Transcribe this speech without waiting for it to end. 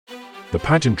the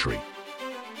pageantry,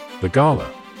 the gala,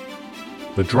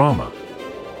 the drama.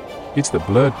 It's the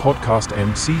Blurred Podcast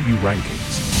MCU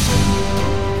Rankings.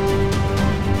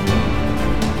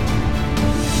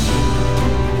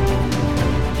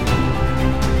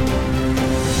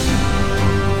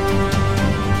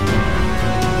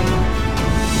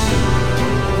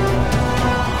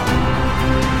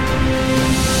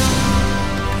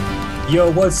 Yo,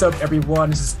 what's up, everyone?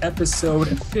 This is episode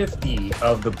 50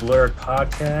 of the Blurred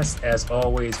Podcast. As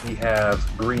always, we have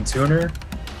Green Tuner.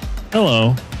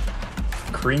 Hello.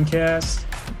 Creamcast.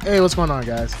 Hey, what's going on,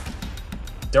 guys?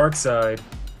 Dark Side.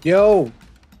 Yo.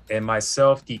 And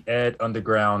myself, the Ed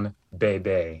Underground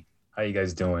Bebe. How you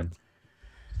guys doing?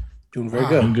 Doing very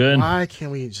good. I'm good. Why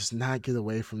can't we just not get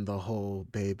away from the whole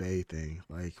Bebe thing?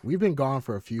 Like, we've been gone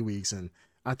for a few weeks, and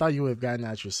I thought you would have gotten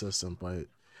out your system, but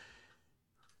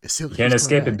it's still Can't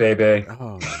escape it, Bebe.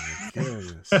 Oh my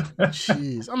goodness.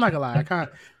 Jeez. I'm not gonna lie. I can't,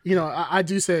 I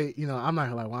do say, I'm not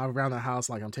gonna lie. When I'm around the house,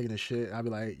 like I'm taking a shit, I'll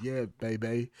be like, yeah,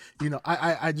 baby.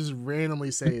 I just randomly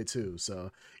say it too.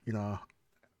 So,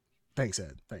 thanks,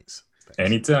 Ed. Thanks.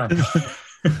 Anytime.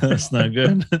 That's not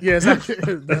good. Yeah, it's not,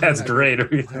 That's great.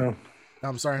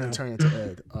 I'm starting to turn into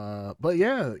Ed. But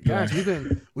yeah, guys,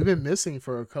 we've been missing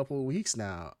for a couple of weeks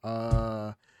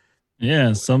now.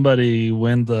 Yeah, somebody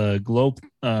win the globe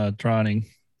trotting.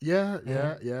 Yeah.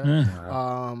 Yeah.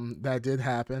 That did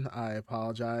happen. I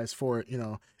apologize for,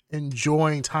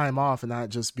 enjoying time off and not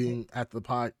just being at the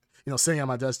pod, sitting at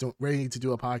my desk ready to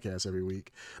do a podcast every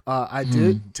week. I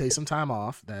did take some time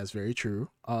off. That is very true.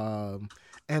 And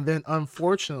then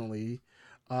unfortunately,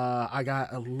 I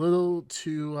got a little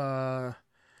too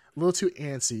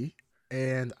antsy,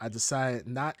 and I decided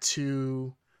not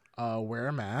to wear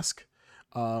a mask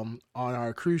on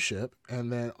our cruise ship,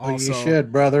 and then also you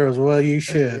should, brother, as well. You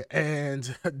should.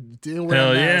 And didn't wear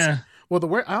Hell a mask. yeah.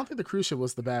 Well, I don't think the cruise ship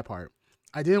was the bad part.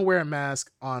 I didn't wear a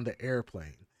mask on the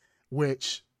airplane,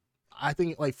 which I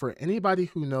think, like, for anybody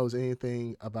who knows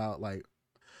anything about like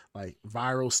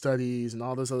viral studies and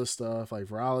all this other stuff, like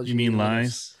virology. You mean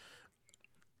lies?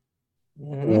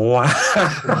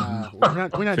 Wow.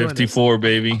 We're not 54,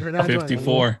 baby. We're not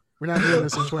 54. We're not doing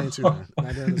this in 22. Man. We're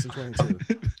not doing this in 22.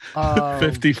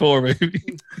 54,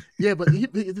 baby. Yeah, but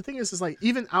the thing is like,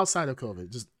 even outside of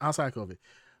COVID,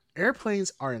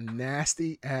 airplanes are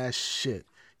nasty as shit.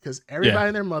 Because everybody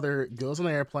and their mother goes on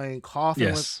the airplane,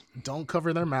 coughing, don't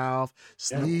cover their mouth,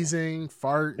 sneezing,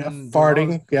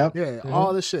 farting,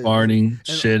 all this shit. Farting,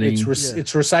 shitting.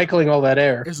 It's recycling all that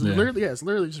air. It's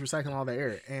literally just recycling all the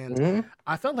air. And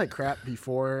I felt like crap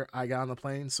before I got on the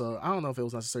plane, so I don't know if it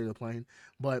was necessarily the plane,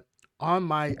 but on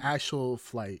my actual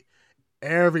flight,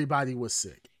 everybody was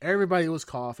sick. Everybody was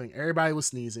coughing. Everybody was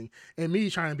sneezing. And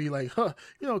me trying to be like,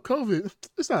 COVID,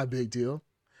 it's not a big deal.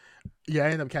 Yeah, I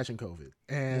ended up catching COVID,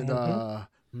 and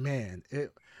man,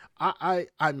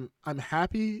 I'm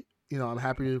happy. I'm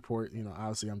happy to report.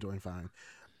 Obviously, I'm doing fine.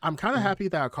 I'm kind of happy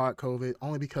that I caught COVID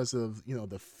only because of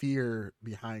the fear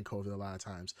behind COVID. A lot of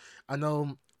times, I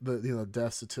know the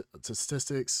death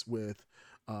statistics with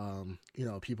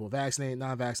people vaccinated,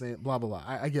 non-vaccinated, blah blah blah.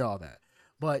 I get all that.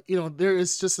 But, there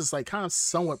is just this like kind of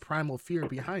somewhat primal fear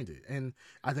behind it, and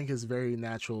I think it's very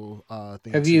natural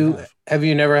thing. Have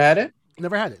you never had it?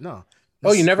 Never had it. No.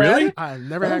 Oh, you never had it? I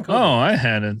never had COVID. Oh, I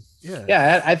had it. Yeah.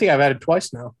 Yeah, I think I've had it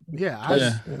twice now. Yeah,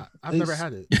 I've never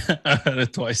had it. I had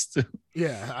it twice too.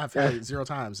 Yeah, I've had it 0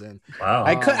 times, and wow.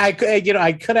 I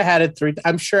could have had it 3.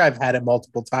 I'm sure I've had it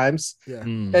multiple times. Yeah.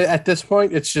 At this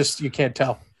point, it's just you can't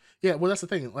tell. Yeah, well, that's the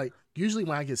thing. Like, usually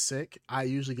when I get sick, I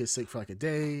usually get sick for like a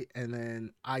day, and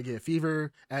then I get a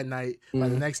fever at night. By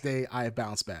the next day, I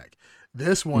bounce back.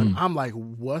 This one, I'm like,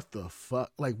 what the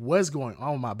fuck? Like, what's going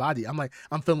on with my body? I'm like,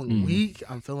 I'm feeling weak.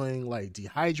 I'm feeling like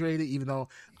dehydrated, even though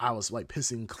I was like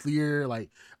pissing clear. Like,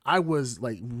 I was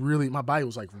like really, my body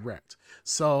was like wrecked.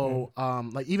 So,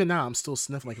 like even now, I'm still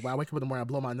sniffing. Like, when I wake up in the morning, I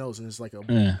blow my nose, and it's like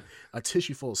a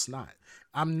tissue full of snot.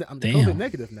 I'm COVID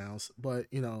negative now, but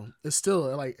it's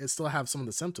still like it still have some of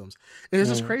the symptoms. And it's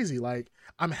just crazy. Like,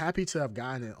 I'm happy to have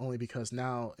gotten it only because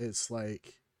now it's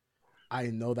like, I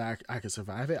know that I can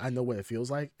survive it. I know what it feels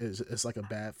like. It's like a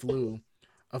bad flu,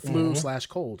 /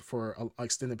 cold for an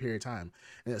extended period of time.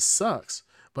 And it sucks,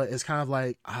 but it's kind of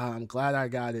like, I'm glad I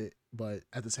got it. But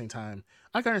at the same time,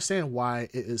 I can understand why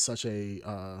it is such a,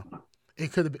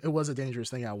 it was a dangerous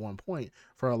thing at one point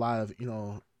for a lot of,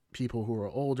 people who are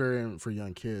older and for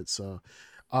young kids. So,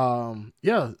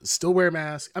 still wear a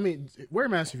mask. I mean, wear a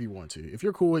mask if you want to. If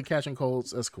you're cool with catching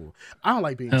colds, that's cool. I don't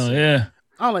like being sick. Yeah.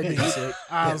 I don't like being sick.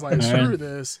 I was like, screw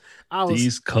this.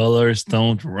 These colors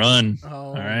don't run. Oh,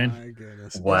 all right. My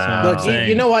goodness. Wow. Look,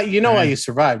 you know what? You know why you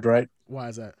survived, right? Why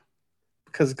is that?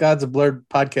 because God's a Blurred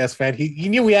podcast fan. He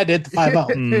knew we had to hit the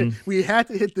 5-0. We had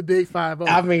to hit the big 5-0.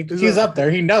 I mean, he's up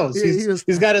there. He knows.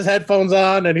 He's got his headphones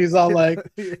on, and he's all like,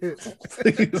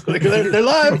 he's like they're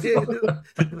live.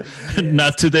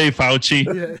 Not today, Fauci.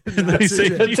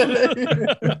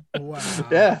 Wow.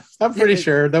 Yeah, I'm pretty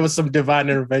sure there was some divine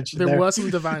intervention. There was some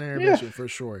divine intervention for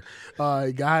sure.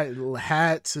 Guy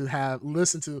had to have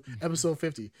listened to episode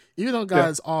 50, even though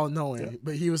God's all knowing,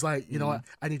 but he was like, you know what?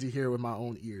 I need to hear it with my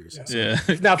own ears. Yeah.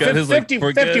 Now,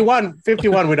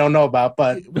 51, we don't know about,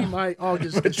 but we might all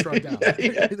just get shrugged out.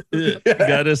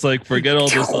 God is like, forget all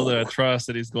this other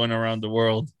atrocities going around the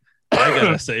world. I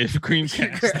gotta save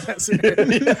Creamcast.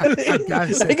 I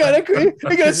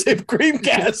gotta save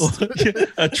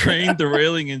Creamcast. A train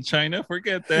derailing in China.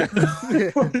 Forget that.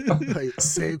 Like,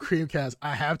 save Creamcast.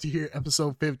 I have to hear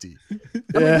episode 50.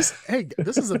 I mean,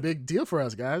 this is a big deal for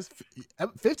us, guys.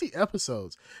 50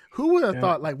 episodes. Who would have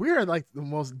thought? Like, we are like the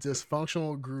most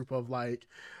dysfunctional group of like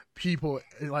people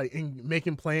like in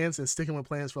making plans and sticking with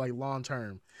plans for like long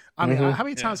term. I mean, how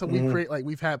many times have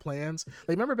we've had plans?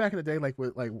 Like, remember back in the day, like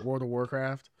with like World of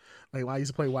Warcraft, like when I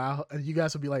used to play WoW, and you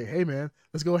guys would be like, "Hey man,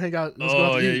 let's go hang out." Let's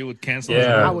go you would cancel.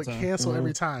 Yeah, I would cancel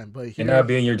every time. But and I'd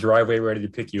be in your driveway ready to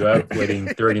pick you up, waiting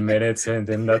 30 minutes, and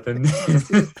then nothing.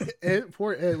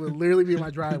 Poor Ed would literally be in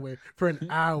my driveway for an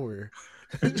hour,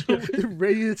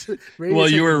 ready to While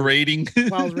you were raiding.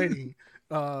 While I was raiding.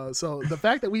 So the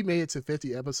fact that we made it to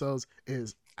 50 episodes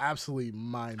is absolutely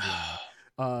mind-blowing.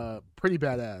 Pretty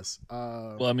badass.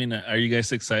 Well, I mean, are you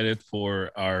guys excited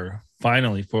for all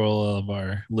of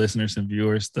our listeners and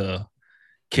viewers, the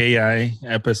KI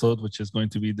episode, which is going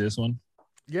to be this one?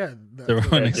 Yeah,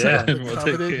 everyone excited for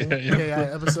the KI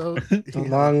episode. The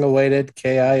long-awaited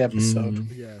KI episode.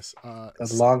 Yes,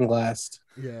 at long last.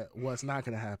 Yeah, what's not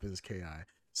going to happen is KI.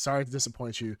 Sorry to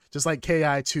disappoint you. Just like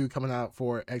KI2 coming out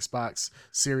for Xbox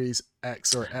Series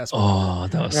X or S. Oh,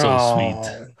 that was so sweet.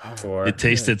 It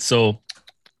tasted so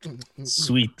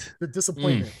sweet. The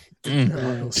disappointment.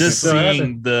 Just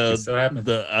seeing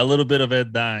a little bit of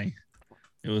it die.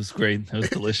 It was great. It was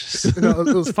delicious. It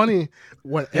was funny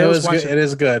when it was watching, good. It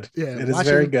is good. Yeah, it is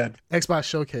very good. Xbox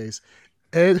Showcase.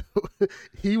 And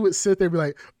he would sit there and be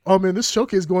like, "Oh man, this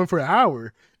showcase is going for an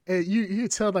hour." And you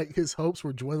could tell like his hopes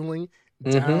were dwindling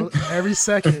down every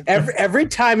second. Every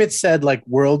time it said like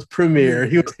world premiere,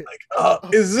 he was like, "Oh,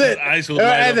 is it?" Eyes would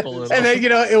light up a little. And then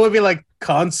it would be like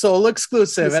console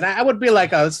exclusive, and I would be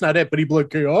like, "Oh, that's not it." But he'd be like,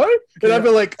 "KI," and I'd be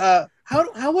like,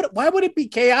 why would it be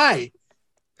KI?"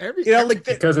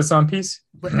 Because it's on PC.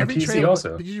 But every PC trailer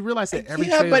also. Did you realize that every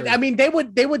trailer? But I mean, they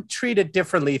would treat it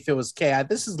differently if it was KI.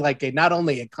 This is like not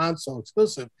only a console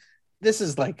exclusive, this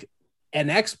is like an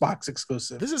Xbox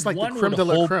exclusive. This is like the creme de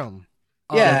la creme.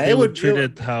 Yeah, it would treat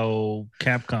it how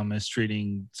Capcom is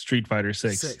treating Street Fighter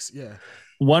 6. Yeah.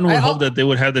 One would hope that they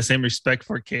would have the same respect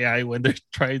for KI when they're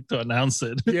trying to announce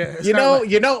it. Yeah,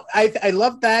 I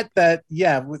love that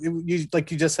you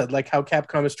like you just said, like how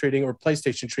Capcom is treating or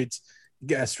PlayStation treats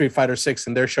Street Fighter 6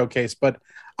 in their showcase, but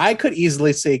I could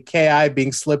easily see KI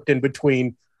being slipped in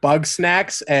between Bug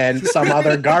Snacks and some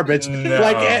other garbage, in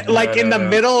the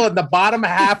middle and the bottom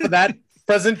half of that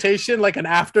presentation, like an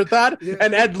afterthought,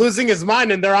 and Ed losing his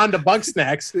mind and they're on to Bug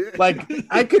Snacks. Like,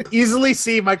 I could easily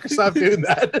see Microsoft doing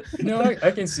that.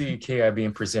 I can see KI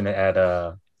being presented at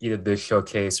either the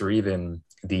showcase or even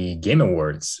the Game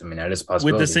Awards. I mean, that is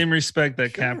possible. With the same respect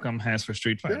that Capcom has for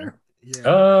Street Fighter.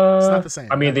 Yeah, it's not the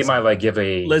same. I mean, they might like give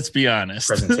a let's be honest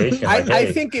presentation. Like,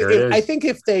 I think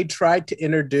if they tried to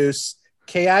introduce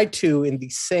KI2 in the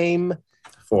same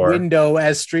window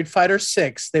as Street Fighter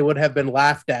 6, they would have been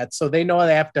laughed at. So they know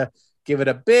they have to give it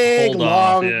a big,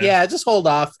 long, just hold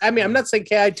off. I mean, I'm not saying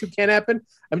KI2 can't happen.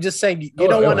 I'm just saying you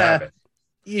don't want to.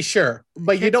 You sure,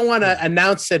 but you don't want to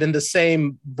announce it in the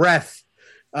same breath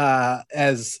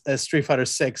as Street Fighter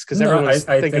 6 because everyone's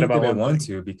thinking about they want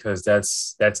to because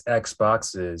that's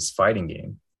Xbox's fighting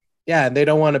game. Yeah, and they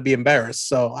don't want to be embarrassed.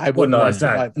 So I would it's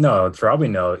not. No, probably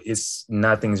no. It's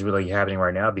nothing's really happening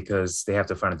right now because they have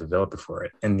to find a developer for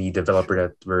it, and the developer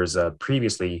that was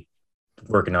previously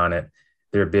working on it,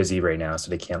 they're busy right now, so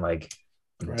they can't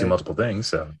do multiple things.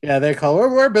 So yeah, they call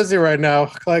we're busy right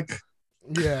now. Like,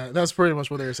 yeah, that's pretty much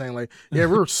what they were saying. Like, yeah,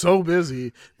 we're so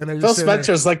busy, and they Phil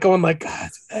Spencer's like going like, God,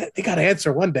 they got to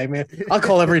answer one day, man. I'll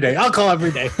call every day. Well,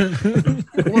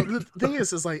 the thing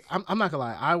is like I'm not gonna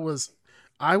lie,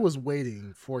 I was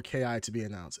waiting for KI to be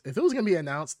announced. If it was going to be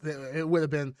announced, it would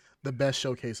have been the best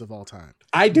showcase of all time.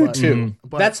 I do too.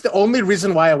 But that's the only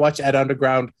reason why I watch Ed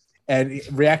Underground and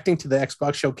reacting to the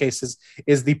Xbox showcases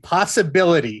is the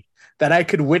possibility that I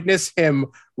could witness him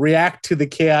react to the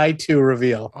KI2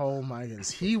 reveal. Oh my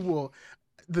goodness. He will.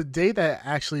 the day that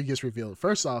actually gets revealed,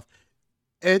 first off,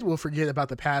 Ed will forget about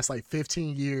the past like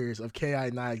 15 years of KI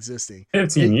not existing.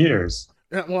 15 years.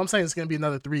 Well, I'm saying it's going to be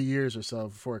another 3 years or so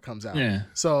before it comes out. Yeah.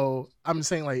 So I'm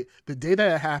saying like the day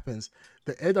that it happens,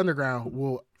 the Ed Underground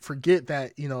will forget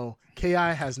that, KI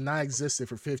has not existed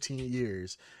for 15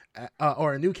 years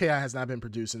or a new KI has not been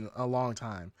produced in a long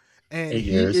time. And 8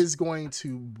 he years. is going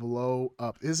to blow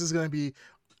up. This is going to be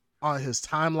on his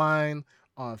timeline,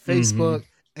 on Facebook,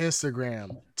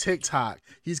 Instagram, TikTok.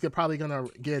 He's probably gonna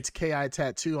get a KI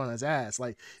tattoo on his ass.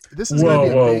 Like this is gonna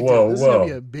be a big deal. This is gonna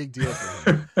be a big deal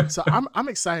for him. So I'm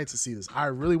excited to see this. I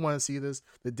really want to see this.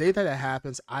 The day that it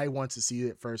happens, I want to see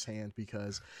it firsthand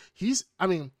because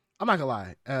I'm not gonna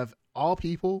lie. Of all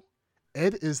people,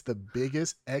 Ed is the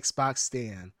biggest Xbox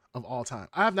stan of all time.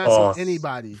 I have not seen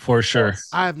anybody for sure.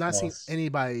 I have not seen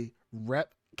anybody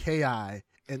rep KI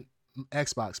and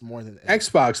Xbox more than Ed.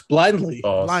 Xbox blindly.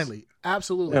 Blindly.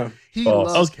 Absolutely. Yeah. He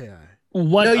loves KI.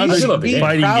 What No, you other should be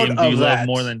fighting proud game do you of love that.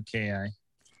 more than KI?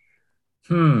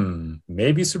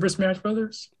 Maybe Super Smash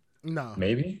Brothers? No.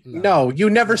 Maybe? No, you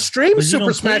never stream But you Super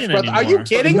don't play Smash it Bros. Are anymore. you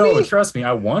kidding No, me? trust me,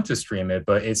 I want to stream it,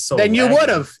 but it's so Then you laggy. would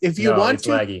have if you No, want it's to.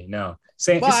 laggy. No.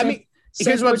 Same, Well, same, I mean, same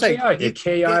here's what I'm with saying. KI. If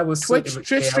KI was Twitch if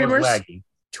KI was streamers, laggy.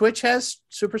 Twitch has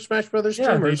Super Smash Brothers Yeah,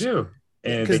 they streamers do.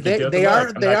 And because can deal with they the are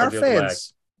lag. I'm they not are gonna deal with the lag.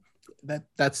 fans.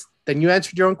 That's then you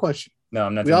answered your own question. No,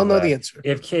 I'm not. We all doing know lag. the answer.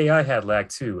 If KI had lag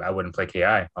too, I wouldn't play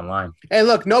KI online. Hey,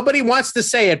 look, nobody wants to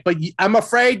say it, but I'm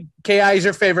afraid KI is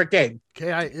your favorite game. KI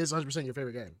is 100% your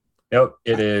favorite game. Nope,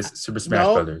 it is Super Smash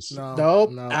Brothers. No,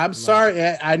 I'm sorry.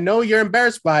 I know you're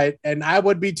embarrassed by it, and I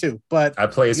would be too. But I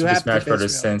played you Super have to Smash face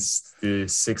Brothers me on since the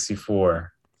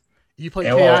 64. You play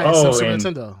And- KI and Super and-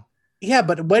 Nintendo. yeah,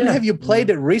 but when have you played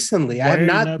it recently? Why I have are you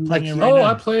not not like. playing it right now?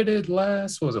 I played it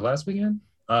last weekend?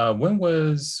 What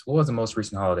was the most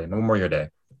recent holiday? Memorial Day.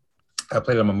 I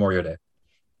played it on Memorial Day.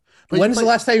 But you When's the play-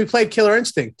 last time you played Killer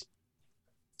Instinct?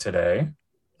 Today.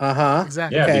 Uh-huh.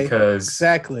 Exactly. Yeah, Okay. because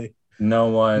Exactly. no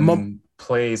one Mom-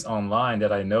 plays online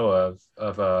that I know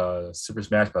of Super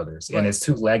Smash Brothers, and Right. it's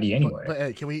too laggy anyway. But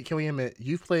Ed, can we admit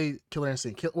you've played Killer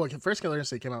Instinct? First Killer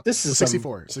Instinct came out. This is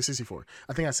 64. 64.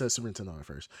 I think I said Super Nintendo at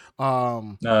first.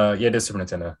 Yeah, it is Super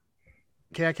Nintendo.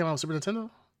 KI came out with Super Nintendo?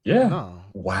 Yeah. No.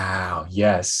 Wow.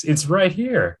 Yes, it's right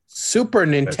here. Super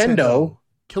Nintendo.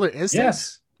 Killer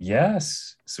Instinct.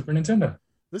 Yes. Super Nintendo.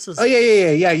 This is. Oh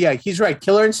yeah. He's right.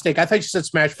 Killer Instinct. I thought you said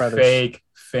Smash Brothers. Fake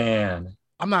fan.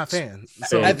 I'm not a fan.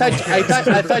 I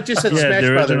thought you said Yeah, Smash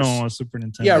the original Brothers. was Super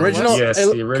Nintendo. Yeah, original. Yes,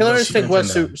 the original Killer Instinct Super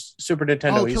was Nintendo. Super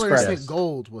Nintendo. Oh, He's Killer correct. Instinct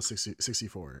Gold was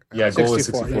 64. Yeah, Gold was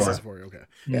 64. 64. 64. Okay.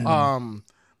 Yeah.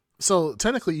 So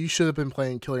technically, you should have been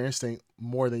playing Killer Instinct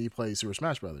more than you played Super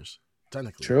Smash Brothers.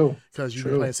 Technically, True. because you've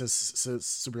been playing since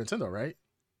Super Nintendo, right?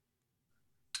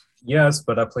 Yes,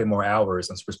 but I play more hours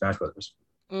on Super Smash Brothers.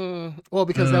 Well,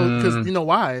 because you know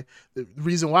why? The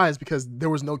reason why is because there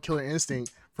was no Killer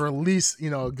Instinct for at least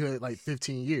a good like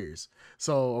 15 years.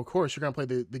 So of course you're gonna play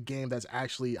the game that's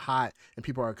actually hot and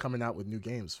people are coming out with new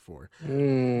games for.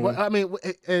 Well, I mean,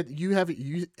 Ed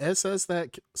says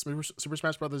that Super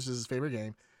Smash Brothers is his favorite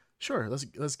game. Sure,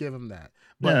 let's give him that.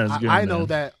 But Yeah, let's give I him know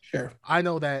that. that. Sure. I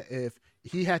know that if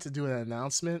he had to do an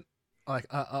announcement like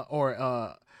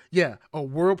a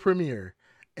world premiere.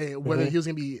 Whether he was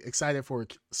gonna be excited for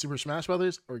Super Smash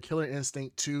Brothers or Killer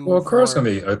Instinct 2. Well, of course, gonna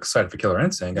be excited for Killer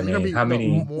Instinct. I mean, how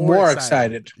many? More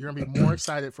excited. You're gonna be more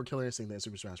excited for Killer Instinct than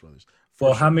Super Smash Brothers.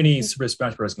 Well, how many Super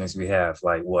Smash Bros. Games do we have?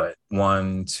 Like what?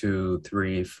 1, 2,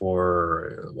 3,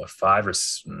 4, what? 5 or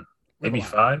maybe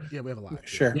 5? Yeah, we have a lot.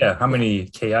 Sure. Yeah. How many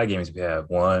KI games do we have?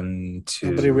 1,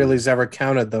 2. Nobody really has ever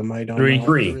counted them. I don't Three.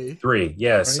 know. Three.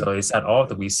 Yeah. Right. So it's not all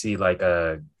that we see like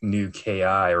a new KI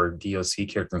or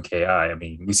DLC character from KI. I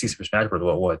mean, we see Super Smash Bros.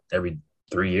 What every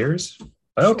 3 years?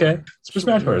 Okay, Super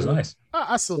Smash Bros. Nice.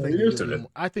 I still So think you're used to it.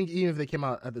 I think even if they came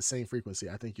out at the same frequency,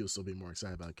 I think you'll still be more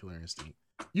excited about Killer Instinct.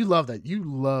 You love that. You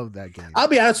love that game. I'll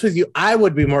be honest with you. I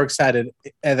would be more excited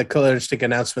at the Killer Instinct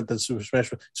announcement than Super Smash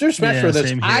Bros. Super Smash Yeah, Brothers.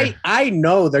 same here. I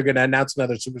know they're going to announce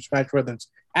another Super Smash Brothers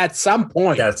at some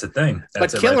point. That's the thing.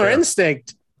 but Killer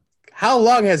Instinct, how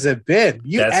long has it been?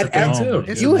 That's the thing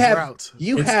too. It's You a have drought.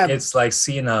 It's like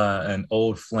seeing an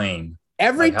old flame.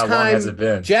 every Like, how long has it time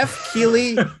been? Jeff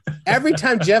Keighley, every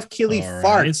time Jeff Keighley All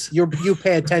farts, you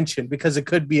pay attention because it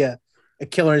could be a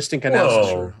Killer Instinct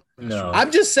announcement. Whoa. No. I'm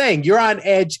just saying you're on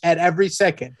edge at every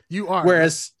second. You are.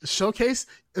 Whereas the showcase,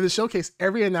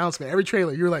 every announcement, every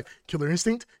trailer, you're like Killer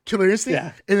Instinct, and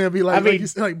it'll be like, I mean-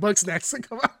 like Bug Snacks to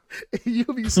come out. And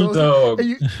you'll be so. So-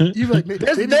 and you like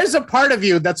there's a part of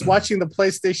you that's watching the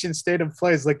PlayStation State of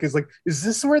Play is like, is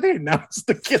this where they announced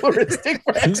the Killer Instinct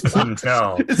for Xbox?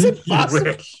 No. Is it possible?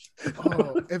 Wish.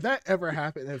 Oh, if that ever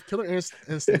happened, if Killer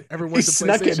Instinct ever went to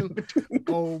snuck in PlayStation, between.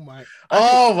 oh my!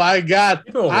 Oh my god!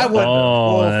 People I want would. that, though.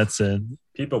 Oh, Oh, that's it.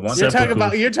 People want you're that. talking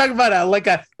Seppuku.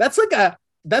 about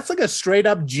that's like a straight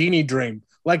up genie dream,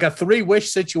 like a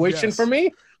 3-wish situation Yes. for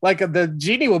me. Like the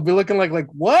genie will be looking like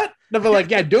what? They'll be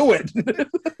like, yeah, do it.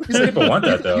 He's like, People want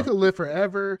that, you though. can live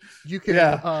forever. You can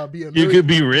Yeah. be a You million- could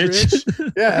be rich.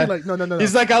 Yeah. He's like, no.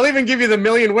 He's like, I'll even give you the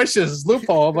 1,000,000 wishes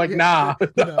loophole. I'm like, nah.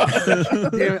 No.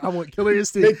 Damn it, I want Killer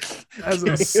Instinct as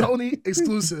a Sony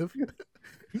exclusive,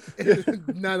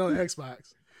 not on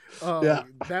Xbox. Yeah.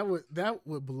 that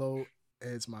would blow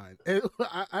Ed's mind. I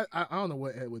don't know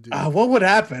what Ed would do. What would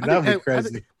happen? I That think would be Ed-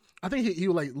 crazy. I think he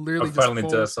would like literally I'll just finally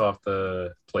fold- dust off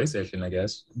the PlayStation, I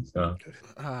guess. So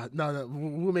no,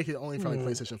 we'll make it only for like Hmm.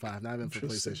 PlayStation 5, not even for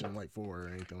Interesting. PlayStation like 4 or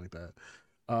anything like that.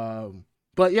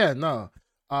 But yeah, no.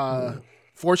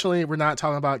 Fortunately, we're not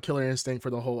talking about Killer Instinct for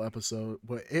the whole episode,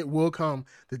 but it will come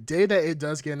the day that it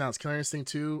does get announced. Killer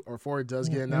Instinct 2 or 4 does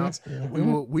get announced.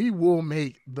 We will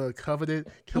make the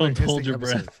coveted Killer Don't hold Instinct your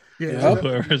episode. breath. Yeah,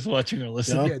 Whoever's watching or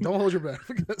listening. yeah, don't hold your breath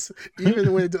because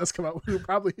even when it does come out, we'll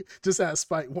probably just have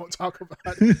Spike won't talk about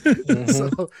it.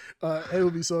 So it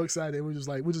will be so excited. We'll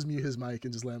just mute his mic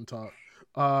and just let him talk.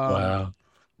 wow.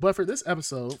 But for this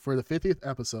episode, for the 50th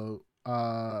episode,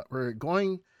 we're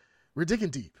digging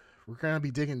deep. We're gonna be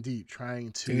digging deep,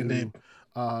 trying Digging to deep.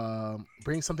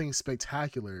 bring something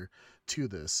spectacular to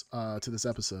this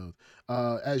episode.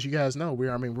 As you guys know,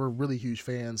 we're really huge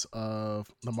fans of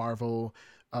the Marvel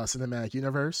Cinematic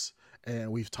Universe, and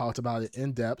we've talked about it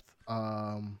in depth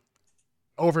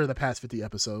over the past 50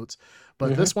 episodes.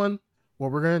 But this one,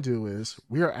 what we're going to do is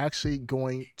we are actually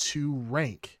going to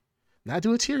rank, not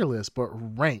do a tier list, but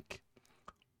rank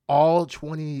all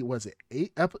 20, was it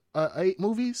 8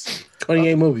 movies?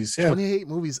 28 movies, yeah. 28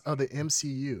 movies of the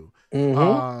MCU.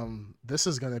 Mhm. This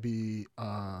is going to be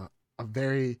a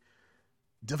very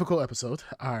difficult episode,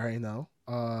 I already know,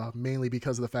 mainly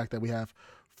because of the fact that we have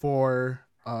 4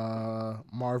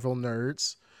 Marvel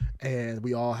nerds and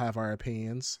we all have our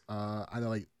opinions. I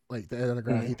know like the Ed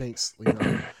Underground, he thinks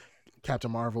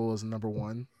Captain Marvel is number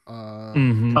 1.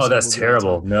 Mhm. Oh, that's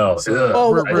terrible. No. So,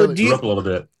 Oh, we're really- do you- Grew up a little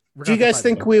bit. Do you guys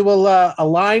think we will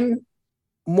align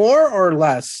more or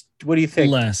less? What do you think?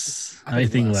 Less. I I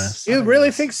think think less. less. You think really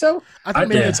less. think so? I think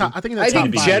maybe yeah. the top. I think in the I top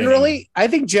think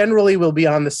five. generally we'll be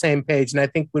on the same page, and I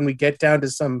think when we get down to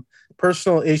some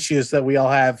personal issues that we all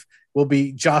have, we'll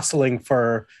be jostling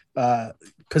for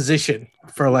position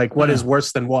for like what is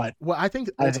worse than what. Well, I think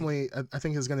ultimately, I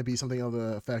think it's going to be something of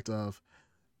the effect of,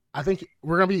 I think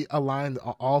we're going to be aligned,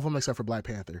 all of them except for Black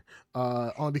Panther,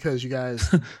 only because you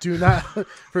guys do not,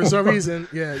 for some reason,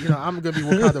 I'm going to be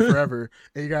Wakanda forever,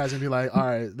 and you guys going to be like, all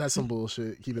right, that's some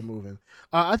bullshit, keep it moving.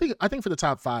 I think for the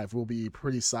top 5, we'll be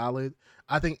pretty solid.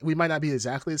 I think we might not be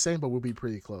exactly the same, but we'll be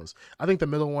pretty close. I think the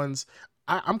middle ones,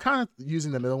 I'm kind of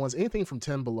using the middle ones, anything from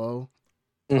 10 below,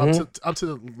 up to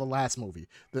the last movie,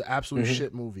 the absolute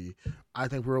shit movie. I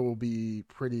think we will be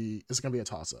pretty. It's gonna be a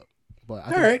toss up, but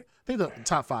I think the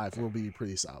top 5 will be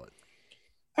pretty solid.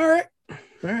 All right.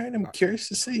 I'm curious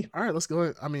to see. All right, let's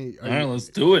go. I mean, All right, let's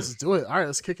do it. Let's do it. All right,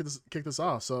 let's kick this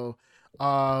off. So,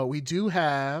 we do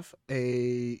have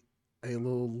a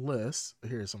little list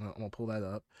here, so I'm gonna pull that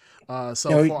up.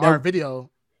 Our video,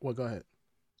 well, go ahead.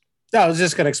 No, I was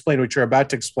just going to explain what you're about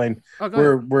to explain. Oh, go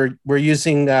ahead. We're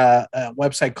using a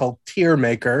website called Tier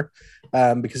Maker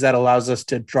because that allows us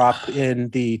to drop in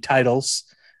the titles,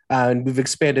 and we've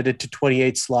expanded it to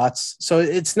 28 slots. So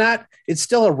it's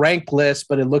still a ranked list,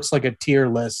 but it looks like a tier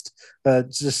list,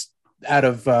 just out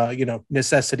of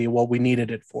necessity, what we needed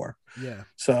it for. Yeah.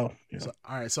 So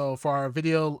All right. So for our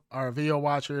video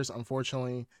watchers,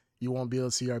 unfortunately, you won't be able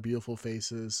to see our beautiful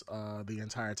faces the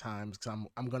entire time because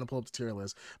I'm gonna pull up the tier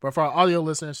list. But for our audio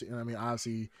listeners,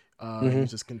 obviously, you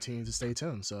just continue to stay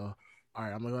tuned. So, all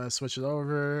right, I'm gonna switch it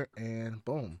over and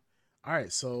boom. All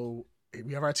right, so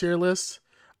we have our tier list.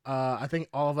 I think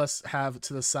all of us have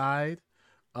to the side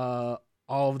all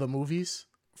of the movies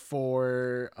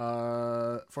for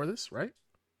this, right?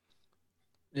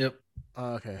 Yep.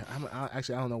 Okay. I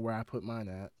don't know where I put mine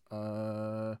at.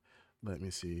 Let me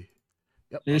see.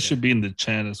 Yep. It should be in the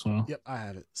chat as well. Yep, I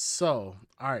have it. So,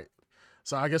 all right.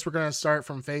 So I guess we're gonna start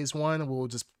from phase 1. We'll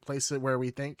just place it where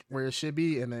we think where it should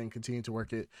be, and then continue to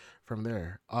work it from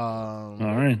there. All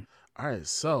right. All right.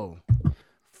 So,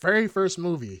 very first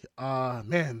movie.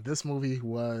 Man, this movie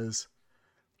was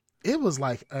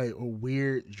like a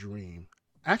weird dream.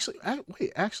 Actually,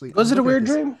 was it a I'm looking weird at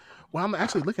this. dream? Well, I'm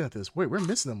actually looking at this. Wait, we're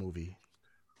missing a movie.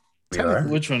 We are?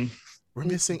 Which one? We're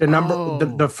missing The number,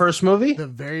 the first movie the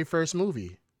very first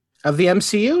movie of the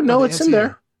MCU? No, of the it's in MCU.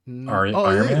 there. No. Iron Oh,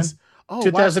 it Man? is. Oh,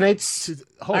 2008's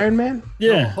Hulk. Iron Man.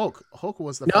 Yeah. No, Hulk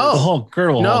was the No. The first. Hulk,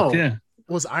 Girl No. Hulk, yeah.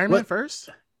 Was Iron Man What? first?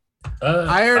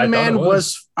 Iron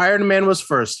Man was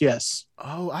first. Yes,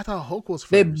 Oh, I thought Hulk was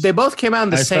they first. both came out in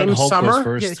the I same thought Hulk summer. was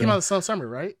first. Yeah, it came out the same summer,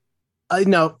 right?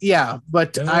 No, yeah,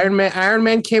 but Yeah. Iron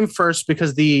Man came first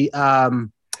because the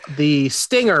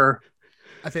stinger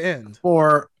At the end.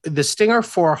 for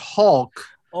Hulk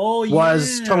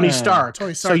was Tony Stark.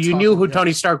 Tony So Stark you knew who yep.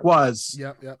 Tony Stark was.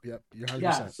 Yep. You're 100%.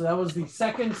 Yeah, so that was the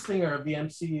second stinger of the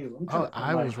MCU. Oh,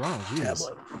 I was wrong. Jeez.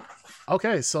 tablet.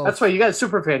 Okay, so That's why you got a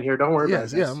super fan here. Don't worry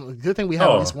yes, about it. good thing we have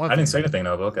at Oh, least one. I didn't fan. say anything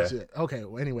though. But okay. Okay.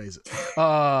 Well, anyways,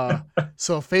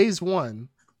 so phase one,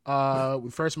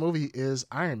 first movie is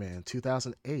Iron Man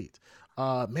 2008.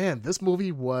 Man, this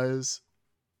movie was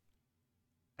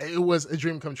a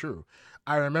dream come true.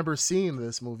 I remember seeing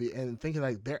this movie and thinking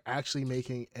like they're actually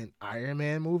making an Iron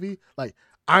Man movie, like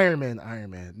Iron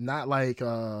Man, not like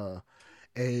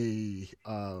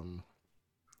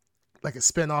like a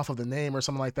spin-off of the name or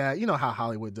something like that. You know how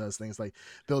Hollywood does things. Like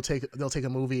they'll take a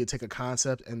movie and take a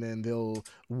concept and then they'll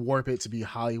warp it to be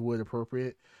Hollywood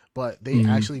appropriate. But they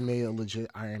actually made a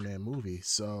legit Iron Man movie.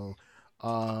 So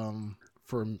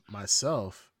for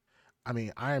myself, I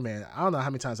mean, Iron Man, I don't know how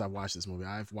many times I've watched this movie.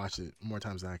 I've watched it more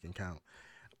times than I can count.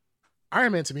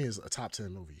 Iron Man to me is a top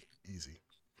 10 movie. Easy.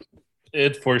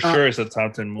 It for sure is a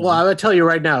top 10 movie. Well, I'm gonna tell you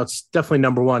right now, it's definitely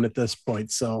number one at this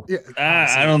point. So Yeah.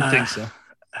 I don't think so.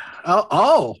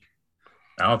 Oh,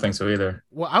 I don't think so either.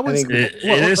 Well, I would. It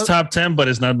is top 10, but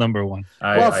it's not number one.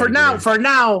 for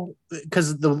now,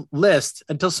 because the list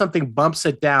until something bumps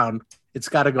it down, it's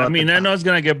got to go. I mean, I know it's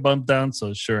gonna get bumped down,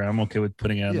 so sure, I'm okay with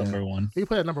putting it at Yeah. number one. We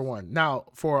put it at number one. Now,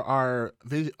 for our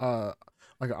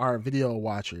our video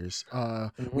watchers,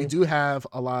 we do have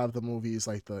a lot of the movies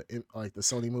like the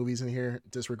Sony movies in here.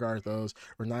 Disregard those.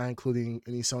 We're not including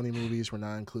any Sony movies. We're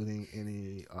not including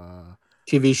any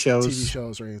TV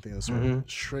shows or anything else.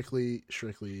 Strictly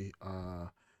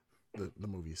the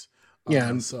movies.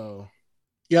 Yeah. So.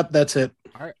 Yep, that's it.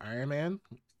 All right, Iron Man.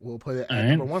 We'll put it at All right.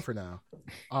 number one for now.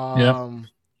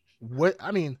 What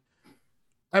I mean,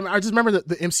 I just remember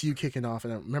the MCU kicking off,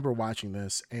 and I remember watching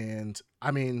this, and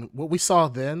I mean, what we saw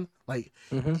then, like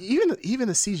even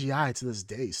the CGI to this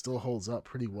day still holds up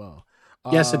pretty well.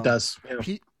 Yes, it does.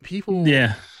 People,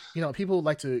 Yeah. People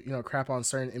like to crap on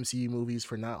certain MCU movies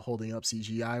for not holding up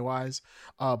CGI wise,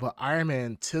 but Iron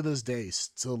Man to this day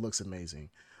still looks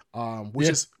amazing,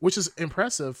 which is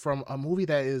impressive from a movie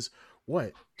that is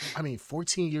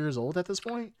 14 years old at this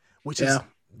point,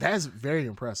 that's very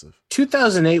impressive.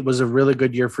 2008 was a really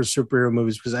good year for superhero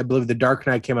movies because I believe The Dark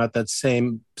Knight came out that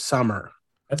same summer.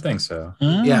 I think so.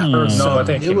 Yeah. Oh. No, I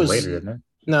think it came was later, didn't it?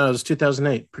 No, it was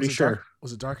 2008. Pretty sure.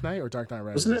 Was it Dark Knight or Dark Knight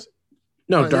Rises? Wasn't it?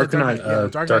 No, Dark Knight. Yeah,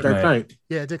 Dark Dark Knight.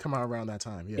 Yeah, it did come out around that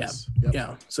time. Yes.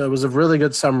 Yeah. So it was a really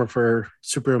good summer for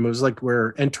superhero movies. Like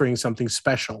we're entering something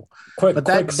special. Go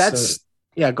Go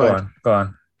ahead. Go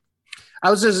on. I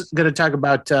was just going to talk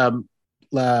about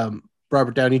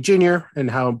Robert Downey Jr.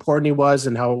 and how important he was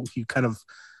and how he kind of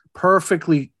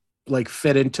perfectly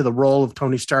fit into the role of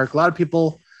Tony Stark. A lot of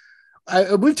people,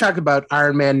 we've talked about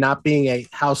Iron Man not being a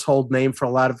household name for a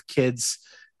lot of kids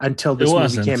until this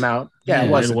movie came out. Yeah, it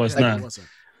wasn't. It was not.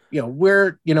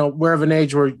 We're of an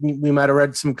age where we might have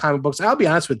read some comic books. I'll be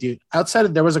honest with you.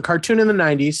 There was a cartoon in the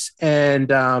 90s,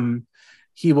 and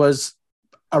he was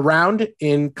around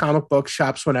in comic book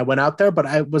shops when I went out there, but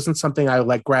I wasn't something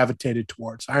I gravitated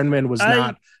towards. Iron Man was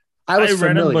not. I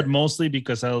read him, but mostly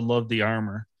because I love the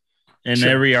armor, and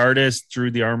every artist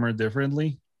drew the armor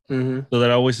differently, so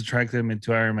that always attracted me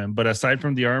to Iron Man. But aside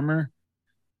from the armor,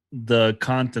 the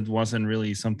content wasn't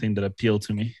really something that appealed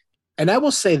to me. And I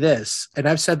will say this, and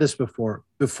I've said this before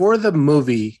the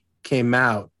movie came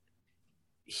out,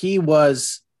 he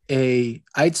was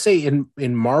I'd say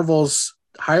in Marvel's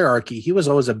hierarchy, he was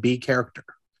always a B character.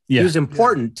 Yeah. He was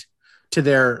important to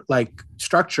their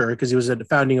structure because he was a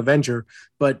founding Avenger,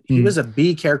 but he was a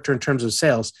B character in terms of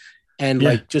sales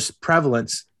and just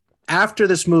prevalence. After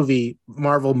this movie,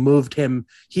 Marvel moved him.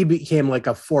 He became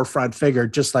a forefront figure,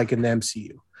 just like in the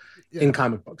MCU. Yeah. In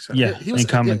comic books. He was in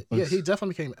comic books. Yeah, he definitely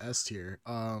became S tier.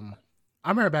 I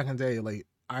remember back in the day,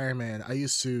 Iron Man, I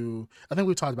think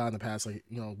we've talked about in the past,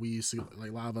 we used to, a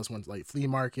lot of us went to flea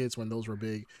markets when those were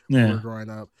big when we were growing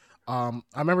up. I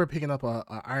remember picking up a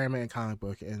Iron Man comic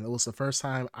book, and it was the first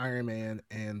time Iron Man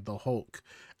and the Hulk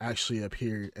actually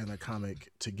appeared in a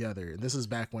comic together. And this is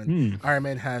back when Iron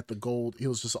Man had the gold, it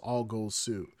was just an all gold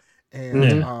suit.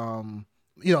 And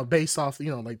based off,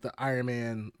 the Iron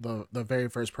Man, the very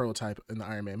first prototype in the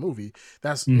Iron Man movie,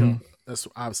 that's, that's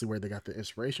obviously where they got the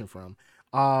inspiration from.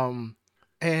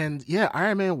 And yeah,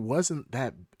 Iron Man wasn't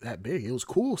that big. It was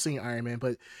cool seeing Iron Man,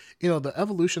 but the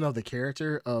evolution of the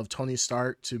character of Tony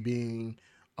Stark to being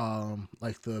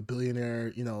like the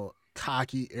billionaire,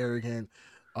 cocky, arrogant,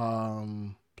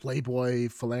 playboy,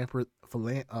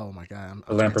 oh my god,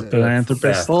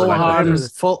 philanthropist, full on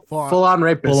rapist. Full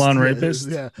on rapist.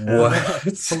 Yeah. What?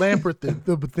 Philanthropist,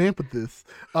 the philanthropist.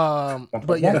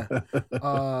 But yeah,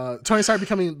 Tony Stark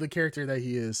becoming the character that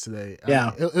he is today.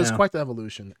 It was quite the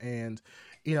evolution, and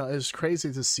it's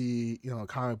crazy to see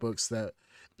comic books that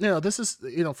this is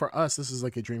for us, this is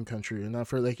like a dream country, and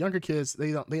for like younger kids,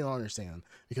 they don't understand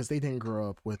because they didn't grow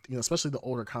up with especially the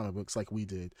older comic books like we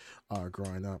did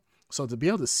growing up. So to be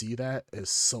able to see that is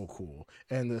so cool,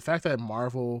 and the fact that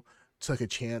Marvel took a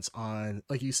chance on,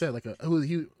 like you said, like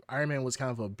Iron Man was kind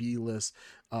of a B-list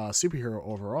superhero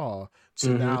overall, to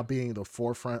now being the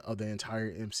forefront of the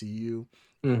entire MCU,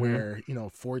 where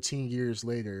 14 years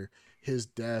later, his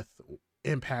death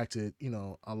impacted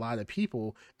a lot of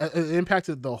people. It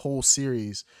impacted the whole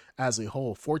series as a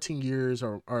whole. 14 years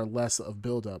or less of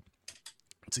buildup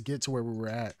to get to where we were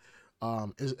at.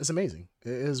 It's amazing.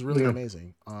 It is really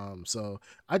amazing. So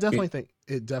I definitely think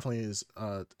it definitely is.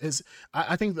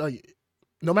 I think like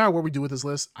no matter what we do with this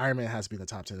list, Iron Man has to be in the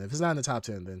top 10. If it's not in the top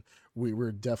 10, then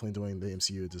we're definitely doing the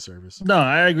MCU a disservice. No,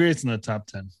 I agree it's in the top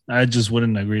 10. I just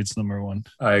wouldn't agree it's number 1.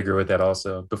 I agree with that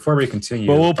also. Before we continue,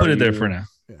 but we'll put it there for now.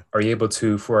 Are you able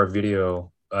to, for our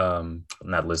video,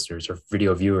 not listeners or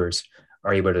video viewers,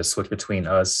 are you able to switch between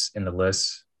us and the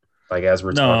list? Like as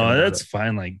we're talking. No, that's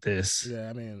fine like this. Yeah,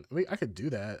 I mean, I could do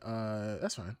that.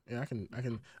 That's fine. Yeah, I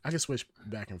can switch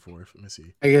back and forth. Let me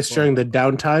see. I guess during the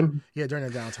downtime. Yeah, during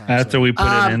the downtime. After we put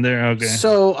it in there, okay.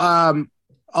 So,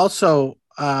 also,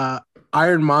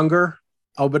 Ironmonger,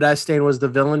 Obadiah Stane was the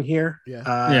villain here.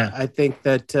 Yeah. I think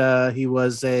that he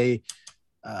was a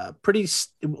pretty.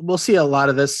 We'll see a lot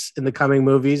of this in the coming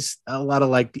movies. A lot of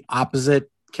like the opposite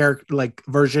character, like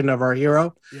version of our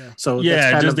hero. Yeah. So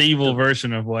yeah, just the evil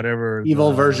version of whatever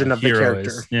evil version of the character.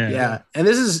 Is. Yeah. And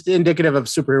this is indicative of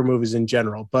superhero movies in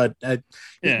general. But I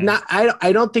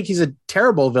don't think he's a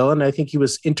terrible villain. I think he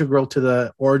was integral to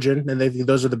the origin, and I think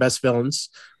those are the best villains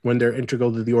when they're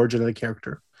integral to the origin of the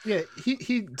character. Yeah,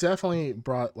 he definitely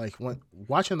brought, like, when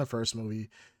watching the first movie,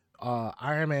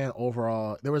 Iron Man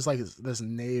overall, there was like this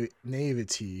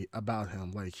naivety about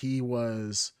him. Like he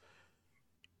was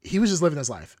just living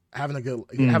his life, having a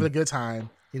good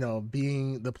time,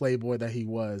 being the playboy that he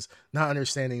was, not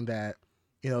understanding that,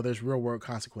 there's real world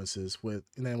consequences and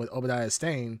then with Obadiah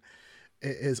Stane,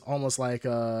 it is almost like,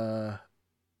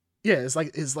 it's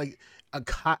like a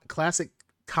classic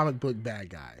comic book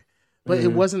bad guy. But it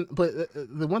wasn't. But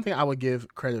the one thing I would give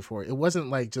credit for, it wasn't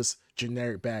like just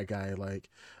generic bad guy. Like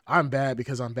I'm bad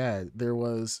because I'm bad. There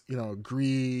was,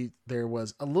 greed. There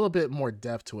was a little bit more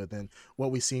depth to it than what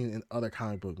we've seen in other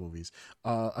comic book movies.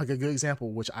 Like a good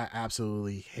example, which I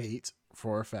absolutely hate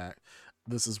for a fact.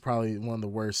 This is probably one of the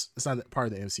worst. It's not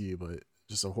part of the MCU, but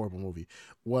just a horrible movie.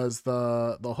 Was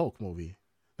the Hulk movie,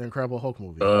 the Incredible Hulk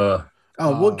movie?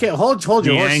 Hold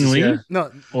your horses here. No,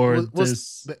 or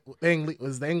was the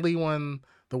Ang Lee one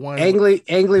the one? Ang Lee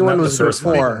one was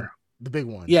before the big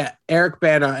one. Yeah, Eric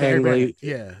Bana, Ang Lee.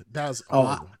 Yeah, that was.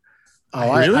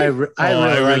 Really? I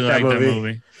really like that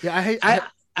movie. Yeah,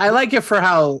 I like it for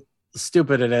how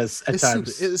stupid it is at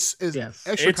times. It's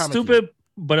stupid,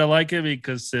 but I like it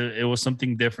because it was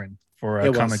something different for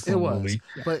a comic book movie.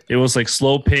 But it was like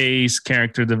slow pace,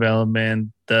 character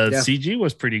development. The CG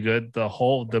was pretty good.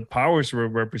 The powers were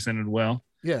represented well.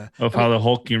 Yeah, of how the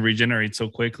Hulk can regenerate so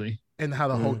quickly, and how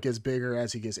the Hulk gets bigger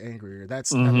as he gets angrier.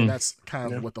 That's I mean, that's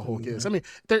kind of what the Hulk is. I mean,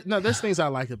 there's things I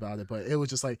like about it, but it was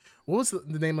just like, what was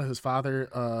the name of his father?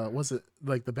 Was it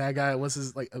like the bad guy? Was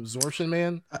his like Absorption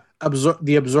Man?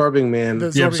 The Absorbing Man.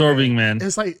 The Absorbing Man.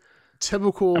 It's like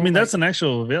typical. I mean, that's an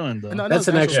actual villain, though. No, that's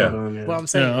an actual villain. Yeah. Well, I'm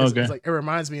saying it's like it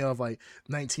reminds me of like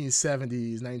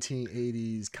 1970s,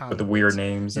 1980s comics with the weird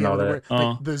names and all that.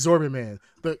 Like the Absorbing Man,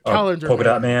 the calendar Polka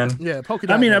Dot Man. Yeah, Polka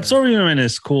Dot. I mean, Man. Absorbing Man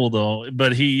is cool though,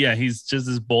 but he's just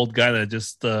this bold guy that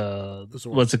just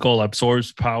what's it called,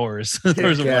 absorbs powers or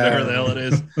whatever the hell it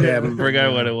is. Yeah, I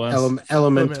forgot what it was.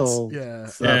 Elemental.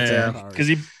 Because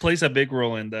he plays a big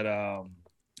role in that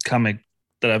comic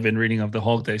that I've been reading of the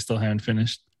Hulk that I still haven't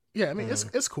finished. Yeah, I mean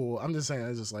it's cool. I'm just saying,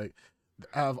 it's just like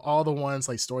out of all the ones,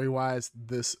 like story wise,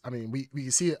 we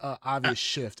see an obvious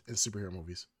shift in superhero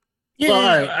movies. Yeah,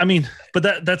 well, I mean,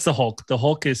 but that's the Hulk. The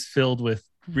Hulk is filled with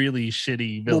really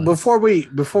shitty villains. Well,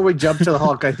 before we jump to the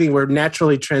Hulk, I think we're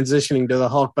naturally transitioning to the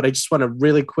Hulk, but I just want to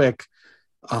really quick,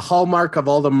 a hallmark of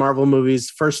all the Marvel movies.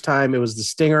 First time it was the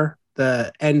Stinger.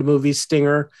 the end movie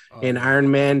stinger in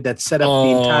Iron Man that set up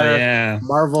the entire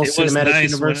Marvel Cinematic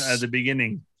Universe at the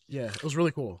beginning. Yeah, it was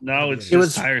really cool. No, it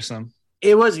was tiresome.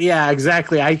 It was, yeah,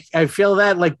 exactly. I feel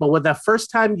that, like, but when the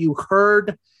first time you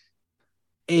heard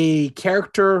a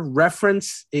character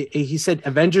reference, he said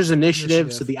Avengers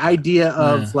Initiative. So the idea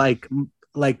of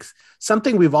like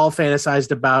something we've all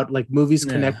fantasized about, like movies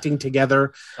connecting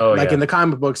together, in the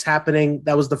comic books happening.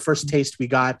 That was the first taste we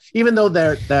got, even though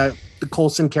the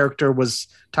Coulson character was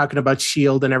talking about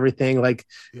S.H.I.E.L.D. and everything. That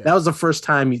was the first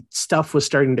time stuff was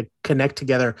starting to connect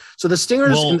together. So the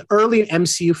stingers in early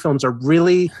MCU films are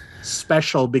really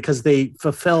special because they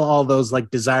fulfill all those like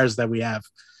desires that we have.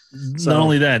 Not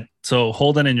only that, so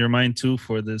hold that in your mind too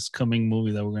for this coming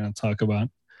movie that we're going to talk about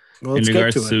in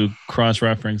regards to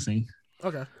cross-referencing.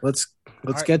 Okay, let's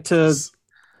get to same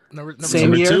number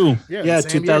year. 2. Yeah,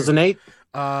 2008.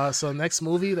 So next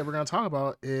movie that we're going to talk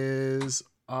about is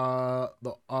the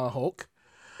Hulk.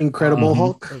 Incredible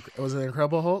Hulk. It was an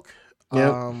Incredible Hulk.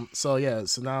 Yeah. So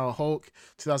now Hulk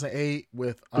 2008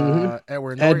 with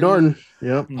Edward Norton.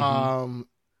 Yep.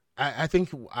 I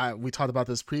think we talked about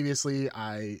this previously.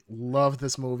 I love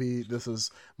this movie. This is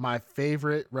my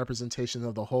favorite representation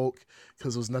of the Hulk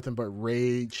because it was nothing but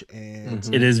rage, and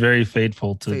it is very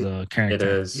faithful to the character. It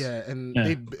is. Yeah, and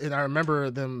I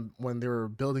remember them when they were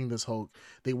building this Hulk,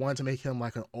 they wanted to make him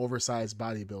like an oversized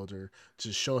bodybuilder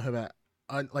to show him at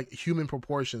like human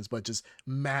proportions, but just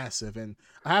massive. And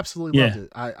I absolutely loved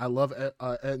it. I love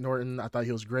Ed Norton. I thought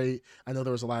he was great. I know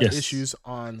there was a lot of issues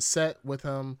on set with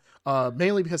him,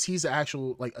 mainly because he's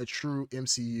actual like a true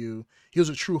MCU. He was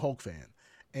a true Hulk fan,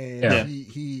 and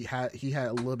he had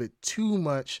a little bit too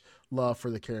much love for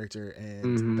the character,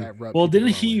 and that rubbed. Well, didn't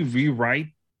he rewrite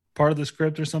part of the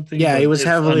script or something? Yeah, he was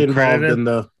heavily involved in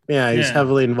the. Yeah, he's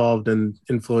heavily involved in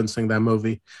influencing that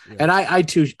movie. Yeah. And I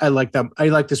too, I like them. I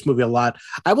like this movie a lot.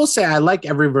 I will say I like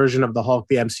every version of the Hulk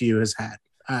the MCU has had.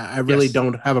 I really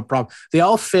don't have a problem. They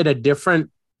all fit a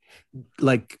different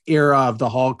like era of the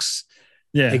Hulk's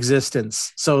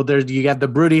existence. So you have the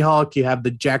broody Hulk, you have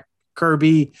the Jack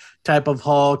Kirby type of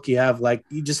Hulk, you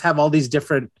just have all these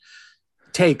different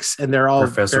takes, and they're all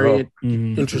very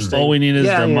interesting. All we need is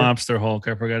the mobster Hulk.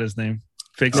 I forgot his name.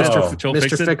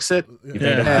 Mr. Fix-It. You think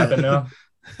it'll happen now?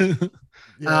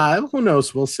 Who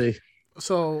knows? We'll see.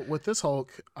 So with this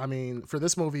Hulk, I mean, for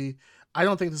this movie, I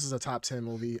don't think this is a top 10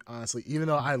 movie, honestly. Even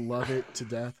though I love it to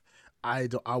death, I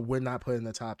would not put it in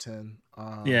the top 10.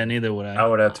 Neither would I. I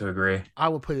would have to agree. I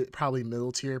would put it probably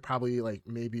middle tier, probably like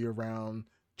maybe around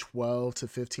 12 to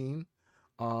 15.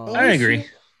 I agree.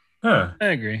 Huh. I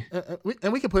agree.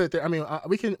 And we can put it there. I mean,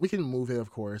 we can move it,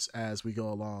 of course, as we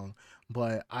go along.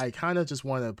 But I kind of just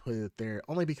want to put it there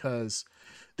only because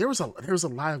there was a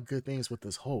lot of good things with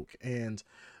this Hulk, and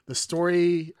the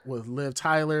story with Liv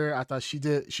Tyler. I thought she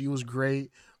was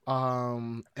great.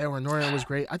 Edward Norton was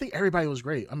great. I think everybody was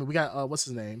great. I mean, we got what's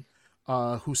his name,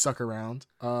 who stuck around.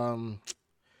 The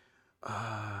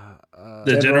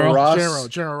General Ross.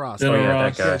 General Ross.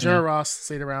 General Ross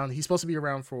stayed around. He's supposed to be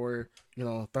around for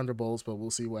Thunderbolts, but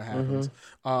we'll see what happens.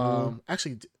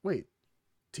 Actually, wait,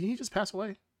 did he just pass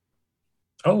away?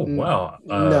 Oh wow!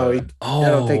 No, I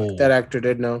don't think that actor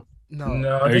did. No.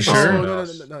 Are you sure? No.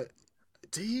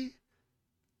 Did he?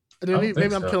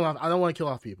 Maybe I'm killing off. I don't want to kill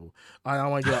off people. I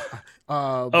don't want to get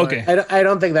off. Okay. I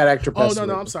don't think that actor passed away.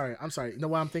 No. I'm sorry. You know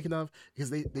what I'm thinking of?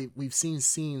 Because we've seen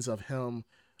scenes of him.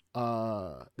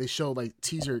 They show like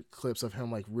teaser clips of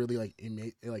him like really like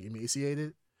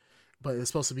emaciated, but it's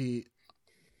supposed to be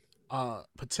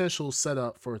potential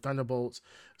setup for Thunderbolts,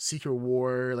 Secret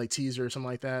War, like teaser or something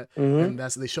like that. And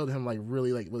they showed him like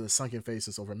really like with a sunken face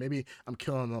and so forth. Maybe I'm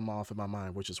killing them off in my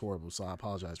mind, which is horrible. So I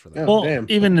apologize for that. Well,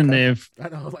 even if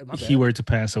he were to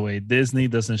pass away, Disney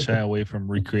doesn't shy away from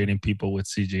recreating people with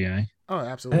CGI. Oh,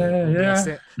 absolutely.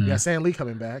 Yeah, Stan Lee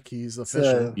coming back. He's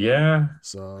official.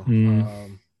 So I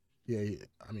mean,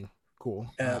 cool.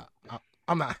 I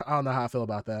don't know how I feel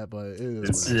about that, but it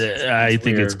is. I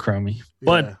think it's crummy.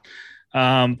 But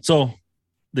so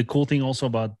the cool thing also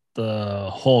about the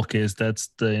Hulk is that's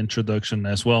the introduction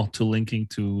as well to linking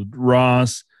to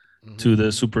Ross, to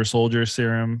the super soldier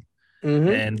serum,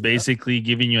 and basically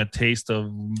giving you a taste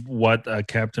of what a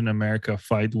Captain America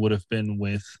fight would have been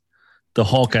with the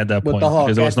Hulk at that point,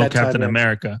 because there was no Captain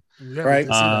America. Right.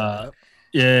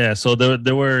 Yeah, so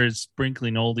they were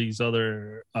sprinkling all these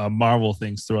other Marvel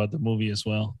things throughout the movie as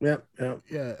well. Yeah,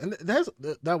 and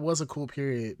that was a cool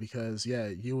period because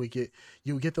you would get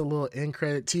the little end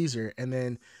credit teaser, and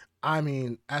then I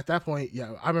mean, at that point,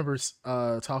 yeah, I remember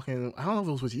talking. I don't know if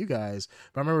it was with you guys,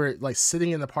 but I remember like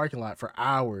sitting in the parking lot for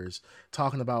hours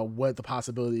talking about what the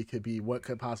possibility could be, what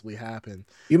could possibly happen.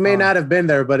 You may not have been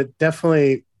there, but it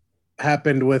definitely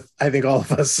happened with, I think, all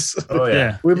of us. Oh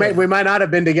yeah. we might not have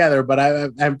been together, but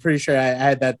I'm pretty sure I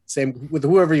had that same with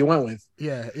whoever you went with.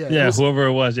 Yeah. Whoever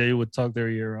it was, you would talk their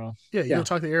ear off. Yeah, you would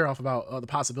talk the ear off about the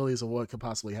possibilities of what could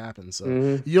possibly happen. So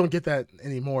you don't get that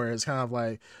anymore. It's kind of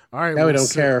like, all right, now we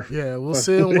don't care. Yeah, we'll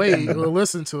sit and wait. We'll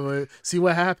listen to it, see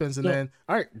what happens, and then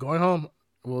all right, going home.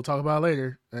 We'll talk about it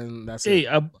later, and that's it.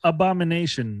 Hey,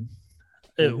 Abomination,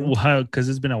 because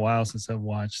it's been a while since I've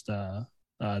watched the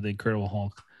Incredible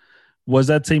Hulk. Was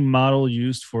that same model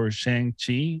used for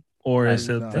Shang-Chi, or is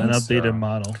it an updated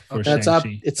model for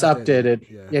Shang-Chi? It's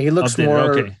updated. Yeah, he looks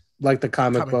more like the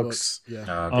comic books.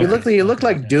 Yeah, he looked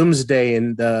like Doomsday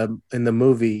in the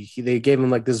movie. They gave him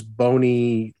like this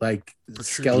bony like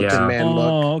skeleton man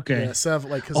look. Oh, okay. Yeah,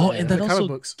 and that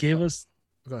also gave us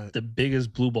the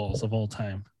biggest blue balls of all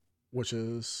time, which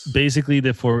is basically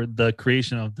for the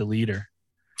creation of the leader.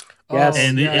 Yes,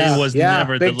 and it was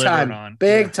never delivered on.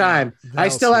 Big time. I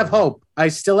still have hope. I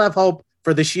still have hope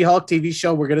for the She-Hulk TV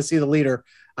show. We're going to see the leader.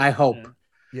 I hope.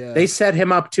 Yeah. They set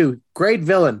him up too. Great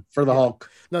villain for the Hulk.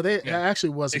 No, it actually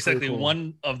was exactly cool.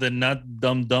 One of the not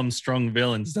dumb strong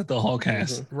villains that the Hulk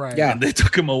has. Right. Yeah. And they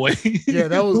took him away. Yeah,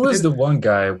 that was. Who was the one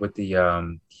guy with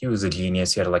the he was a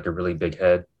genius. He had like a really big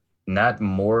head. Not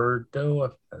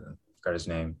Mordo. I forgot his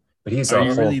name. But he's a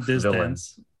Hulk really villain.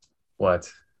 Dense?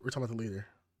 What? We're talking about the leader.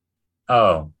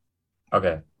 Oh,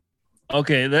 okay.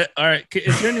 Okay, all right.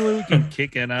 Is there any way we can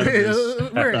kick it out of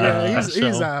this?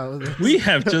 He's out. We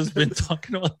have just been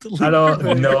talking about the leader. I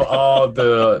don't know all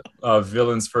the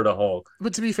villains for the Hulk.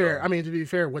 But to be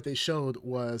fair, what they showed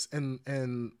was in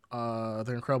the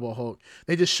Incredible Hulk,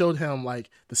 they just showed him like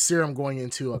the serum going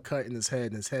into a cut in his head,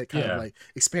 and his head kind of like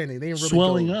expanding. They didn't really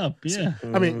swelling up. Yeah.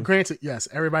 I mean, granted, yes,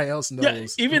 everybody else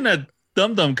knows. Yeah, even a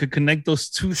Dum could connect those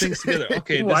two things together.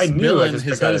 Okay, well, this villain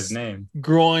forgot his name.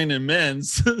 Groin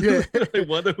immense. Yeah. I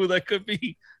wonder who that could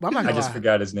be. I just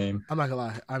forgot his name. I'm not gonna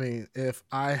lie. I mean, if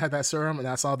I had that serum and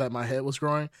I saw that my head was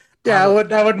growing, I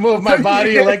would move my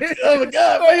body like, oh my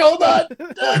god, wait, hold on.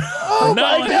 Oh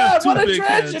my god, what a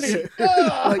tragedy.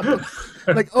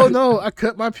 Like, oh no, I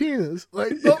cut my penis.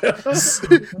 Like, oh,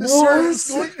 the serum's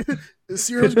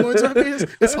going to my penis.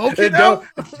 It's hulking out.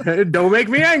 Don't make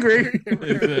me angry.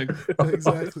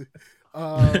 Exactly.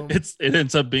 It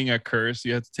ends up being a curse.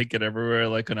 You have to take it everywhere,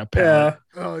 like on a pallet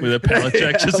with a pallet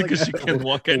jack, just because you can't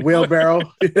walk in. Wheelbarrow.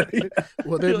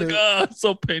 Well, they're like, it's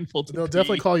so painful. They'll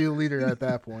definitely call you a leader at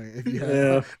that point if you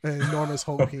have an enormous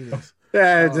Hulk penis.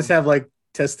 Yeah, just have like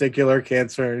testicular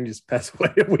cancer and just pass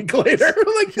away a week later.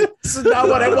 Like, this is not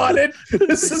what I wanted.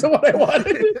 This isn't what I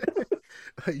wanted.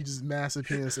 You just massive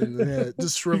penis and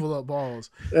just shrivel up balls.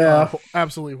 Yeah,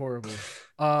 absolutely horrible.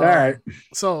 All right.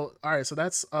 So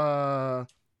that's the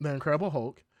Incredible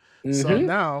Hulk. So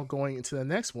now going into the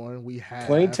next one, we have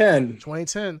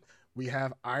 2010. We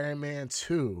have Iron Man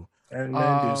 2. Iron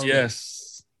Man 2.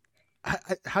 Yes.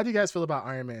 How do you guys feel about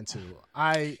Iron Man 2?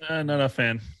 Not a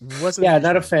fan.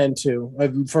 Not a fan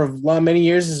too. For many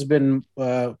years, this has been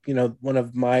one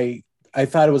of my. I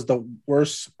thought it was the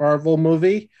worst Marvel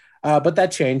movie, but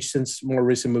that changed since more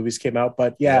recent movies came out.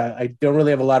 But I don't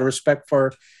really have a lot of respect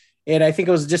for it. I think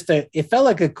it was it felt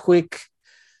like a quick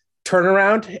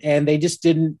turnaround, and they just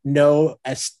didn't know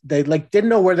didn't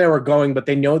know where they were going, but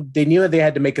they knew they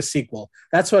had to make a sequel.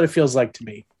 That's what it feels like to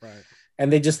me. Right.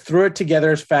 And they just threw it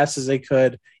together as fast as they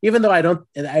could, even though I don't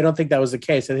think that was the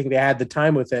case. I think they had the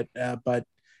time with it, but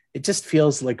it just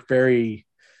feels like very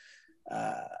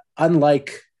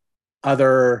unlike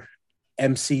other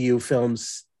MCU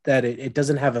films that it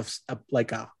doesn't have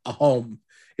a home.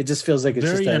 It just feels like it's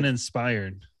very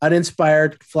just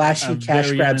uninspired, flashy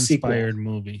cash grab sequel.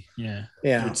 Movie. Yeah.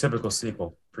 A typical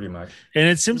sequel, pretty much. And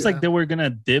it seems like they were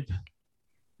gonna dip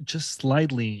just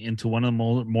slightly into one of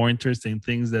the more interesting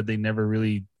things that they never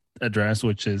really addressed,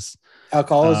 which is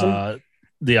alcoholism.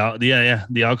 The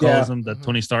alcoholism that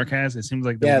Tony Stark has. It seems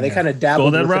like they kind of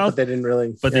dabbled that with route, it, but they didn't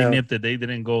really. But they nipped it. They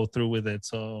didn't go through with it,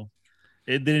 so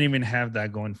it didn't even have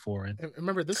that going for it.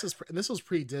 Remember, this was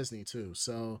pre-Disney too,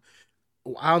 so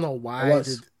I don't know why.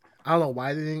 I don't know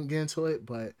why they didn't get into it,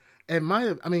 but it might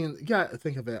have. I mean, you got to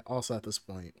think of it also at this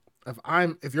point.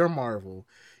 If you're Marvel,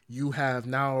 you have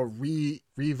now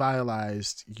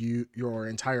revitalized your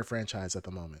entire franchise at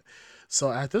the moment.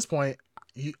 So at this point,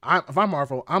 if I'm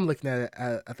Marvel, I'm looking at it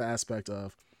at the aspect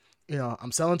of,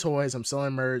 I'm selling toys, I'm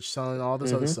selling merch, selling all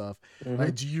this other stuff.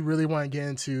 Like, do you really want to get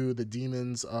into the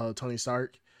demons of Tony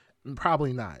Stark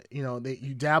Probably not. You know,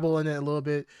 you dabble in it a little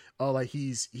bit. Oh, like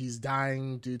he's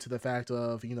dying due to the fact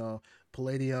of, you know,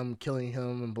 palladium killing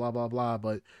him and blah blah blah.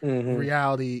 But in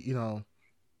reality, you know,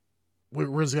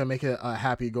 we're just gonna make it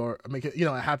a make it, you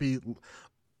know, a happy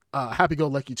go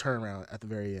lucky turnaround at the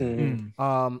very end.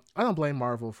 I don't blame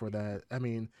Marvel for that. I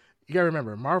mean, you gotta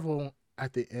remember, Marvel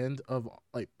at the end of,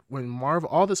 like, when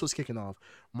all this was kicking off,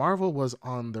 Marvel was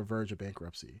on the verge of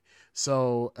bankruptcy.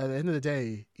 So at the end of the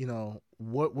day, you know,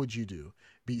 what would you do?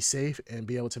 Be safe and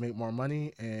be able to make more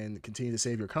money and continue to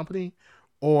save your company,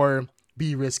 or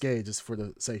be risque just for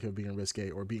the sake of being risque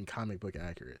or being comic book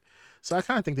accurate? So I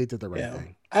kind of think they did the right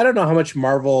thing. I don't know how much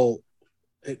Marvel,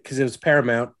 because it was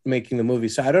Paramount making the movie,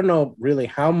 so I don't know really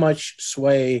how much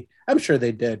sway. I'm sure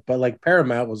they did, but like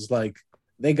Paramount was like,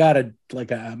 they got an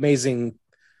amazing,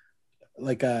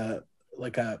 like a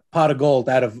pot of gold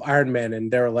out of Iron Man,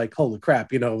 and they were like, holy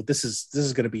crap, you know, this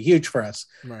is going to be huge for us.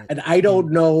 Right. And I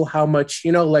don't know how much,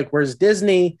 you know, like, whereas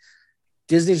Disney's,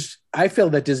 I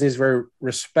feel that Disney's very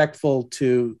respectful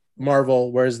to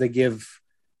Marvel, whereas they give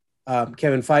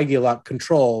Kevin Feige a lot of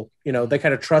control. You know, they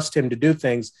kind of trust him to do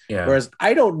things. Yeah. Whereas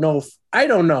I don't know.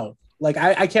 Like,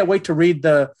 I can't wait to read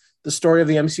the story of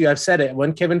the MCU. I've said it.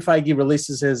 When Kevin Feige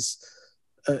releases his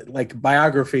like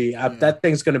biography, that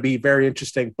thing's going to be very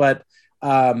interesting. But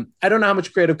I don't know how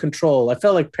much creative control. I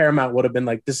felt like Paramount would have been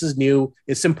like, this is new,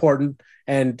 it's important,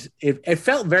 and it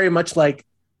felt very much like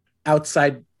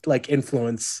outside, like,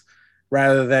 influence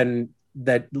rather than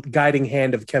that guiding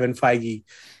hand of Kevin Feige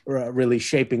really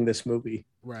shaping this movie.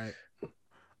 Right.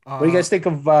 What do you guys think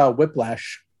of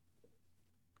Whiplash?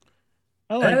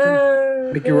 I like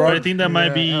it. Mickey Rourke? I think that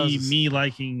might be me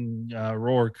liking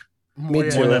Rourke Me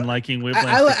more too. than liking Whiplash.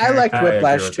 I liked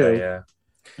Whiplash too.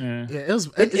 Yeah.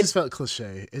 It just felt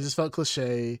cliche. It just felt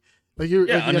cliche. Like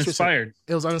uninspired.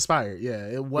 It was uninspired. Yeah,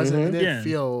 it wasn't. It didn't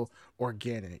feel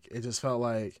organic. It just felt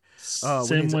like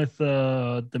same with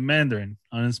the Mandarin,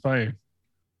 uninspired.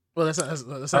 Well, that's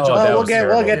not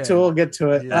we'll get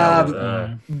to it.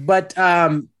 Yeah. But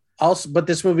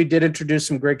this movie did introduce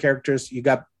some great characters. You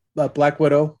got Black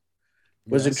Widow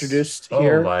was introduced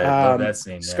here. I love that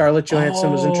scene. Scarlett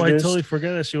Johansson was introduced. I totally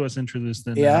forgot that she was introduced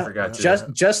in. Yeah, I forgot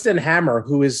Justin Hammer,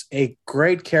 who is a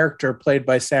great character played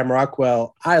by Sam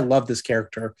Rockwell. I love this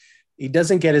character. He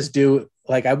doesn't get his due.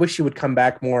 Like, I wish he would come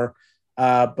back more,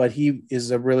 but he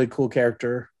is a really cool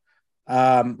character.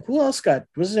 Who else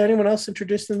was there anyone else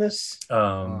introduced in this?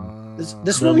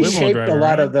 This movie shaped a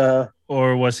lot of the.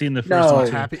 Or was he in the first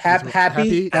one?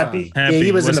 Happy. Yeah,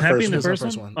 he was in the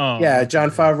first one. Oh, yeah,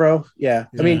 Jon Favreau. Yeah.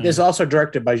 I mean, it's also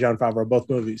directed by Jon Favreau, both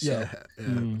movies. So.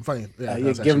 Funny. Yeah,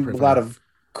 you give him a lot of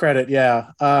credit.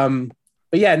 Yeah.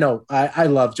 But yeah, no, I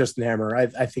love Justin Hammer.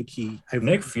 I think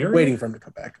Nick Fury, waiting for him to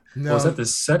come back. No. Was that the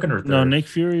second or third? No, Nick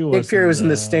Fury was in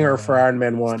the Stinger for Iron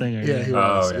Man 1. Stinger, yeah, he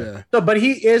was. Yeah. So, but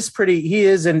he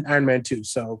is in Iron Man 2.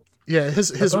 So yeah,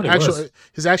 his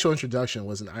actual introduction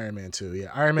was in Iron Man 2.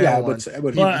 Yeah, Iron Man 1.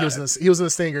 He was in the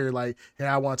Stinger. Like, hey,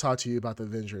 I want to talk to you about the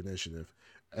Avenger Initiative,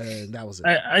 and that was it.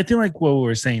 I think, like what we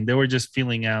were saying, they were just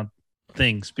feeling out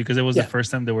things because it was the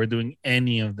first time they were doing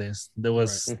any of this. There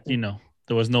was,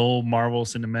 there was no Marvel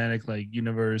Cinematic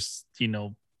Universe,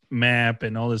 map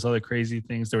and all this other crazy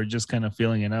things. They were just kind of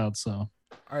feeling it out. So, all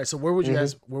right. So where would you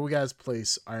guys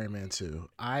place Iron Man 2?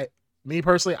 Me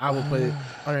personally, I will put it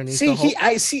underneath.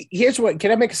 Here's what. Can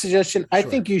I make a suggestion? Sure. I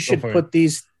think you should put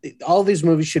all these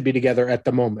movies should be together at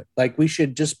the moment. Like, we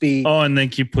should just be. Oh, and then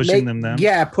keep pushing them down.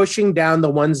 Yeah, pushing down the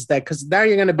ones that, because now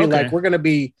you're going to be like, we're going to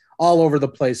be all over the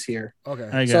place here.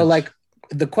 Okay. So like,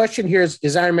 the question here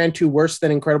is Iron Man 2 worse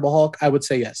than Incredible Hulk? I would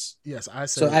say yes. Yes, I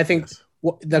say. So I think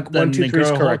the 1, 2, 3 is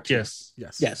correct. Hulk, yes.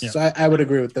 Yeah. So I would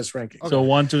agree with this ranking. Okay. So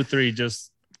 1, 2, 3,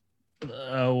 just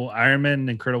Iron Man,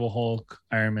 Incredible Hulk,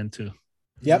 Iron Man 2.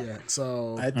 Yep. Yeah,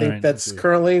 so I think that's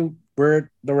currently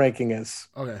where the ranking is.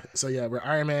 Okay. So yeah, we're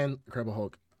Iron Man, Incredible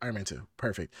Hulk, Iron Man 2.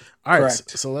 Perfect. All right. Correct.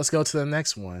 So let's go to the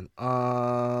next one.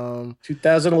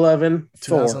 2011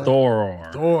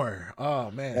 Thor. Oh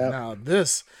man. Yep. Now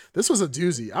this was a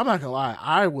doozy. I'm not gonna lie.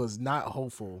 I was not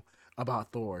hopeful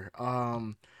about Thor.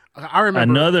 I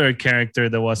remember another character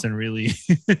that wasn't really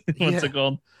what's it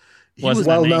called? Wasn't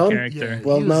well known. Character. Yeah,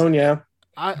 well known. Yeah.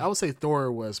 I would say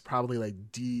Thor was probably like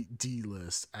D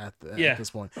list at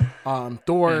this point.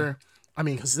 Thor. I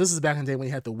mean, because this is back in the day when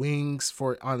he had the wings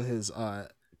on his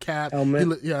cap, helmet.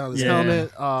 On his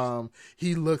helmet.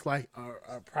 He looked like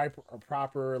a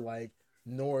proper like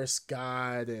Norse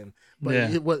god, but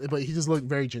he just looked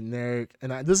very generic.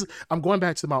 And I'm going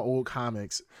back to my old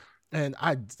comics, and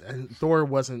Thor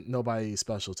wasn't nobody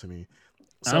special to me.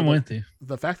 I'm with you.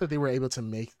 The fact that they were able to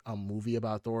make a movie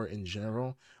about Thor in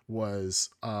general was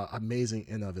amazing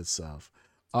in of itself.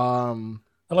 I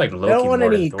like Loki I don't want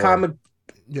more any than Thor. comic.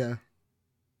 Yeah.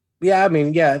 Yeah, I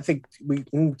mean, yeah, I think we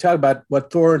can talk about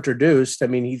what Thor introduced. I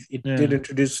mean, he did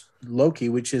introduce Loki,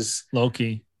 which is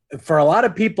Loki. For a lot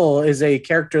of people is a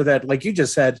character that, like you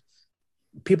just said,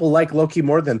 people like Loki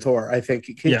more than Thor. I think.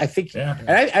 I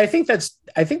think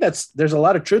that's there's a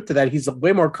lot of truth to that. He's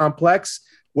way more complex,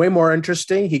 way more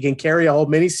interesting. He can carry a whole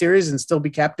miniseries and still be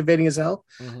captivating as hell.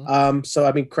 Mm-hmm. So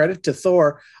I mean, credit to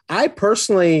Thor. I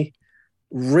personally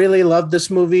really loved this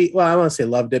movie. Well, I want to say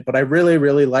loved it, but I really,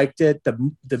 really liked it.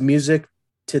 The music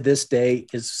to this day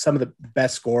is some of the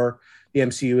best score the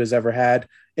MCU has ever had.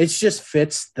 It just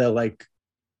fits the like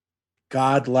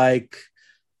godlike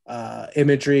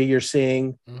imagery you're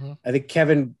seeing. Mm-hmm. I think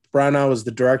Kevin Branagh was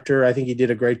the director. I think he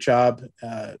did a great job.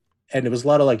 And it was a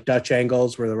lot of like Dutch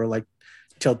angles where they were like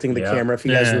tilting the camera, if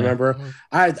you guys remember.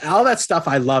 Mm-hmm. All that stuff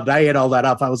I loved. I ate all that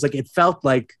up. I was like, it felt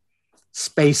like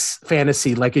space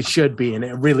fantasy like it should be, and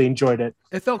I really enjoyed it.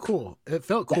 It felt cool. It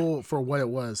felt cool for what it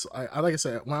was. I like I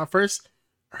said, when I first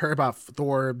heard about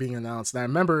Thor being announced, and I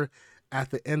remember at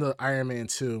the end of Iron Man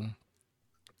 2,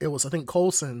 it was, I think,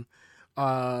 Coulson,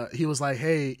 he was like,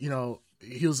 hey, you know,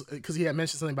 he was, because he had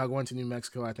mentioned something about going to New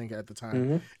Mexico, I think, at the time.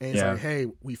 Mm-hmm. And he's like, hey,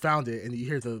 we found it. And you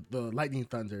hear the lightning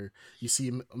thunder. You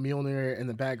see Mjolnir in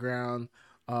the background.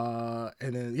 And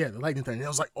then the lightning thunder. And I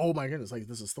was like, oh my goodness, like,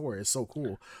 this is Thor. It's so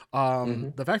cool.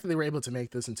 The fact that they were able to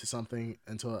make this into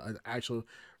an actual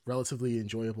relatively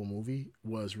enjoyable movie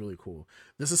was really cool.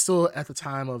 This is still at the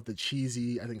time of the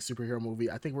cheesy, I think, superhero movie.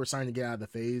 I think we're starting to get out of the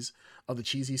phase of the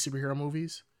cheesy superhero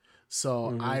movies.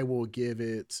 So I will give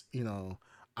it,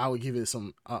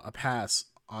 some a pass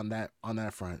on that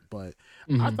front. But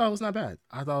I thought it was not bad.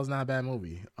 I thought it was not a bad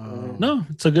movie. No,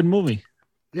 it's a good movie.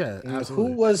 Yeah,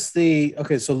 absolutely. Who was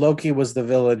so Loki was the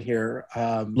villain here.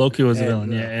 Loki was the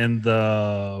villain, and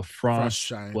the Frost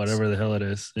Giants, whatever the hell it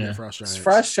is. Yeah,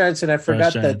 Frost Giants, and I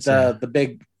forgot I'm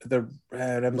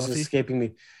just escaping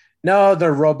me. No, the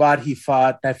robot he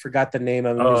fought. I forgot the name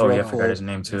of him. I forgot his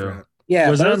name too. Yeah,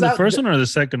 was that in the first one or the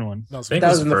second one? That was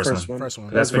in the first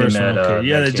one. That's when he met.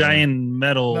 The giant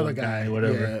metal guy,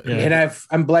 whatever. Yeah. And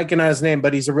I'm blanking on his name,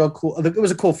 but he's a real cool. It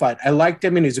was a cool fight. I liked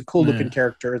him, and he's a cool looking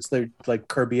character. It's like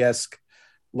Kirby-esque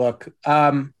look.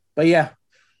 But yeah.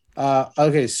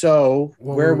 Okay, so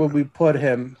where would we put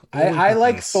him? I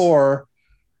like Thor.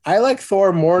 I like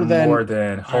Thor more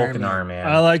than Hulk and Iron Man.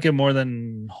 I like it more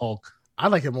than Hulk. I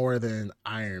like it more than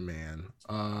Iron Man.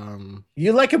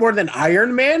 You like it more than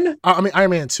Iron Man? I mean,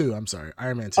 Iron Man 2. I'm sorry,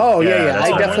 Iron Man 2. Oh yeah.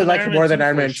 I definitely like it more than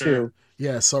Iron Man 2.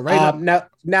 Yeah. So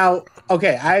now,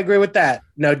 okay, I agree with that.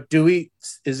 Now,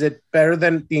 is it better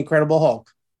than the Incredible Hulk?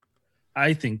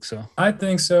 I think so. I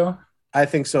think so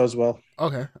as well.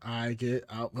 Okay, I get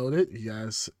outvoted. You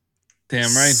guys,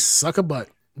 damn right, suck a butt.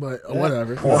 But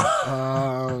whatever.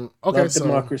 Okay, so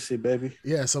democracy, baby.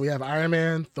 Yeah, so we have Iron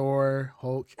Man, Thor,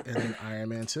 Hulk, and then Iron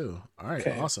Man 2. All right,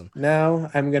 awesome.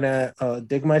 Now I'm gonna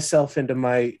dig myself into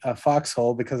my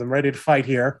foxhole because I'm ready to fight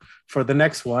here for the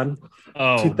next one.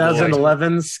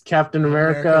 2011's Captain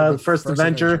America: The First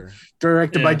Avenger,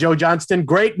 directed by Joe Johnston.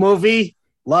 Great movie.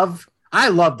 I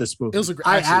love this movie.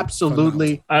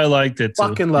 I liked it too.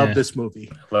 Fucking love this movie.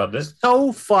 Love this.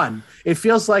 So fun. It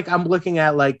feels like I'm looking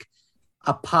at like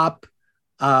a pop,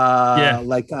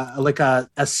 like a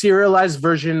serialized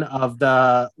version of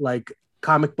the like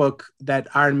comic book that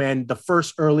Iron Man, the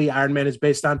first early Iron Man, is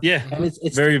based on. Yeah, and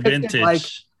it's very vintage. Like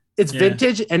it's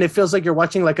vintage, and it feels like you're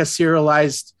watching like a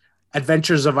serialized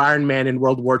Adventures of Iron Man in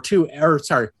World War II,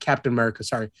 Captain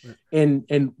America,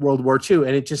 in World War II,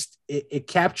 and it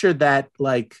captured that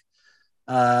like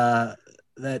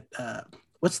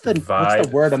what's the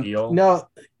word?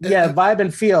 Vibe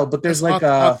and feel, but there's like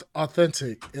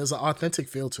authentic. There's an authentic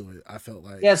feel to it. I felt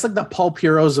like it's like the pulp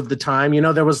heroes of the time.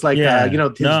 There was like his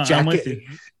jacket.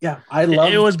 Yeah, I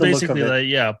love. It was basically like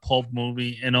a pulp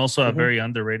movie, and also a very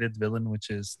underrated villain, which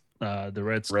is the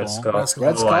Red Skull.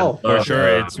 Red Skull. For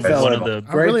sure, it's one of the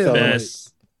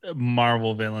best annoyed.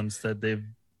 Marvel villains that they've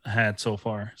had so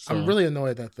far. So. I'm really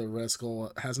annoyed that the Red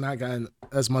Skull has not gotten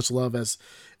as much love as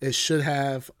it should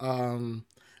have.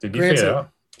 Did you figure it out?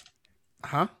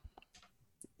 Huh?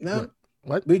 No.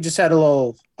 What? We just had a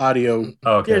little audio.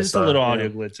 Oh, okay. Just a little audio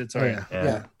glitch. It's all right.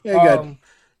 Yeah, good.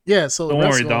 Yeah, so don't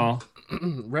worry, doll.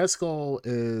 Red Skull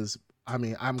is. I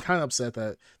mean, I'm kind of upset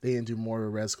that they didn't do more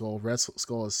with Red Skull. Red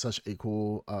Skull is such a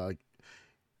cool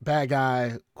bad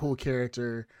guy, cool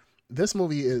character. This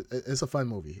movie is a fun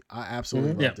movie. I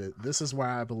absolutely loved it. This is where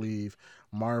I believe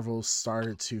Marvel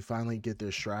started to finally get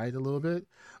their stride a little bit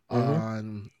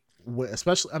on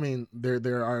especially, I mean,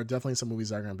 there are definitely some movies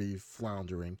that are going to be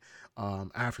floundering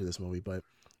after this movie, but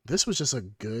this was just a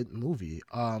good movie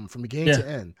from beginning to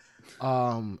end.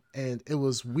 And it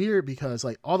was weird because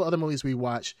like all the other movies we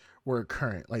watched were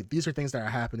current. Like these are things that are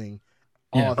happening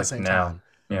all at the same time.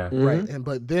 Yeah. Right. And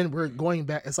but then we're going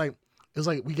back. It's like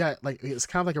we got like it's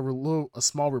kind of like a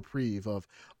small reprieve of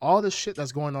all the shit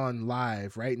that's going on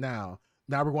live right now.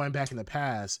 Now we're going back in the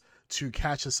past to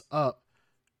catch us up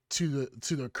to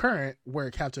the current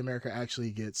where Captain America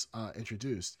actually gets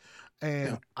introduced.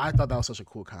 And I thought that was such a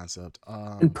cool concept.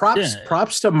 And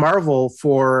props to Marvel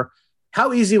for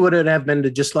how easy would it have been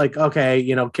to just like, okay,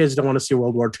 you know, kids don't want to see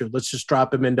World War II. Let's just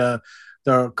drop them into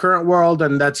the current world,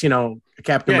 and that's, you know,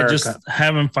 Captain America. Just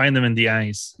have him find them in the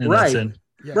ice. And right. That's it.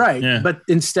 Yeah. Right. Yeah. But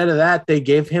instead of that, they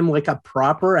gave him like a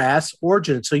proper ass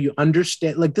origin. So you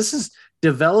understand, like, this is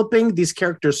developing these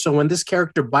characters. So when this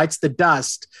character bites the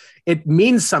dust, it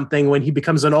means something when he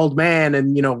becomes an old man.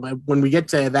 And, you know, when we get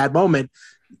to that moment,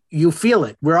 you feel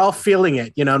it. We're all feeling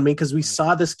it. You know what I mean? Because we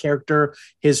saw this character,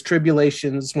 his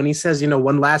tribulations. When he says, you know,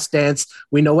 one last dance,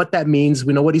 we know what that means.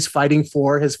 We know what he's fighting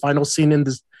for. His final scene in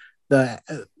the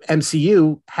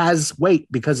MCU has weight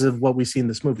because of what we see in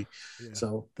this movie. Yeah.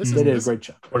 So they did a great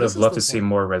job. Would have loved to see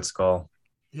more Red Skull.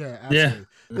 Yeah, absolutely. Yeah.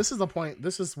 This is the point.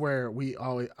 This is where we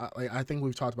always, I think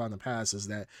we've talked about in the past, is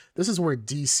that this is where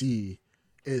DC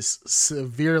is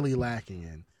severely lacking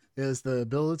in, is the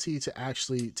ability to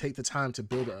actually take the time to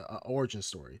build an origin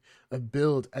story,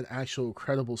 build an actual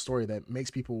credible story that makes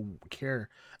people care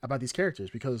about these characters.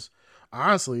 Because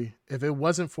honestly, if it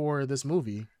wasn't for this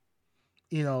movie,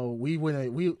 you know, we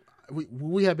wouldn't,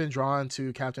 we have been drawn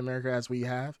to Captain America as we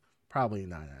have. Probably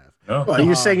not have. No. Well,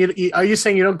 are you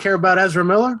saying you don't care about Ezra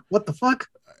Miller? What the fuck?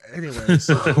 Anyways,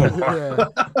 yeah.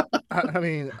 I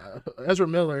mean, Ezra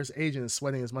Miller's agent is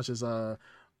sweating as much as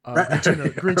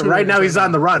Green right now he's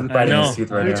on the run. I know.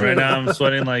 Right now I'm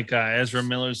sweating like Ezra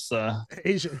Miller's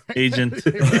agent.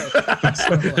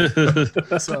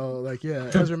 So like, yeah,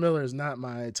 Ezra Miller is not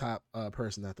my top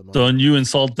person at the moment. Don't you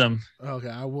insult them? Okay,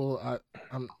 I will.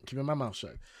 I'm keeping my mouth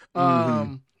shut.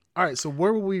 All right, so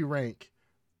where will we rank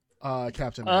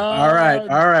Captain America?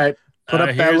 All right. Put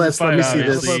up that list. Let me see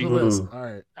this. All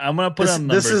right, I'm gonna put on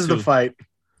number This is 2. the fight.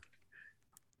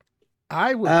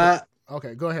 I would.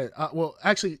 Okay, go ahead. Well,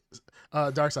 actually,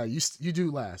 Darkseid, you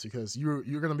do last because you're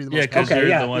gonna be the most. Yeah, because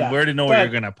you're the one. We already know where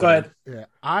you're gonna put it. Yeah,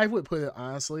 I would put it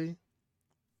honestly,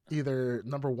 either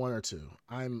number 1 or 2.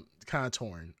 I'm kind of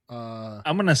torn.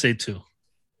 I'm gonna say 2.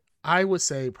 I would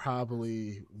say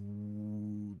probably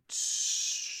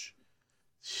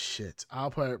shit.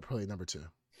 I'll put it probably number 2.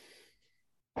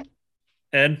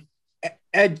 Ed,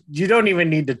 you don't even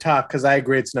need to talk because I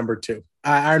agree it's number 2.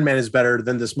 Iron Man is better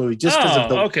than this movie just because of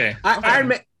the okay. Iron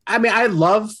Man. I mean, I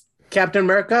love Captain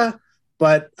America,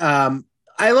 but I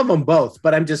love them both.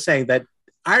 But I'm just saying that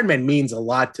Iron Man means a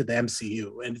lot to the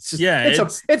MCU, and it's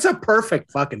just it's a perfect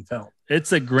fucking film.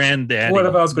 It's a granddaddy. What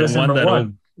about the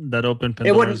one that opened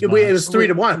Pandora's box? It was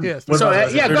 3-1. Yeah, so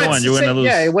yeah, go ahead. You're gonna lose.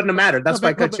 Yeah, it wouldn't have mattered. That's why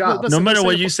I cut you off. No matter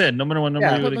what you said, no matter what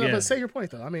number you would get. But say your point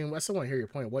though. I mean, I still want to hear your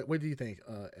point. What do you think,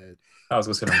 Ed? I was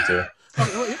going to say number 2.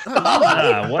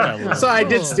 So I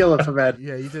did steal it from Ed.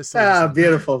 Yeah, you did.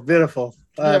 Beautiful.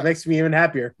 Makes me even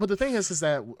happier. But the thing is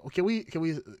that can we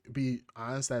be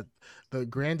honest that the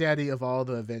granddaddy of all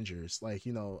the Avengers, like,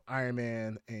 you know, Iron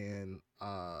Man and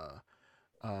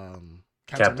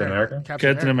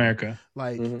Captain America,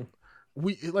 like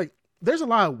there's a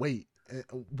lot of weight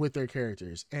with their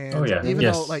characters, and even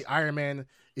though like Iron Man,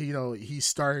 you know, he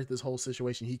started this whole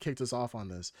situation, he kicked us off on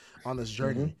this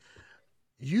journey.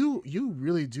 You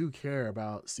really do care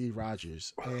about Steve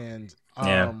Rogers, and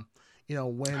you know,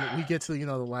 when we get to, you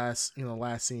know, the last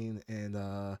scene and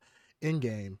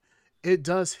Endgame, it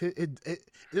does hit. It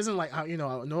isn't like how, you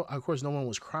know, no, of course no one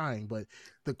was crying, but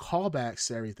the callbacks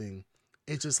to everything,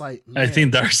 it's just like, man, I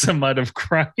think Darcy might have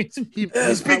cried. He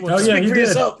did.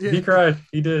 He cried.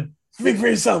 He did. Speak for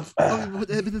yourself. But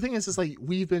the thing is, it's like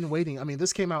we've been waiting. I mean,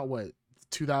 this came out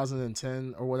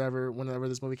 2010 or whatever, whenever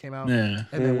this movie came out. Yeah.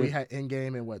 And then we had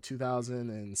Endgame in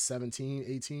 2017,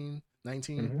 18,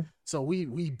 19. So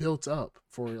we built up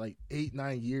for like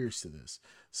 8-9 years to this.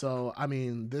 So I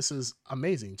mean, this is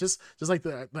amazing. Just like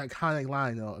the iconic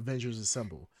line, you know, Avengers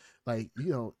Assemble. Like,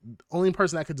 you know, the only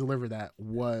person that could deliver that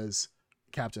was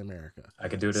Captain America. I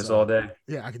could do this all day.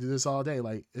 Yeah, I could do this all day.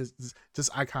 Like, it's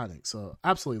just iconic. So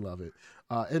absolutely love it.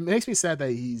 It makes me sad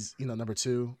that he's, you know, number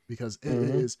 2, because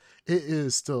it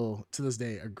is still to this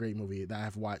day a great movie that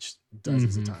I've watched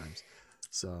dozens of times.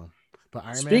 So, but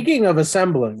Iron Man. Speaking of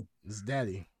assembling, it's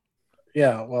daddy.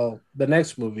 Yeah, well, the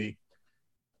next movie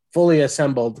fully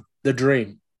assembled the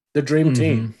dream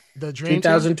team. The Dream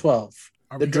 2012.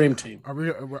 Team? The Dream Team.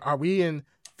 Are we in?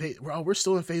 We're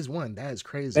still in phase 1. That is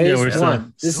crazy. Phase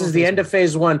 1. This is the end of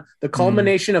phase 1. The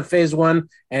culmination of phase 1,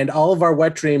 and all of our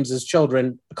wet dreams as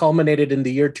children culminated in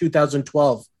the year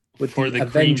 2012 with the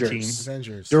Avengers.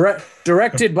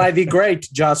 Directed by the great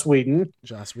Joss Whedon.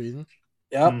 Joss Whedon.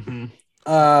 Yep.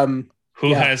 Mm-hmm.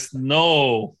 Who has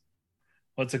no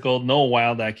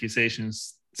wild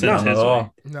accusations since his way.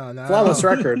 No. Flawless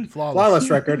record. Flawless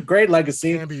record. Great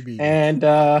legacy. Can be beaten. And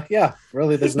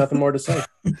really, there's nothing more to say.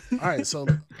 All right, so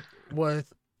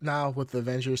with the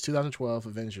Avengers, 2012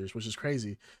 Avengers, which is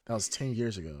crazy. That was 10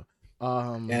 years ago.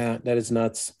 Yeah, that is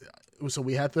nuts. So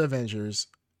we had the Avengers,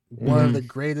 one of the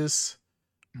greatest,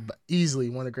 easily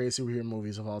one of the greatest superhero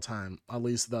movies of all time, at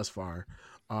least thus far.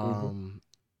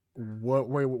 Where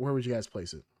would you guys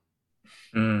place it?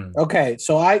 Okay,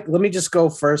 so let me just go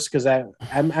first because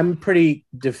I'm pretty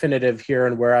definitive here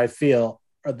on where I feel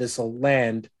this will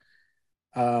land,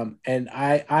 and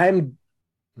I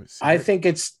think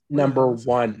it's number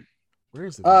 1. Where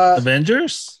is it?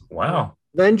 Avengers? Wow.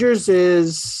 Avengers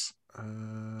is.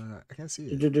 I can't see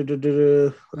it.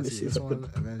 Let me see this one.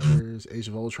 Avengers: Age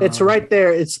of Ultron. It's right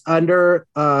there. It's under.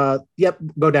 Yep.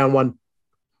 Go down 1.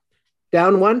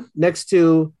 Down 1 next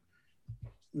to.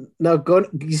 No, go.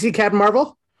 You see Captain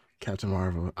Marvel? Captain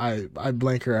Marvel. I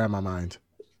blank her out of my mind.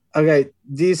 Okay.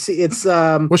 Do you see? It's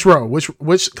Which row? Which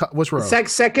row?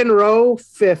 Second row,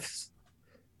 5th.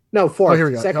 No, 4th. Oh, here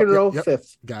we go. Second row,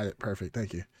 5th. Got it. Perfect.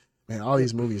 Thank you. Man, all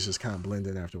these movies just kind of blend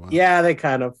in after a while. Yeah, they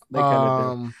kind of do.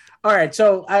 All right.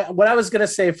 So what I was gonna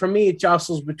say, for me, it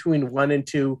jostles between 1 and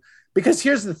 2 because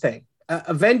here's the thing: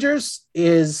 Avengers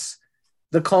is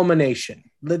the culmination.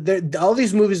 All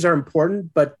these movies are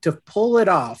important, but to pull it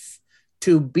off,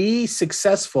 to be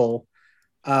successful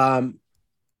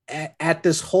at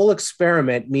this whole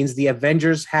experiment means the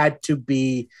Avengers had to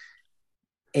be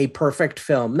a perfect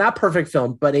film. Not perfect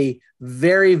film, but a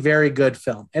very, very good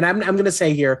film. And I'm going to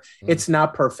say here, it's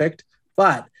not perfect,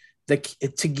 but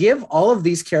to give all of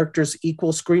these characters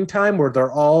equal screen time where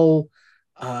they're all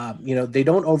they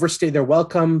don't overstay their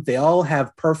welcome. They all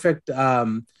have perfect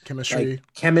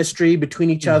chemistry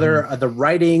between each other. The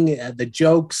writing, the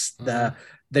jokes, the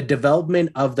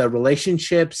development of the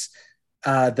relationships,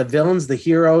 the villains, the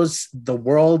heroes, the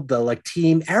world, the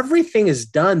team. Everything is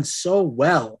done so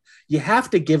well. You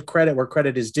have to give credit where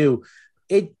credit is due.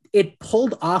 It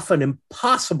pulled off an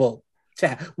impossible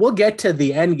task. We'll get to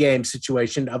the end game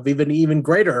situation of even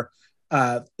greater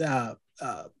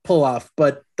pull off,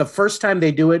 but the first time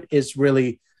they do it is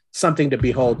really something to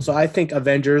behold. So I think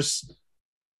Avengers,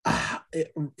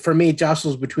 for me,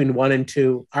 jostles between 1 and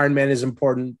 2. Iron Man is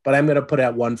important, but I'm going to put it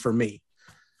at 1 for me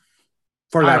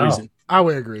for that reason. I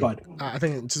would agree. But I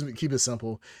think, just keep it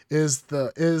simple, is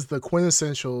the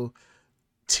quintessential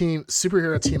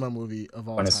superhero team up movie of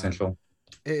all time.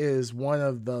 It is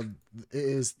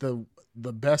the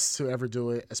best to ever do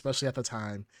it, especially at the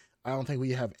time. I don't think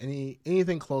we have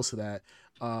anything close to that.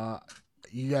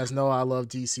 You guys know I love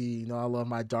DC. You know I love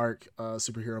my dark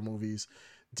superhero movies.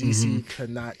 DC could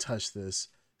not touch this.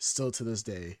 Still to this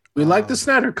day, we like the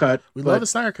Snyder Cut. We love the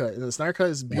Snyder Cut, and the Snyder Cut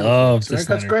is beautiful. The Snyder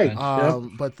Cut's great.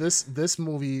 But this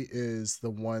movie is the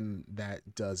one that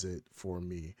does it for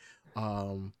me.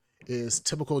 Is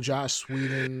typical Joss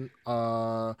Whedon,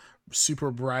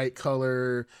 super bright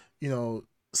color,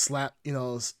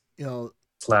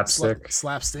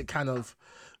 slapstick kind of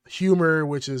humor,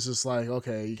 which is just like,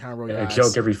 okay, you kind of roll your eyes. A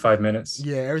joke every 5 minutes.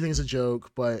 Yeah, everything's a joke,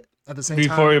 but at the same time,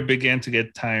 before it began to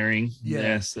get tiring.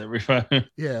 Yes, every 5 minutes.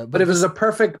 Yeah, but it was a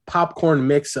perfect popcorn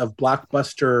mix of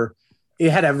blockbuster. It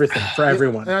had everything for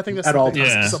everyone. And I think that's at all.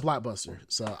 It's a blockbuster,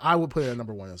 so I would put it at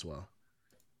number 1 as well.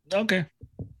 Okay,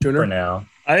 for now,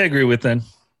 I agree with that.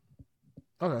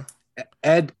 Okay.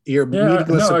 Ed, your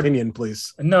meaningless opinion,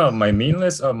 please. No, my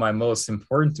meaningless or my most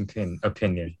important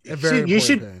opinion. You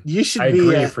should I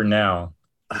agree for now.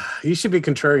 You should be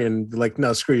contrarian. Like,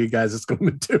 no, screw you guys. It's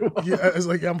going to do. Yeah, it's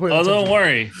like I'm putting. Oh, don't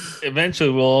worry. Eventually,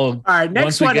 we'll. All right,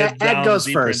 next one. Ed goes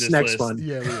first. Next one.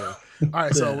 Yeah, we will. All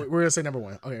right, so we're gonna say number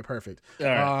 1. Okay, perfect. All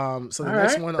right. So the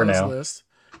next one on this list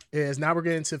is now we're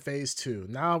getting to phase 2.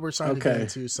 Now we're starting to get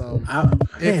into some.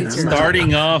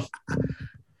 Starting off.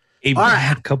 A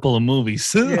bad couple of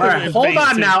movies. All right, hold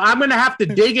on now. I'm gonna have to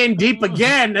dig in deep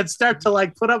again and start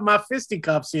to put up my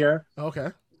fisticuffs here.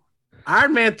 Okay.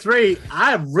 Iron Man 3.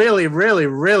 I really, really,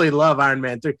 really love Iron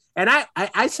Man 3, and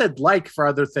I said for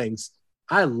other things.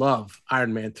 I love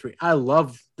Iron Man 3. I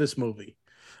love this movie.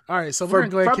 All right, so we're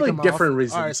gonna go ahead and kick them off. Different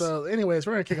reasons. All right, so anyways,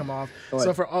 we're gonna kick them off.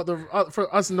 So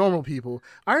for us normal people,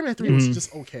 Iron Man 3 was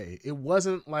just okay. It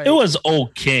wasn't like it was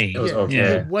okay. It was okay.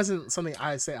 It wasn't something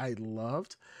I say I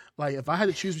loved. like if I had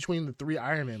to choose between the 3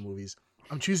 Iron Man movies,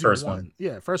 I'm choosing First one. one.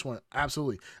 Yeah, first one,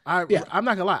 absolutely. I'm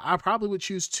not gonna lie, I probably would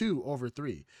choose 2 over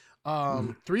 3.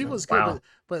 3 was good, Wow.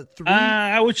 but 3.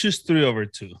 I would choose 3 over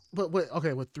 2. But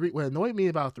okay, with 3, what annoyed me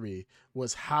about 3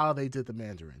 was how they did the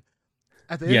Mandarin.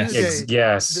 At the end of the day,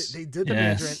 Yes. they did the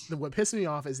Mandarin. What pissed me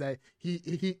off is that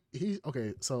he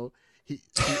okay, so he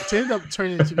ended up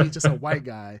turning into be just a white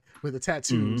guy with the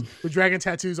tattoos, with dragon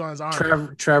tattoos on his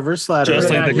arm. Trevor Slatter, just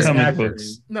like the he's an comic actor.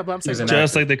 books. No, but I'm saying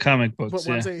Just like the comic books. But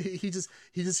what I'm saying, he just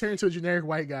turned into a generic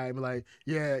white guy and be like,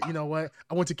 yeah, you know what?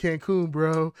 I went to Cancun,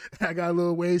 bro. I got a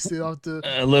little wasted off the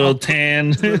a little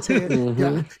tan.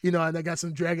 Yeah, you know, and I got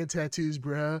some dragon tattoos,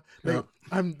 bro. Like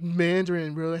I'm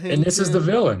Mandarin, bro. And this is the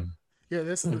villain. Yeah,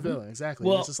 this is the villain, exactly.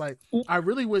 Well, it's just like I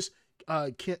really wish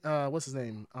Ken, what's his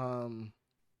name?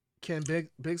 Ken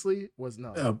Bigsley was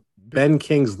Ben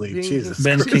Kingsley. Jesus.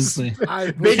 Ben Kingsley.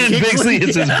 Ben Bigsley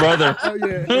is his brother. Oh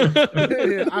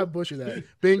yeah, I butchered that.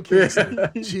 Ben Kingsley.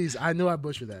 Jeez, I knew I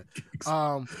butchered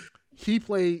that. He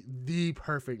played the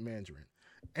perfect Mandarin,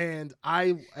 and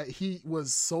he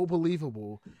was so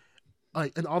believable,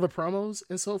 like in all the promos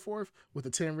and so forth with the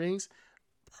 10 rings.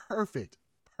 Perfect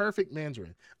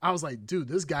Mandarin. I was like, dude,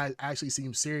 this guy actually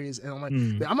seems serious, and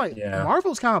I'm like,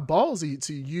 Marvel's kind of ballsy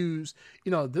to use.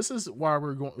 You know, this is why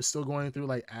we're still going through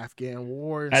like Afghan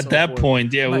war. And at that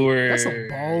point, like, we were. That's some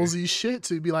ballsy shit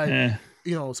to be like,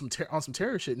 you know, some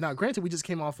terror shit. Now, granted, we just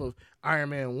came off of Iron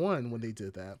Man 1 when they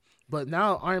did that, but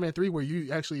now Iron Man 3, where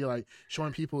you actually like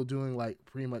showing people doing like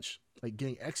pretty much like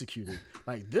getting executed.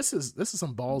 Like this is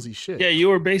some ballsy shit. Yeah, you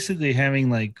were basically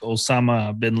having like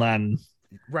Osama bin Laden.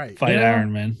 Right. Fight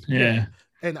Iron Man. Yeah.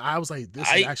 And I was like, this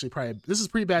is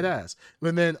pretty badass.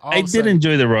 And then I did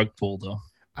enjoy the rug pull though.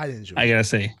 I did enjoy I gotta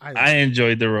say. I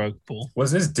enjoyed the rug pull.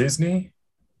 Was this Disney?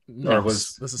 No,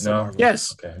 this is no.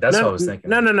 Yes. Okay. That's what I was thinking.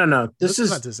 No. This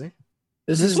is not Disney.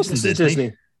 This is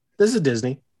Disney. This is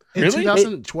Disney. In really?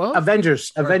 2012?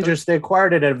 Avengers. They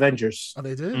acquired it at Avengers. Oh,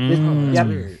 they did? Oh, that's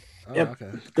weird. Oh, yep.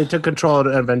 Okay. They took control of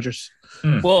Avengers.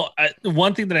 Well,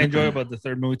 one thing that I enjoyed about the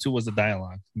third movie too was the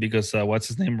dialogue, because what's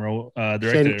his name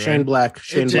directed Shane Black.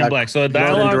 Shane Black. So the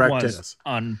dialogue was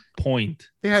on point.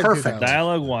 Perfect.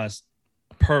 Dialogue was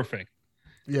perfect.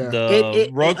 Yeah. The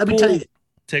rug pull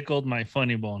tickled my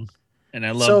funny bone, and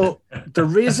I loved it. The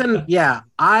reason,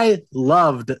 I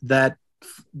loved that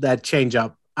change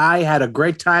up. I had a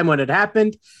great time when it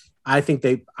happened. I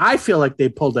feel like they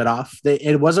pulled it off.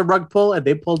 It was a rug pull and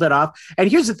they pulled it off. And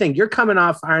here's the thing, you're coming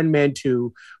off Iron Man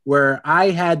 2, where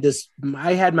I had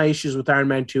my issues with Iron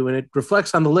Man 2, and it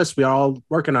reflects on the list we are all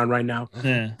working on right now,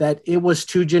 that it was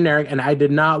too generic, and I did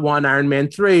not want Iron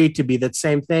Man 3 to be that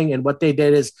same thing. And what they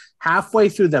did is halfway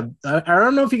through I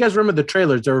don't know if you guys remember the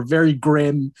trailers, they were very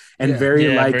grim and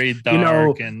very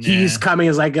dark, and he's coming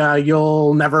is like,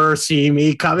 you'll never see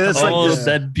me coming. It's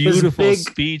that beautiful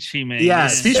speech he made. Yeah,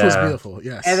 speech was beautiful.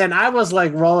 Yes. And then I was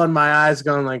like rolling my eyes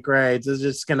going like, great, this is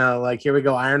just gonna like, here we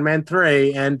go, Iron Man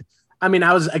 3. And I mean,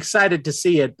 I was excited to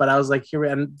see it, but I was like, here,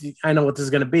 and I know what this is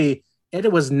gonna be. And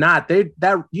it was not.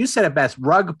 That you said it best,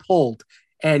 rug pulled.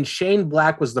 And Shane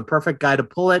Black was the perfect guy to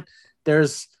pull it.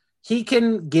 He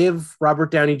can give Robert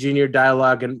Downey Jr.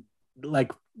 dialogue and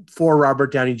like for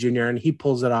Robert Downey Jr. and he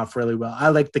pulls it off really well. I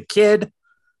like the kid.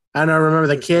 I don't remember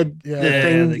the kid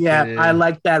thing. I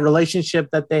like that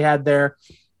relationship that they had there.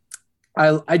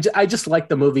 I just like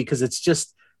the movie because it's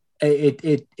just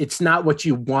it's not what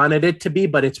you wanted it to be,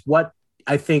 but it's what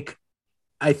I think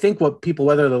what people,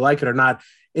 whether they like it or not,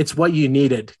 it's what you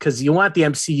needed, because you want the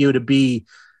MCU to be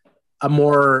a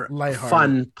more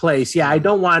fun place. Yeah, I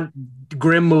don't want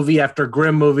grim movie after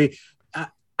grim movie.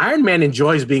 Iron Man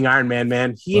enjoys being Iron Man,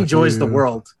 man. He enjoys the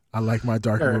world. I like my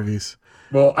dark movies.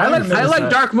 Well, I like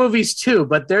dark movies too,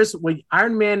 but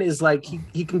Iron Man is like,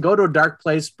 he can go to a dark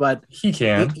place, but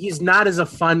he's not as a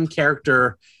fun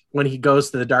character when he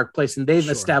goes to the dark place, and they've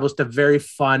established a very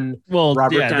fun. Well,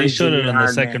 Robert Downey they showed it in the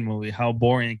Iron second Man. movie how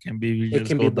boring it can be. It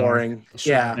can be boring.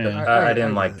 Sure. Yeah. I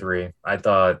didn't like 3. I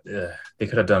thought they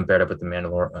could have done better with the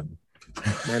Mandalorian.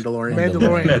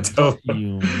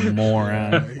 You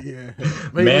moron. Yeah.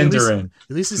 Mandarin.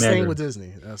 At least he's staying with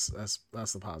Disney. That's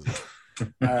the positive.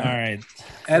 All right.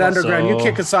 Ed Underground, you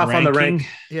kick us off on the rank.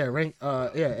 Yeah, rank.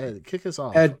 Ed, kick us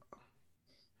off. Ed,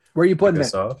 where are you putting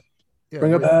it? Yeah,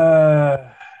 bring up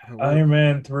Iron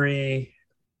Man 3,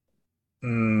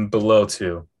 below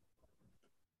 2.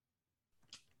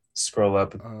 Scroll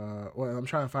up. Well, I'm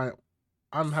trying to find.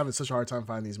 I'm having such a hard time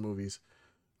finding these movies.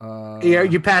 Yeah,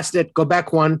 you passed it. Go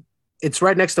back one. It's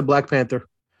right next to Black Panther.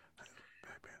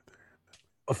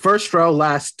 First row,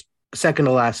 last, second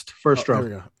to last. First row. There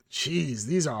we go. Jeez,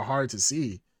 these are hard to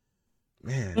see,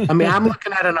 man. I mean, I'm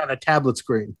looking at it on a tablet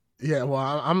screen. Yeah, well,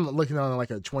 I'm looking on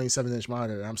like a 27-inch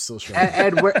monitor. And I'm still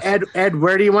struggling. Ed,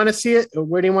 where do you want to see it?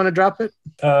 Where do you want to drop it?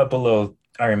 Below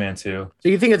Iron Man 2. So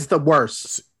you think it's the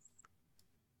worst?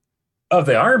 Of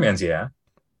the Iron Mans, yeah.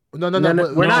 No.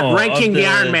 We're not ranking the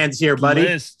Iron Mans here, buddy.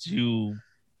 List, you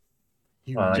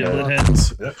I giblet know.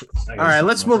 heads. All right,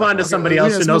 let's move on to somebody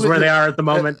else who knows where they are at the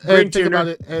moment. Think about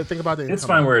it. Think about it. It's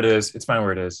fine where it is. It's fine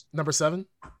where it is. Number 7.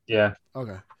 Yeah.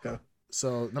 Okay. Go.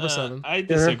 So number 7. I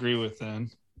disagree with that.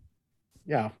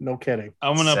 Yeah, no kidding.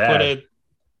 I'm gonna put it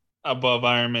above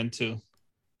Iron Man 2,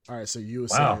 All right. So you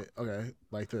would Wow. say okay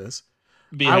like this.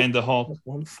 behind the Hulk.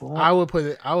 One flat. I would put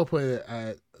it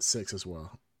at 6 as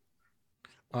well.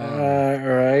 All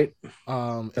right.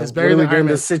 It's better than Iron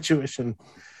Man. The situation.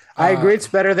 I agree. It's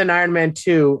better than Iron Man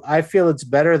 2. I feel it's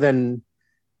better than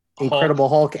Incredible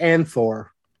Hulk and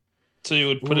Thor. So you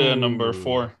would put it at number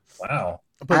 4. Wow.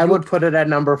 But I would put it at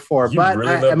number 4. You but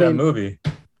really love that movie.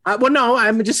 Well, no,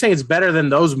 I'm just saying it's better than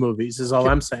those movies. Is all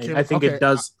I'm saying. I think it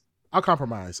does. I'll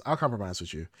compromise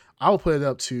with you. I'll put it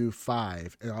up to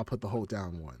 5, and I'll put the Hulk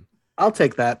down 1. I'll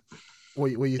take that.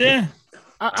 What do you think?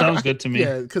 Yeah, sounds good to me.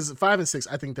 Yeah, because 5 and 6,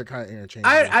 I think they're kind of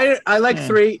interchangeable. I like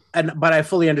 3, but I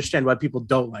fully understand why people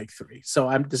don't like 3.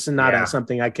 So this is not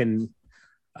something I can.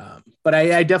 But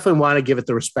I definitely want to give it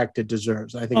the respect it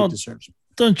deserves. I think it deserves.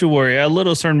 Don't you worry. A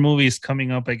little certain movies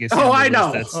coming up. I guess. I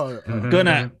know. That's Mm-hmm.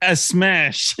 gonna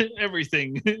smash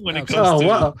everything when it comes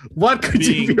to. What could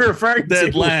you be referring to?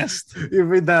 Dead Last. You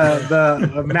mean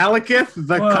the Malekith,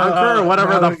 the Conqueror,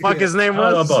 whatever the fuck his name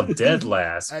was? I don't know about Dead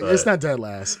Last. But... It's not Dead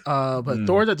Last. But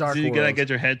Thor: The Dark World. You gotta get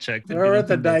your head checked.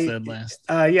 Dead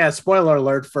Last. Spoiler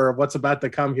alert for what's about to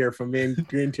come here from me and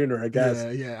Green Tuner, I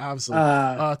guess. Yeah,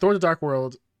 absolutely. Thor: The Dark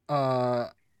World.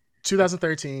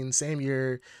 2013, same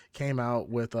year, came out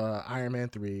with Iron Man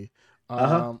 3.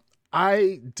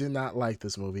 I did not like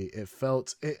this movie. It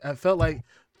felt like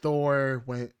Thor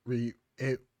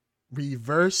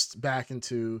reversed back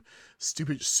into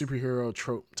stupid superhero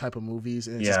trope type of movies,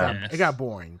 and it got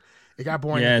boring. It got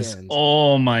boring. Yes. Again.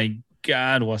 Oh my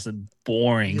God, was it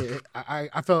boring? Yeah,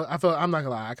 I felt. I'm not gonna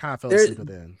lie. I kind of fell asleep at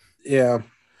the end. Yeah.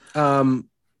 The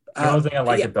only thing I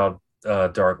liked about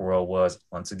Dark World was,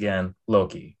 once again,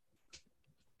 Loki.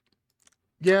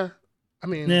 Yeah, I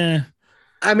mean,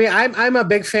 I'm a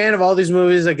big fan of all these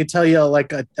movies. I could tell you, I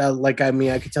could tell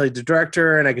you the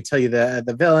director, and I could tell you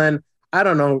the villain. I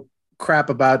don't know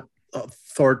crap about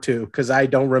Thor 2 because I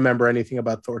don't remember anything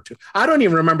about Thor 2. I don't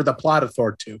even remember the plot of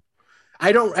Thor 2.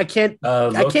 I can't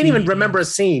even remember a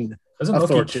scene. Doesn't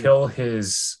Loki kill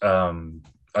his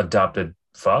adopted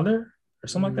father or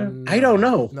something like that? I don't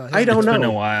know. No, I don't know. Been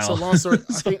a while. So long story.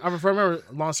 I remember.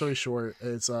 Long story short,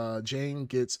 it's Jane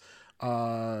gets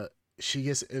she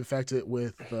gets infected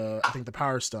with I think the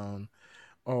Power Stone,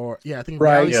 or I think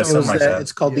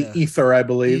it's called the Ether, I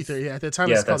believe. Ether, at the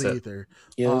time it's called the Ether.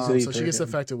 So she gets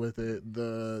infected with it.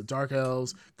 The Dark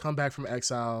Elves come back from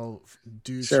exile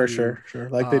due sure,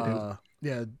 like they do.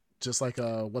 Yeah, just like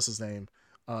what's his name?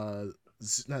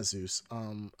 Not Zeus.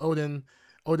 Odin.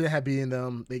 Odin had beaten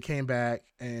them. They came back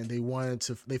and they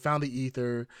found the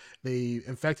Ether. They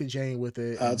infected Jane with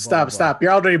it. Stop.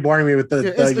 You're already boring me with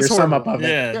your sum up of it.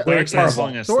 Yeah,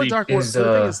 Thor Dark World. The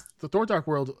thing is, the Thor Dark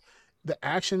World, the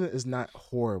action is not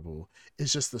horrible.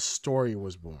 It's just the story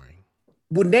was boring.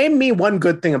 Well, name me one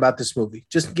good thing about this movie.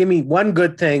 Just give me one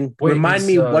good thing. Remind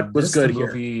me what was good here.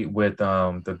 Movie with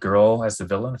the girl as the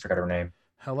villain. I forgot her name.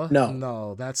 Hela?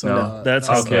 No, that's how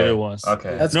good it was.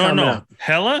 Okay, that's no.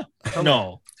 Hela?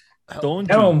 No. Don't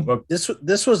This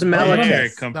was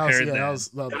Malekith.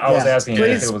 I was asking.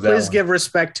 Please give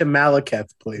respect to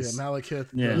Malekith, please. Yeah, Malekith.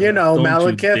 Yeah.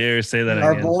 Malekith. You dare say that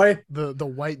our again. boy, the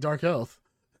white dark elf.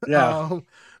 Yeah.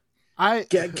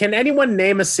 Can anyone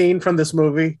name a scene from this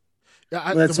movie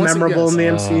that's memorable in the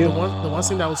MCU? The one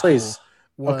scene that was cool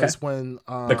was when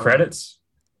the credits.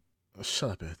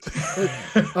 Shut up, it.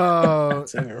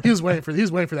 He was waiting for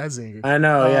that zinger. I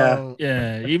know,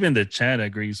 yeah. Even the chat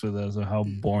agrees with us on how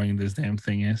boring this damn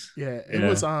thing is. Yeah, it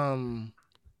was.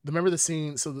 Remember the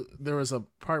scene? So there was a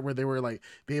part where they were like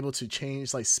be able to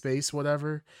change like space,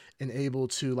 whatever, and able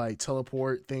to like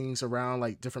teleport things around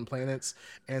like different planets.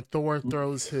 And Thor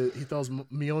throws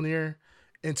Mjolnir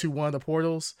into one of the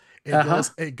portals.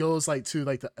 It goes like to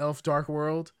like the elf dark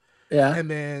world. Yeah, and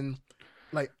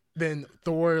then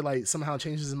Thor like somehow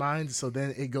changes his mind, so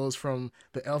then it goes from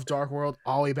the elf dark world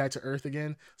all the way back to Earth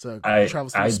again. So it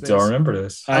travels through space. Don't remember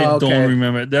this. I don't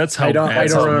remember. That's how I don't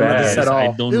remember this at all.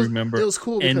 I don't remember. It was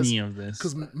cool any of this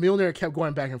because Mjolnir kept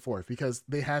going back and forth because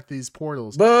they had these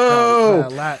portals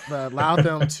that allowed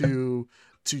them to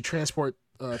transport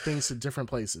things to different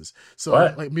places. So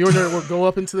What? like Mjolnir will go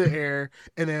up into the air,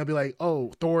 and then it'll be like,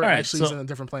 oh, Thor Right, actually is so in a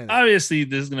different planet. Obviously,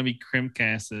 this is gonna be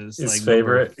Crimcast's His like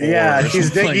favorite. Yeah,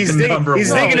 he's Like,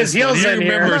 digging his heels He in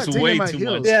here. remembers I'm not way digging my too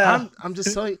heels. much. Yeah. I'm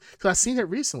just telling you because I've seen it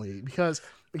recently. Because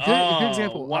a good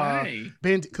example. Why?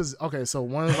 Because okay, so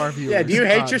one of our viewers. Yeah, do you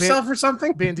hate yourself or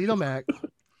something? Bandito Mac.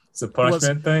 It's a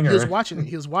punishment thing. He was Or? watching it.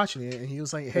 He was watching it, and he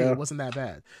was like, "Hey, Yeah. it wasn't that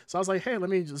bad." So I was like, "Hey, let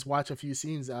me just watch a few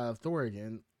scenes out of Thor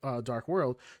again, Dark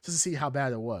World, just to see how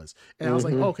bad it was." And I was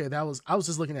like, "Okay, I was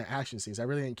just looking at action scenes. I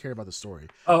really didn't care about the story."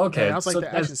 Oh, okay. And I was like, So the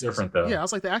action that's scenes, different though. yeah, I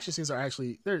was like, the action scenes are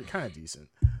they're kind of decent.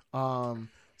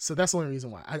 So that's the only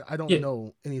reason why I don't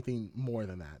know anything more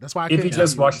than that. That's why If you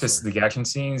just watch the the action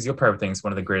scenes, you'll probably think it's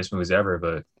one of the greatest movies ever.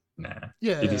 But nah.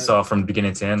 Yeah, If you saw it from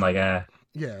beginning to end, like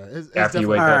it's after you definitely-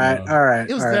 wake All up, right, man. all right.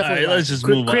 It was all right. definitely- All right, let's just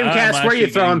move on. Creamcast, I'm where you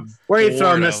actually throwing? getting Where you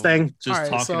throwing bored this of thing? Just All right,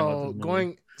 talking about so this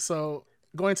movie.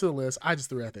 going to the list, I just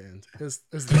threw at the end.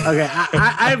 Okay,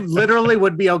 I literally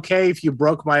would be okay if you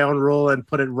broke my own rule and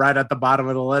put it right at the bottom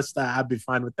of the list. I'd be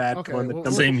fine with that. Okay, Going with well,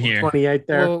 number Same here. 28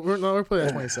 there. Well, we're putting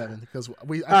at 27 because I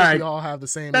think right. we all have the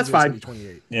same. That's movie, it's fine. gonna be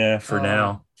 28. Yeah, for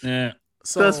now. Yeah.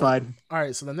 So That's fine. All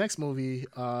right, so the next movie,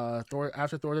 Thor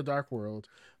after Thor: The Dark World,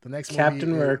 the next Captain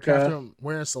movie, America, Captain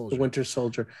Winter The Soldier. Winter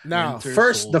Soldier. Now, Winter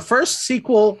The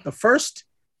first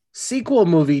sequel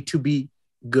movie to be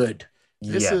good.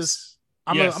 This Yes. is-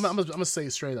 I'm Yes. gonna say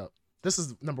it straight up. This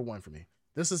is number one for me.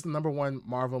 This is the number one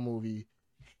Marvel movie,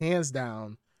 hands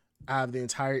down, out of the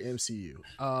entire MCU.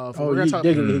 Oh, we're gonna he's talk-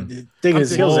 digging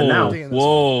his heels in now. digging this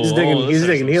Whoa, He's digging- those he's are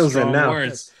digging some heels in strong now.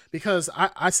 words. Because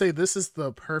I say this is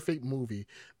the perfect movie,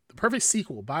 the perfect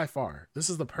sequel by far. This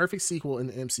is the perfect sequel in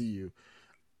the MCU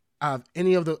out of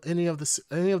any of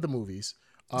the movies.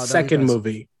 that Second we've had.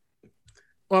 movie.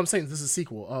 Well, I'm saying this is a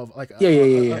sequel of like Yeah.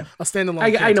 a standalone. I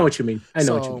know character. what you mean. I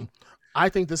know what you mean. I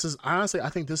think this is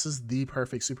the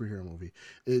perfect superhero movie.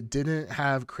 It didn't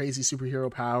have crazy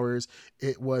superhero powers.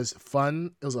 It was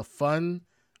fun. It was a fun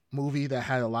movie that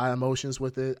had a lot of emotions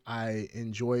with it. I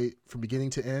enjoyed from beginning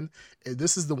to end.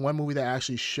 This is the one movie that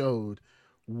actually showed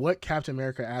what Captain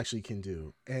America actually can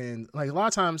do. And like a lot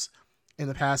of times in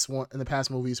the past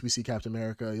movies, we see Captain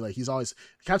America like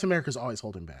Captain America's always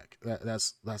holding back.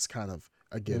 That's kind of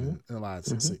a given in a lot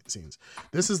of scenes.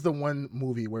 This is the one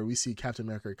movie where we see Captain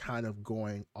America kind of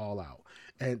going all out,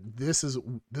 and this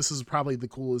is probably the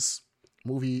coolest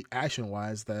movie action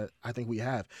wise that I think we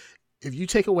have. If you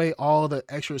take away all the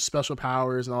extra special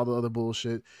powers and all the other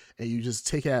bullshit, and you just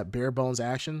take it at bare bones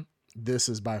action, this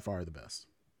is by far the best.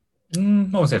 I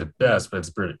won't say the best, but it's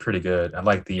pretty good. I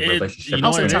like the relationship you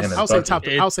know between what, him and I'll say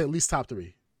Bucky. I'll say at least top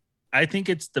three. I think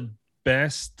it's the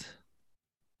best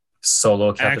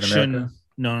Solo Captain action. America.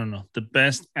 No. The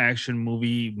best action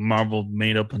movie Marvel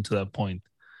made up until that point.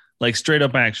 Like straight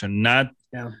up action, not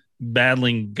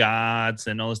battling gods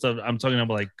and all this stuff. I'm talking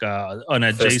about like an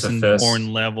adjacent fist.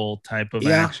 Bourne level type of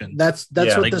action. That's Yeah.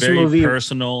 what Like this very movie.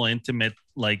 personal, intimate,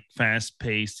 like fast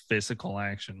paced physical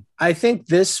action. I think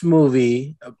this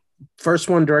movie, first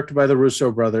one directed by the Russo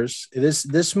brothers.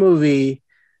 This movie,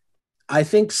 I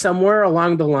think somewhere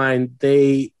along the line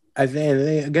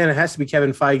again, it has to be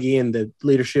Kevin Feige and the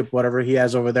leadership, whatever he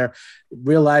has over there,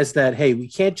 realized that, hey, we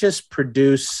can't just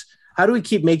produce. How do we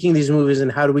keep making these movies, and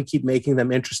how do we keep making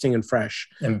them interesting and fresh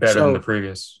And better than the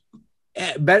previous.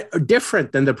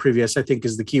 Different than the previous? I think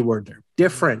is the key word there.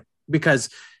 Different, because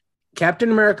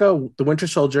Captain America, The Winter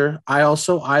Soldier. I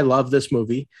love this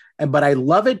movie, but I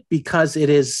love it because it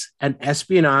is an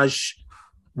espionage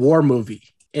war movie.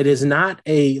 It is not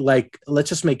let's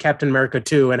just make Captain America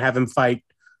 2 and have him fight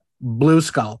Blue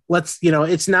Skull.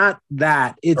 It's not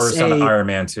that. It's not Iron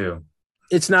Man 2.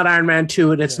 It's not Iron Man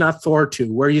 2 and it's not Thor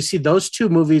 2, where you see those two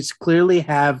movies clearly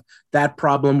have that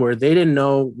problem where they didn't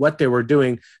know what they were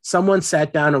doing. Someone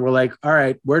sat down and were like, all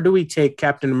right, where do we take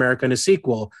Captain America in a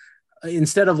sequel?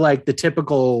 Instead of like the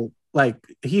typical, like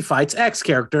he fights X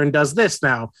character and does this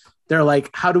now, they're like,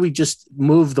 how do we just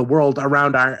move the world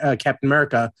around our Captain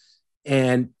America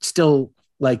and still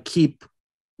like keep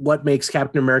what makes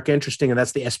Captain America interesting? And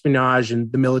that's the espionage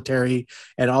and the military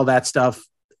and all that stuff.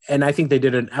 And I think they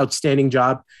did an outstanding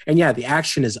job. And yeah, the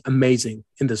action is amazing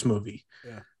in this movie.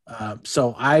 Yeah.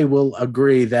 So I will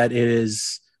agree that it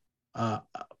is a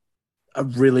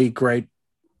really great,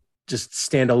 just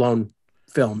standalone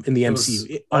film in the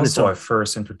MCU. Also, our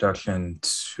first introduction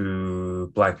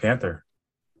to Black Panther,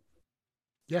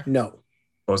 No,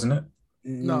 wasn't it?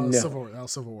 No.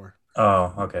 Civil War.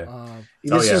 Oh, okay.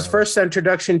 This is first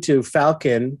introduction to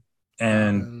Falcon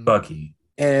and Bucky.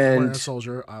 and Winter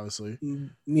Soldier, obviously.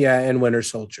 Yeah, and Winter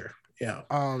Soldier. Yeah.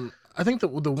 I think the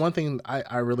one thing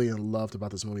I really loved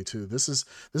about this movie too. This is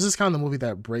kind of the movie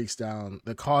that breaks down,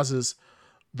 that causes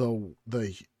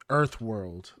the Earth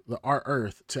world, our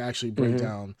Earth, to actually break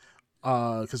down.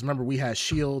 Because remember, we had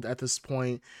Shield at this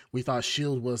point. We thought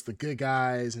Shield was the good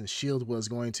guys, and Shield was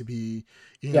going to be,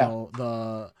 you know,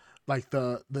 the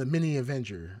mini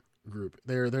Avenger group.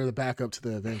 They're the backup to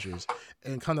the Avengers,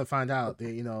 and come to find out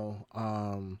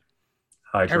that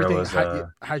Hydra was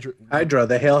Hydra.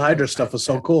 The Hail Hydra stuff was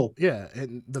so cool. Yeah,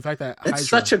 and the fact that it's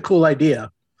such a cool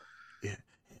idea. Yeah.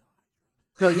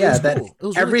 Yeah, that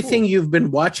cool. everything really cool. you've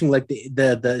been watching, like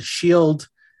the Shield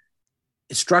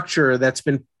structure that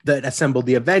assembled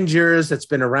the Avengers, that's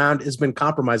been around, has been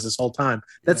compromised this whole time.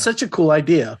 That's such a cool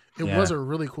idea. It was a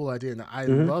really cool idea, and I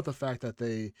love the fact that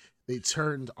they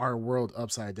turned our world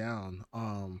upside down.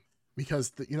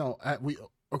 Because we,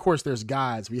 of course, there's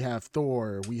gods. We have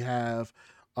Thor. We have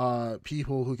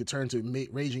people who could turn to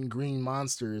raging green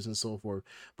monsters and so forth.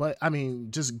 But I mean,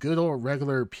 just good old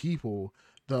regular people.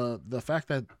 The fact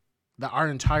that our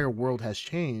entire world has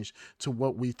changed to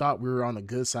what we thought we were on the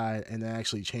good side, and it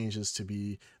actually changes to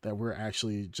be that we're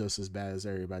actually just as bad as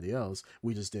everybody else.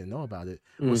 We just didn't know about it.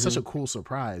 It was such a cool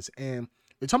surprise. And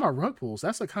we're talking about rug pulls.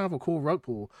 That's a kind of a cool rug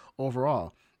pull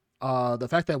overall. The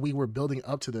fact that we were building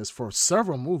up to this for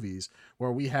several movies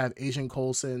where we have Agent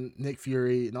Coulson, Nick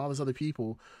Fury, and all these other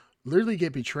people literally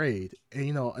get betrayed,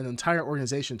 and an entire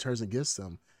organization turns against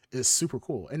them, is super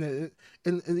cool. And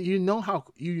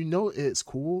it's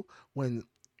cool when,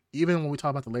 even when we talk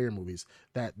about the later movies,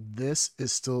 that this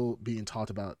is still being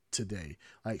talked about today.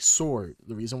 Like Sword,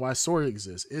 the reason why Sword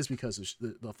exists is because of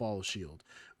the fall of Shield.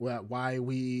 Why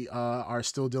we are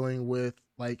still dealing with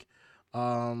whatchamacallit?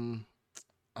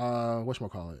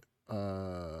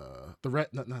 The red,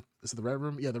 not is it the Red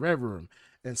Room? Yeah, the Red Room,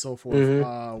 and so forth.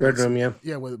 Red Room,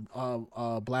 yeah, with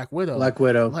Black Widow. Like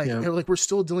we're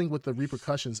still dealing with the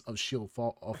repercussions of Shield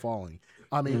falling.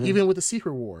 I mean, even with the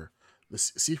Secret Wars,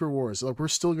 like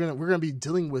we're gonna be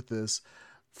dealing with this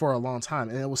for a long time,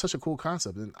 and it was such a cool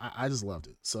concept, and I just loved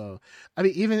it. So, I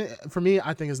mean, even for me,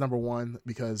 I think it's number one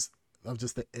because of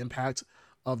just the impact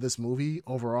of this movie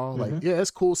overall. Like, yeah,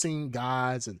 it's cool seeing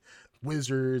gods and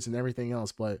wizards and everything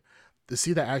else, but to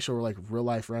see the actual real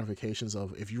life ramifications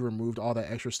of if you removed all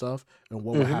that extra stuff and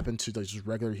what would happen to just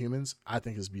regular humans, I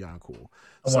think is beyond cool.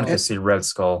 I wanted to see Red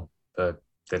Skull, but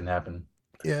didn't happen.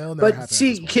 Yeah, it'll never happen.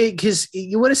 See, because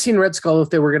you would have seen Red Skull if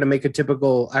they were going to make a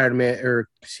typical Iron Man or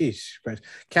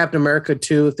Captain America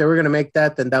 2. If they were going to make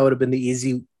that, then that would have been the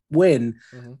easy win.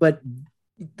 But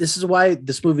this is why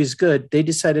this movie is good. They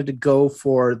decided to go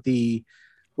for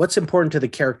what's important to the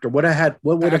character. What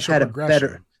would have had a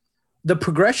better the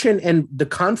progression and the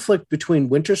conflict between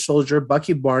Winter Soldier,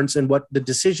 Bucky Barnes, and what the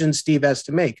decision Steve has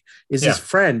to make is his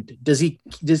friend.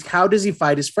 How does he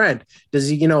fight his friend? Does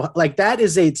he, that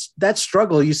is that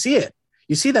struggle. You see it.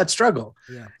 You see that struggle,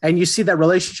 and you see that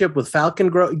relationship with Falcon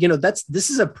grow.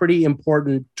 This is a pretty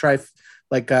important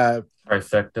trifecta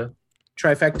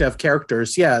of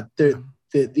characters. Yeah,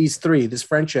 these three, this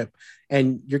friendship,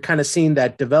 and you're kind of seeing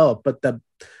that develop. But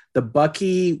the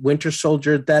Bucky Winter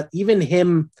Soldier, that even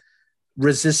him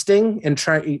resisting and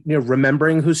trying,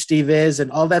 remembering who Steve is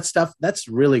and all that stuff, that's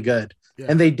really good.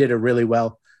 And they did it really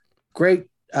well. Great.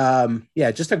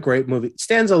 Just a great movie. It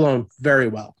stands alone very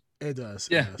well. It does.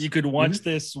 You could watch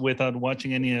this without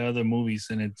watching any other movies,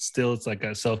 and it's like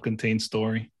a self-contained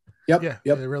story. Yep.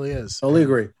 It really is. Totally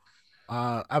agree.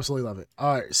 Absolutely love it.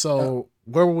 All right, so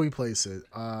where will we place it?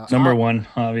 Number one,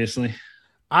 obviously.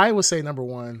 I would say number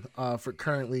one for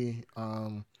currently.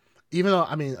 Even though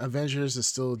Avengers is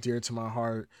still dear to my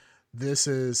heart, this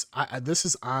is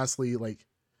honestly the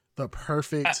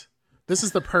perfect. This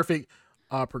is the perfect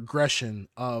progression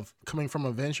of coming from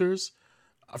Avengers,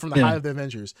 from the height of the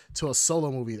Avengers to a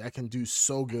solo movie that can do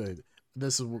so good.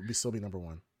 This would still be number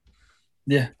one.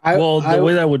 Yeah. The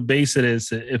way that I would base it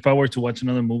is if I were to watch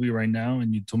another movie right now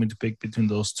and you told me to pick between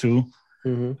those two,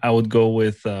 I would go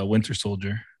with Winter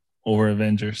Soldier over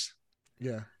Avengers.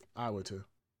 Yeah, I would too.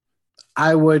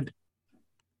 I would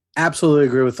absolutely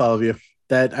agree with all of you.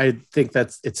 That I think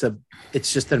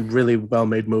it's just a really well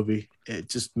made movie. It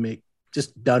just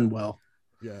done well.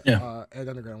 Yeah. Ed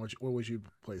Underground, where would you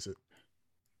place it?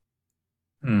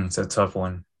 It's a tough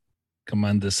one. Come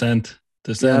on, Descent.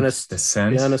 Be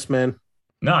honest, man.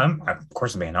 No, of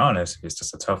course I'm being honest. It's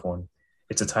just a tough one.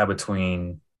 It's a tie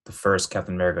between the first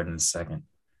Captain America and the second.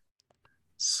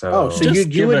 So,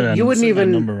 you wouldn't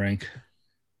even number rank.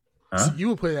 Huh? So you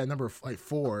would play that number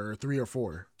 4 or 3 or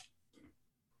 4.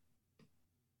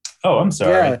 Oh, I'm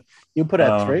sorry. Yeah, you put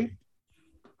at 3.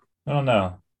 I don't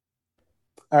know.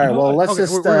 All right. Well, let's Okay,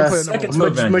 just we're gonna put it Second number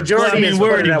to Avengers. majority. Well, I mean, is we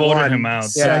put already it at voted one. him out.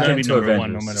 So Yeah. that'd be Second to number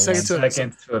one, no Avengers. matter Second what. to-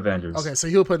 Second to Avengers. Okay, so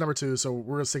he'll put number 2. So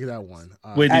we're gonna stick at that one.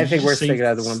 Wait, I did think you we're say- sticking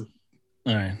out of the one.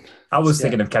 All right. I was Yeah.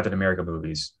 thinking of Captain America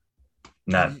movies.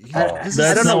 Not all. This is- I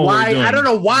That's don't not know what we're why. doing. I don't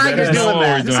know why That's you're not doing what we're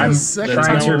that. doing. I'm This is the second trying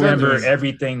time to we've done remember this.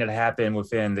 everything that happened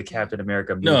within the Captain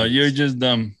America movies. No, you're just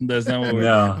dumb. That's not what we're doing.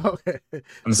 No, Okay.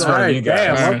 I'm So- sorry, you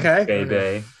guys. Damn. Alright. Okay.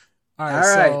 Baby. All All right.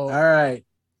 right. So All right.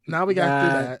 now we got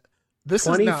through that. This is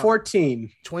now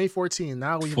 2014. 2014.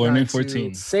 Now we've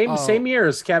 2014. Same year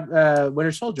as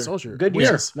Winter Soldier. Soldier. Good Which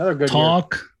year. is- Another good year.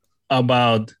 Talk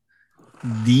about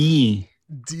the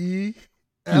D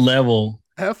F, level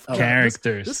F Oh,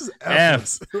 characters. This is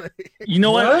F. F. You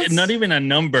know what? What? Not even a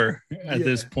number at Yeah.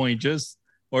 this point, just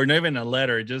or not even a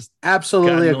letter, just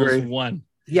Absolutely God knows agree. one.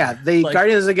 Yeah, the Like,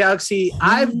 Guardians of the Galaxy.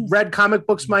 I've who read comic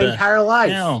books my the entire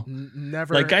life. Hell,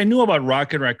 Never. like I knew about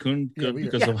Rocket Raccoon Yeah, we-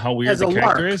 because yeah, of how weird as the a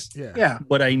character lark. is, yeah. Yeah,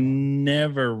 but I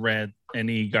never read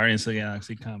any Guardians of the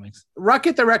Galaxy comics.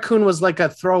 Rocket the Raccoon was like a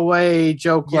throwaway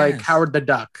joke, like Yes. Howard the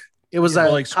Duck. It was Or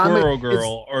a like comic- Squirrel it's-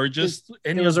 Girl, or just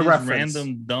any it was of a these reference.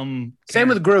 random dumb. Same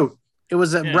with Groot. It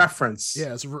was a Yeah. reference.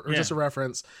 Yeah, it's Yeah. just a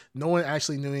reference. No one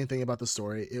actually knew anything about the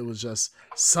story. It was just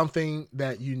something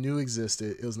that you knew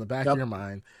existed. It was in the back Yep. of your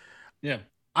mind. Yeah,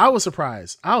 I was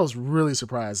surprised. I was really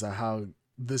surprised at how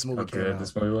this movie came Okay, out.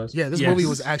 this movie was. Yeah, this Yes. movie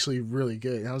was actually really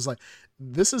good. And I was like,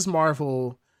 this is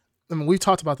Marvel. I mean, we've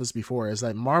talked about this before. It's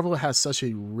like Marvel has such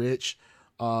a rich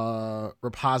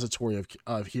repository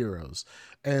of heroes.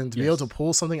 And to be able to Yes.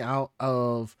 pull something out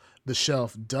of the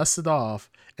shelf, dust it off,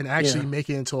 and actually Yeah. make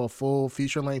it into a full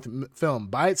feature length film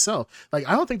by itself. Like,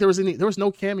 I don't think there was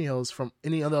no cameos from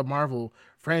any other Marvel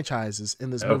franchises in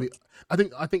this Nope. movie. I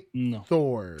think no.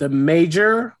 Thor. The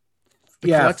major. The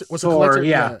yeah, Collector- was the Thor, Collector?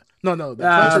 yeah. No. The Uh,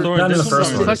 Collector, Thor, none of this the one's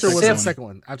first not the one. Collector was the Sif. second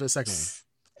one. After the second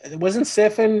one. Wasn't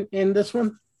Sif in this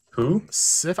one? Who?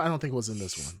 Sif, I don't think was in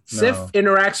this one. Sif No.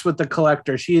 interacts with the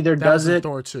Collector. She either That does was in it.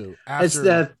 Thor 2.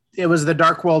 It was the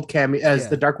Dark World cameo as Yeah.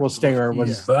 the Dark World Stinger was.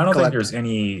 Yeah. But I don't think Collector. there's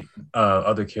any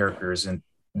other characters and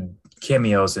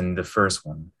cameos in the first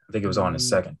one. I think it was on the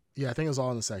second. Yeah, I think it was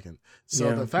all in the second. So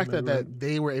Yeah, the fact that, maybe. that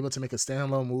they were able to make a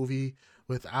standalone movie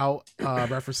without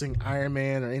referencing Iron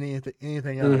Man or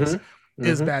anything else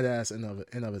is badass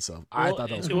in of itself. I Well, thought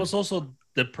that was it was also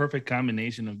the perfect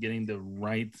combination of getting the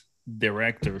right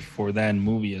director for that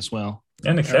movie as well,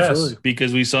 And the cast. Absolutely.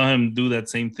 because we saw him do that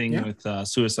same thing Yeah. with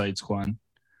Suicide Squad,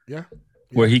 yeah.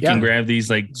 where he Yeah. can grab these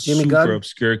like Jimmy super Gunn.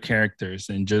 obscure characters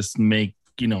and just make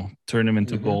turn them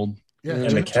into Mhm. gold. Yeah, And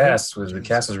the James- cast was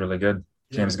James- really good.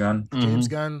 Yeah. James Gunn. James Mhm.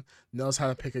 Gunn knows how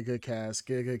to pick a good cast,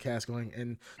 get a good cast going,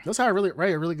 and knows how to really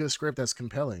write a really good script that's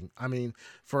compelling. I mean,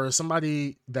 for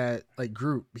somebody that like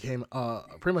Groot became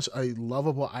pretty much a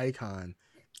lovable icon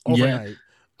overnight.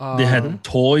 They had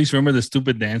toys. Remember the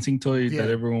stupid dancing toy Yeah.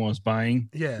 that everyone was buying?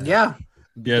 yeah, Yeah.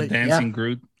 Yeah, Like, dancing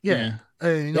Groot. yeah.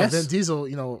 And Yes. Vin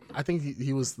Diesel, I think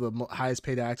he was the highest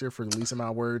paid actor for the least amount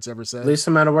of words ever said. Least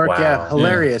amount of work. Wow. Yeah.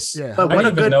 Hilarious. Yeah. But I what a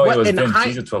didn't good. even know it What, was in Vin hi-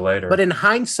 Diesel till later. but in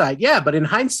hindsight,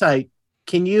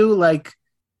 can you like?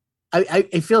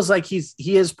 It feels like he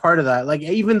is part of that. Like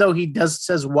even though he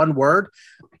says one word,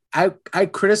 I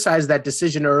criticize that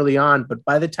decision early on. But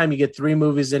by the time you get 3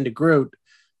 movies into Groot,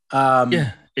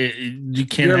 Yeah, you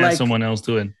can't You're have like- someone else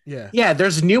do it. Yeah. yeah,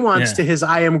 there's nuance Yeah. to his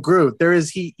I am Groot. There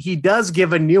is he does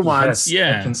give a nuance. Yes,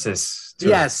 Yeah. emphasis to it.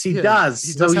 Yes, he Yeah, does.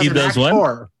 he So does he's have an He does what?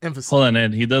 actor. Emphasis. Hold on,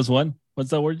 Ed. He does what?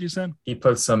 What's that word you said? He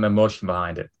put some emotion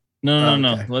behind it. No.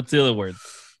 Okay. What's the other word?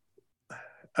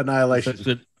 Annihilation. Starts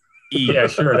with E. Yeah,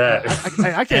 sure that.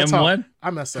 I can't M talk. what? I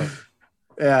messed up.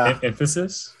 Yeah.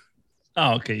 Emphasis.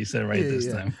 Oh, okay. You said it right Yeah, this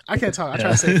yeah. time. I can't talk. I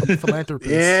try to say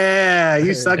philanthropist. Yeah,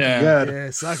 you suck Yeah. good. Yeah,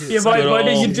 suck it. Yeah, suck why, it. Good why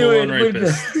did you old do it?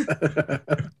 full-on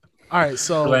rapist. All right,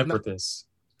 so Philanthropist.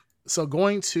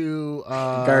 going to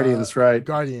Guardians, right?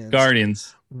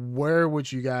 Guardians. Where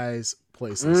would you guys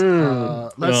place this?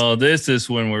 Mm. Let's Well, this is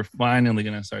when we're finally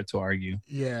gonna start to argue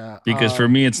yeah. because for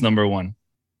me it's number one.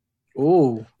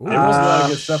 Ooh. There was a lot of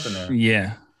good stuff in there.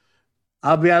 Yeah,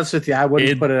 I'll be honest with you. I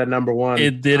wouldn't It- put it at number one.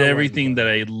 it did I like everything it. that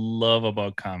I love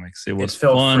about comics. It was It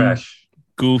felt fun, fresh.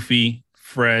 goofy,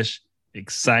 fresh,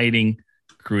 exciting,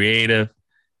 creative,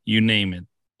 you name it.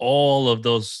 All of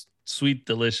those sweet,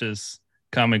 delicious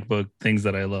comic book things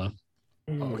that I love.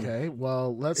 Okay,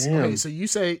 well let's. Damn. Okay, so you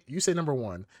say number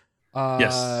one.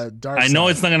 Yes. Dark I know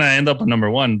Side. it's not gonna end up at number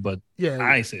one, but Yeah,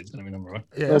 I say it's gonna be number one.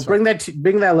 yeah. Well, that's bring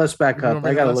fine. that list back We're gonna up.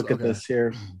 bring I gotta the look list- at this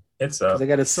here. It's 'Cause up. I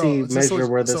gotta So- measure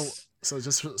where this.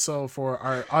 So for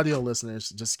our audio listeners,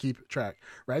 just keep track.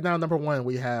 Right now, number one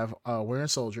we have Winter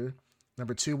Soldier.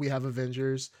 Number 2 we have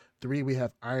Avengers. 3 we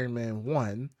have Iron Man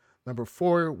 1. Number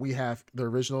 4, we have the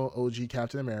original OG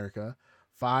Captain America.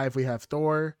 5, we have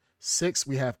Thor. 6,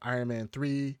 we have Iron Man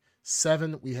 3.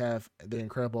 7, we have the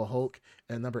Incredible Hulk,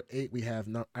 and number 8, we have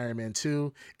Iron Man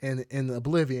 2, and in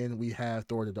Oblivion, we have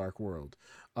Thor: The Dark World.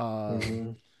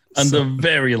 On the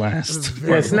very last.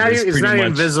 Yeah, it's not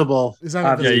invisible. It's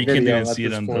not yeah, you can't even at see it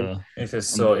this on point.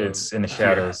 the. It's in the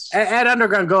shadows. Ed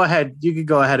Underground, go ahead. You could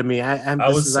go ahead of me. I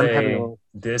would say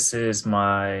this is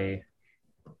my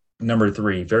number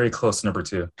 3, very close to number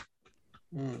 2.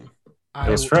 It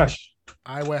was fresh.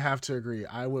 I would have to agree.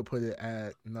 I would put it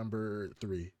at number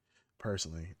 3,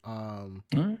 personally.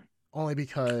 Only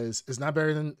because it's not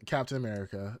better than Captain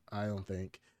America, I don't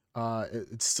think.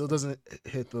 It still doesn't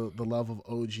hit the level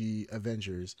of OG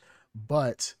Avengers,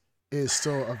 but it's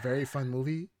still a very fun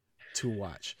movie to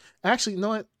watch. Actually, you know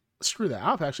what? Screw that.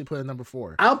 I'll actually put it at number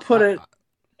 4. I'll put it.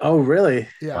 Oh, really?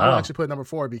 Yeah, wow. I'll actually put it number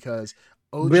 4 because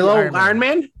OG below Iron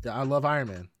Man? Yeah, I love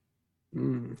Iron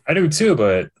Man. I do too,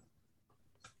 but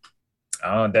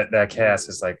that cast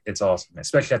is like, it's awesome,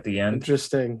 especially at the end.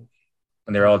 Interesting.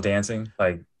 When they're all dancing,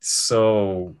 like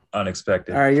so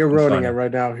unexpected. All right, you're ruining it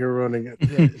right now. You're ruining it.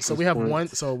 Yeah, so we have one.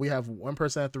 So we have one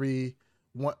person at 3.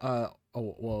 One.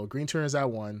 Green Turner's at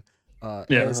 1.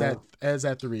 Ed's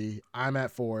at 3. I'm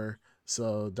at 4.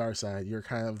 So Darkseid, you're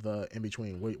kind of the in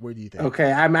between. Where do you think?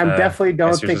 Okay, I'm definitely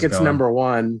don't think it's number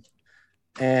 1.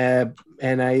 And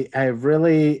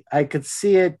I could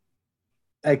see it.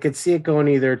 I could see it going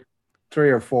either 3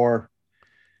 or 4.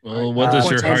 Well, what does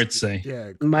your heart say?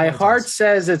 Yeah, my heart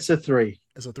says it's a 3.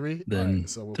 It's a 3. Then right,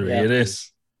 so we'll 3 it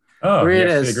is. Oh, 3 it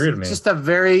yes, is. they agree with me. It's just a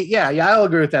very I'll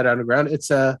agree with that. Underground. It's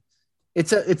like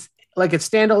it's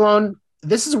standalone.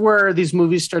 This is where these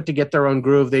movies start to get their own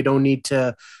groove. They don't need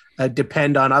to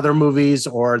depend on other movies,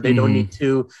 or they don't need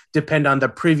to depend on the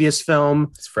previous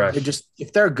film. It's fresh.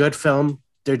 If they're a good film,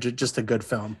 they're just a good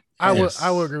film. I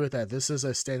will agree with that. This is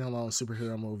a standalone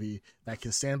superhero movie that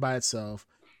can stand by itself.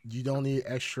 You don't need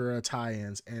extra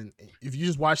tie-ins, and if you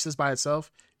just watch this by itself,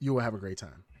 you will have a great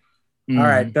time. All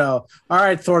right,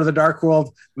 Thor: The Dark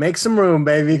World, make some room,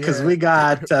 baby, because we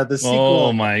got the sequel.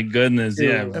 Oh my goodness,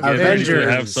 yeah, Avengers.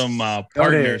 Have some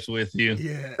partners with you.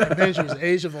 Yeah, Avengers: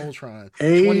 Age of Ultron,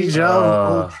 Age of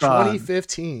Ultron,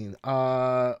 2015.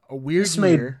 A weird year.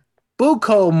 Made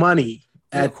buco money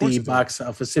at the box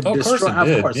office. It destroyed,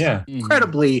 of course,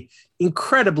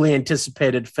 incredibly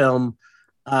anticipated film.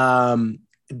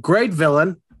 Great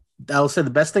villain. I'll say the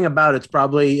best thing about it's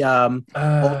probably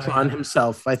Ultron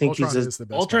himself. I think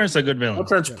Ultron is a good villain.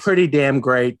 Ultron's pretty damn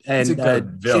great, and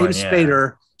James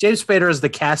Spader's the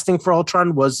casting for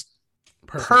Ultron was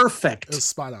perfect. It was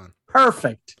spot on.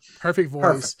 Perfect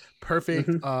voice, perfect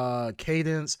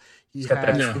cadence. He's got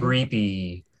that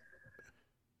creepy.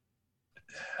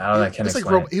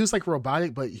 He was like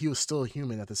robotic, but he was still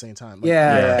human at the same time.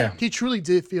 Like, he truly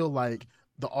did feel like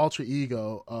the alter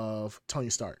ego of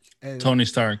Tony Stark. And Tony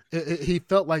Stark. He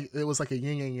felt like it was like a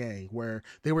yin and yang, where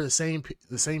they were the same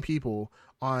people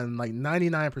on like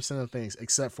 99% of things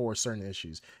except for certain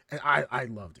issues. And I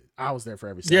loved it. I was there for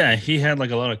every second. Yeah, he had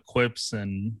like a lot of quips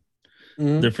and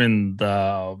different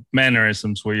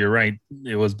mannerisms where you're right.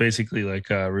 It was basically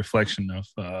like a reflection of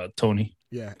Tony.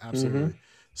 Yeah, absolutely.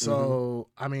 So,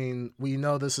 I mean, we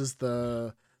know this is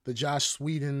the Joss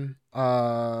Whedon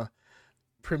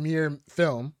premiere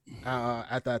film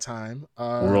at that time.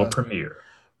 World premiere.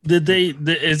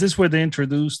 Is this where they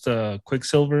introduced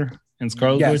Quicksilver and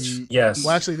Scarlet Witch? Yes.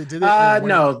 Well, actually, they did it.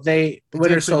 No, they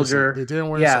Winter Soldier. They didn't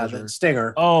Winter Soldier. The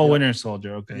Stinger. Oh, Winter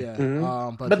Soldier. Okay.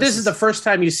 Yeah. But this is the first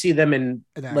time you see them in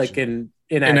action.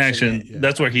 In action. Yeah.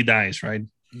 That's where he dies, right?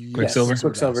 Quicksilver. Yes,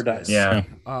 Quicksilver dies. Yeah.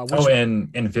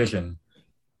 And Vision.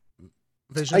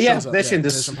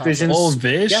 Vision. Oh,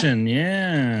 Vision,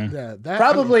 yeah.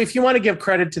 Probably, if you want to give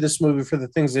credit to this movie for the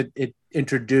things it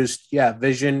introduced,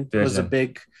 Vision was a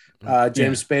big.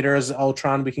 James Spader as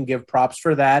Ultron, we can give props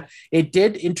for that. It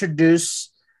did introduce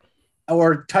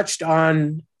or touched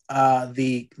on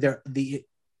the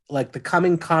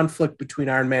coming conflict between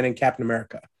Iron Man and Captain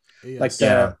America. Yes.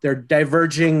 Their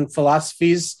diverging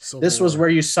philosophies. This was where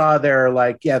you saw their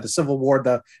the Civil War,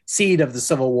 the seed of the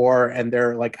Civil War, and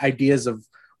their ideas of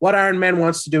what Iron Man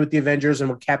wants to do with the Avengers and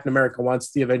what Captain America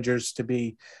wants the Avengers to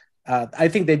be. I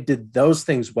think they did those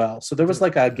things well. So there was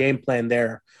a game plan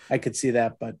there. I could see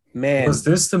that, but man, was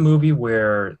this the movie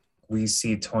where we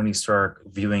see Tony Stark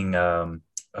viewing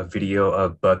a video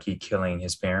of Bucky killing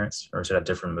his parents, or is it a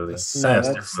different movie? That's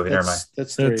a different movie. Never mind.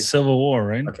 That's Civil War,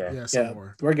 right? Okay. Yeah, Civil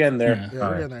War. We're getting there. Yeah,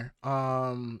 we're getting there.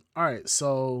 All right.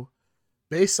 So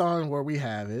based on where we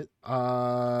have it,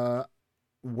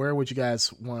 where would you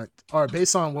guys want, or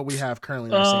based on what we have currently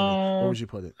in our standing, where would you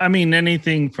put it? I mean,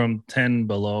 anything from 10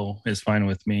 below is fine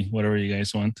with me. Whatever you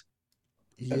guys want.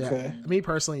 Yeah, Okay. me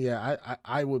personally, yeah,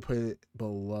 I would put it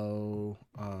below.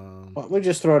 Well, we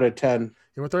just throw it at 10.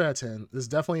 Yeah, we'll throw it at 10. It's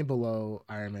definitely below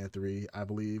Iron Man 3, I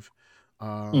believe.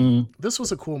 This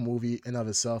was a cool movie in of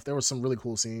itself. There were some really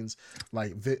cool scenes,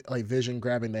 like Vision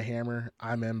grabbing the hammer.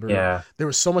 I remember. Yeah. There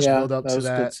was so much build up that to was a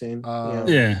that. good scene.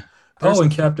 Yeah. Oh,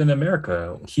 and Captain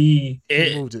America. He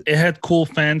moved it. It had cool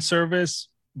fan service,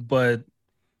 but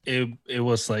it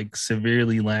was like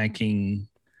severely lacking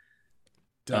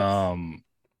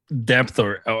depth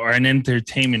or an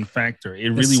entertainment factor. It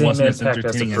really same wasn't as impact as the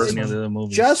entertaining as first any one. other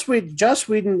movie. Joss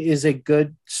Whedon is a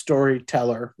good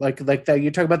storyteller. Like that. You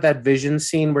talk about that Vision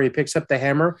scene where he picks up the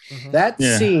hammer. Mhm.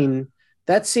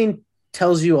 That scene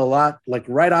tells you a lot. Like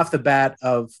right off the bat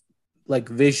of like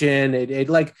Vision.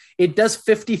 It does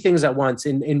 50 things at once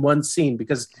in one scene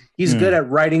because he's good at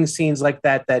writing scenes like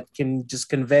that can just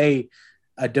convey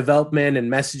a development and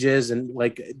messages and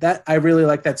like that. I really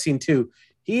like that scene too.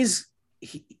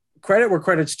 Credit where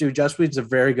credit's due. Joss Whedon's a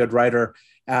very good writer.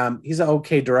 He's an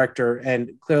okay director,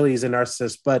 and clearly he's a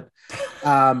narcissist. But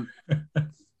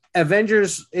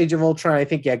Avengers: Age of Ultron, I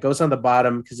think, goes on the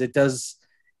bottom because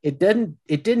it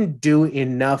didn't do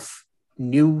enough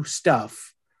new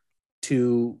stuff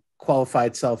to qualify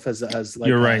itself as like.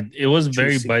 You're right. It was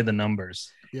very juicy. by the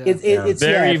numbers. Yeah. It's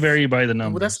Very by the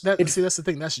Well, numbers. that's the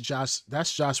thing. That's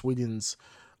Josh Whedon's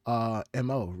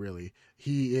MO, really.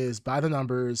 He is by the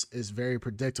numbers, is very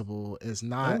predictable, is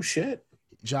not. Oh shit.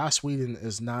 Josh Whedon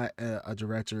is not a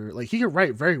director. Like he can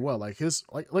write very well. Like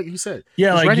like you said.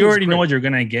 Yeah, his like writing you is already know great. what you're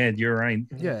gonna get. You're right.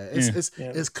 Yeah,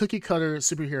 it's cookie cutter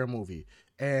superhero movie,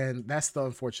 and that's the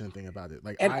unfortunate thing about it.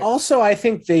 Like, Also, I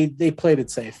think they played it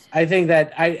safe. I think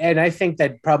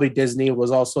that probably Disney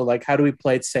was also like, how do we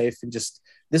play it safe and just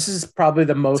this is probably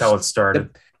the most. That's how it started.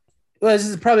 This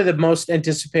is probably the most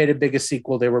anticipated biggest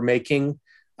sequel they were making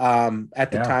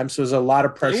at the time. So there's a lot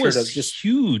of pressure. It was to just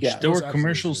huge. Yeah, there it was were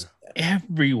commercials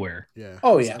everywhere. Yeah.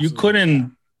 Oh yeah. You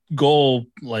couldn't go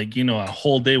like a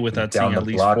whole day without Down seeing the at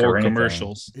least block or 4 anything.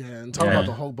 commercials. Yeah, and talking about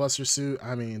the Hulkbuster suit,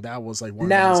 I mean, that was like one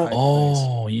Now- of the most hype things.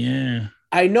 Oh yeah.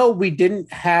 I know we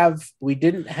didn't have. Wait,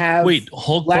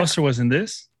 Hulkbuster was in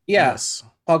this? Yeah, Yes.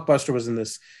 Hulkbuster was in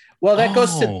this. Well, that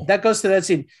goes to that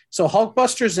scene. So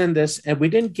Hulkbuster's in this, and we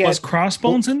didn't get Was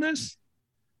Crossbones in this?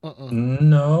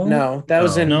 No. No, that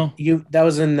was in No. That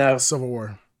was in Civil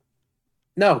War.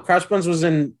 no. Crossbones was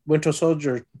in Winter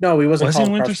Soldier. No, he wasn't Was he called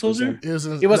in Winter Crossbones Soldier?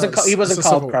 then. He wasn't it's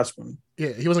called Civil- Crossbones.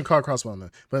 Yeah, he wasn't called Crossbones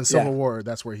then. But in Civil Yeah. War,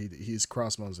 that's where he's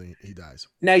Crossbones and he dies.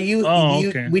 Now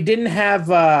okay. we didn't have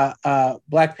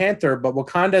Black Panther, but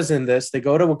Wakanda's in this. They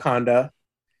go to Wakanda,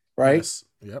 right? Yes.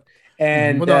 Yep.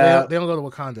 And Well, no, they don't go to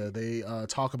Wakanda. They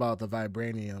talk about the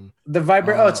vibranium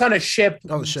it's on a ship.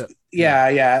 on the ship.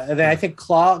 Yeah. And then I think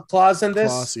Claw's in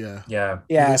this. Claws, yeah. Yeah.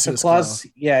 Yeah, You so see his Claw's,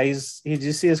 he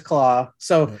just see his claw.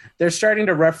 So Yeah. they're starting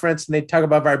to reference and they talk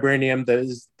about vibranium.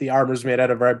 The armor's made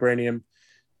out of vibranium.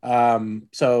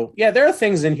 So yeah, there are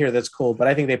things in here that's cool, but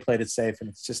I think they played it safe and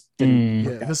it's just didn't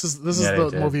work Yeah, out. this is Yeah, the they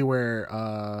did. movie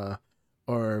where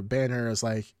or Banner is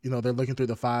like, they're looking through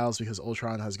the files because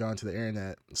Ultron has gone to the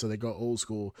internet, so they go old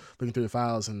school looking through the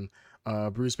files, and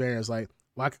Bruce Banner is like,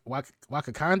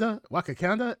 Wakanda,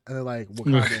 and they're like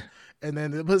Wakanda, and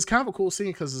then but it's kind of a cool scene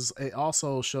because it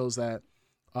also shows that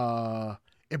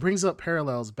it brings up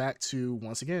parallels back to,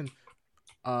 once again,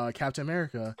 Captain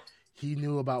America. He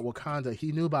knew about Wakanda,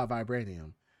 he knew about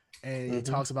vibranium. And he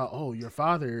talks about, your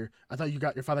father, I thought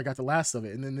your father got the last of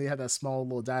it. And then they had that small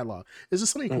little dialogue. There's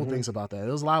just so many cool things about that.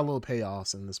 There was a lot of little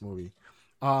payoffs in this movie.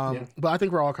 But I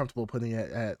think we're all comfortable putting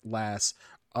it at last,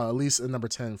 at least in number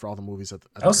 10 for all the movies.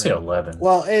 I'll say 11.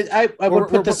 Well, I would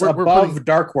put this we're above putting-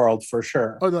 Dark World for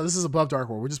sure. Oh, no, this is above Dark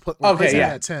World. We're just Okay, placing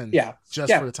yeah. it at 10. Yeah.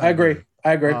 Just for the time I agree. being.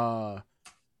 I agree.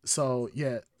 So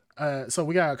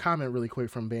we got a comment really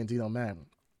quick from Bandito Matt.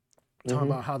 Talking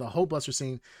about how the Hulkbuster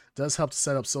scene does help to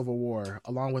set up Civil War,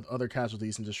 along with other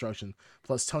casualties and destruction,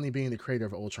 plus Tony being the creator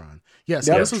of Ultron. Yes,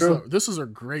 Yeah, this is a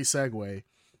great segue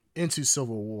into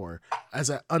Civil War as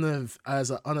an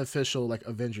unofficial like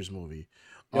Avengers movie.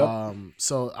 Yep.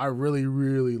 So I really,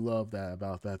 really love that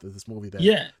about this movie. That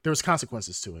there was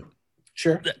consequences to it.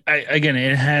 Sure. Again,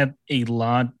 it had a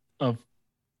lot of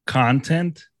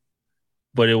content,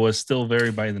 but it was still very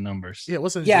by the numbers. Yeah, it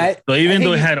wasn't. Yeah. So even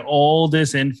though it had all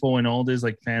this info and all this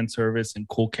like fan service and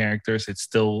cool characters, it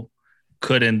still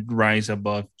couldn't rise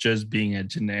above just being a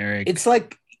generic It's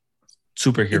like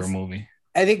superhero movie.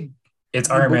 I think It's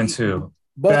Iron Man 2.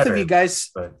 both Better, of you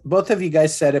guys but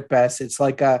said it best. It's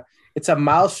like it's a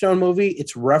milestone movie.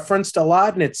 It's referenced a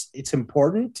lot, and it's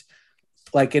important,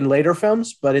 like in later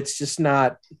films. But it's just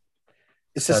not.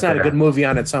 It's just not a good movie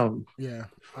on its own. Yeah,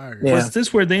 I agree. Yeah. Was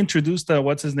this where they introduced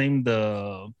what's his name,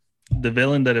 the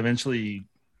villain that eventually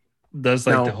does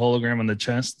like the hologram on the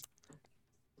chest?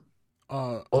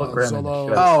 Zolo.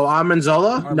 Oh, Armin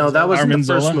Zola? No, that was in the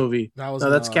first movie.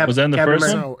 That's Captain. Was that in the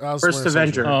first one? No, First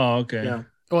Avenger. Oh, okay. Yeah.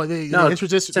 Well, they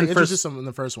introduced him in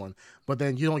the first one, but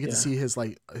then you don't get to see his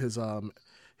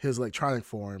electronic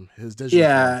form, his digital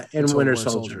form in Winter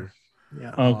Soldier.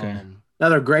 Yeah. Okay.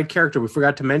 Another great character. We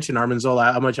forgot to mention Armin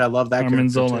Zola. How much I love that Armin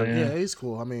character. Zola, too. Yeah, he's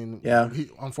cool. I mean, he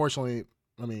unfortunately,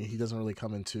 he doesn't really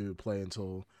come into play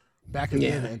until back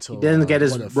again. Until he didn't get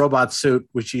his robot suit,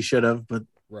 which he should have, but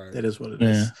that is what it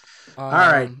is. All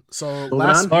right. So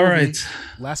last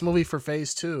movie for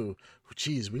Phase 2.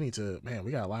 Jeez, we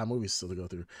got a lot of movies still to go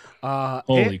through.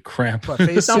 Holy crap! But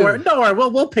Phase don't 2, worry.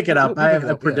 We'll pick it up.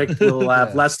 I predict we'll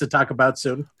have less to talk about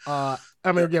soon.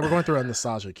 We're going through a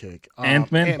nostalgia kick.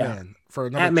 Ant-Man.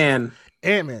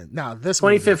 Ant-Man. Now this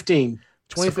 2015.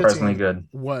 2015 good.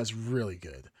 Was really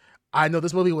good. I know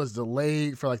this movie was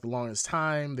delayed for like the longest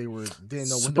time. Didn't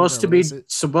know when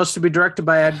supposed to be directed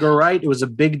by Edgar Wright. It was a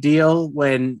big deal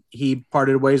when he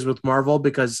parted ways with Marvel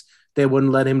because they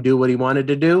wouldn't let him do what he wanted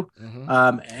to do.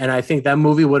 Mm-hmm. And I think that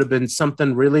movie would have been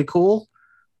something really cool,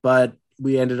 but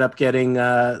we ended up getting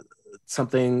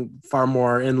something far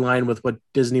more in line with what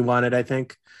Disney wanted, I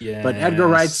think. Yeah. But Edgar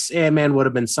Wright's Ant-Man would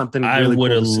have been something really cool. I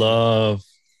would have loved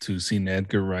to see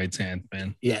Edgar Wright's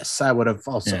Ant-Man. Yes, I would have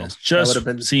also. Yes,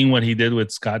 just seeing what he did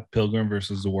with Scott Pilgrim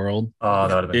versus the World. Oh,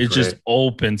 that would have been great. Just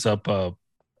opens up a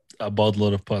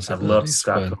boatload of possibilities. I love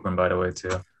Scott Pilgrim, by the way,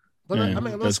 too.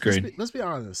 But that's great. Let's be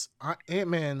honest.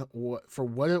 Ant-Man, for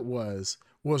what it was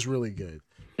really good.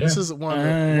 Yeah. This is one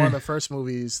of the first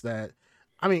movies that,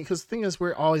 because the thing is,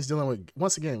 we're always dealing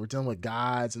with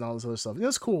gods and all this other stuff. And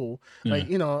it's cool. Yeah. Like,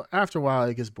 after a while,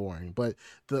 it gets boring. But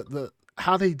the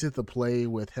how they did the play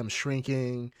with him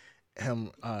shrinking,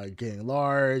 him getting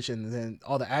large, and then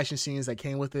all the action scenes that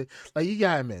came with it. Like, you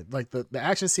gotta admit, like the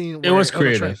action scene. It was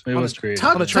creative.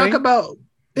 Talk about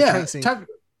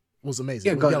was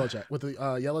amazing. With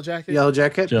the yellow jacket. Yellow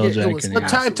jacket.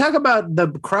 Talk about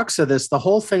the crux of this. The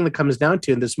whole thing that comes down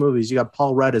to in this movie is you got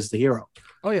Paul Rudd as the hero.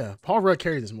 Oh yeah, Paul Rudd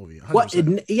carried this movie.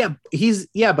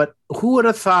 100%. But who would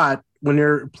have thought when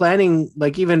you're planning,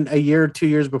 like even a year, 2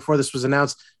 years before this was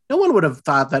announced, no one would have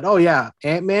thought that. Oh yeah,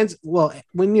 Ant-Man's. Well,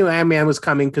 we knew Ant-Man was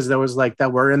coming because there was like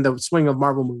that we're in the swing of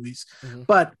Marvel movies. Mm-hmm.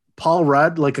 But Paul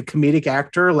Rudd, like a comedic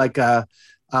actor, like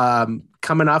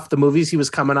coming off the movies he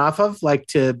was coming off of, like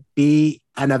to be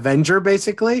an Avenger,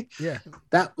 basically. Yeah,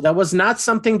 that was not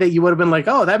something that you would have been like,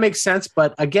 oh, that makes sense.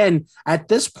 But again, at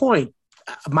this point,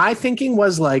 my thinking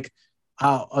was like,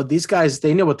 these guys,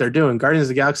 they know what they're doing. Guardians of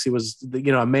the Galaxy was,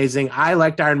 amazing. I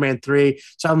liked Iron Man 3.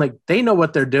 So I'm like, they know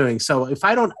what they're doing. So if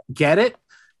I don't get it,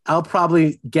 I'll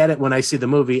probably get it when I see the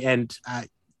movie. And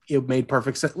it made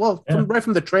perfect sense. Well, right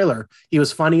from the trailer, he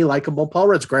was funny, likable. Paul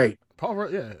Rudd's great. Paul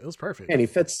Rudd, yeah, it was perfect. And he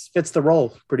fits the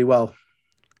role pretty well.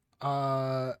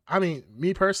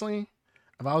 Me personally,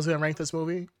 if I was going to rank this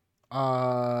movie,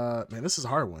 man, this is a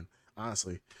hard one,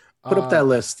 honestly. Put up that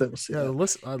list. The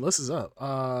list is up.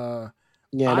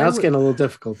 Now it's getting a little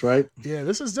difficult, right? Yeah,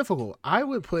 this is difficult. I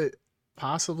would put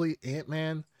possibly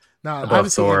Ant-Man. Now, I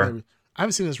haven't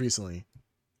seen this recently.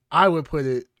 I would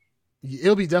put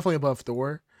it'll be definitely above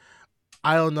Thor.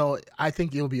 I don't know. I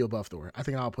think it'll be above Thor. I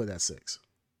think I'll put it at 6.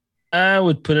 I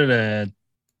would put it at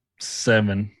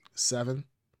 7. 7?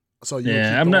 So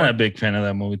I'm not a big fan of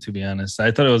that movie, to be honest.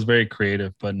 I thought it was very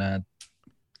creative, but not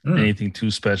anything too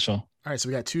special. All right, so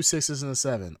we got 2 6s and a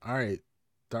 7. All right,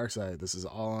 Darkseid, this is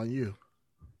all on you.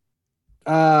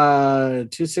 2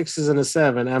 6s and a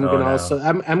 7. I'm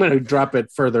gonna drop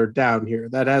it further down here.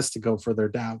 That has to go further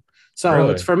down. So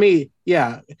It's for me.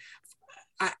 Yeah,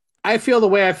 I feel the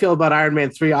way I feel about Iron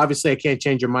Man 3. Obviously, I can't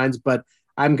change your minds, but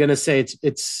I'm gonna say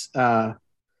it's better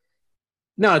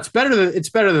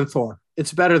than Thor.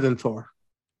 It's better than Thor.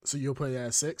 So you'll put it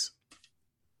at 6?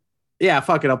 Yeah,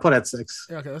 fuck it. I'll put it at 6.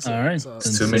 Yeah, okay, that's all right. So,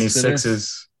 too many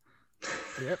 6s.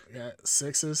 Yep, yeah,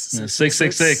 6s.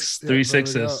 666, 3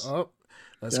 6s. Oh,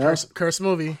 that's curse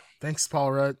movie. Thanks,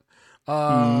 Paul Rudd.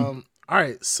 All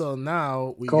right, so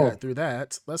now we got through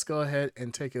that. Let's go ahead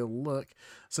and take a look.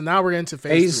 So now we're into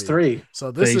phase 3.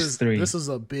 So this is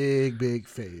a big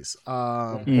phase.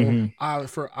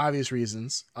 For obvious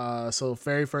reasons. So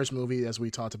very first movie, as we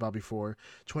talked about before,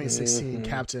 2016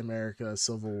 Captain America: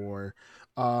 Civil War.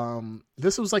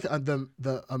 This was like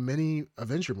a mini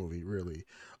Avenger movie, really.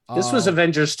 This was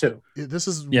Avengers 2. This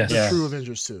is the true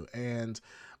Avengers 2, and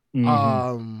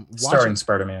Starring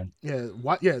Spider-Man. Yeah,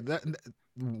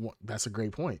 that's a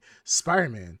great point.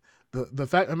 Spider-Man. The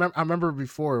fact I remember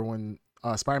before when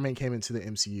Spider-Man came into the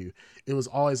MCU, it was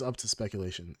always up to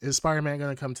speculation. Is Spider-Man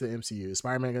going to come to the MCU? Is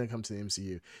Spider-Man going to come to the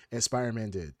MCU? And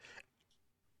Spider-Man did.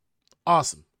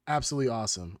 Awesome. Absolutely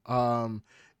awesome. From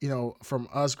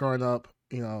us growing up,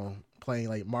 playing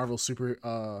like Marvel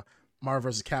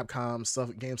vs. Capcom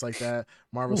stuff, games like that,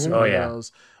 Marvel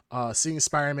superheroes, seeing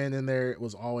Spider-Man in there, it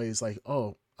was always like,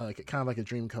 like kind of like a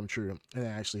dream come true, and it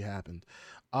actually happened.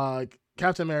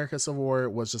 Captain America Civil War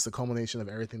was just a culmination of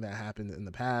everything that happened in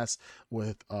the past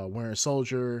with Winter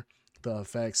Soldier, the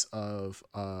effects of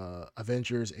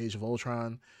Avengers Age of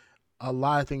Ultron. A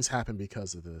lot of things happened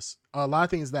because of this. A lot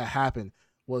of things that happened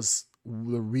was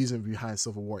the reason behind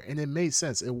Civil War, and it made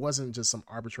sense. It wasn't just some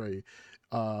arbitrary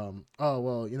now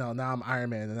I'm Iron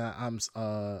Man and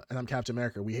I'm Captain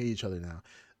America, we hate each other now.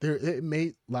 It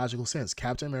made logical sense.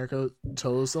 Captain America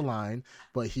toes the line,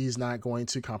 but he's not going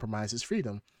to compromise his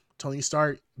freedom. Tony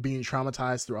Stark, being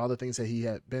traumatized through all the things that he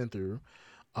had been through,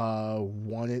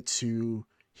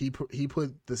 he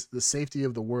put the safety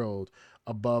of the world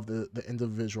above the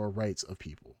individual rights of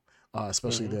people,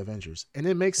 especially the Avengers, and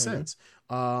it makes sense.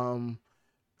 I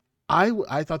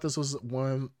thought this was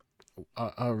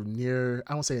I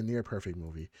won't say a near perfect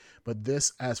movie, but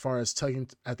this, as far as tugging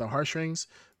at the heartstrings,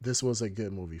 this was a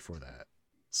good movie for that.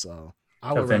 So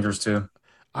I would Avengers 2.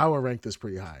 I would rank this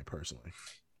pretty high personally.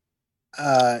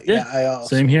 I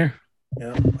also, same here.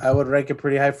 I would rank it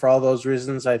pretty high for all those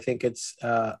reasons. I think it's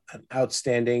an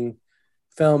outstanding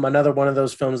film. Another one of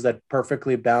those films that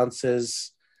perfectly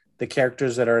balances the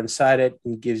characters that are inside it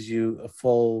and gives you a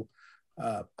full,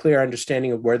 clear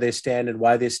understanding of where they stand and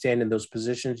why they stand in those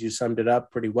positions. You summed it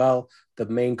up pretty well. The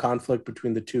main conflict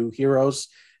between the two heroes.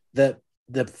 The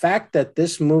fact that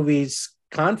this movie's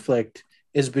conflict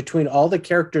is between all the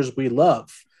characters we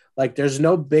love. Like there's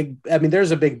a big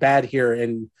bad here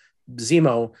in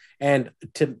Zemo, and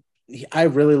I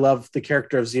really love the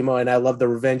character of Zemo, and I love the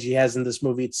revenge he has in this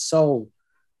movie. It's so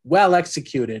well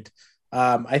executed.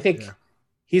 I think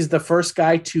he's the first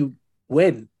guy to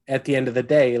win at the end of the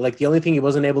day. Like the only thing he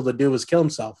wasn't able to do was kill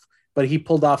himself, but he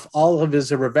pulled off all of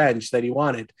his revenge that he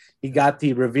wanted. He got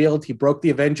the revealed, he broke the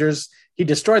Avengers, he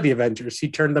destroyed the Avengers, he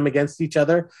turned them against each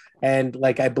other. And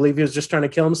like, I believe he was just trying to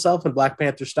kill himself and Black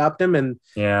Panther stopped him. And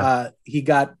he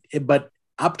got it. But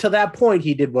up to that point,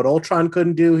 he did what Ultron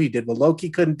couldn't do. He did what Loki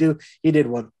couldn't do. He did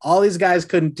what all these guys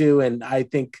couldn't do. And I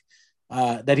think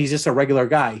that he's just a regular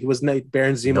guy. He was not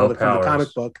Baron Zemo from the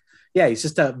comic book. Yeah, he's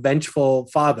just a vengeful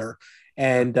father.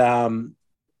 And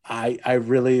I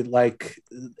really like,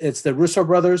 it's the Russo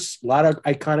brothers, a lot of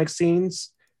iconic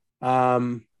scenes.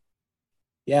 I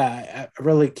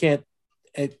really can't.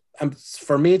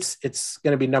 For me, it's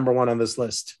going to be number one on this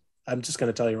list. I'm just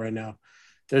going to tell you right now.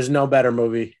 There's no better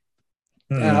movie.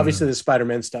 And obviously, the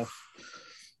Spider-Man stuff.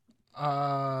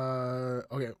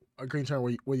 Okay, Green Turn.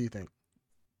 What do you think?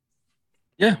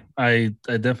 Yeah, I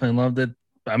definitely loved it.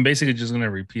 I'm basically just going to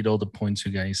repeat all the points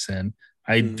you guys said.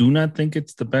 I do not think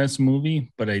it's the best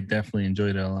movie, but I definitely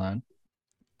enjoyed it a lot.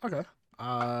 Okay.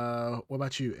 What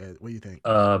about you, Ed? What do you think?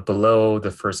 Below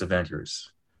the first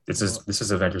Avengers. This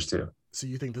is Avengers 2. So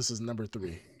you think this is number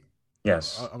 3?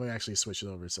 Yes. I'm gonna actually switch it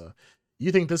over. So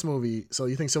you think this movie? So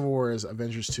you think Civil War is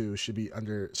Avengers 2 should be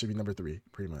number 3,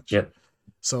 pretty much? Yep.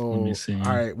 So all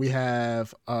right, we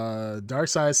have Dark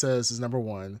Side says is number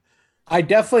 1. I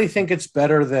definitely think it's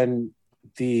better than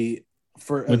the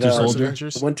Winter Soldier.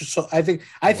 Winter Soldier.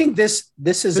 I think this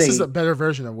is a better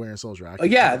version of Winter Soldier.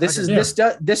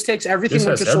 This takes everything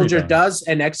Winter Soldier does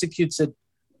and executes it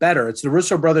better. It's the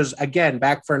Russo brothers again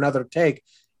back for another take,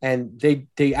 and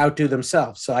they outdo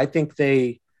themselves. So I think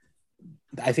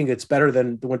it's better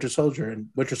than the Winter Soldier, and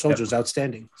Winter Soldier is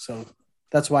outstanding. So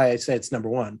that's why I say it's number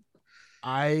 1.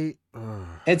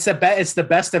 It's the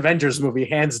best Avengers movie,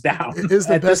 hands down. It is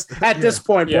the best at this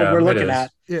point. What we're looking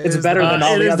at, it's better than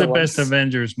all the other ones. It is the best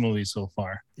Avengers movie so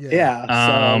far.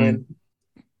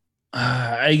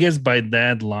 I guess by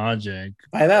that logic,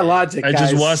 I guys,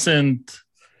 just wasn't.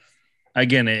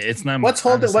 Again, it's not. What's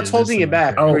holding you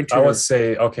back? I would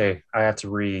say, okay, I have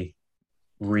to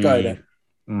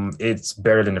it's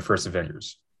better than the first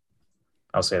Avengers.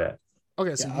 I'll say that.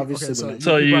 Okay, so obviously,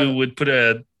 so you would put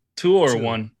a 2 or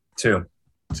 1? 2.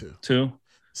 2.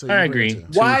 So I agree.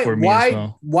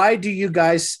 Why do you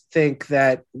guys think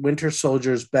that Winter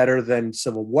Soldier is better than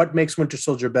Civil War? What makes Winter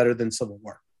Soldier better than Civil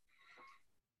War?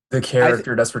 The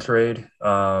character that's portrayed,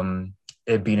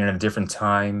 it being in a different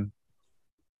time.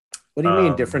 What do you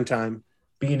mean different time?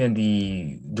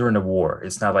 being during the war.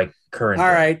 It's not like current.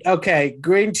 All right, okay,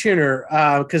 Green Tuner,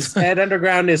 because Ed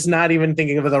Underground is not even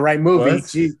thinking of the right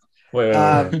movie. Wait.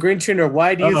 Green Tuner,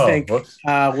 why do you think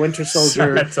Winter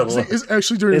Soldier is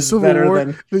actually during the is Civil better War?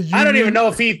 than? I don't even know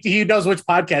if he knows which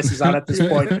podcast he's on at this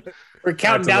point. We're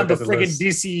counting down to friggin'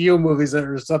 DCU movies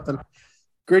or something.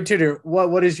 Green Tuner,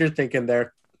 what is your thinking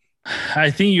there?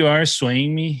 I think you are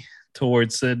swaying me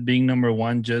towards it being number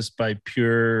one just by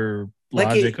pure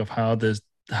logic of how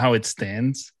it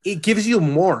stands. It gives you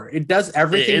more. It does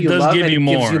everything it you does love, give and you it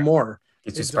more. gives you more.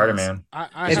 It's just Spider-Man.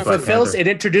 It fulfills. It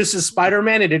introduces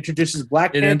Spider-Man. It introduces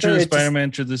Black Panther. It introduces Spider-Man.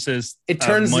 Introduces. It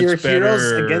turns your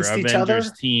heroes against each other.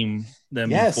 Avengers team than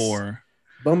before.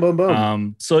 Boom, boom,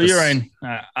 boom. So you're right.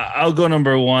 I'll go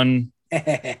number one.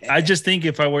 I just think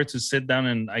if I were to sit down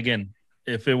and again,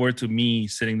 if it were to me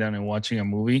sitting down and watching a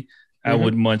movie, I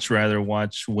would much rather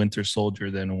watch Winter Soldier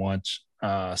than watch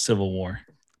Civil War.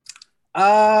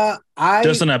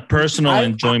 Just on a personal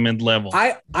enjoyment level.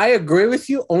 I agree with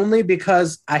you only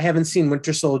because I haven't seen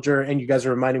Winter Soldier and you guys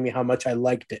are reminding me how much I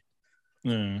liked it.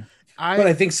 Mm. But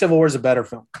I think Civil War is a better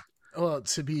film. Well,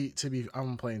 to be,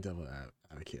 I'm playing devil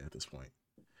advocate at this point.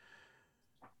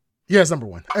 Yeah, it's number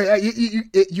one.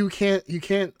 You can't.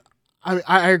 I mean,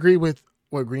 I agree with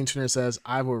what Green Tuner says.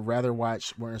 I would rather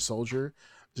watch Winter Soldier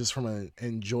just from an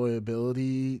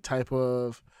enjoyability type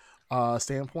of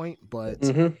standpoint, but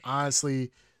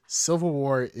honestly, Civil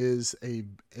War is the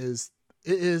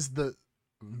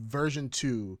version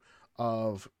 2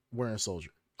 of Winter Soldier.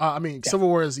 Civil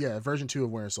War is version 2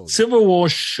 of Winter Soldier. Civil War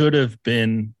should have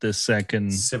been the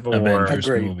second Avengers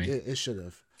movie. It should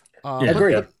have.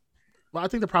 Agreed. Well, I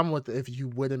think the problem with if you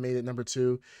would have made it number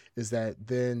 2 is that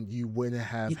then you wouldn't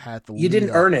have had the. You didn't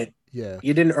earn it. Yeah,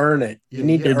 you didn't earn it. You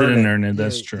need to earn it.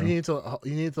 That's true. You need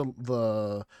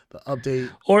the update.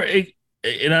 Or it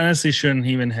honestly shouldn't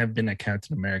even have been a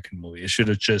Captain American movie. It should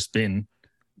have just been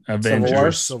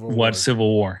Avengers. Civil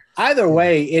War. Either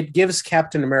way, it gives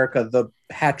Captain America the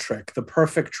hat trick, the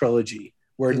perfect trilogy,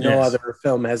 where no other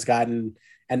film has gotten.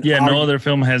 No other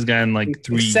film has gotten like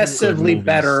 3 excessively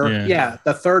better. Yeah,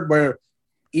 the third where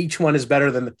each one is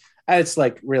better than it's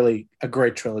like really a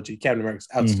great trilogy. Captain America's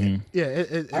outstanding. Mm-hmm. Yeah,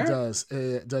 it does.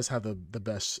 It does have the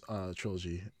best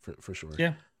trilogy for sure.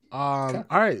 Yeah. All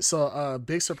right. So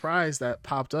big surprise that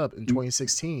popped up in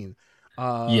 2016.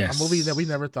 A movie that we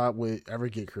never thought would ever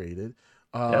get created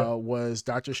was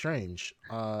Doctor Strange.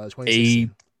 2016.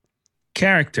 A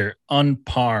character on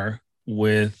par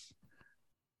with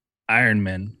Iron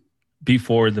Man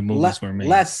before the movies were made.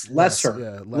 Lesser.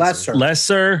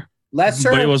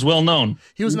 But it was well known.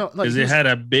 He was because it had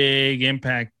a big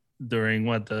impact during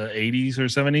the 80s or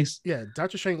 70s. Yeah,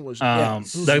 Doctor Strange was.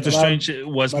 Doctor Strange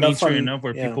was mainstream enough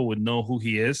where people would know who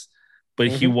he is, but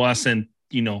he wasn't,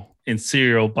 in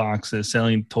cereal boxes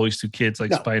selling toys to kids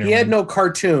like Spider-Man. He had no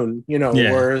cartoon,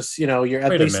 whereas you're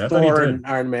at least Thor and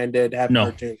Iron Man did have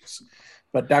cartoons.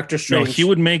 But Doctor Strange, he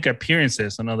would make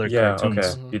appearances on other cartoons.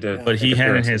 Okay. He did, but he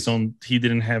hadn't his own. He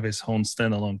didn't have his own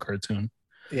standalone cartoon.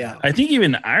 Yeah, I think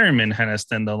even Iron Man had a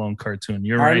standalone cartoon.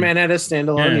 Iron Man had a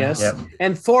standalone, yes,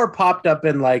 and Thor popped up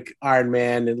in like Iron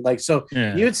Man and like so.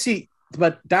 You would see,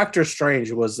 but Doctor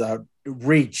Strange was a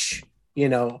reach,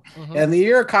 And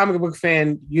you're a comic book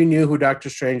fan, you knew who Doctor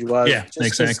Strange was. Yeah,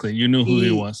 exactly. You knew who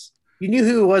he was. You knew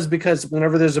who he was because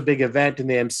whenever there's a big event in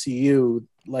the MCU,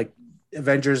 like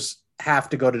Avengers have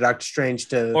to go to Doctor Strange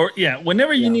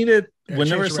whenever you needed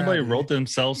whenever somebody wrote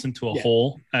themselves into a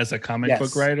hole as a comic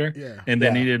book writer and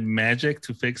they needed magic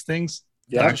to fix things,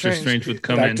 Doctor Strange would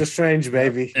come in. Doctor Strange,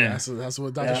 baby. That's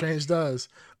what Doctor Strange does.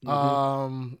 It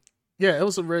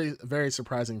was a very, very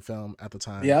surprising film at the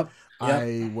time.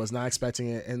 I was not expecting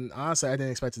it, and honestly I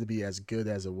didn't expect it to be as good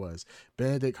as it was.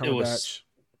 Benedict Cumberbatch,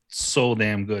 so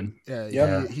damn good.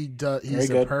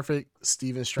 He's a perfect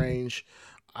Stephen Strange.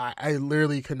 I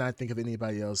literally could not think of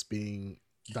anybody else being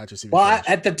Dr. Stephen Strange.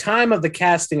 At the time of the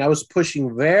casting, I was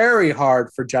pushing very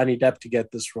hard for Johnny Depp to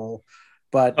get this role.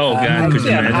 But on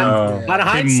hindsight,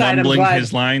 I'm mumbling glad,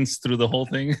 his lines through the whole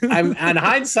thing. On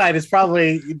hindsight, it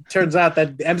turns out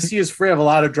that MCU is free of a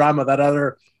lot of drama that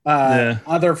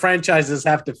other franchises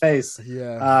have to face.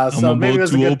 So maybe it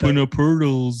was to open a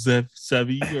portal,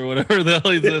 Savvy, or whatever the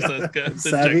hell he says.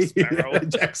 Savvy.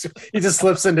 He just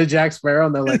slips into Jack Sparrow,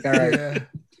 and they're like, "All right."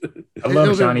 I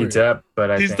love Johnny Depp, but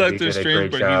I think Doctor he did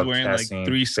Strange, but he's wearing like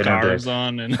 3 scarves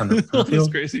on and all this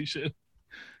crazy shit.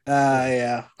 All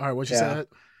right, what you said?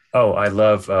 Oh, I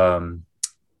love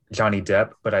Johnny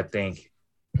Depp, but I think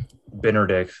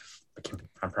Benedict.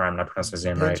 I'm not pronouncing his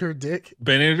name right.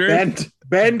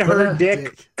 Bend her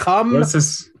dick. Come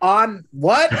on.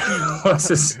 What? What's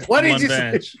this? What did you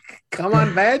say? Come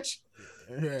on, veg.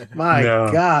 Yeah. My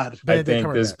No. God. I Benedict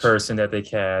think this Cumberbatch. person that they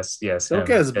cast, yes, Don't him,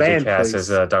 get us that they banned, cast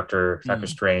please. as Doctor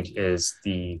Strange is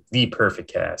the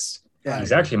perfect cast. Yeah.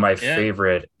 He's actually my Yeah.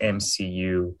 favorite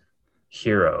MCU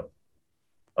hero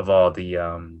of all the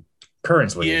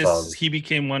currently involved. He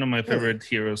became one of my favorite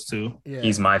heroes too. Yeah.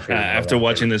 He's my favorite After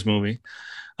watching this movie.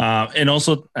 And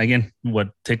also, again, what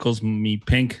tickles me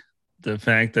pink, the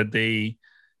fact that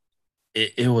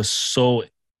it was so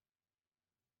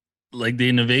like the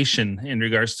innovation in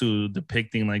regards to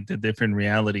depicting like the different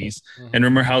realities. And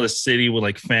remember how the city would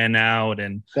like fan out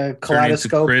and The turn into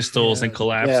kaleidoscope. crystals and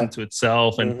collapse into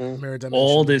itself. And Mirror dimension.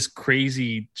 all this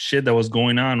crazy shit that was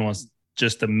going on was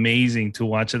just amazing to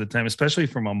watch at the time, especially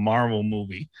from a Marvel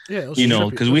movie. Yeah, it was You know,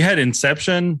 trippy. because we had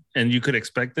Inception and you could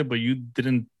expect it, but you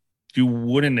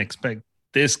wouldn't expect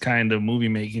this kind of movie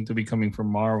making to be coming from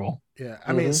Marvel. Yeah,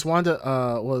 I mean, Swanda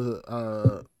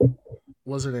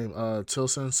what's her name?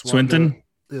 Tilson Swinton?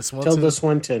 Yeah, Swinton. Tilda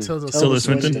Swinton. Tilda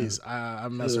Swinton. Jeez,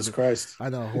 I'm messing Jesus with Christ. I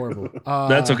know, horrible.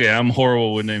 That's okay. I'm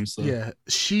horrible with names. So. Yeah,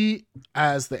 she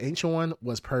as the ancient one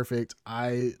was perfect.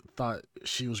 I thought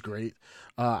she was great.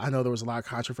 I know there was a lot of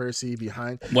controversy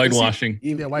behind Whitewashing.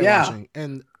 Yeah, whitewashing.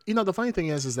 And you know, the funny thing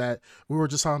is that we were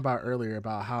just talking about earlier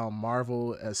about how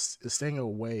Marvel is staying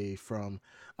away from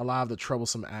a lot of the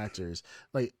troublesome actors.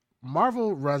 Like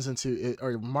Marvel runs into it,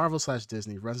 or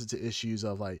Marvel/Disney runs into issues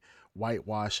of like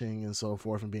whitewashing and so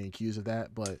forth, and being accused of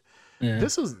that. But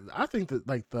this was, I think that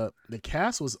like the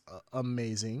cast was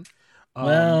amazing.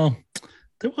 Well,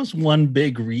 there was one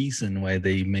big reason why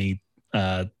they made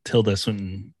Tilda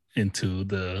Swinton into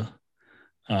the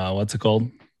what's it called?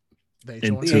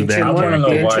 Into I want to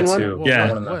know why too. Well,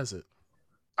 Yeah, what is it?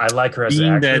 I like her as an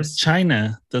Being actress. that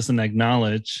China doesn't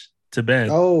acknowledge Tibet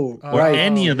or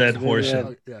any of that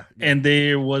horseshit. Yeah. And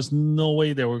there was no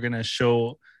way they were gonna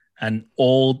show an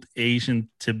old Asian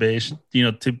Tibetan,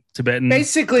 Tibetan.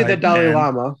 Basically the Dalai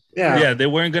Lama. Yeah, they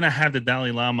weren't gonna have the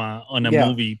Dalai Lama on a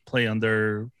movie play on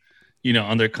their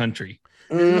country.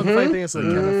 You know, the funny thing is, like,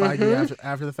 Kevin Feige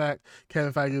after the fact,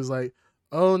 Kevin Feige was like,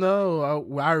 "Oh no,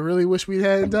 I really wish we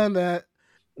hadn't done that."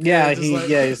 Yeah,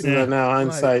 he's now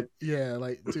hindsight.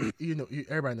 Like, dude,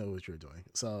 everybody knows what you're doing.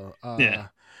 So,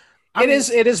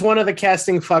 It is one of the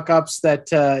casting fuck ups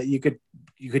that you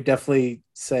could definitely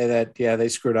say that they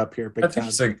screwed up here. I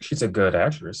think she's a good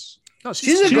actress. No,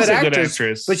 she's a good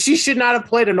actress, but she should not have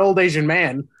played an old Asian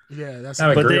man. Yeah, that's.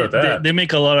 I agree with that. They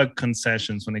make a lot of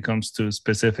concessions when it comes to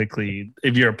specifically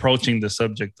if you're approaching the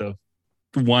subject of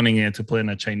wanting it to play in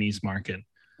a Chinese market.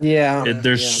 Yeah,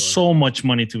 there's so much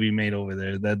money to be made over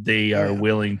there that they are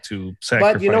willing to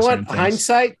sacrifice. But you know what?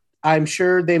 Hindsight, I'm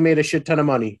sure they made a shit ton of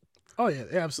money. Oh yeah,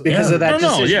 absolutely. Because of that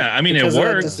decision. I mean, it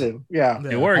worked.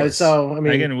 It worked. So I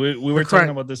mean, again, we were talking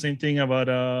about the same thing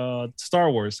about Star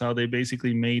Wars, how they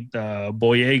basically made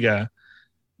Boyega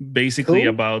basically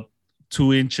about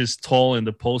 2 inches tall in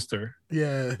the poster.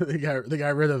 Yeah, they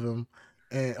got rid of him.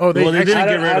 And they didn't get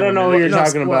rid of him. I don't know what you're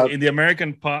talking about. In the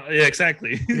American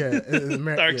exactly. Yeah,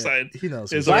 Dark side. He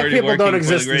knows. Black people don't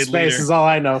exist in space. Is all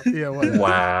I know. Yeah.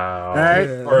 Wow. All right.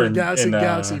 Or in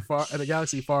a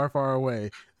galaxy far, far away.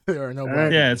 There are no.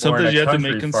 Yeah, sometimes you have to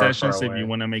make concessions if you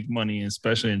want to make money,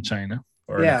 especially in China.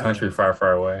 Or in a country far,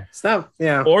 far away. Stop.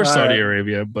 Yeah. Or Saudi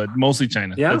Arabia, but mostly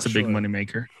China. Yeah, that's a big money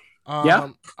maker.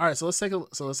 All right, so let's take a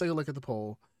look at the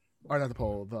poll. Or not the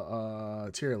poll,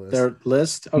 the tier list. Their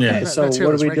list? Okay, yeah. so what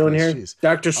are we doing here? Jeez.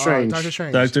 Doctor Strange.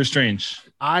 Doctor Strange.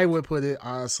 I would put it,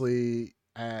 honestly,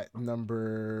 I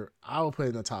would put it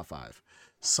in the top 5.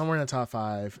 Somewhere in the top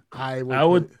 5. Go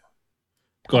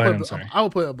ahead, I'm sorry. I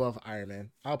would put it above Iron Man.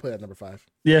 I'll put it at number 5.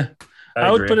 Yeah. I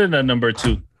would put it at number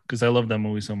 2 because I love that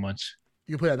movie so much.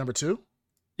 You put it at number 2?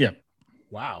 Yeah.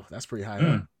 Wow, that's pretty high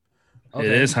up. Okay.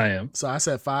 It is high up. So I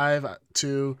said 5,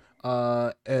 2.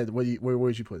 Ed, where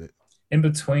would you put it? In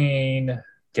between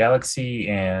Galaxy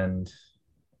and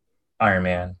Iron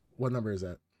Man. What number is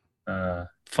that?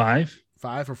 5.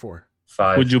 5 or 4?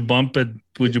 5. Would you bump it?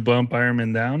 Would you bump Iron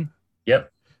Man down?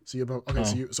 Yep. So you bump.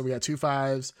 Okay. So we got 2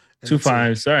 5s. 2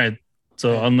 5s. All right.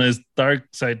 So unless Dark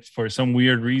Side for some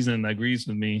weird reason agrees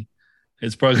with me,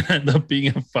 it's probably gonna end up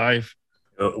being a 5.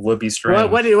 It would be strange.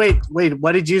 Wait.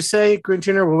 What did you say, Green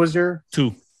Junior? What was your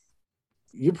 2?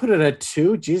 You put it at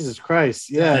 2? Jesus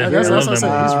Christ! Yeah, that's what I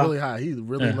said. He's really high. He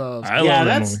really loves. I love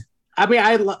that movie. I mean,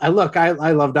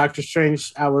 I love Doctor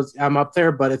Strange. I'm up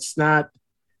there, but it's not.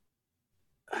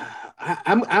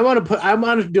 I want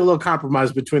to do a little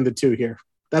compromise between the two here.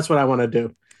 That's what I want to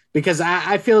do because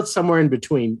I feel it's somewhere in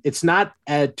between. It's not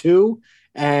at 2,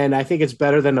 and I think it's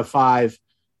better than a 5.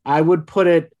 I would put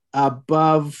it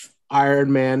above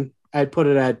Iron Man. I'd put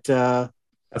it at.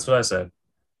 That's what I said.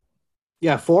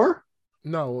 Yeah, 4.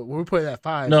 No, we put it at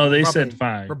 5. No, we're they bumping, said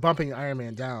 5. We're bumping Iron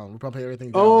Man down. We're bumping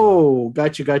everything down. Oh,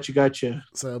 gotcha.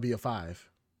 So it'll be a 5.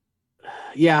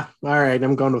 Yeah, all right.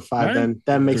 I'm going with 5 Right. then.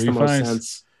 That makes the most 5s.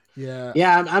 sense. Yeah.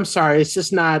 Yeah, I'm sorry. It's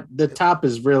just not the top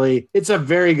is really. It's a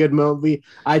very good movie.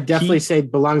 I definitely say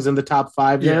it belongs in the top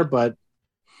 5 there, but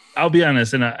I'll be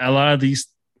honest. In a lot of these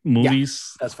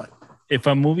movies, that's fine. If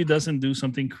a movie doesn't do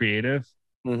something creative,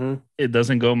 it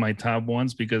doesn't go in my top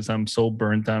ones because I'm so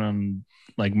burnt out on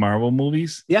like Marvel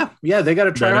movies. Yeah, they got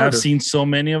to try. I've seen so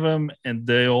many of them, and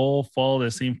they all follow the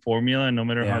same formula, no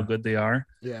matter how good they are.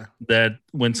 Yeah. That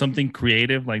when something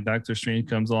creative like Doctor Strange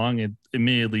comes along, it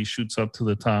immediately shoots up to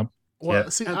the top. Well,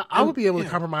 see, I would be able to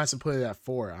compromise and put it at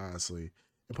 4, honestly.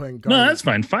 And putting no, that's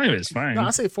fine. 5 is fine. No,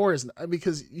 I say 4 is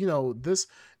because this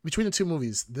between the two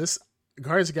movies, this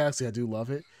Guardians of the Galaxy, I do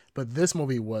love it, but this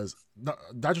movie was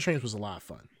Doctor Strange was a lot of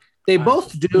fun. They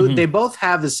both do. They both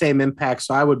have the same impact,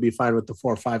 so I would be fine with the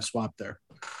 4-5 swap there.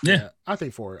 Yeah, I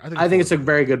think 4. I think it's a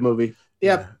very good movie.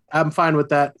 Yep, I'm fine with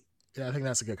that. Yeah, I think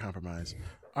that's a good compromise.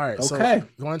 All right, okay. So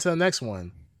going to the next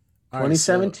one.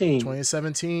 2017.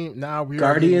 2017. Now we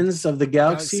Guardians of the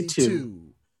Galaxy 2.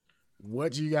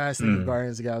 What do you guys think of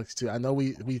Guardians of the Galaxy 2? I know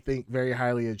we think very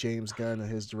highly of James Gunn and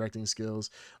his directing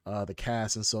skills, the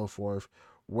cast and so forth.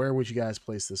 Where would you guys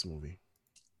place this movie?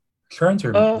 Trying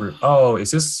to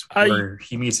is this where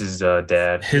he meets his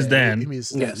dad? His dad. He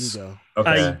meets yes. Ego.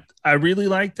 Okay. I really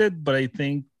liked it, but I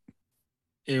think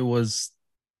it was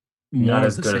more not of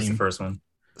as the good same. as the first one.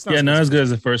 Not as good as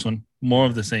the first one. More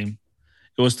of the same.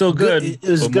 It was still good. It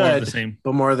was but good, more of the same.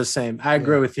 But more of the same. I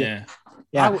agree with you.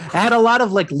 Yeah. I had a lot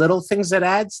of like little things that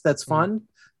adds. That's fun.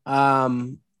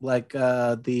 Like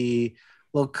the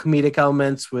little comedic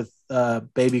elements with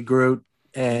Baby Groot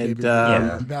and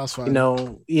that was fun.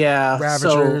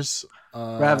 Ravagers.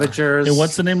 Ravagers. And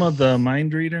what's the name of the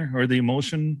mind reader or the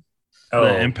emotion? Oh,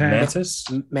 the impact?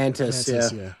 Mantis.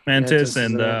 Yeah. Mantis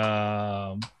and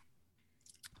God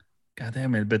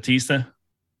damn it, Batista.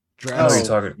 Drax. Oh, you're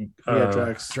talking.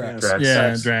 Drax.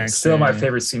 Yeah, Drax. Still my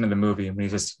favorite scene of the movie when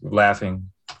he's just laughing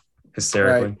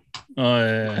hysterically. Right. Oh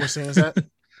yeah. What scene is that?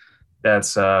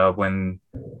 That's when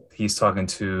he's talking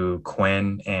to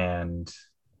Quinn and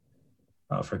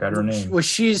I forgot her name. Well,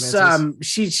 she's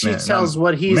she tells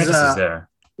what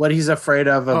he's afraid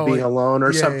of being alone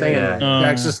or something. Yeah. And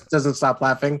Drax just doesn't stop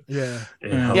laughing. Yeah.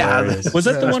 Was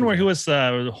that the one where he was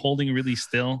holding really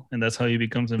still, and that's how he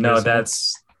becomes invisible? No,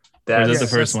 that's the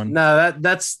first one. No,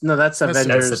 that's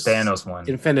Avengers. That's the Thanos one.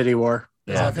 Infinity War.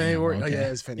 Yeah. Infinity War. Okay. Oh, yeah,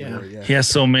 it's Infinity War. Yeah. He has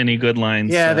so many good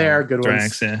lines. Yeah, they are good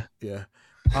Drax, ones. Yeah.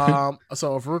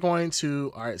 So if we're going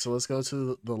to, all right, so let's go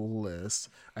to the list.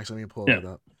 Actually, let me pull it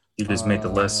up. You just made the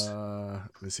list.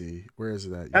 Let's see. Where is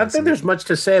it at? I don't think there's much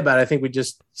to say about it. I think we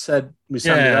just said we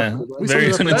summed it up.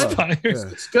 Very uninspired.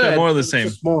 It's good. They're more of the same.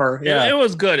 It's more. Yeah. It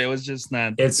was good. It was just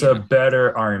not. It's a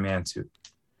better Iron Man 2.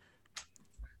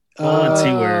 Well, let's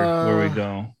see where we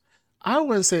go. I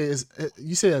wouldn't say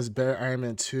you say it's better Iron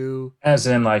Man 2. As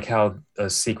in like how the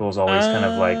sequel is always kind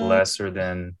of like lesser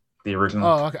than the original.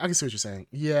 Oh, okay. I can see what you're saying.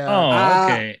 Yeah. Oh,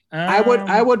 okay.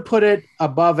 I would put it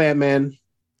above Ant-Man.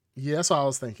 Yeah, that's what I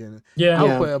was thinking. Yeah. I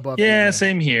would put it above Ant-Man.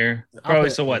 Same here. Probably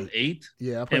so 8?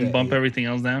 Yeah. And bump everything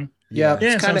else down.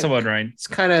 Yeah, sounds about right. It's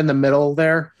kind of in the middle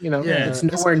there. It's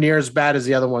nowhere near as bad as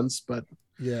the other ones, but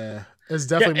yeah, it's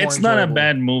definitely more it's enjoyable. not a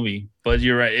bad movie, but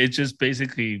you're right. It's just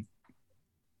basically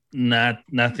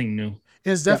nothing new.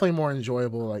 It's definitely more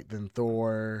enjoyable than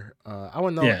Thor. I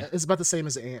wouldn't know. Yeah. It's about the same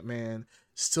as Ant-Man.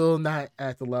 Still not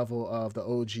at the level of the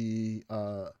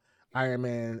OG Iron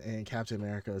Man and Captain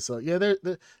America. So yeah,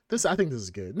 this I think this is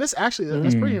good. And this actually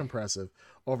that's pretty impressive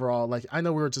overall. Like I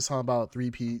know we were just talking about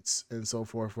three-peats and so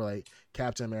forth for like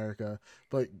Captain America,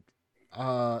 but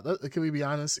can we be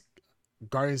honest?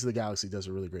 Guardians of the Galaxy does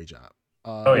a really great job.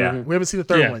 We haven't seen the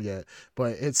third one yet,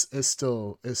 but it's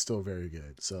still very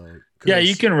good. So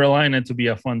you can rely on it to be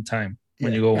a fun time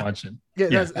when you go watch it.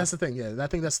 Yeah, that's the thing. Yeah, I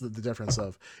think that's the difference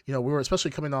of we were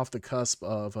especially coming off the cusp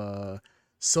of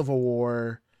Civil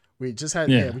War. We just had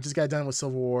we just got done with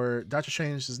Civil War. Doctor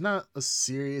Strange is not a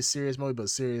serious movie, but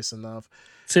serious enough.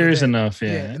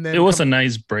 And then it was a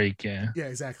nice break. Yeah,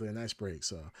 exactly, a nice break.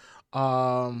 So,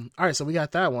 all right, so we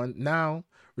got that one. Now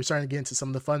we're starting to get into some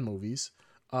of the fun movies.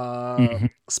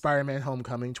 Spider-Man: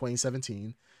 Homecoming,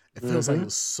 2017. It feels like it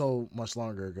was so much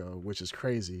longer ago, which is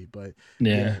crazy. But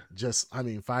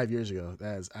 5 years ago,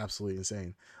 that is absolutely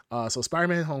insane. So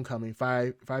Spider-Man: Homecoming,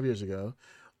 five years ago.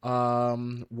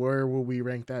 Where will we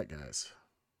rank that, guys?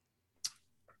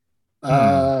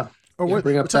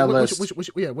 Bring up that list.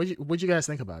 What'd you guys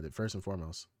think about it first and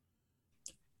foremost?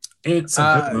 It's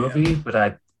a good movie, but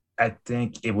I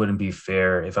think it wouldn't be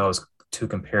fair if I was to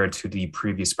compare it to the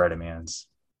previous Spider-Mans.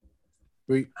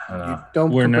 You I don't know.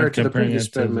 don't We're compare not it to the comparing previous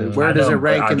it to Spider-Man. the- Where I does know, it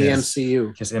rank but in the I just-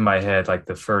 MCU? Just in my head, like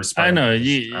the first I Spider-Man. know. was,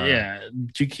 Yeah,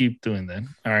 you keep doing that.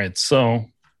 All right, so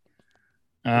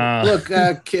Look,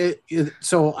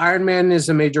 so Iron Man is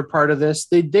a major part of this.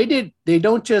 They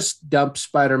don't just dump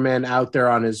Spider-Man out there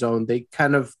on his own. They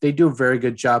do a very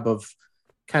good job of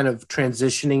kind of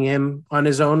transitioning him on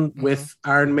his own with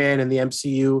Iron Man and the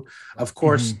MCU. Of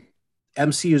course,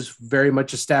 MCU is very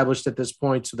much established at this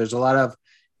point, so there's a lot of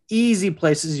easy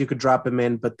places you could drop him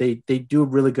in, but they do a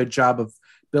really good job of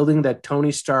building that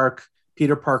Tony Stark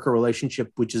Peter Parker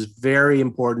relationship, which is very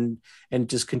important and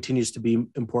just continues to be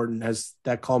important as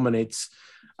that culminates.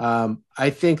 I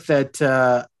think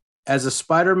that as a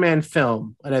Spider-Man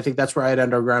film, and I think that's where Ed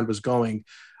Underground was going,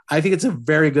 I think it's a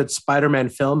very good Spider-Man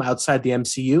film outside the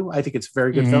MCU. I think it's a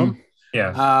very good film.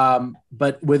 Yeah.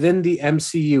 But within the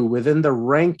MCU, within the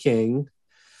ranking,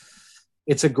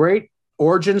 it's a great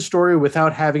origin story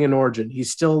without having an origin. He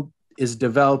still is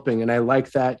developing, and I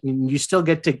like that. You still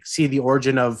get to see the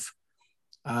origin of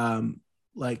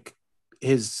like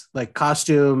his like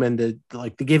costume and they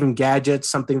give him gadgets,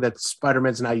 something that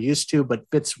Spider-Man's not used to, but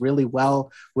fits really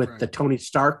well with the Tony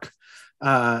Stark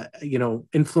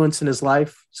influence in his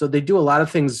life. So they do a lot of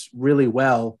things really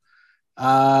well.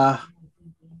 Can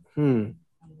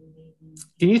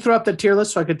you throw up the tier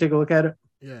list so I could take a look at it?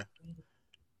 Yeah.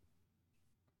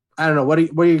 I don't know. What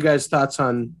are you guys' thoughts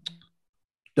on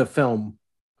the film?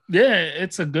 yeah,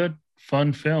 it's a good,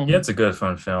 fun film. Yeah, it's a good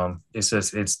fun film. It's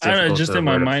just it's I don't know, difficult just to in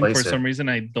my where to mind, place for it. some reason,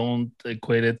 I don't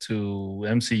equate it to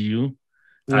MCU.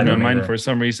 I In my don't mind, either. for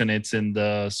some reason, it's in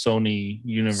the Sony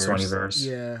universe. Sonyverse.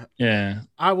 Yeah. Yeah.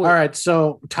 I would. All right.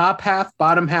 So top half,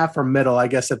 bottom half, or middle? I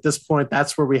guess at this point,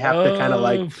 that's where we have to kind of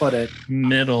like put it.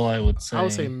 Middle, I would say. I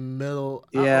would say middle.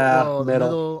 Yeah, The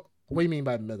middle. What do you mean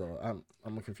by middle?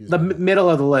 I'm confused. The by that. middle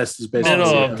of the list is basically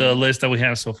middle yeah. of the list that we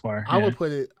have so far. I yeah. would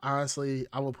put it honestly.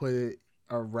 I would put it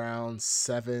around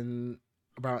 7,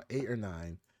 about 8 or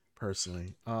 9,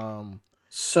 personally.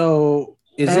 So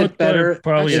is I would it put better?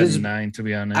 Probably it a is, 9, to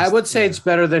be honest. I would say Yeah. it's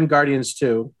better than Guardians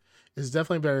 2. It's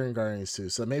definitely better than Guardians 2.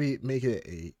 So maybe make it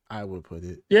an 8. I would put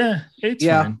it. Yeah, 8's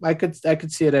Yeah, fine. I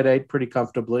could see it at 8 pretty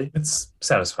comfortably. It's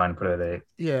satisfying to put it at 8.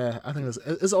 Yeah, I think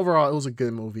it's overall it was a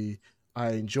good movie. I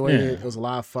enjoyed it. It was a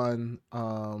lot of fun.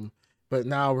 But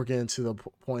now we're getting to the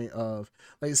point of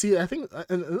like, see, I think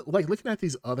and like looking at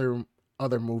these other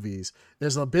movies,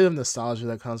 there's a bit of nostalgia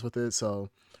that comes with it. So,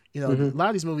 a lot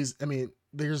of these movies, I mean,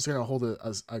 they're just gonna hold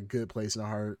a good place in the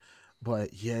heart.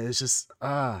 But yeah, it's just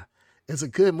it's a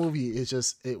good movie. It's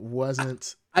just it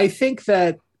wasn't. I think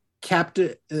that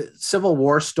Civil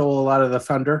War stole a lot of the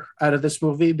thunder out of this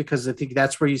movie because I think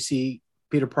that's where you see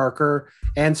Peter Parker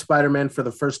and Spider-Man for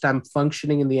the first time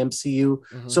functioning in the MCU.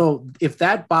 Mhm. So if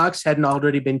that box hadn't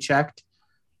already been checked,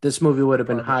 this movie would have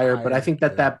been higher. But I think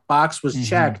that box was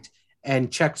checked and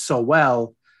checked so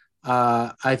well.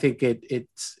 I think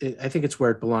it's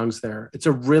where it belongs there. It's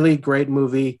a really great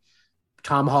movie.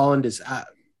 Tom Holland is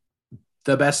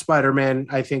the best Spider-Man.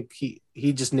 I think he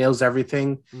just nails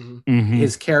everything. Mhm.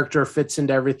 His character fits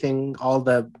into everything. All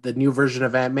the new version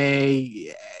of Aunt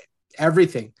May,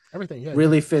 everything Yeah,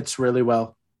 really fits really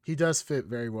well. he does fit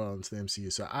very well into the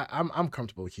MCU. So I'm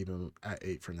comfortable keeping him at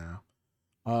 8 for now.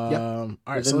 Yep. All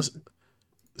right, so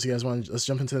you guys let's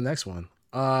jump into the next one.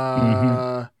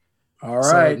 All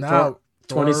So right, now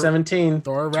 2017.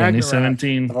 Thor Ragnarok.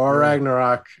 2017. Thor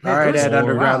Ragnarok. Man, All right, there's Ed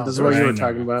Underground. wow. This is what you were Ragnarok.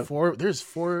 talking about.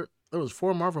 There was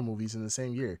 4 Marvel movies in the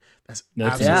same year. That's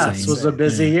That's absolutely Yeah, insane. this was a insane.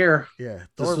 busy year. Yeah,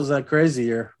 This was a crazy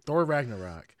year. Thor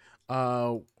Ragnarok.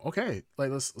 Okay,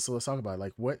 like let's talk about it.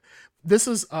 Like what this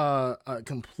is a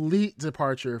complete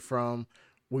departure from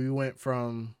we went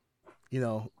from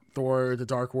Thor the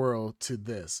Dark World to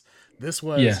this. This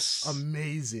was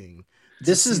amazing.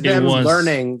 This is them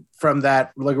learning from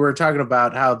that. Like we were talking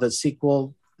about how the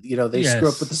sequel, they screw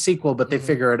up with the sequel, but they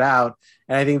figure it out.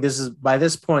 And I think by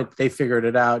this point they figured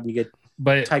it out, and you get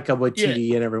Taika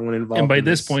Waititi and everyone involved. And by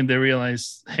this point they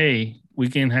realize, hey, we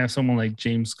can have someone like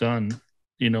James Gunn,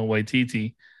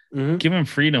 Waititi. Give him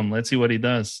freedom. Let's see what he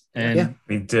does. And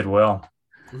we did well.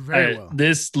 Very well.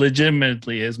 This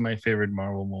legitimately is my favorite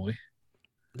Marvel movie.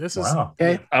 This is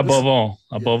okay. Above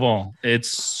all, it's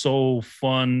so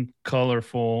fun,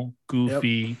 colorful,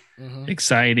 goofy,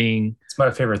 exciting. It's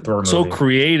my favorite Thor movie. So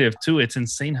creative too. It's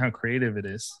insane how creative it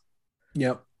is.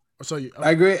 Yep. So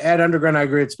I agree. Ed Underground, I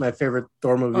agree. It's my favorite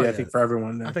Thor movie. Oh, yeah. I think for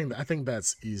everyone. There. I think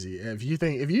that's easy. If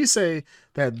you say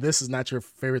that this is not your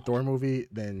favorite Thor movie,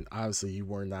 then obviously you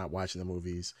were not watching the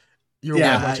movies. You don't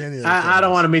wanna watch any of the I don't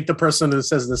Thors. want to meet the person who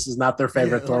says this is not their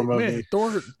favorite Thor like, movie. Man,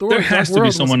 Thor There has to be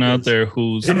World someone was out amazing. there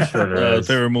whose I'm sure there is.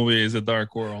 favorite movie is A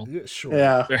Dark World. Yeah, sure.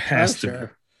 Yeah, There has I'm to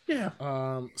sure.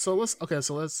 Yeah. So let's all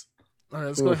right,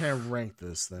 let's go ahead and rank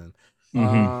this then.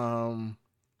 Mhm.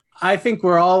 I think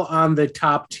we're all on the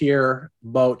top tier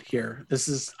boat here. This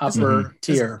is upper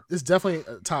tier. It's definitely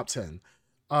top 10.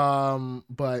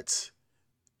 But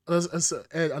let's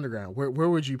Ed Underground. Where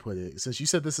would you put it? Since you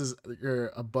said this is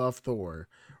you're above Thor,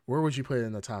 where would you put it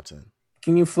in the top 10?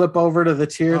 Can you flip over to the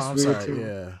tiers? Oh, I'm sorry.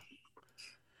 Yeah.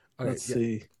 Okay, Let's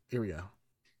see. Here we go.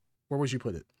 Where would you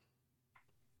put it?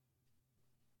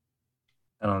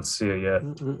 I don't see it yet.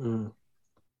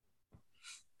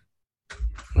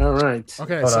 All right.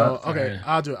 Okay, Hold so on. okay,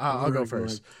 I'll do it. I'll go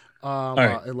first.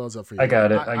 right. It loads up for you. I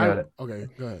got it. I got it. Okay,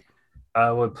 go ahead.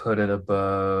 I would put it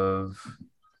above.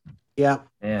 Yeah,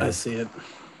 Man, I see it.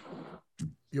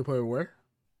 You'll put it where?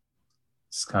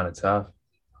 it's kind of tough.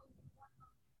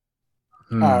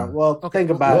 All right. Well, Okay, think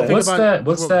well, about well, it. think What's about that? it.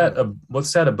 What's that?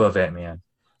 What's that above Ant-Man?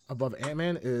 Above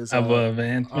Ant-Man is Above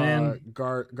Ant-Man,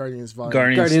 Guardians Volume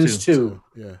Guardians 2.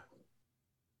 Yeah.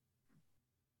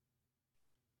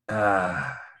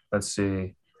 Let's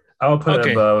see. I will put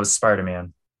it above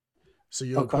Spider-Man. So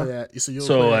you'll Okay. put it at So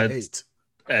put it at at- 8.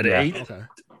 at Yeah. 8. Okay.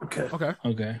 Okay. Okay.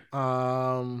 Okay.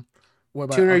 What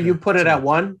about Tuner, you put it at Tuner.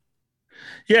 1?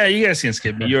 Yeah, you guys can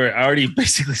skip me. You already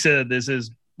basically said that this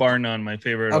is bar none my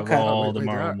favorite Okay. of all the Wait,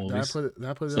 Marvel did I movies. put it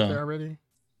So- up there already?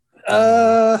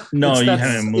 No, it's, you that's-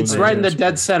 haven't moved It's it. right in the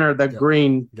dead center, the Yep.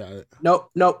 green. Got it.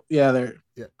 Nope. Yeah, there.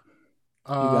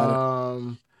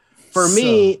 Um, For so-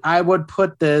 me, I would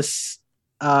put this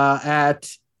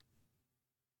at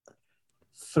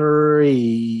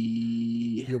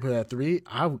 3. You'll put it at 3.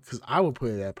 Because I would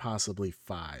put it at possibly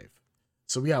 5.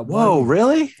 So we got Whoa, one.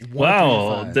 really? 1, 3,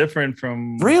 Wow, 5. different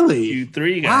from Really? you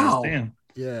three guys. Wow. Damn.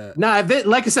 Yeah. No,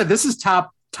 like I said, this is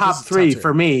top This is 3 top tier.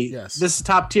 for me. Yes. This is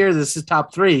top tier. This is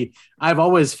top 3. I've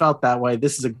always felt that way.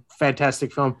 This is a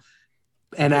fantastic film.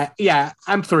 And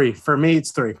I'm 3. For me,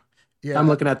 it's 3. Yeah. I'm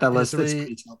looking at that and list. It's 3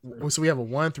 pretty top 3. So we have a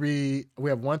 1, 3. We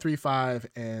have 1, 3, 5,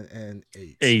 and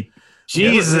 8. 8.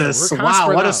 Jesus! we're kinda Wow,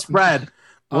 spread what a out. spread!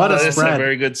 What a That's a spread!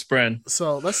 very good spread.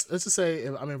 So let's just say,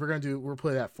 we'll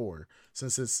put it at 4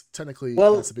 since it's technically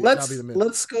Well, that'll be the middle.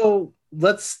 let's go.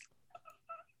 What's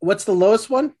the lowest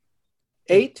one?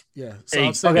 8. Yeah. So 8.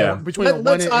 I'm saying Okay. between a 1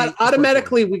 Let's and 8. let's put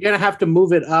automatically. We're gonna have to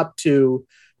move it up to,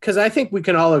 because I think we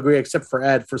can all agree, except for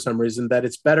Ed, for some reason, that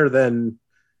it's better than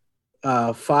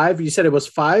 5. You said it was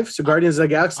 5. So Guardians of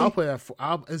the 4. Galaxy. I'll put it at 4.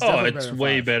 It's definitely It's better than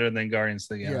way 5. better than Guardians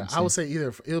of the Yeah, Galaxy. I would say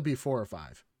it'll be 4 or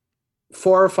 5.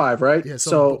 4 or 5, right? Yeah, so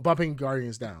So bumping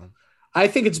Guardians down. I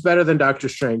think it's better than Doctor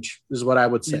Strange, is what I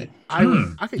would say.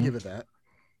 I could give it that.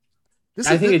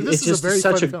 I think this it's is just a very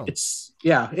such fun a. film.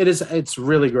 It is. It's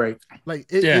really great. Like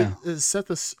Yeah. it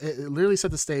literally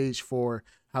set the stage for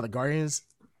how the Guardians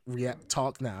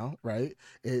talk now, right?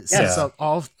 It Yes.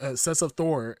 sets up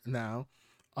Thor now.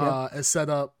 It set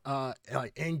up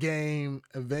like in game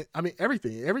event. I mean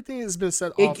everything. Everything has been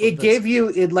set off. It gave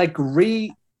you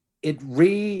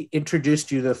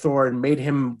reintroduced you to Thor and made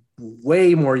him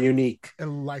way more unique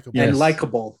and likable. Yes. and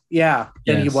likable. Yeah,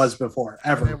 than he Yes. was before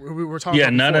ever. And we were talking. Yeah,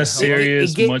 about not before, as how-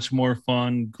 serious, It gave- much more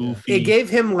fun, goofy. It gave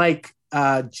him like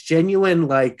genuine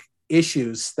like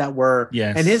issues that were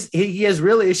Yes. and he has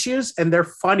real issues and they're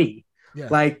funny. Yeah.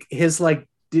 Like his like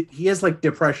he has like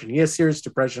depression. He has serious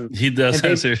depression. He does And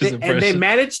have they, serious they- depression. and they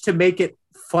managed to make it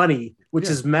funny, which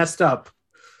Yeah. is messed up,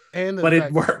 and the but fact-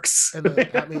 it works. and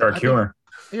I mean, Dark I think- humor.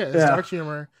 Yeah, it's Yeah. dark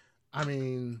humor. I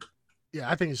mean,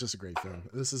 yeah, I think it's just a great film.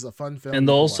 This is a fun film. and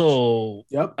to watch. also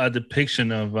Yep. a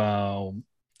depiction of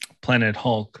Planet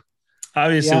Hulk.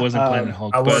 Obviously, Yeah, it wasn't Planet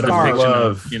Hulk, I but a would Stars. depiction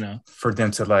love of, you know. for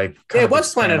them to like. Yeah, kind it of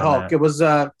was Planet expand on Hulk. that.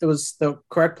 It was the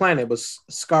correct planet. It was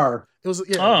Scar. It was Oh,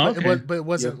 but, okay. but it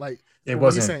wasn't Yeah. like It what you're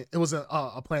wasn't. saying. It wasn't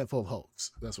a planet full of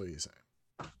Hulks. That's what you're saying.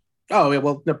 Oh, yeah,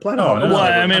 well, the Planet No, Hulk. no, Well, no,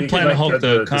 I meant like, Planet Hulk,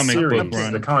 the comic series, book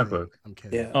run. the comic book. I'm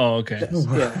kidding. Yeah. Oh, okay.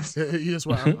 Yeah. You just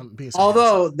want. I'm being. sarcastic.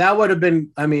 Although that would have been,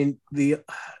 I mean, the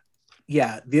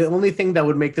only thing that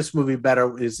would make this movie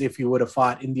better is if you would have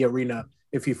fought in the arena,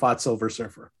 if you fought Silver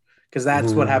Surfer, because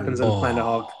that's what happens in Planet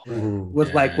Hulk.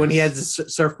 With like when he had the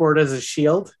surfboard as a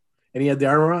shield and he had the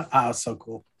armor on. Ah, so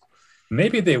cool.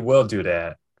 Maybe they will do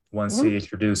that once they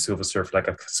introduce Silver Surfer,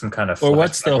 like some kind of. Or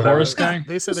what's the flashback, horse whatever. guy?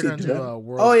 They said they're going to do a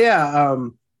world. Oh yeah.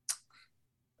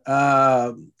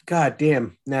 God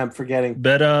damn. Now I'm forgetting.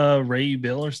 Beta Ray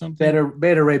Bill or something?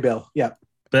 Beta Ray Bill. Yep.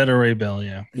 Beta Ray Bill,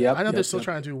 yeah. Yep. I know they're Yep, still yep.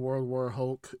 trying to do World War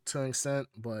Hulk to an extent,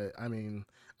 but I mean,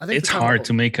 I think It's hard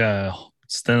to make a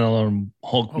standalone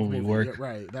Hulk movie work. Yeah,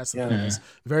 right. That's the thing. It's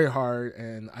very hard,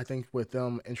 and I think with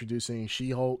them introducing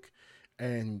She-Hulk,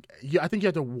 and I think you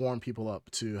have to warm people up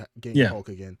to getting Hulk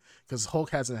again, because Hulk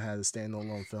hasn't had a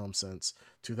standalone film since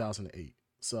 2008.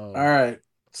 So all right.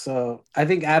 So I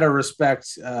think out of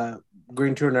respect,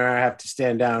 Green Turner and I have to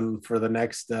stand down for the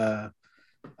next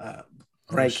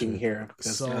ranking here.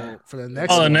 So for the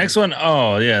next the next one,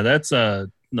 that's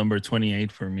number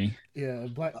 28 for me. Yeah,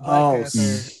 Black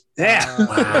Panther.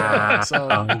 Yeah.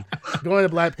 So going to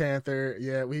Black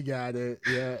Panther, we got it.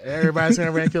 Yeah, everybody's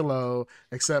gonna rank it low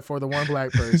except for the one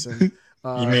black person.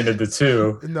 You made it the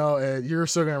two. No, Ed, you're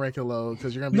still gonna rank it low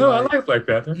because you're gonna be I like Black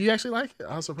Panther. You actually like it?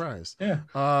 I was surprised.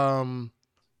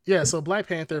 Yeah. So Black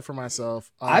Panther for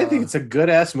myself. I think it's a good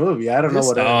ass movie. I don't know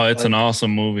what. It's an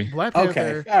awesome movie. Black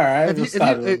Panther. Okay, all right.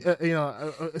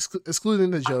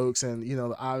 Excluding the jokes and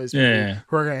the obvious people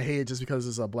who are gonna hate it just because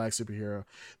it's a black superhero.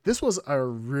 This was a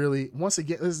really, once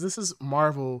again, this is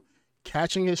Marvel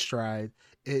catching its stride.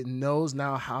 It knows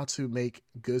now how to make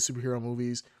good superhero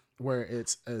movies where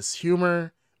it's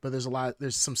humor, but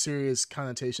there's some serious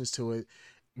connotations to it.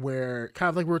 Where kind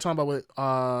of like we were talking about with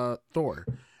Thor.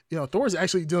 Thor's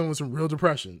actually dealing with some real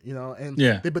depression,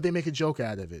 but they make a joke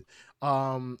out of it.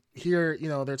 Here,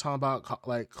 they're talking about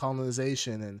like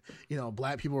colonization and,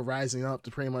 black people rising up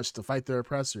to pretty much to fight their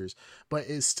oppressors, but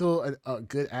it's still a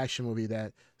good action movie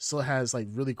that still has like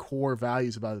really core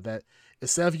values about it that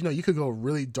instead of, you could go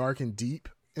really dark and deep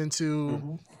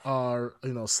into,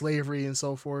 slavery and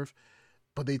so forth,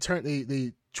 but they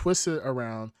twist it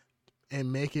around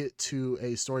and make it to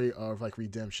a story of like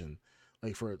redemption.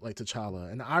 Like for like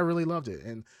T'Challa, and I really loved it.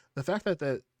 And the fact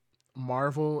that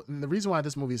Marvel, and the reason why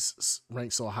this movie's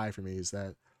ranked so high for me is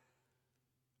that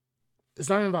it's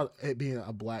not even about it being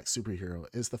a black superhero.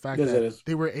 It's the fact that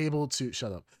they were able to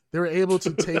They were able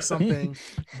to take something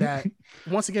that,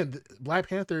 once again, Black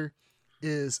Panther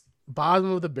is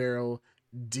bottom of the barrel,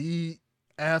 DF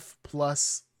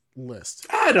plus list.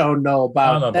 I don't know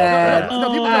about that.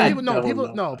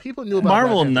 People knew about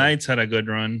Marvel Knights had a good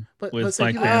run with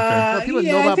Black Panther. People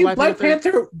know about Black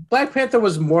Panther. Black Panther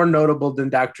was more notable than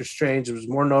Doctor Strange. It was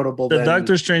more notable than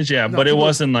Doctor Strange, but it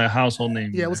wasn't like a household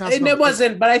name. Yeah, it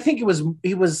wasn't. But I think it was.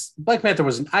 He was Black Panther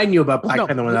was. I knew about Black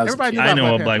Panther when I was. I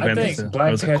know what Black Panther. I think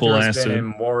Black Panther has been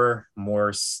in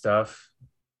more stuff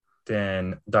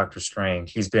than Doctor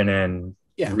Strange. He's been in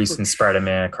recent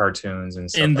Spider-Man cartoons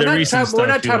and stuff. We're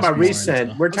not talking about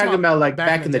recent. We're talking about like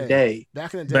back in the day.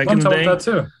 Back in the day. I'm talking about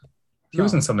that too. He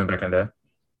was in something back in the day.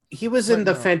 He was in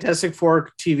the Fantastic Four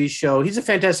TV show. He's a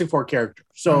Fantastic Four character.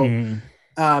 So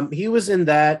he was in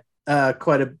that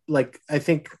quite I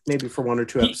think maybe for one or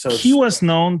two episodes. He was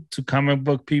known to comic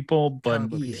book people,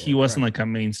 but he wasn't like a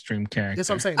mainstream character. That's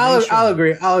what I'm saying. I'll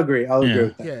agree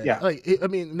with that. Yeah. Like,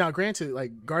 now granted,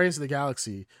 like Guardians of the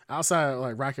Galaxy, outside of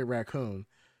like Rocket Raccoon,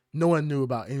 no one knew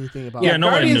about anything about. Yeah, no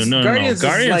one knew. No. Guardians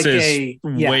is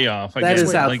way off. That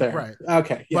is out there. Right.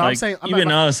 Okay. Well, I'm saying even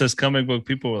us as comic book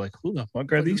people were like, "Who the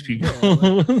fuck are these people?"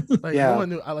 No one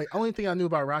knew. Only thing I knew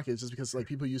about Rocket is just because like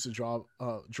people used to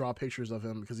draw pictures of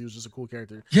him because he was just a cool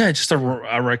character. Yeah, just a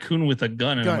raccoon with a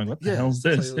gun, and I'm like, "What the hell is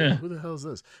this?" Like, who the hell is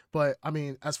this? But I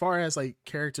mean, as far as like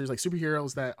characters, like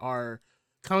superheroes that are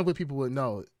comic book people would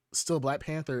know. Still Black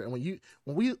Panther, and when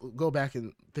we go back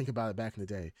and think about it back in the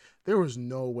day, there was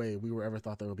no way we were ever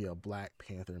thought there would be a Black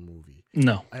Panther movie.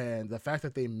 No. And the fact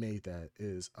that they made that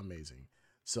is amazing.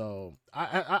 So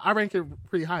I rank it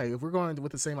pretty high. If we're going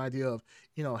with the same idea of,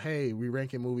 hey, we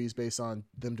ranking movies based on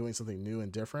them doing something new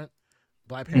and different,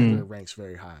 Black Panther ranks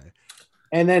very high.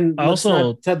 And then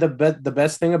also the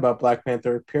best thing about Black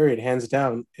Panther, period, hands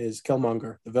down, is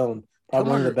Killmonger, the villain. Probably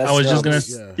one of the best. I was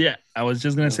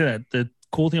just gonna say that. The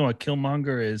cool thing about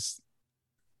Killmonger is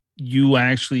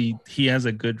he has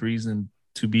a good reason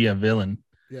to be a villain.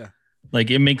 Yeah. Like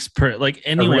it makes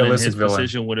anyone in his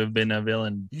position would have been a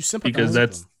villain. You sympathize because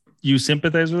with you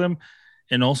sympathize with him.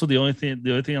 And also the other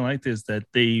thing I liked is that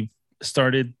they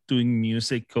started doing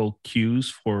musical cues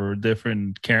for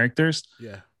different characters.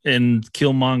 Yeah. And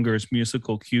Killmonger's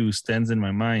musical cue stands in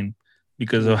my mind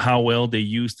because of how well they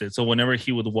used it. So whenever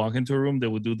he would walk into a room, they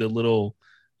would do the little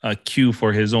cue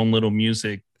for his own little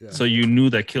music. Yeah. So you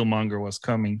knew that Killmonger was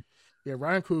coming. Yeah,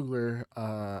 Ryan Coogler,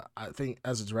 I think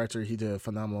as a director, he did a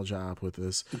phenomenal job with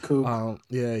this.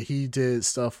 He did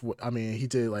stuff. He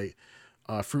did like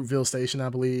Fruitville Station, I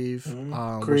believe,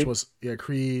 which was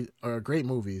Creed, great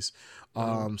movies.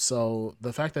 So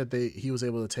the fact that he was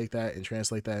able to take that and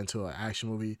translate that into an action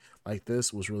movie like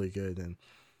this was really good. And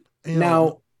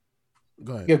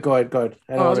Go ahead. Yeah, go ahead.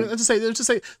 I was going to say,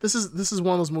 this is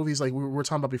one of those movies like we were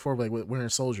talking about before, like with Winter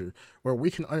Soldier, where we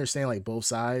can understand like both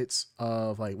sides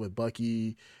of like with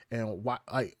Bucky and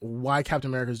why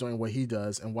Captain America is doing what he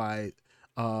does and why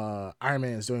Iron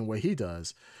Man is doing what he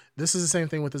does. This is the same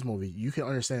thing with this movie. You can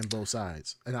understand both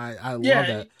sides, and I love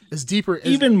that. It's deeper,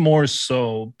 even more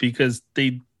so because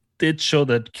they did show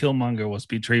that Killmonger was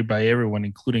betrayed by everyone,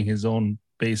 including his own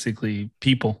basically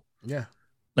people. Yeah.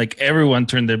 Like everyone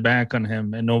turned their back on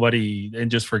him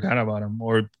and just forgot about him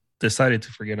or decided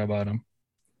to forget about him.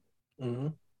 Mm-hmm.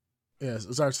 Yeah,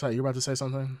 Zartai, you're about to say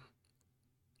something?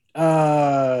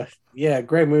 Yeah,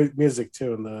 great music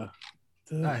too in the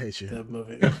I hate you. The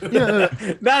movie. No.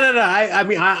 I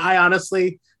mean, I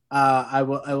honestly, I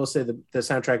will say the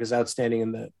soundtrack is outstanding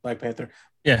in the Black Panther.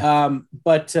 Yeah.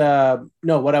 But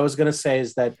no, what I was gonna say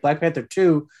is that Black Panther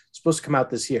 2 is supposed to come out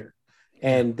this year,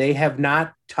 and they have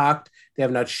not talked. They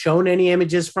have not shown any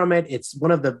images from it. It's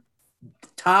one of the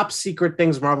top secret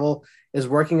things Marvel is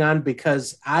working on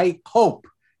because I hope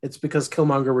it's because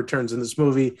Killmonger returns in this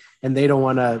movie and they don't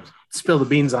want to spill the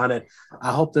beans on it.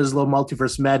 I hope there's a little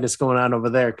multiverse madness going on over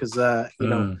there because, you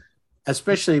know,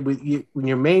 especially when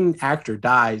your main actor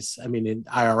dies, I mean, in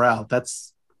IRL,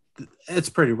 it's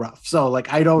pretty rough. So,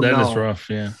 like, I don't know. That is rough,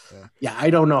 yeah. Yeah, I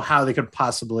don't know how they could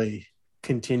possibly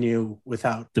continue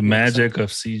without the magic of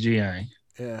CGI.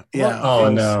 Yeah. Yeah. Oh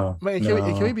no. Man,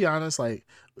 can we be honest? Like,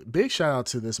 big shout out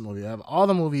to this movie. Of all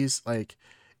the movies, like,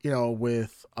 you know,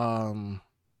 with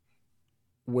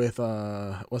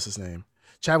what's his name,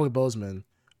 Chadwick Boseman,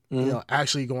 you know,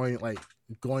 actually going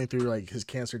through like his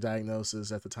cancer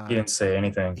diagnosis at the time. He didn't say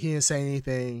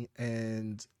anything,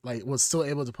 and like was still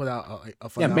able to put out a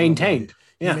phenomenal maintained. movie.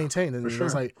 Yeah, maintained, and for sure. It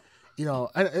was like, you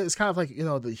know, and it's kind of like, you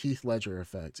know, the Heath Ledger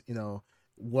effect. You know,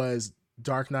 was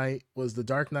the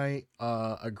Dark Knight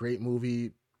a great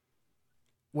movie?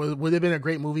 Would it have been a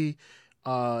great movie,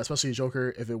 especially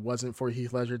Joker, if it wasn't for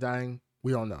Heath Ledger dying?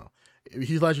 We don't know.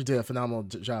 Heath Ledger did a phenomenal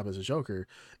job as a Joker,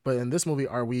 but in this movie,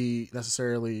 are we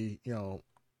necessarily, you know,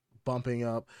 bumping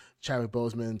up Chadwick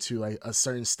Boseman to like a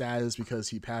certain status because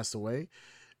he passed away?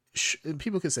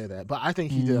 People could say that, but I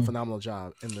think he did a phenomenal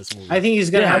job in this movie. I think he's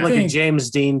gonna have a James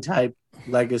Dean type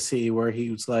legacy where he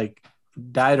was like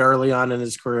died early on in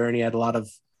his career and he had a lot of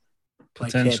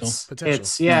like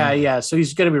hits. Yeah. So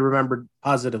he's gonna be remembered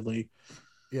positively.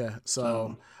 Yeah.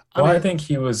 So I think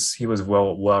he was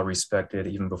well respected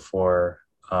even before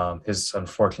his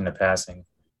unfortunate passing.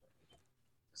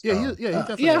 So, he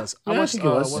definitely was. I watched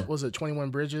what was it,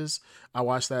 21 Bridges? I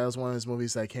watched that. It was one of his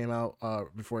movies that came out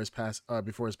before his passing.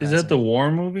 Is that the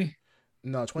war movie?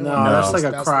 No, 21. No, that's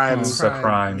like a crime. It's a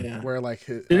crime. Yeah. Where like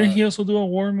didn't he also do a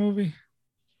war movie?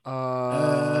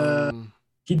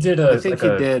 He did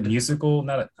a musical,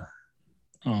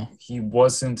 he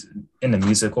wasn't in the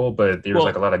musical, but there was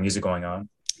like a lot of music going on.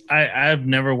 I've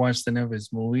never watched any of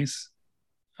his movies.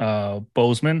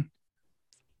 Boseman.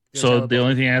 So the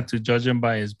only thing I had to judge him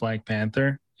by is Black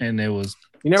Panther, and it was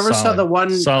you never saw the one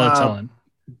solid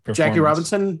Jackie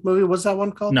Robinson movie. What's that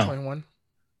one called? No, 21.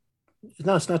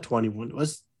 No, it's not 21.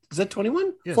 Is that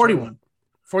 21? Yeah, 41.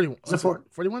 41. Is it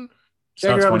 41?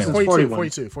 Jackie Robinson's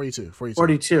 41.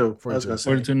 42.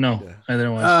 42. No, Yeah. I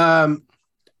didn't watch.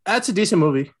 That's a decent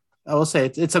movie. I will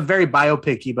say it's a very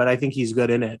biopic-y, but I think he's good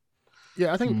in it.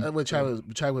 Yeah, I think with Chadwick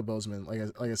Boseman,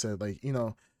 like I said, like, you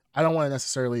know, I don't want to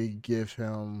necessarily give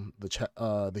him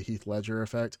the Heath Ledger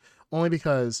effect, only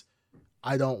because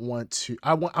I don't want to.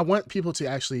 I want people to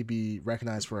actually be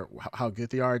recognized for how good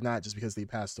they are, not just because they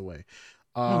passed away.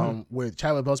 With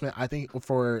Chadwick Boseman, I think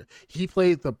he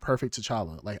played the perfect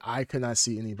T'Challa. Like, I could not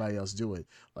see anybody else do it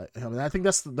like him, and I think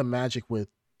that's the magic with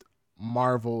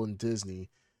Marvel and Disney,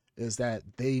 is that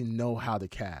they know how to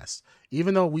cast.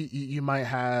 Even though you might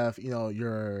have, you know,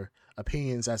 your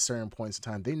opinions at certain points in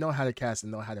time, they know how to cast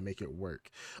and know how to make it work.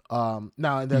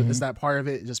 Now, is that part of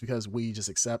it just because we just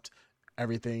accept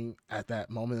everything at that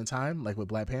moment in time, like with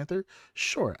Black Panther?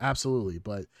 Sure, absolutely.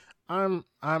 But I'm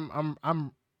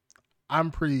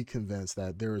pretty convinced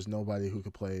that there is nobody who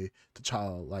could play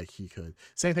T'Challa like he could.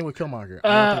 Same thing with Killmonger.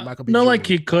 I don't think Michael B. No, Jordan. like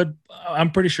he could. I'm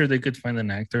pretty sure they could find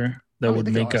an actor that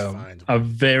would make a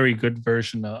very good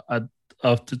version of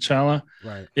T'Challa.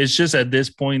 Right. It's just at this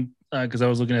point, because I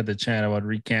was looking at the chat about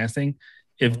recasting.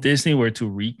 If Disney were to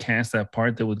recast that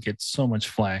part, they would get so much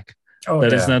flack.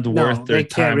 It's not worth their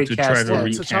time to try to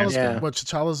recast it. But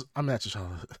Chadwick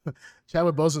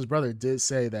Boseman's brother did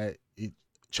say that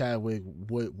Chadwick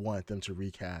would want them to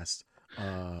recast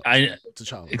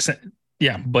T'Challa.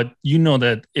 Yeah, but you know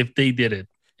that if they did it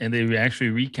and they actually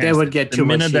recast, they would get the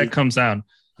minute that comes out,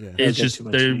 Yeah. It's just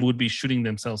they would be shooting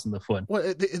themselves in the foot. Well,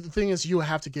 the thing is, you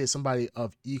have to get somebody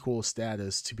of equal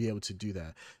status to be able to do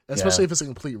that, especially if it's a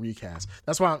complete recast.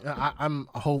 That's why I'm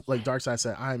hope, like Darkseid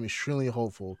said, I am extremely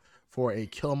hopeful for a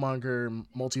Killmonger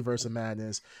multiverse of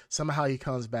madness. Somehow he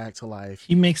comes back to life.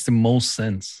 He makes the most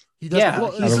sense. He does. Yeah,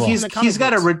 well, he's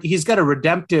got a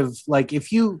redemptive, like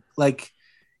if you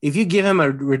give him a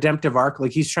redemptive arc,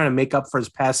 like he's trying to make up for his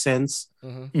past sins,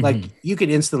 like you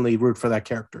could instantly root for that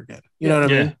character again. You know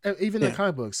what I mean? And even the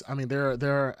comic books. I mean,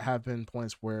 there have been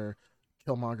points where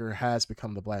Killmonger has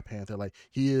become the Black Panther. Like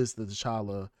he is the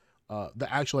T'Challa,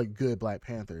 the actual like good Black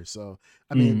Panther. So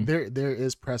I mean, there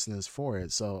is precedence for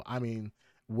it. So I mean,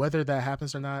 whether that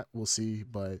happens or not, we'll see.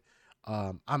 But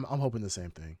I'm hoping the same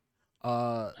thing.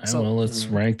 Well, let's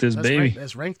rank this baby.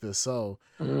 Let's rank this. So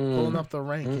pulling up the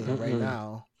ranking right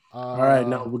now. All right,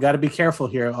 no, we got to be careful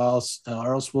here, or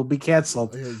else we'll be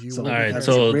canceled. All right,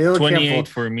 so 28 careful.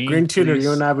 For me. Green Tutor,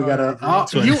 you and I, we got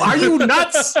to. Are you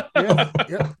nuts?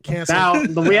 Cancel.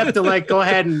 Now we have to go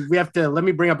ahead and let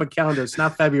me bring up a calendar. It's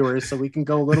not February, so we can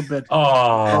go a little bit.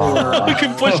 We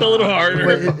can push a little harder.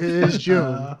 It is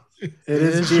June. It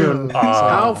is June.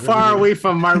 How far are we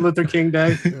from Martin Luther King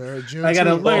Day? I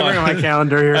gotta bring up my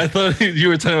calendar here. I thought you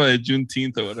were talking about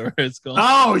Juneteenth or whatever it's called.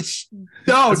 Oh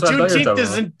no, Juneteenth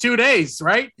is in 2 days,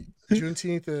 right?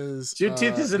 Juneteenth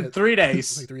is in 3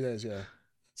 days. Like 3 days, yeah.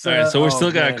 All right, so we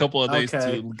still got a couple of days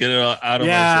to get it out of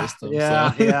our system.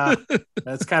 Yeah.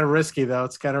 That's kind of risky, though.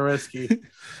 It's kind of risky.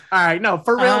 All right, no,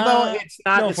 for real though, it's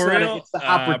not. No, for real, it's the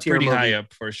upper tier pretty movie. high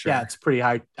up for sure. Yeah, it's pretty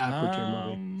high upper tier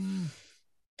movie.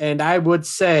 And I would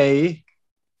say,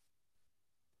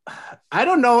 I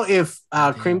don't know if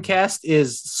Creamcast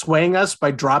is swaying us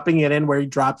by dropping it in where he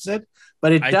drops it,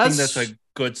 but I think that's a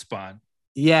good spot.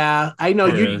 Yeah, I know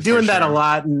you're doing that a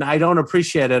lot, and I don't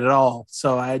appreciate it at all.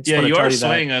 So I just you are tell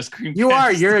swaying us. Creamcast. You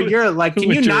are. You're like, can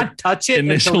you not touch it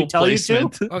until we tell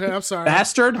placement. you to? Okay, I'm sorry,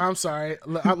 bastard. I'm sorry.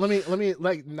 Let me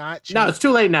like not. Change. No, it's too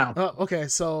late now. Okay,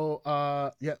 so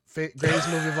greatest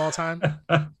movie of all time.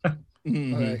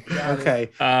 Okay.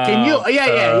 Can you?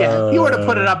 Yeah. If you were to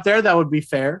put it up there, that would be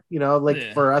fair. You know,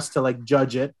 for us to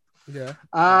judge it. Yeah.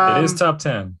 It is top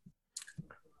 10.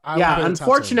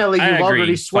 Unfortunately, you've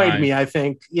already swayed me. I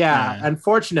think. Yeah.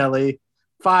 Unfortunately,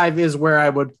 5 is where I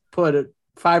would put it.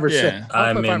 5 or 6.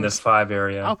 I'm in this 5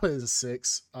 area. I'll put it as a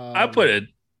 6. I put it.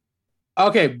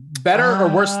 Okay, better or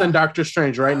worse than Doctor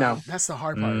Strange right now? That's the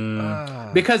hard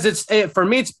part. Because for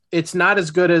me, it's not as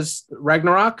good as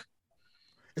Ragnarok.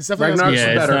 It's definitely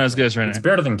it's not as good as Ragnarok. It's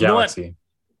better than Galaxy.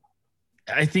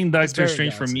 I think Doctor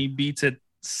Strange for me beats it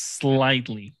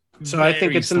slightly. So I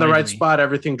think it's in the right spot.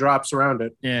 Everything drops around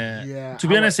it. Yeah. To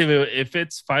be honest, if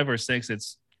it's 5 or 6,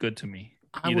 it's good to me.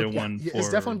 Either one for it's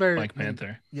definitely better. Black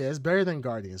Panther. Yeah, it's better than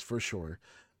Guardians for sure.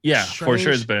 Yeah, for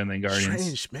sure, it's better than Guardians.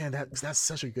 Strange, man, that's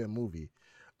such a good movie.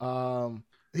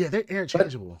 Yeah, they're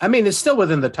interchangeable. But, I mean, it's still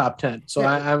within the top 10, so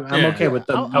I'm okay with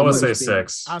them. I would say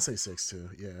 6. I'll say 6 too.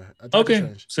 Yeah. Okay,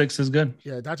 Strange. 6 is good.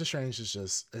 Yeah, Doctor Strange is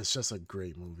just a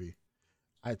great movie.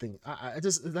 I think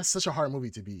that's such a hard movie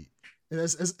to beat.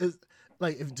 It's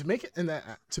like to make it in that.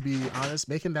 To be honest,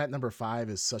 making that number 5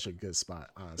 is such a good spot.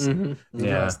 Honestly,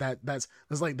 because that's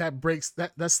like that breaks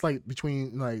that's like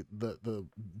between like the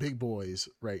big boys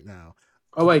right now.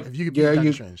 Oh wait, if you could beat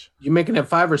Doctor Strange, you making it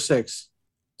 5 or 6?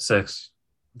 6.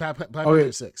 Black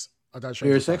Panther 6.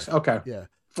 You're 6. Okay. Yeah.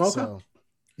 Okay. So,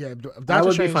 yeah, I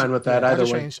would be fine with that either way.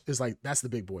 Strange is like that's the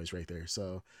big boys right there.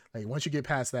 So like once you get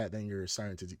past that, then you're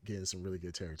starting to get in some really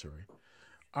good territory.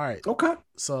 All right. Okay.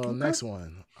 So next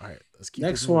one. All right. Let's keep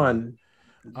next one.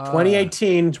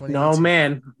 2018. No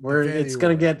man, it's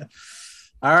gonna get.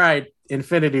 All right.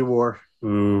 Infinity War.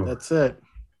 Ooh. That's it.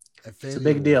 It's a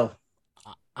big War. deal.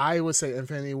 I would say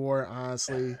Infinity War.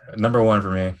 Honestly, number 1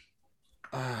 for me.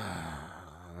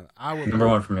 I would number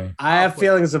 1 for me. I have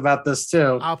feelings about this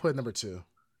too. I'll put number 2.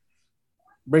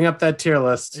 Bring up that tier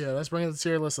list. Yeah, let's bring up the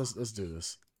tier list. Let's do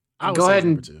this. Go ahead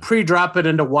and pre-drop it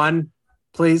into 1,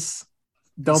 please.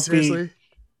 Don't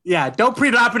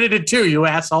pre-drop it into 2, you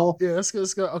asshole. Yeah, let's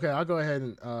go. Okay, I'll go ahead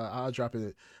and I'll drop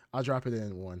it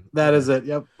in 1. That is it.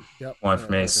 Yep. 1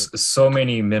 for me. So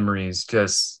many memories.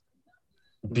 Just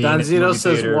Don Zito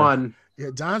says 1. Yeah,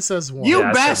 Don says 1. You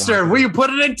bastard! Will you put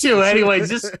it in 2? Anyways,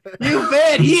 just you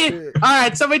bid. All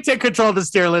right, somebody take control of this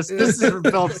tier list. This is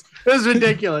This is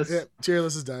ridiculous. Yeah, tier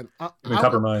list is done.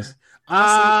 Compromise.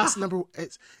 It's number 1.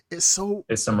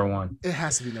 It's number 1. It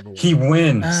has to be number 1. He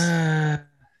wins.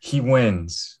 He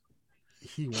wins.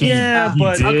 Yeah,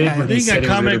 but did what he being said a he was gonna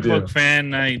comic book do.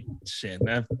 fan,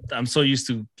 I'm so used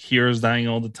to heroes dying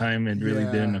all the time. It really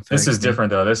didn't affect This is me. different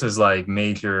though. This is like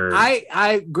major.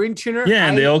 I Green Tuner. Yeah,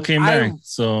 and they all came back.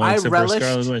 So I except relished- for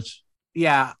Scarlet Witch.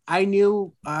 Yeah, I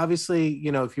knew. Obviously,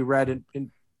 if you read it,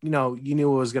 and you knew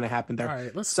what was going to happen there. All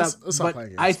right, let's So, stop but playing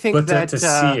games. I think but that to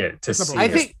see it, to that's see number I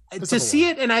it. think That's to number see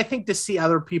one. it, and I think to see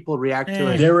other people react to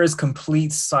it. There was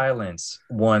complete silence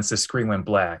once the screen went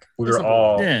black. We That's were number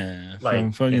all Yeah, like, from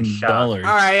in fucking shock. dollars.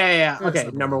 All right, yeah. That's Okay,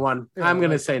 number number one. one. Yeah, I'm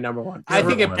gonna like- say number one. Number I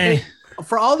think one. it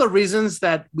for all the reasons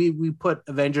that we put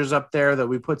Avengers up there, that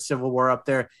we put Civil War up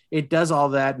there, it does all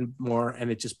that and more, and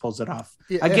it just pulls it off.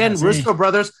 Yeah, Again, has- Russo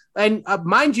brothers, and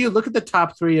mind you, look at the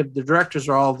top three of the directors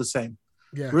are all the same.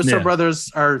 yeah. Russo Yeah. brothers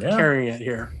are Yeah. carrying it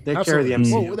here. They Absolutely. carry the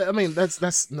MCU. Well, I mean,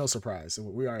 that's no surprise.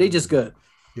 We are. They just good.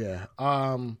 Yeah.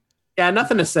 Yeah,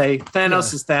 nothing to say.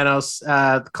 Thanos is Thanos.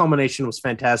 The culmination was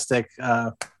fantastic.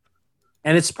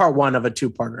 And it's part one of a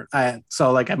two-parter.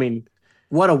 So,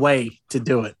 what a way to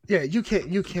do it. Yeah. You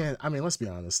can't. I mean, let's be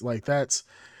honest. Like that's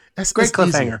Great that's easy.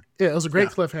 cliffhanger. Yeah, it was a great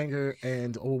Yeah. cliffhanger,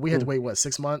 and we had to wait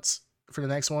 6 months for the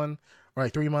next one, or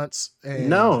like 3 months. And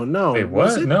No. Wait,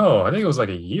 Was what? it? No, I think it was like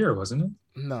a year, wasn't it?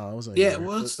 no, it wasn't. Yeah, a it year.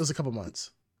 was. It was a couple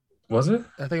months. Was it?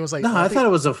 I think it was like. No, I thought it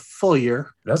was a full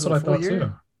year. That's Was what I it a full thought year?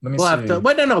 too. Let me We'll see. have to.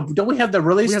 Wait, no. Don't we have the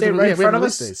release We have date the- right yeah, in we have front of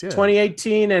release us? dates, yeah.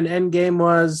 2018 and Endgame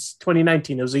was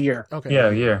 2019. It was a year. Okay. Yeah,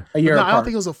 a year. A year No, apart. I don't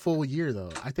think it was a full year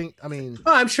though. I mean,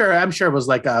 Oh, I'm sure it was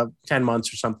like 10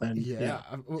 months or something. yeah.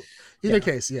 Either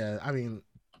case, yeah. I mean,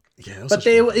 yeah. It was But such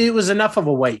a- it was enough of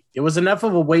a wait. It was enough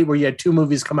of a wait where you had two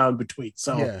movies come out in between.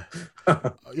 So yeah,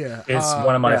 yeah. It's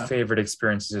one of my yeah. favorite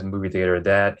experiences in movie theater.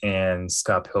 That and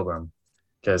Scott Pilgrim,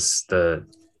 just the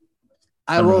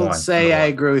I Number will one, say number I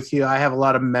one. agree with you. I have a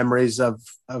lot of memories of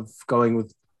going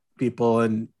with people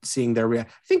and seeing their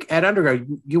reaction. I think Ed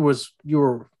Underground, you were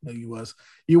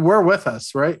with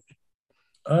us, right?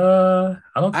 I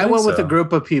don't. I think went with so. a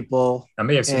group of people. I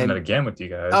may have seen and- it again with you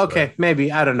guys. Okay,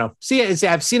 maybe I don't know. See,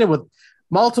 I've seen it with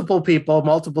multiple people,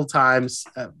 multiple times.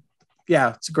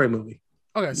 Yeah, it's a great movie.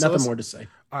 Okay, so Nothing let's- more to say.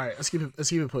 All right, let's keep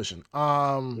it pushing.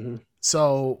 Mhm.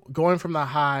 So going from the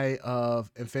high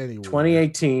of Infinity War,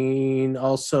 2018,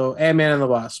 also Ant-Man and the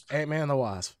Wasp. Ant-Man and the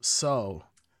Wasp. So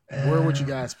where would you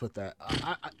guys put that?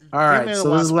 All right, Ant-Man and so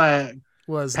the this is Wasp like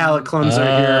was palate cleanser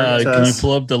here. Can you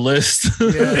pull up the list?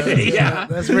 Yeah.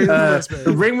 That's bring the list,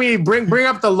 man. Bring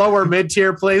up the lower mid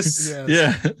tier, please. Yes.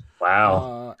 Yeah.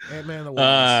 Wow. Ant-Man and the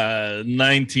Wasp.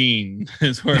 19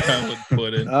 is where I would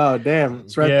put it. Oh damn,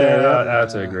 it's right yeah, there. I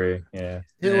have to agree. Yeah.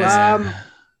 It was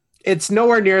It's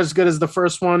nowhere near as good as the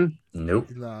first one. Nope.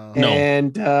 no. No.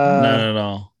 And Not at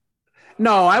all.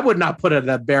 no, I would not put it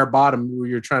at bare bottom where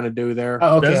you're trying to do there.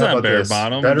 Oh, okay, That's how not about bare this?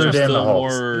 bottom. Better There's than the still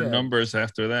Hulk. more Yeah. numbers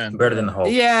after that. Better than the Hulk.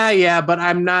 Yeah, but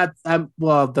I'm not.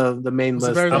 Well, the main Was it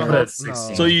list. better than I'll the put it Hulk? at 16.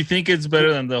 No. So you think it's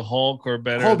better than the Hulk or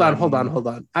better? Hold on, than hold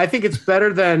on. I think it's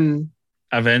better than.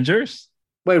 Avengers?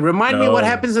 Wait, remind me what No.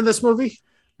 happens in this movie.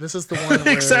 This is the one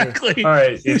where Exactly. All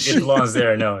right, it belongs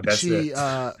there. No, that's she it.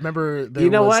 remember there You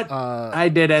know was, what? I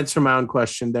did answer my own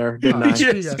question there, didn't I? Yes,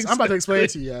 yes, I'm about to explain it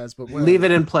to you guys, but Leave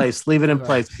it in place. Leave it in Okay.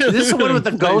 place. Is this the one with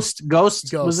the ghost?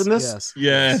 Ghost Ghost, was in this.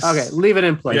 Yes. Yes. Okay, leave it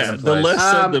in place. Yeah, in the place. less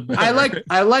said, the better.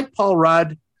 I like Paul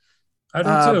Rudd. I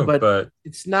do too, but- but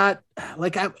It's not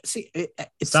like I see. it's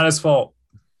It's not his fault.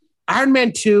 Iron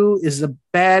Man 2 is a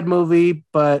bad movie,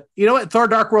 but you know what? Thor: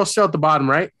 Dark World's still at the bottom,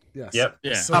 right? Yes. Yep.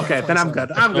 Yeah. So Okay, then I'm 27.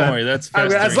 good. I'm Don't good. worry, that's I'm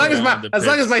good. As long festering as down the as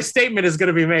pits. my statement is going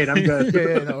to be made, I'm good.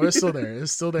 Yeah, no, it's still there.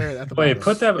 It's still there at the Wait, bottom.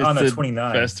 put that It's on the the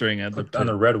 29. festering at the Put on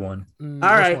the pit. red one. Mm, All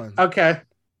which right. one? Okay.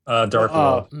 Dark Oh.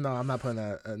 World. No, I'm not putting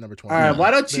that at number 20. All right.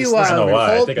 Why don't This- you this I know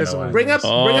why. I hold, think I know why. bring up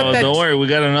Oh, that don't worry, we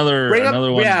got another bring up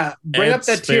one. bring up Ed's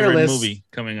that tier favorite list. movie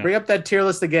coming up. Bring up that tier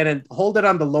list again and hold it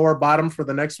on the lower bottom for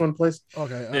the next one, please.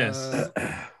 Okay. Yes.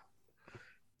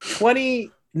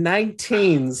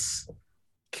 2019's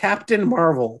Captain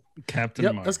Marvel. Captain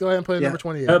Yep, Marvel. let's go ahead and put it Yeah. number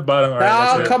 28. That bottom. All right,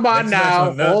 No, that's it. come on Next now.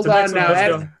 one. No, Hold the next on one, now. let's Ed-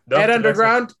 go. No, Ed the next one.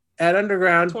 Underground. Ed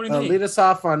Underground. 28. Lead us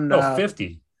off on. No,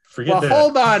 50. Forget Well, that.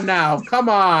 hold on now. Come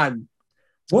on.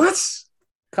 What?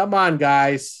 Come on,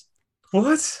 guys.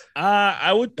 What?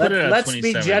 I would put it at Let's be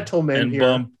 27 gentlemen and here.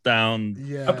 bump down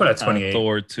Yeah. I'll put it at 28.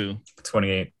 Thor 2.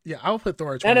 28. Yeah, I'll put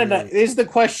Thor at No, 28. no, no. Is the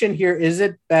question here, is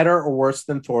it better or worse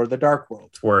than Thor the Dark World?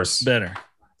 It's worse. Better.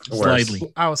 Worse.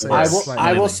 Slightly. I would say Worse.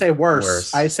 I will say worse.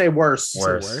 Worse. I say worse.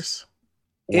 Worse.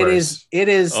 worse. It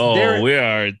is Oh, there. we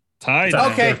are tied. now.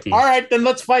 Okay. 50. All right, then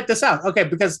let's fight this out. Okay,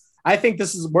 because I think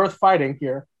this is worth fighting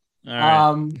here. All right.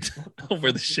 Um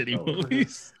Over the shitty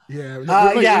movies. Yeah,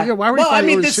 yeah. Why are we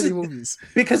fighting over shitty movies?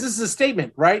 Because this is a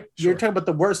statement, right? Sure. You're talking about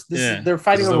the worst. They're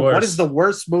fighting over what is the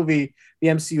worst movie the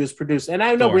MCU has produced. And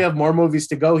I know we have more movies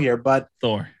to go here, but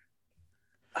Thor.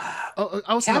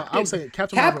 I was saying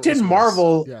Captain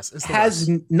Marvel yes, has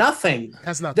nothing.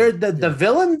 Has nothing. The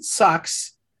villain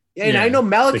sucks. And I know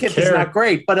Malekith is not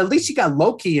great, but at least you got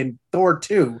Loki in Thor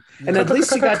 2. And at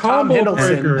least you got Tom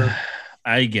Hiddleston.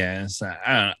 I guess.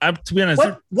 To be honest,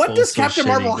 what does Captain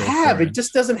Marvel have? It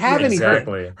just doesn't have anything.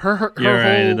 Exactly. You're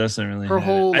right. It doesn't really. Her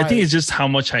whole. I think it's just how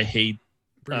much I hate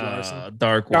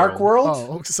Dark World.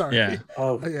 Oh, sorry. Yeah.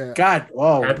 Oh, yeah. God.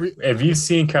 Whoa. If you've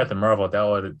seen Captain Marvel, that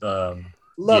would.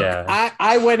 Look,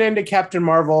 I went into Captain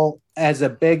Marvel as a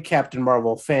big Captain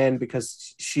Marvel fan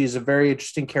because she's a very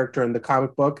interesting character in the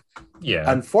comic book. Yeah.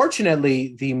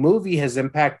 Unfortunately, the movie has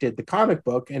impacted the comic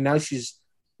book, and now she's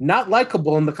not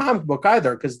likable in the comic book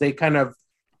either because they kind of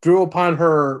drew upon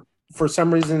her for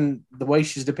some reason the way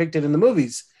she's depicted in the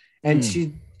movies, and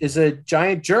she is a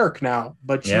giant jerk now.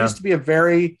 But she used to be a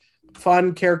very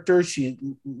fun character. She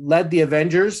led the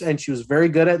Avengers, and she was very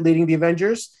good at leading the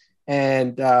Avengers.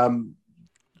 And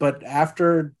but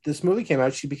after this movie came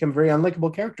out, she became a very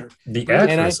unlikable character. The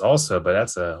actress also, but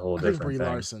that's a whole different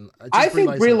thing. I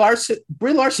think Brie Larson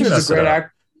is a great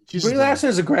actor. Brie Larson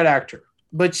is a great actor,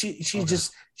 but she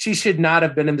should not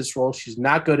have been in this role. She's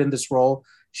not good in this role.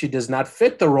 She does not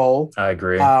fit the role. I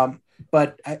agree.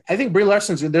 But I think Brie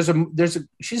Larson's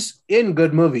she's in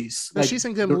good movies. No, she's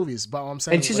in good movies, but I'm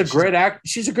saying, and she's a great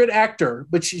she's a good actor,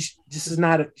 but this is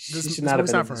not. This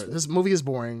not for her. This movie is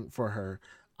boring for her.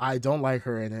 I don't like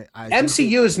her in it.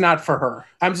 MCU is not for her.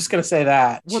 I'm just gonna say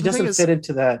that she doesn't fit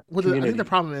into that. I think the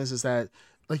problem is that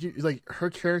like her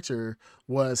character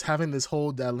was having this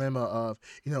whole dilemma of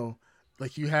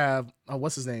like you have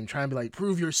what's his name trying to be like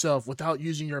prove yourself without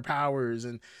using your powers,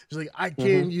 and she's like I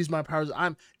can use my powers.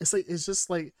 It's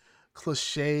just like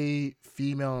cliche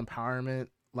female empowerment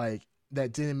like.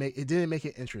 That didn't make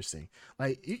it interesting.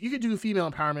 Like you could do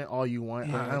female empowerment all you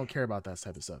want. I don't care about that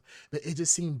type of stuff. But it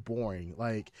just seemed boring.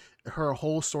 Like her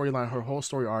whole storyline, her whole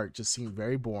story arc just seemed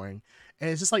very boring. And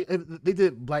it's just like if they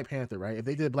did Black Panther, right? If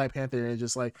they did Black Panther and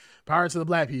just like power to the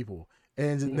black people,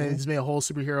 and then just made a whole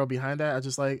superhero behind that, I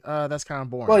just like that's kind of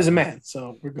boring. Well, he's a man,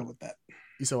 so we're good with that.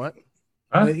 You saw what?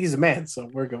 Huh? He's a man, so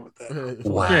we're good with that.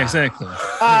 Wow. Yeah, exactly.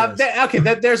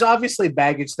 There's obviously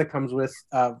baggage that comes with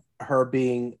her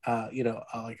being,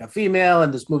 like a female,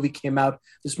 and this movie came out.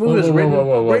 This movie was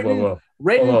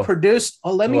written, produced.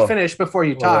 Oh, let me finish before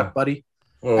you talk, buddy.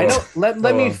 I know.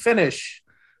 Let me finish.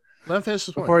 Let me finish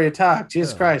before you talk.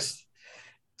 Jesus Christ.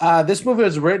 This movie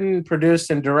was written, produced,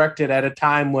 and directed at a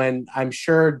time when I'm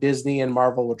sure Disney and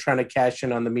Marvel were trying to cash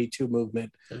in on the Me Too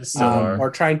movement,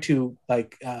 or trying to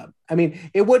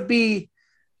it would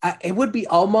be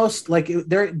almost like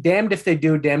they're damned if they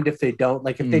do, damned if they don't.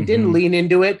 Like if they didn't lean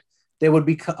into it, they would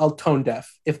be tone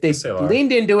deaf. If they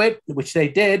leaned into it, which they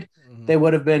did, they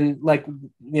would have been like,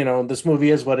 this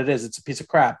movie is what it is. It's a piece of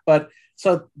crap. But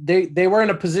so they were in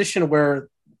a position where.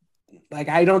 Like,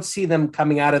 I don't see them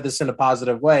coming out of this in a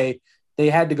positive way. They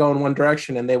had to go in one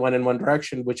direction, and they went in one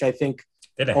direction, which I think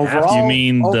overall. You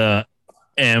mean the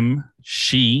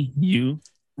MCU?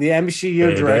 The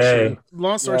MCU direction.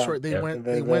 Long story short, they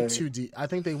went too deep. I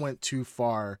think they went too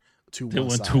far to one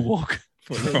side. Too woke.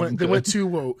 They went too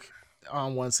woke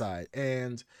on one side,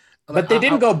 and but they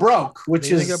didn't go broke, which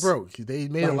they didn't get broke. They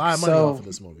made a lot of money off of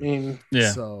this movie.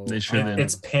 So they should.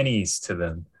 It's pennies to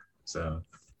them. So.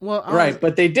 Well, right,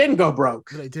 but they didn't go broke.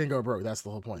 They didn't go broke. That's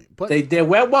the whole point. But they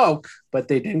went woke, but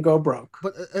they didn't go broke.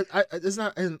 But it's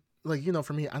not, and like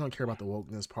for me, I don't care about the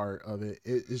wokeness part of it.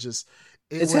 It's just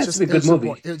it has to be a good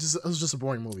movie. It was just a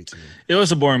boring movie to me. It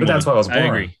was a boring movie. That's why it was boring. I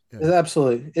agree. Yeah.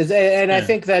 Absolutely, I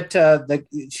think that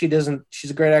she doesn't.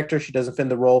 She's a great actor. She doesn't fit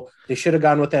the role. They should have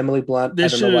gone with Emily Blunt. I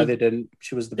don't know why they didn't.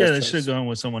 She was the best. Yeah, they should have gone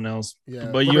with someone else. Yeah,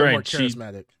 but you're right.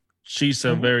 Charismatic. She's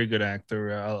a very good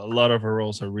actor. A lot of her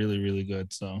roles are really, really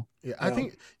good. So I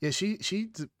think she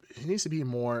needs to be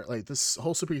more like this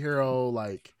whole superhero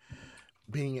like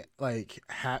being like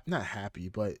not happy,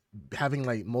 but having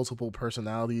like multiple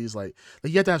personalities. Like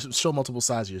you have to show multiple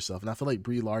sides of yourself. And I feel like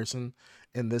Brie Larson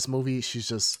in this movie, she's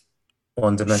just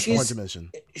one dimension.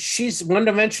 She's one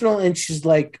dimensional, and she's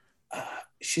like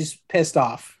she's pissed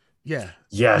off. Yeah.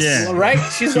 Yes. Yeah. Right.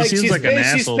 She's like an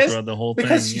asshole throughout the whole thing.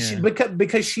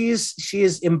 Because she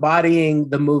is embodying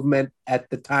the movement at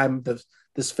the time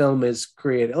this film is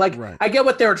created. Like I get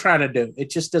what they were trying to do.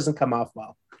 It just doesn't come off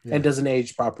well and doesn't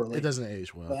age properly. It doesn't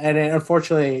age well. And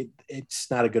unfortunately, it's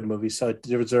not a good movie. So it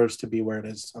deserves to be where it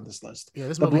is on this list. Yeah.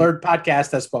 The Blurred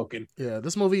podcast has spoken. Yeah.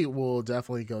 This movie will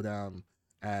definitely go down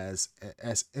as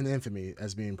in infamy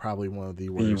as being probably one of the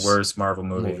worst Marvel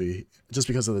movie just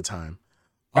because of the time.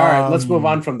 All right, let's move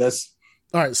on from this.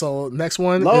 All right, so next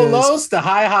one lows to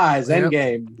high highs.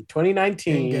 Endgame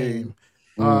 2019. Endgame.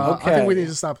 Okay. I think we need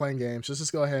to stop playing games. Let's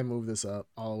just go ahead and move this up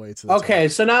all the way to the okay.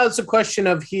 top. So now it's a question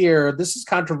of here. This is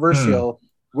controversial.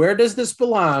 Where does this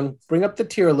belong? Bring up the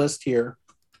tier list here.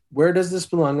 Where does this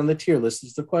belong on the tier list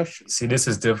is the question. See, this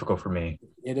is difficult for me.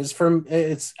 It is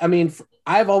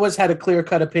I've always had a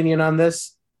clear-cut opinion on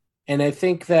this, and I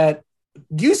think that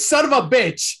you son of a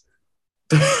bitch.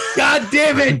 God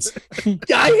damn it.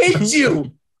 I hate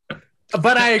you.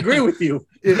 But I agree with you.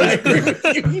 I agree with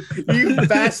you. You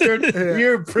bastard.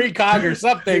 You're precog or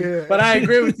something. Yeah. But I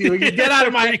agree with you. You get out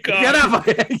of my get out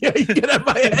of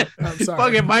my head. I'm sorry.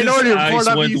 Fucking Minority Report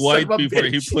up. Went white before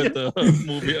he put the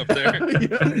movie up there.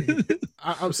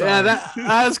 I'm sorry. Yeah,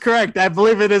 that's correct. I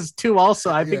believe it is too.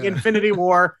 Also, I think Infinity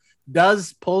War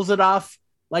pulls it off.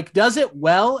 Like does it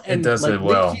well and it does like it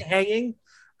well. Hanging.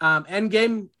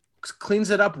 Endgame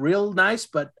cleans it up real nice,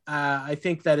 but I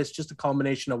think that it's just a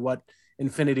culmination of what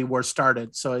Infinity War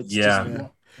started. So it's just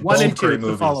one and two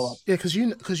to follow up. Yeah,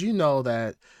 because you know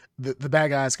that the bad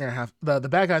guys are gonna have the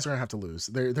bad guys are gonna have to lose.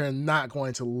 They're not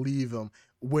going to leave them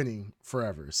winning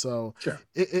forever. So sure.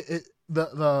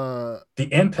 The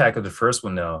impact of the first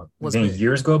one though, then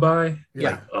years go by.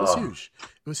 Yeah, it was huge.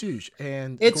 It was huge,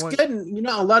 and it's good. You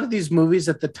know, a lot of these movies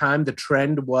at the time, the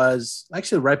trend was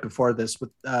actually right before this with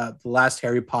the last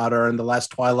Harry Potter and the last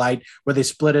Twilight, where they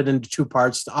split it into two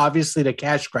parts. Obviously, the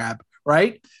cash grab.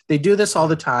 Right? They do this all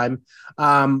the time,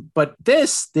 but they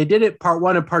did it part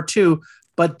one and part two.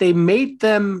 But they made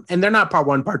them, and they're not part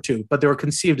one, part two, but they were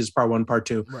conceived as part one, part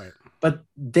two. Right. But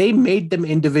they made them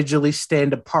individually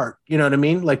stand apart. You know what I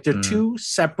mean? Like they're two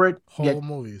separate, whole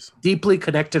movies, deeply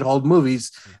connected whole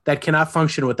movies that cannot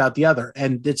function without the other.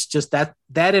 And it's just that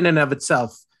in and of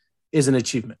itself is an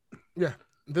achievement. Yeah.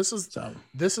 This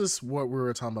is what we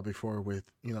were talking about before with,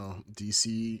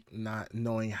 DC not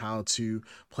knowing how to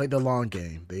play the long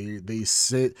game.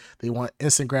 They want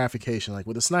instant gratification. Like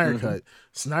with the Snyder Cut.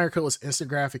 Snyder Cut was instant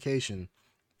gratification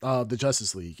of the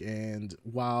Justice League. And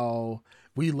while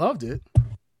we loved it,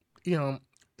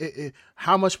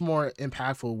 how much more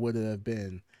impactful would it have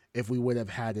been if we would have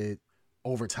had it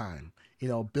over time?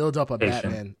 Build up a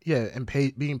Batman, and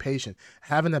being patient,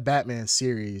 having a Batman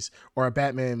series or a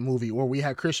Batman movie, or we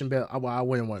had Christian Bale. Well, I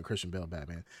wouldn't want Christian Bale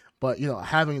Batman, but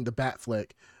having the Bat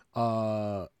flick,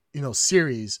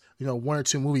 series, one or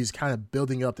two movies, kind of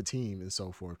building up the team and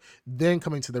so forth. Then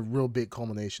coming to the real big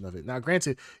culmination of it. Now,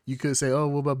 granted, you could say, "Oh,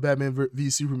 what about Batman v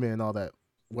Superman and all that?"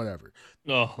 Whatever.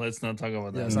 Oh, let's not talk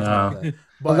about that. Yeah, talk about that.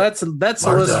 But that's a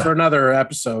list for another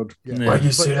episode. Yeah. Why'd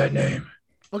you say that name?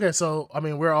 Okay, so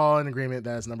we're all in agreement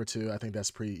that is number 2. I think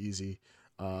that's pretty easy.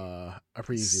 A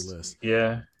pretty easy list.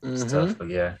 Yeah, it's tough, but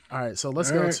yeah. All right, so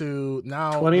let's go to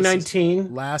now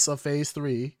 2019, last of Phase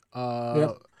 3.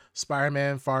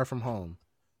 Spider-Man: Far From Home.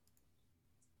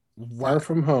 Far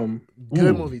From Home,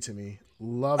 good movie to me.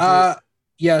 Loved it.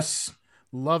 Yes,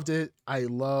 loved it. I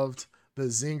loved the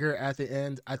zinger at the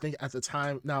end. I think at the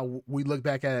time, now we look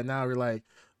back at it now, we're like,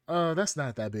 oh, that's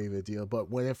not that big of a deal. But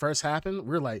when it first happened,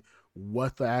 we're like,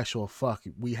 what the actual fuck?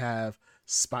 We have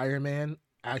Spider-Man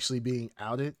actually being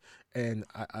outed, and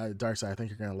Darkseid, I think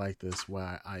you're gonna like this.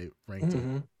 Why I ranked it.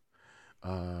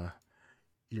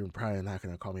 You're probably not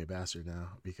gonna call me a bastard now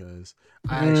because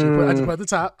I actually put at the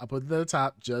top. I put it at the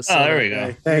top just. So there we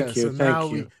go. Thank you. So now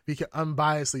we can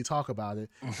unbiasedly talk about it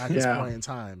at this point in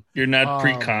time. You're not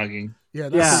precogging. Yeah,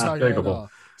 that's at all.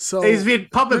 So he's been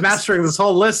puppet mastering this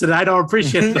whole list, and I don't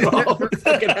appreciate it at all.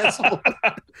 Fucking asshole.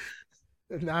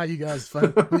 Now you guys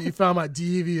you found my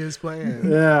devious plan.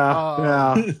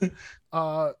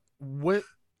 What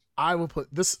I will put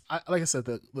this, like I said,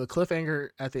 the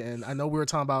cliffhanger at the end. I know we were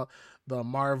talking about the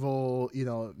Marvel,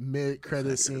 mid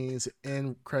credit scenes,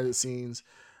 end credit scenes.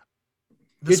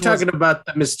 You're talking about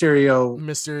the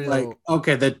Mysterio, like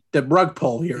okay, the rug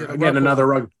pull here again, another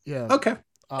rug. Yeah, okay,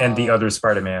 and the other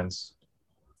Spider-Mans.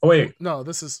 Oh wait, no,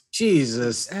 this is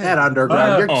Jesus. That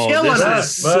underground, you're killing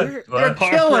us. You're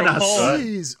killing us.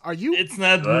 Jeez, are you? It's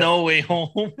not No Way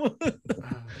Home.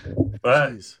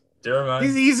 But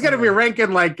he's gonna be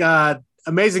ranking like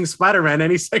Amazing Spider-Man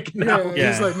any second now.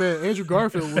 Yeah, he's like, man, Andrew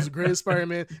Garfield was the greatest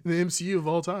Spider-Man in the MCU of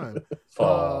all time.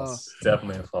 False,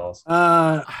 definitely false.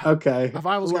 Okay. If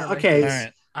I was okay,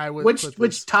 right. I would.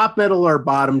 Which top, middle, or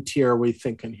bottom tier are we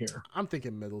thinking here? I'm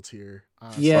thinking middle tier.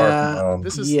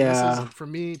 This is for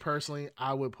me personally.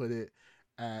 I would put it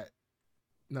at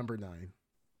number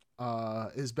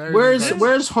 9. Is better.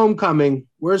 Where's Homecoming?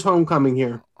 Where's Homecoming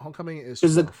here? Homecoming is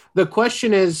because the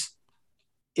question is,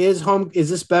 Is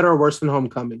this better or worse than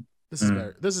Homecoming? This is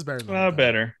better. This is better. Than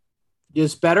Better.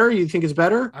 Is better? You think it's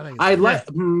better? I think I like.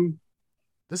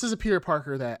 This is a Peter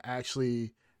Parker that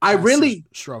actually. I really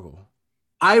struggle.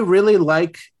 I really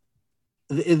like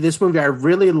this movie. I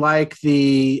really like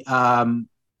the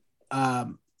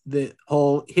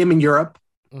whole him in Europe.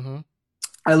 Mm-hmm.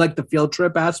 I like the field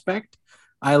trip aspect.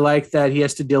 I like that he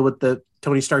has to deal with the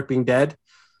Tony Stark being dead,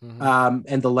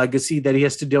 and the legacy that he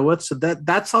has to deal with. So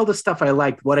that's all the stuff I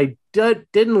liked. What I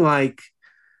didn't like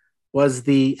was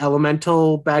the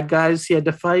elemental bad guys he had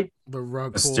to fight. The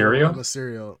rug Mysterio?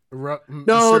 Mysterio.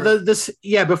 No,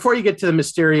 Mysterio. Before you get to the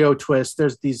Mysterio twist,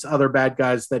 there's these other bad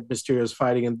guys that Mysterio's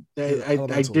fighting, and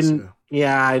I didn't.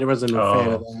 Yeah, I wasn't a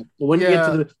fan of that. But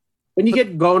when you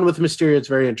get going with Mysterio, it's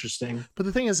very interesting. But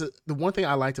the thing is, the one thing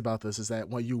I liked about this is that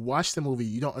when you watch the movie,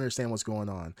 you don't understand what's going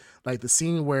on. Like the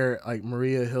scene where like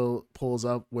Maria Hill pulls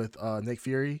up with Nick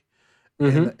Fury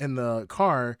in the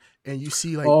car, and you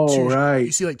see like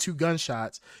you see like two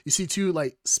gunshots, you see two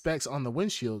like specks on the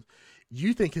windshield.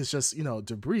 You think it's just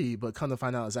debris, but come to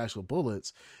find out it's actual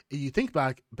bullets. And you think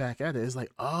back at it, it's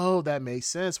like, oh, that makes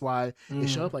sense why it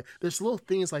showed up. Like there's little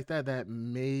things like that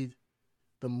made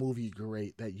the movie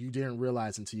great that you didn't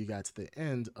realize until you got to the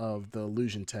end of the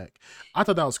illusion tech. I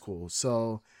thought that was cool.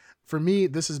 So for me,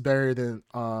 this is better than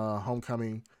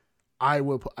Homecoming. I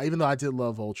would even though I did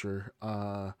love Vulture,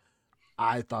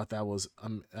 I thought that was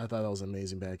an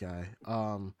amazing bad guy.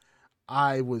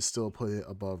 I would still put it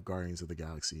above Guardians of the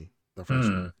Galaxy, the first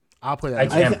one. I'll put it. I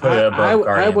can't put it above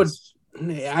Guardians.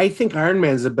 I think Iron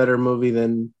Man's a better movie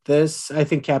than this. I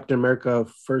think Captain America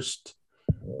First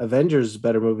Avengers is a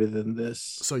better movie than this.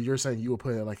 So you're saying you would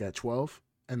put it like at 12,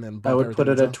 and then I would put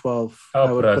it at 12.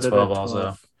 I would put it at 12 also.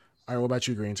 All right, what about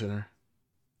you, Green Tenor?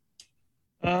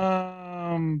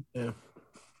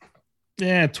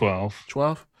 Yeah, 12.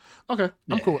 12. Okay,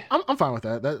 I'm cool. I'm fine with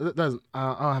that. That doesn't.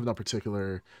 I don't have no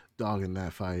particular dog in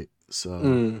that fight.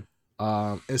 So.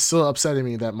 It's still upsetting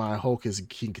me that my Hulk is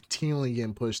continually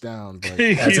getting pushed down. But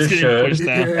He's getting pushed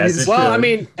down. Well, I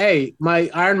mean, hey, my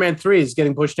Iron Man 3 is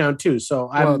getting pushed down too. So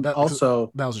that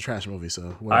was a trash movie.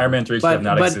 So whatever. Iron Man 3 should have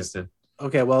not existed.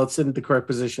 Okay, well, it's in the correct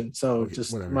position. So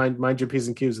just mind your P's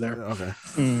and Q's there. Okay.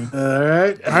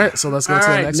 All right. So let's go to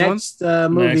the next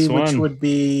movie, which would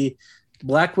be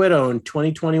Black Widow in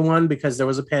 2021, because there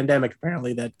was a pandemic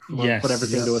apparently that put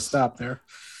everything to a stop there.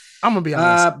 I'm gonna be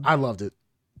honest. I loved it.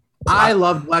 I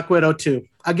loved Black Widow too.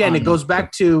 Again, it goes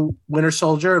back to Winter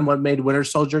Soldier, and what made Winter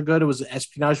Soldier good. It was an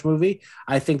espionage movie.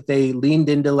 I think they leaned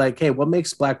into like, hey, what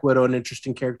makes Black Widow an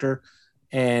interesting character?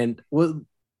 And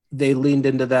they leaned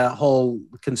into that whole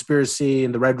conspiracy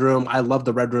in the Red Room. I love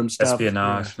the Red Room stuff.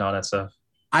 Espionage and all that stuff.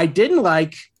 I didn't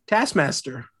like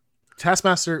Taskmaster.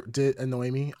 Taskmaster did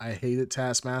annoy me. I hated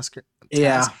Taskmaster.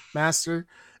 Taskmaster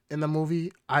in the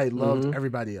movie. I loved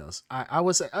everybody else.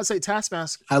 I'd say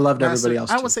Taskmaster. I loved everybody else.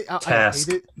 I would say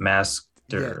Taskmaster.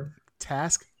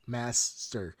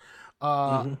 Taskmaster.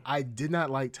 I did not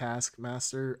like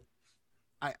Taskmaster.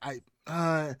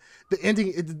 The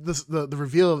ending, the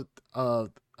reveal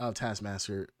of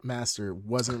Taskmaster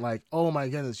wasn't like, oh my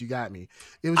goodness, you got me.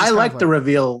 It was. I liked the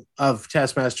reveal of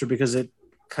Taskmaster because it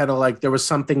kind of like there was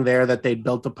something there that they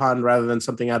built upon rather than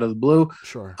something out of the blue.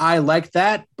 Sure, I liked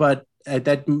that, but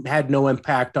that had no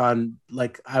impact on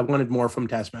like I wanted more from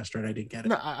Taskmaster and I didn't get it.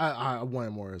 No, I wanted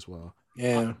more as well.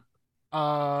 Yeah.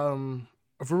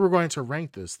 If we were going to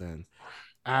rank this, then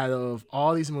out of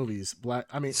all these movies,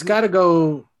 it's got to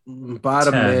go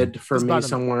bottom 10. Mid for me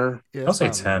somewhere. Yeah, I'll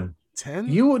say 10. 10?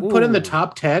 You would put in the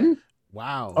top 10?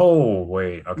 Wow. Oh,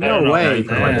 wait. Okay. No way.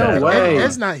 No way.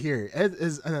 Ed's not here. Ed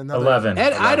is another 11. Ed,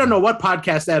 11. I don't know what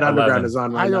podcast Ed Underground is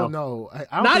on right now. I don't know.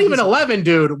 Not even 11,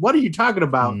 dude. What are you talking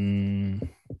about?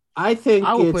 I think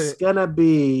it's going to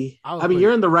be...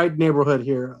 you're in the right neighborhood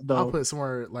here, though. I'll put it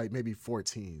somewhere like maybe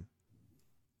 14.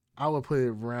 I would put it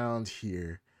around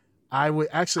here. I would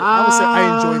say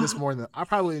I enjoy this more than... I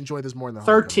probably enjoy this more than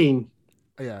 13.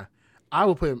 Yeah. I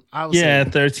would put...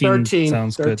 13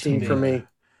 sounds 13 good for me.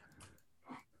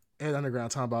 Ed Underground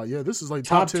talking about, this is like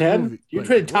top 10 movie. You're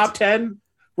putting top 10?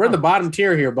 We're in the bottom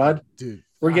tier here, bud. Dude.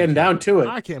 We're getting down to it.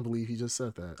 I can't believe he just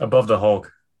said that. Above the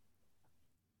Hulk.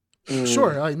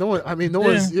 Sure. Like no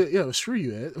one's screw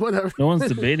you, Ed. Whatever. No one's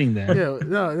debating that.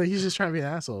 No, he's just trying to be an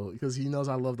asshole because he knows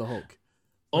I love the Hulk.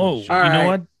 Oh, know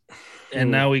what?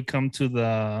 And now we come to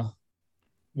the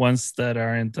ones that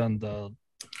aren't on the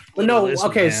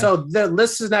so the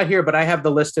list is not here, but I have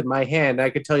the list in my hand. I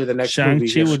could tell you the next movie.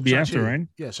 Shang-Chi would be after, right?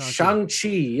 Yeah,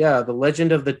 Shang-Chi, The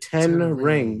Legend of the Ten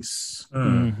Rings.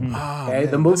 Mm-hmm. Okay,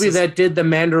 the movie that did the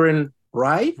Mandarin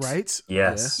right? Right?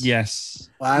 Yes. Yes.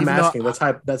 Well, I'm Even though asking. That's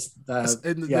hype. That's that's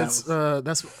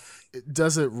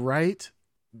does it right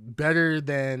better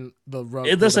than the rug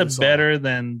It pull does that we it saw. better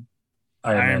than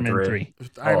Iron Man 3.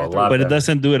 Iron Man a 3. lot But it better.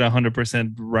 doesn't do it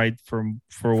 100% right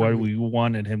for what we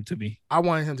wanted him to be. I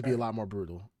wanted him to be a lot more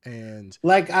brutal. And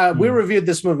like we reviewed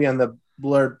this movie on the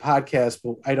Blurred podcast,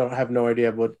 but I don't have no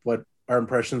idea what our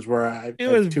impressions were. It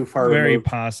was too far very removed.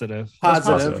 positive.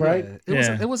 Positive, right?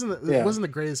 Yeah. It wasn't the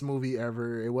greatest movie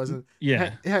ever. It wasn't.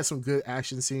 Yeah. It had some good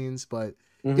action scenes, but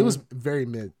Mhm. it was very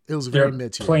mid. It was They're very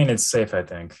mid tier. playing it safe, I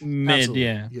think. Mid, Absolutely,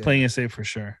 yeah. yeah. Playing it safe for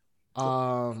sure.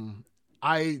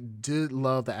 I did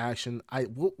love the action.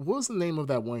 What was the name of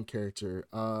that one character?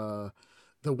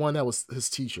 The one that was his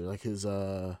teacher, like his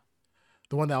the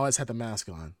one that always had the mask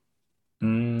on.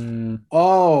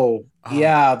 Oh,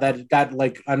 yeah, that got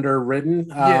like underwritten.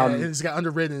 Yeah, it's got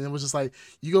underwritten, and it was just like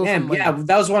you go Man, from like, yeah,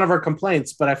 that was one of our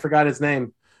complaints, but I forgot his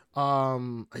name.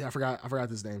 yeah, I forgot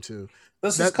his name too.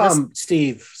 Let's just call him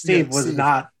Steve. Steve was Steve.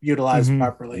 not utilized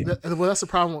properly. Well, that's the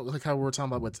problem with like how we were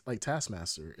talking about with like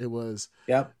Taskmaster. It was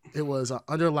an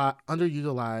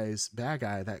underutilized bad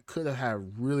guy that could have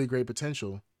had really great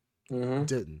potential,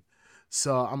 didn't.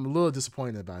 So I'm a little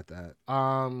disappointed about that.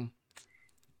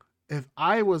 If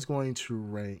I was going to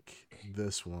rank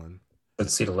this one,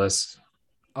 Let's see the list.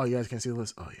 oh, you guys can see the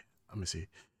list. Oh yeah, let me see.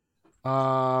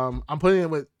 I'm putting it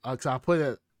with cause I put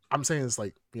it. I'm saying it's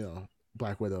like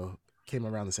Black Widow came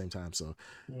around the same time. So,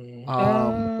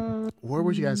 where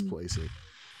would you guys place it?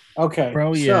 Okay,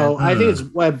 Bro, so I think it's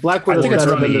Black I Widow think it's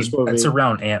better than this movie. It's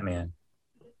around Ant-Man.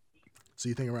 So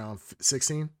you think around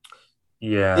 16?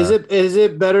 Yeah. Is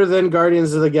it better than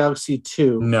Guardians of the Galaxy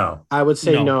 2? No. I would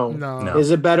say no. No.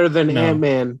 Is it better than No.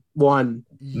 Ant-Man 1?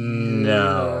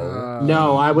 No.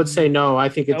 No, I would say no. I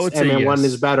think I would it's say Ant-Man 1 yes.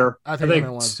 is better. I I think think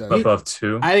Ant-Man 1's better. above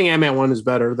 2. I think Ant-Man 1 is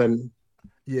better than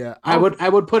Yeah, I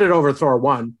would put it over Thor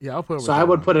 1. Yeah, I'll put it. So I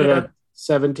would put it at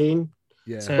 17.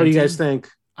 Yeah, So- What do you guys think?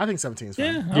 I think 17 is fine.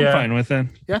 Yeah, Yeah, I'm fine with it.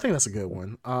 I think that's a good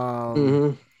one.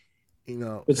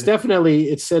 It's definitely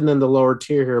it's sitting in the lower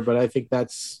tier here, but I think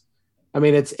that's. I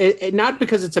mean, it's not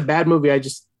because it's a bad movie.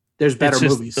 There's better It's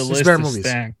just movies. The There's list better is movies.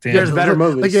 stacked. There's Yeah. better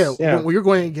movies. Like, Yeah. when you're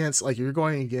going against Look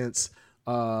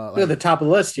at the top of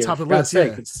the list here. Top of the For God's list,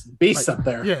 sake, yeah. it's beasts Like, up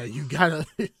there. Yeah, you gotta.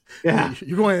 Yeah.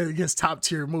 You're going against top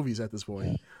tier movies at this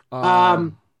point.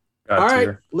 All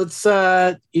right, let's.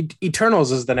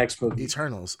 Eternals is the next movie.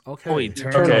 Eternals. Okay. Oh,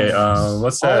 Eternals. Okay,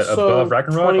 what's that? Also, Above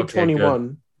Ragnarok?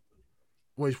 2021.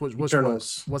 Which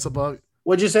Eternals. what's above?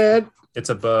 What'd you say, Ed? It's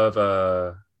above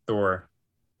Thor.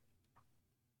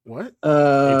 What?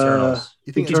 Eternals.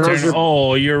 You think Eternals Eternals? are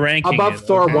Oh, you're ranking above it.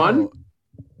 Thor Okay. 1?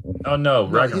 Oh no, No,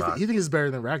 Ragnarok. you think it's better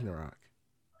than Ragnarok?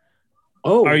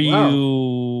 Oh, Are wow.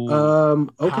 you?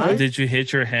 Okay. Did you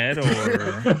hit your head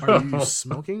or? Are you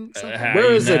smoking something?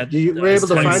 Where is it? Were you able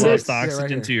to find it? Lost Yeah, right oxygen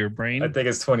here. to your brain. I think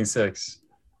it's 26.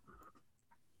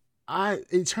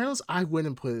 Eternals, I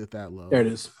wouldn't put it that low. There it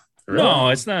is. No,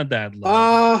 it's not that low.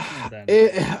 All Not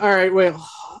that low. right. Wait.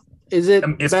 Is it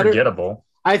It's better? forgettable.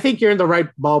 I think you're in the right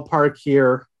ballpark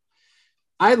here.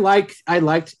 I liked.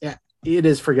 It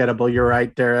is forgettable. You're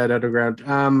right there at Underground.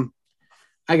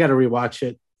 I got to rewatch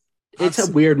it. It's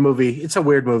a weird movie. It's a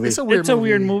weird movie. It's a It's a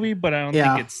weird movie, but I don't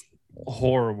Yeah. think it's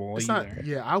horrible It's either. not.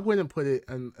 Yeah, I wouldn't put it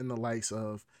in the likes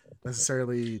of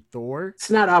necessarily Thor. It's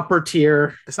not upper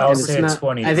tier. It's I not. would It's say not-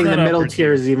 20. I think the Not middle upper tier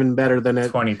tier. is even better than it.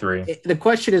 23. The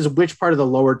question is, which part of the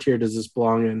lower tier does this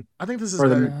belong in? I think this is Or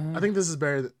the- better. I think this is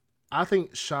better. I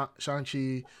think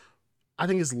Shang-Chi. I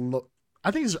think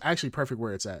it's actually perfect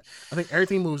where it's at. I think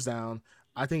everything moves down.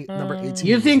 I think number 18.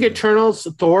 You think moves up. Eternals,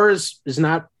 Thor is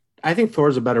not? I think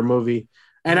Thor's a better movie.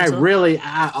 And I think so? really,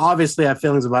 obviously have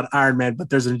feelings about Iron Man, but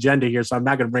there's an agenda here, so I'm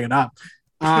not going to bring it up.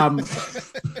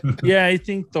 Yeah, I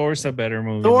think Thor's a better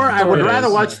movie. Thor, than I would Thor rather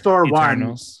is, watch Thor 1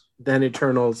 Eternals. than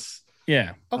Eternals.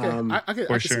 Yeah. Okay, I can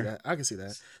for see sure. that. I can see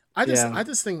that. Yeah. I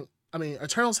just think. I mean,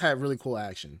 Eternals had really cool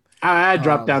action. I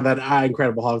dropped down that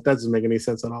Incredible Hulk. That doesn't make any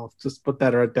sense at all. Just put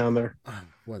that right down there.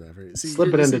 Whatever. See,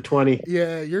 Slip it into 20.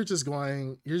 Yeah, you're just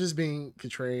being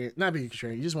contrarian. Not being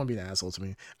contrarian. You just want to be an asshole to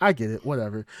me. I get it.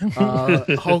 Whatever.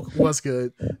 Hulk was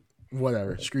good.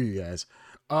 Whatever. Screw you guys.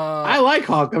 I like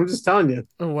Hulk. I'm just telling you.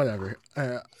 Whatever.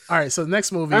 All right. So the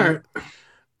next movie. All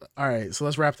right. So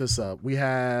let's wrap this up. We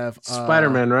have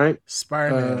Spider-Man, right?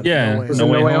 Spider-Man. Yeah, Was it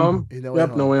No Way Home?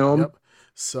 Yep, No Way Home. Yep.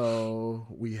 So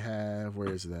we have, where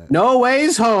is that? No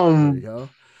Ways There we Home. go.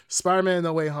 Spider-Man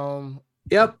No Way Home.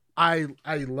 Yep. I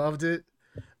loved it,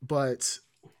 but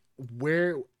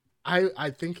where I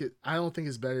don't think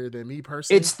it's better than me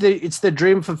personally. It's the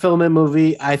dream fulfillment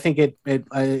movie. I think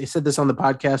I said this on the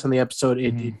podcast on the episode.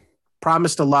 It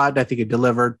promised a lot. I think it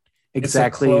delivered.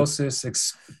 exactly. It's the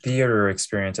closest theater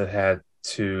experience I had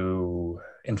to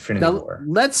Infinity Now, War.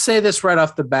 let's say this right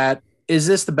off the bat. Is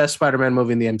this the best Spider-Man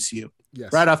movie in the MCU?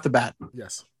 Yes. Right off the bat.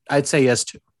 Yes. I'd say yes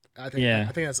too. I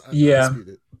think that's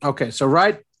undisputed. Okay, so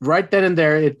right then and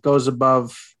there, it goes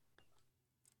above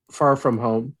Far From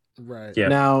Home. Right. Yeah.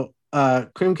 Now,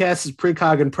 Creamcast is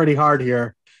precogging pretty hard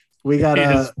here. We got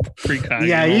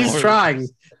he's trying.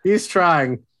 He's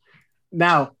trying.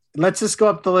 Now, let's just go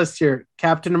up the list here.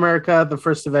 Captain America, The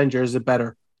First Avenger, is it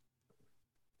better?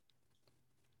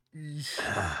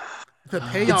 The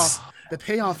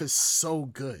payoff is so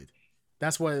good.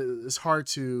 That's what it's hard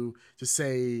to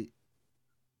say.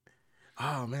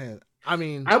 Oh man, I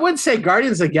mean, I would say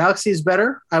Guardians of the Galaxy is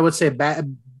better. I would say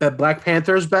Black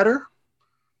Panther is better.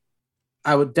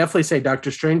 I would definitely say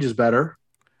Doctor Strange is better.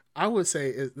 I would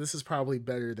say this is probably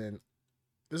better than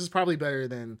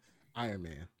Iron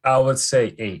Man. I would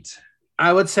say 8.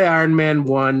 I would say Iron Man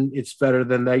 1. It's better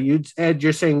than that. Ed,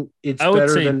 you're saying it's better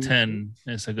than. I would say 10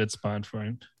 is a good spot for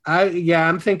it.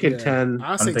 I'm thinking 10.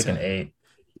 I'm thinking 8.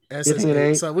 You're thinking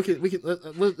 8. So we can.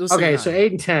 Let's okay, say so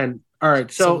 8 and 10. All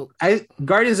right. So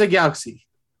Guardians of the Galaxy.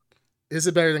 Is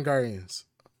it better than Guardians?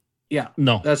 Yeah.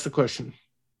 No. That's the question.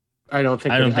 I don't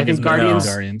think. I think Guardians.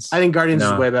 I think Guardians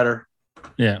is way better.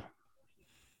 Yeah.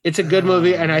 It's a good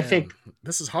movie, and I think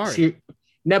this is hard.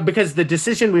 Now, because the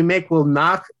decision we make will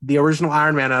knock the original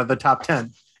Iron Man out of the top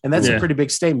 10, and that's a pretty big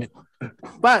statement.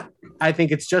 But I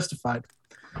think it's justified,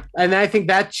 and I think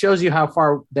that shows you how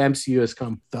far the MCU has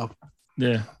come, though.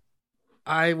 Yeah.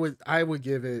 I would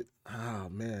give it. Oh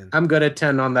man, I'm good at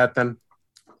 10 on that. Then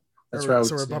that's right.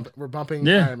 So we're bumping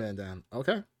Iron Man down.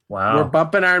 Okay. Wow. We're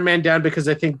bumping Iron Man down because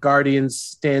I think Guardians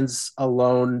stands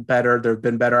alone better. There have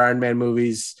been better Iron Man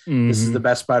movies. Mm-hmm. This is the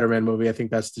best Spider-Man movie. I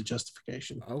think that's the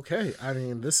justification. Okay. I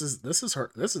mean, this is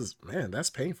man, that's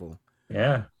painful.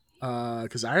 Yeah.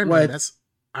 Because Iron Man's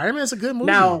a good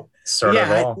movie. Now,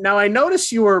 now I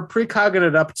noticed you were precogging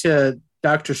it up to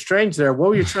Doctor Strange there.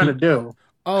 What were you trying to do?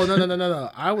 Oh, no.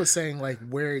 I was saying, like,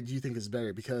 where do you think is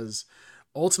better? Because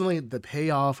ultimately, the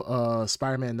payoff of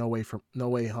Spider-Man No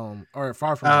Way Home or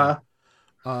Far From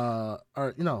Home,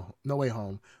 No Way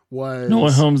Home was No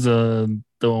Way Home's the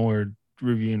one we're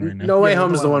reviewing right now. No Way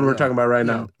Home is the one we're talking about right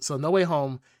now. So No Way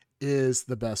Home is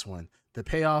the best one. The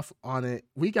payoff on it,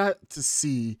 we got to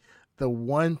see the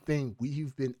one thing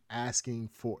we've been asking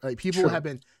for. Like people have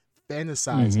been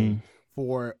fantasizing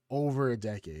for over a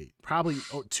decade, probably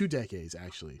 2 decades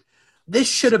actually. This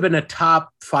should have been a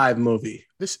top 5 movie.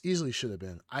 This easily should have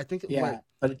been. I think.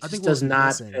 But it just does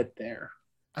not fit there.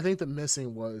 I think the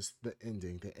missing was the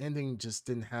ending. The ending just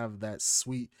didn't have that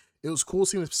sweet. It was cool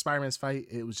seeing the Spider-Man's fight.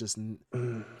 It was just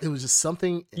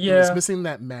something. Yeah. It was missing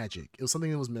that magic. It was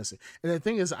something that was missing. And the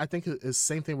thing is, I think it's the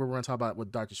same thing we're going to talk about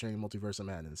with Doctor Strange Multiverse of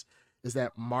Madness. Is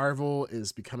that Marvel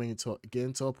is getting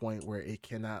to a point where it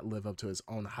cannot live up to its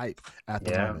own hype at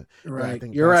the moment. Right.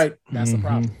 You're right. That's the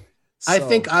problem. I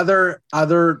think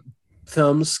other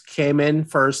films came in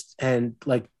first and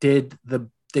like they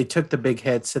took the big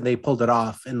hits and they pulled it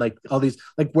off, and like all these,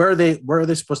 like where are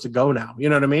they supposed to go now? You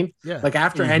know what I mean? Yeah. Like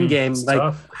after Endgame, it's like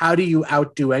tough. How do you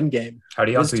outdo Endgame? How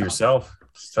do you outdo yourself?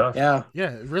 It's tough. Yeah.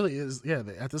 Yeah, it really is. Yeah.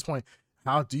 At this point,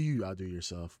 how do you outdo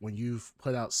yourself when you've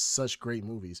put out such great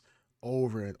movies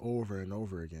over and over and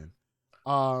over again?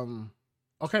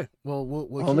 Okay, well,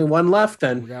 we'll only one left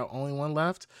then. We got only one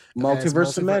left.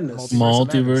 Multiverse of Madness.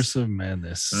 Multiverse of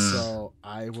Madness. So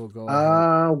I will go.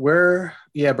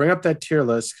 Bring up that tier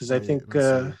list because I think.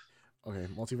 Okay,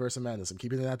 Multiverse of Madness. I'm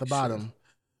keeping it at the bottom.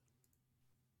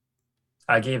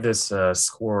 I gave this a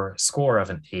score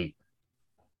of an 8.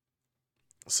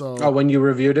 So. When you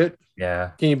reviewed it.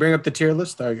 Yeah. Can you bring up the tier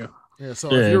list? There you go. Yeah.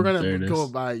 So if you're gonna go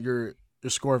by your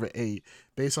score of an 8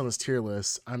 based on this tier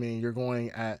list, I mean, you're going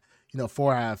at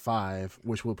 4 out of 5,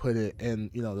 which will put it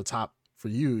in, the top for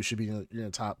you should be in the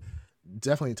top,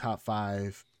 definitely top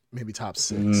 5, maybe top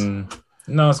 6.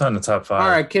 No, it's not in the top 5. All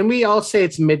right. Can we all say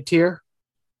it's mid tier?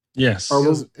 Yes.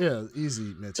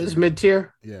 Easy mid tier. It's mid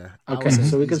tier? Yeah. Okay.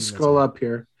 So we can scroll up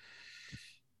here.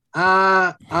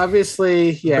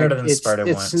 Obviously,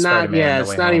 it's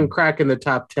not even cracking the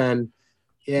top 10.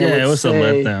 Yeah, it was a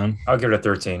letdown. I'll give it a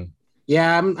 13.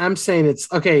 Yeah, I'm saying it's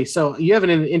okay. So you have an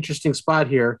interesting spot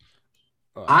here.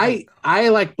 I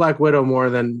like Black Widow more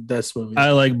than this movie.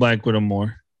 I like Black Widow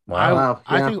more. Wow.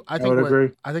 I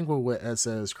think what Ed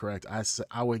said is correct.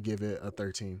 I would give it a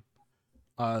 13.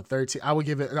 13. I would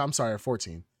give it. I'm sorry, a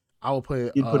 14. I will put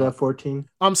it. You put at 14.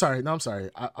 I'm sorry.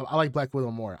 I like Black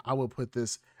Widow more. I will put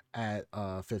this at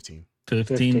 15.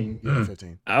 15. Yeah,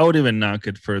 15. I would even knock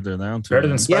it further down to Better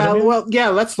than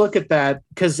Spider-Man? Let's look at that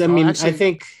because I mean, actually, I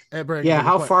think, Brandon, yeah.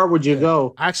 How far would you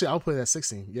go? Actually, I'll put it at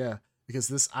 16. Yeah,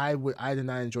 because I did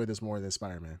not enjoy this more than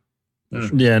Spider-Man. Sure.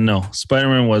 Yeah, no,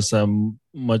 Spider-Man was a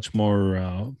much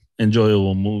more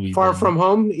enjoyable movie. Far From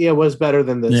Home, it was better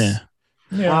than this.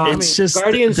 Yeah, it's just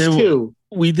Guardians 2.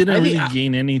 We didn't really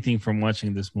gain anything from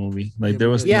watching this movie. Like there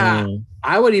was no.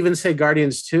 I would even say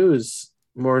Guardians 2 is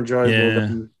more enjoyable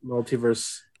than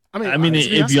Multiverse. I mean,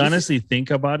 if you honestly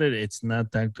think about it, it's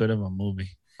not that good of a movie.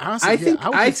 Honestly,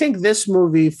 I think this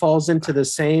movie falls into the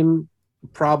same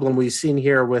problem we've seen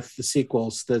here with the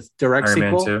sequels, the direct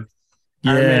sequel.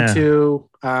 Iron Man 2,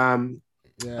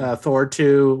 Thor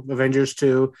 2, Avengers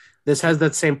 2. This has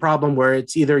that same problem where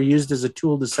it's either used as a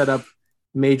tool to set up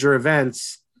major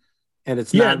events, and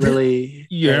it's not really.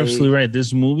 You're absolutely right.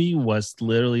 This movie was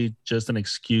literally just an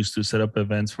excuse to set up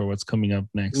events for what's coming up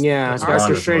next. Yeah,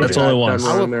 Doctor Strange. That's all it was.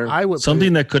 I would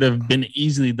something that could have been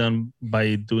easily done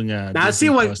by doing a. Now I see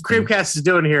what Creamcast is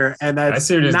doing here, and that's I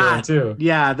see what he's doing too.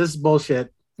 Yeah, this is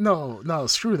bullshit. No,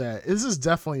 screw that. This is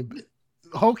definitely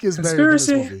Hulk is better than this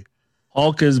movie.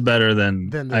 Hulk is better than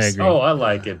I agree. Oh, I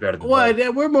like it better than what?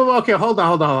 We're moving. Okay, hold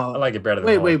on. I like it better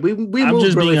than Wait, we I'm moved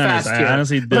just really being honest. fast here. I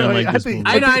honestly didn't like this movie.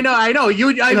 I know. I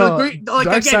agree.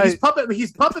 Like again,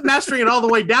 he's puppet mastering it all the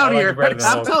way down here.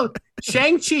 I'm telling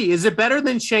Shang-Chi, is it better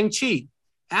than Shang-Chi?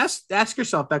 Ask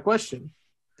yourself that question.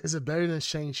 Is it better than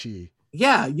Shang-Chi?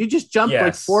 Yeah, you just jumped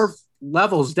like 4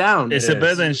 levels down. Is it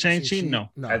better than Shang-Chi? No.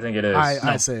 I think it is.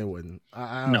 I say it wouldn't.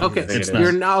 No, okay,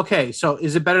 you're not okay. So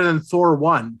is it better than Thor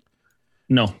 1?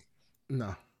 No.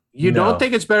 You don't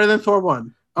think it's better than Thor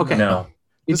 1? Okay. No.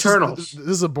 Eternals. This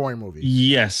is a boring movie.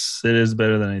 Yes, it is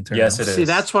better than Eternals. Yes, it is. See,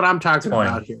 that's what I'm talking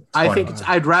about here. I think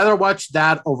I'd rather watch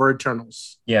that over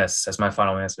Eternals. Yes, that's my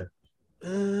final answer.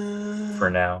 For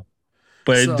now.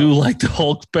 But I do like the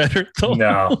Hulk better, though.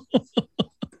 No.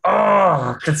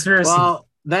 Oh, conspiracy. Well,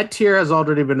 that tier has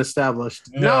already been established.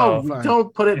 No,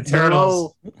 don't put it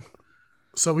below.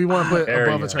 So we want to put above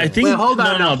Eternals. I think. Wait, hold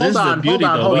on. No, this is the beauty,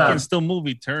 though. We can still move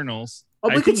Eternals. Oh,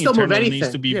 we can still move anything. Needs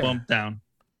to be bumped down.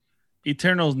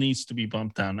 Eternals needs to be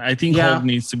bumped down. I think Hulk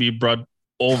needs to be brought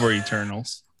over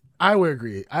Eternals. I would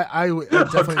agree. I would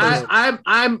definitely.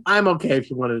 I'm okay if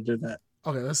you wanted to do that.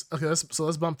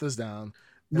 Let's bump this down.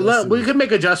 We can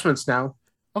make adjustments now.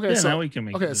 Okay, now we can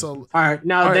make. Okay, so all right,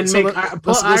 now then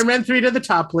put Iron Man 3 to the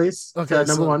top, please. Okay,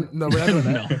 number 1. No, we're not doing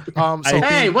that.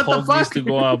 Hey, what Hulk the fuck? Needs to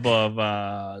go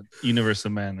above Universe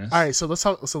of Madness. All right, so let's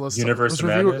talk. So let's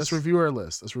review. Let's review our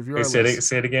list. Let's review our list.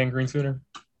 Say it again, Green Tuner.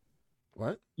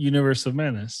 What? Universe of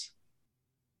Madness.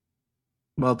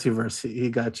 Multiverse. He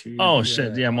got you. Oh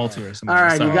shit! Yeah, Multiverse. All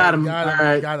right, you got him. All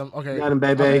right, got him. Okay, got him,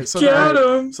 baby. Okay,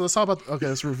 so let's talk about. Okay,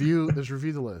 let's review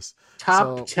the list.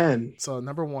 Top 10. So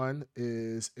number 1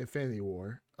 is Infinity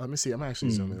War. Let me see. I'm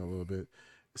actually zooming in a little bit.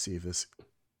 See if this.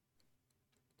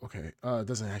 Okay, it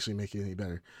doesn't actually make it any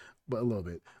better, but a little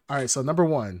bit. All right, so number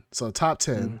 1. So top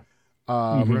 10.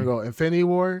 We're gonna go Infinity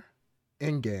War,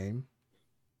 Endgame,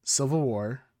 Civil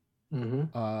War,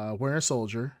 Winter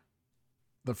Soldier,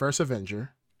 The First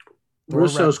Avenger.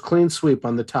 Russo's clean sweep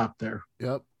on the top there.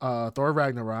 Yep. Thor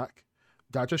Ragnarok,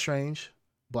 Doctor Strange,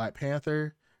 Black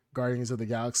Panther, Guardians of the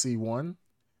Galaxy 1,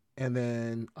 and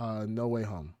then No Way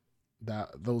Home.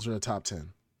 Those are the top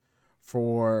 10.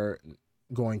 For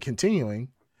continuing,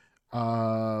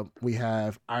 we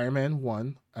have Iron Man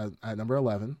 1 at number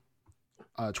 11.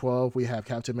 12, we have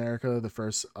Captain America, the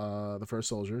first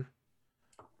soldier.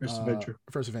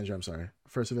 First Avenger, I'm sorry.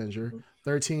 First Avenger.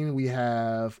 13, we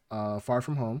have Far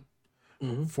From Home.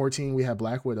 14, we have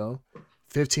Black Widow.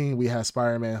 15, we have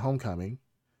Spider-Man Homecoming.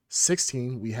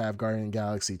 16, we have Guardian of the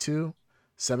Galaxy 2.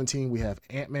 17, we have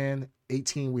Ant-Man.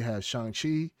 18, we have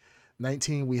Shang-Chi.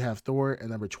 19, we have Thor. And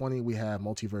number 20, we have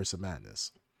Multiverse of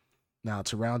Madness. Now,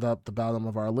 to round up the bottom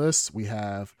of our list, we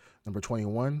have number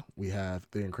 21, we have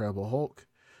The Incredible Hulk.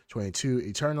 22,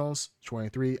 Eternals.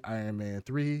 23, Iron Man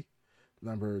 3.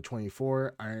 Number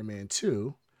 24, Iron Man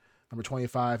 2. Number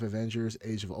 25, Avengers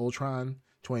Age of Ultron.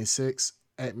 26,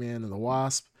 Ant-Man and the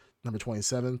Wasp. Number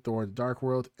 27, Thor the Dark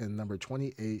World. And number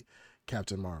 28,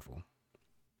 Captain Marvel.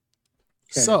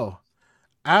 Okay. So,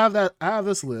 out of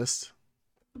this list,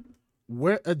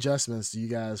 what adjustments do you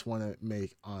guys want to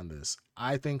make on this?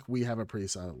 I think we have a pretty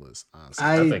solid list, honestly.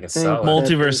 I think it's solid.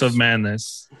 Multiverse of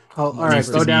Madness. All right,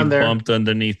 go down there. Bumped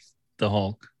underneath the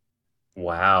Hulk.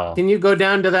 Wow. Can you go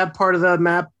down to that part of the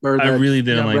map? I really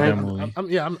didn't like that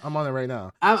movie. I'm on it right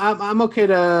now. I'm okay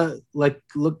to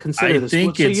consider this. I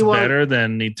think it's better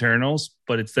than Eternals,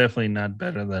 but it's definitely not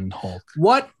better than Hulk.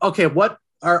 What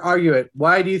argue it.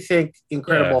 Why do you think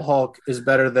Incredible Hulk is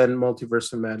better than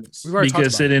Multiverse of Madness?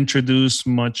 Because it introduced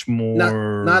much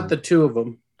more. Not the two of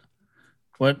them.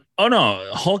 What? Oh no,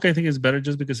 Hulk I think is better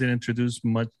just because it introduced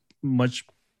much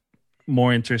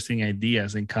more interesting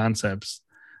ideas and concepts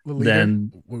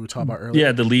than we were talking about earlier.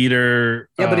 Yeah, the leader.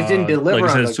 Yeah, but it didn't deliver like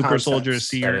I on said, the super concepts.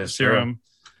 soldier serum,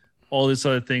 all these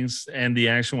other things, and the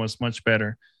action was much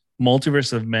better.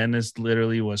 Multiverse of Madness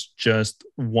literally was just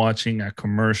watching a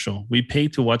commercial. We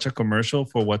paid to watch a commercial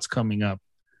for what's coming up.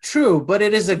 True, but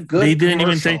it is a good. They didn't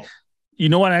commercial. even say. You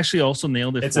know what? Actually, also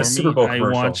nailed it It's for a me. Super Bowl I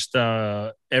commercial. watched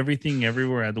Everything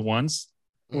Everywhere at Once.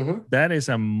 Mm-hmm. That is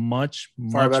a much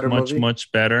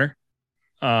better.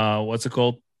 What's it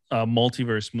called?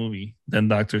 Multiverse movie than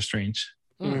Doctor Strange.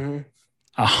 Mm-hmm.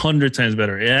 100 times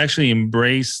better. It actually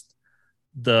embraced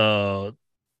the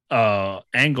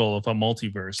angle of a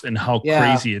multiverse and how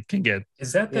crazy it can get.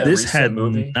 Is that this had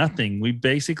movie? Nothing.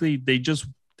 They just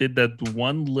did that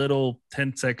one little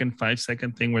 10-second,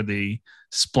 5-second thing where they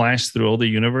splashed through all the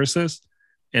universes,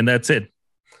 and that's it.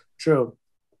 True.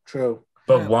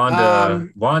 But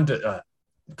Wanda,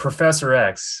 Professor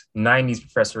X, 90s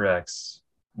Professor X.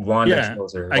 Wanda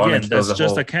kills her. Again, that's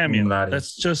just a cameo.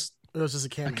 That's just it was just a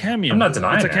cameo. A cameo. I'm not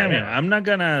denying it's a cameo. that, yeah. I'm not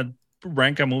gonna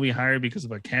rank a movie higher because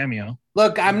of a cameo.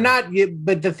 Look, I'm not.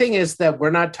 But the thing is that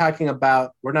we're not talking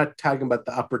about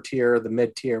the upper tier or the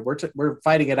mid tier. We're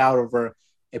fighting it out over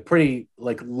a pretty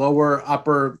like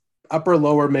upper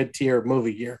lower mid tier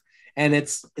movie here, and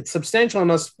it's substantial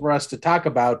enough for us to talk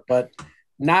about, but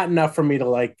not enough for me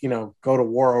to go to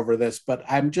war over this. But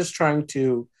I'm just trying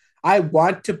to. I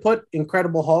want to put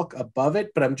Incredible Hulk above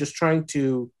it, but I'm just trying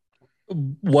to.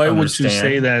 Why would you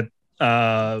say that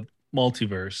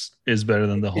Multiverse is better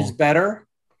than the Hulk? Is better?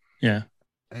 Yeah.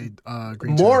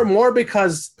 More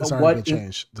because it's of what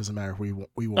change doesn't matter. We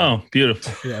won. Oh,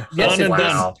 beautiful. Yeah. Yes, it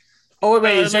does. Oh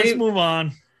wait, let's move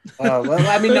on. Well,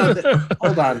 I mean, no.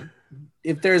 Hold on.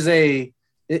 If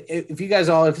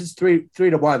it's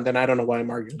 3-1, then I don't know why I'm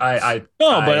arguing. But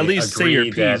at least say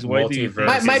your piece. Why do you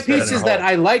my piece is that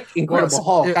I like Incredible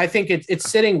Hulk. I think it's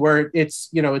sitting where it's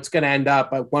going to end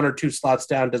up one or two slots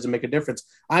down. Doesn't make a difference.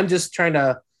 I'm just trying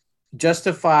to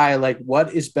justify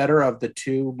what is better of the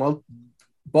two.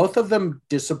 Both of them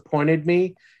disappointed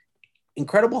me.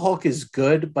 Incredible Hulk is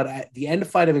good, but the end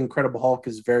fight of Incredible Hulk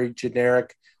is very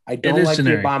generic. I don't like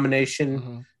the Abomination.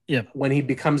 Mm-hmm. Yeah, when he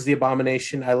becomes the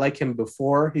Abomination, I like him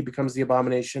before he becomes the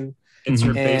Abomination. It's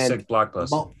your basic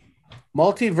blockbuster.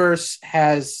 Multiverse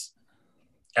has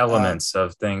elements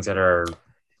of things that are.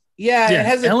 Yeah, it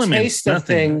has a taste of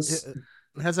things. It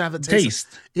doesn't have a taste.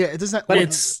 Yeah, it doesn't. But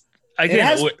it's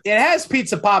again, it has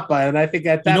Pizza Papa, and I think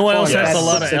at that what point, else has a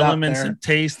lot of elements and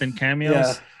tast and cameos?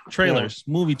 Yeah. Trailers,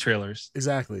 movie trailers.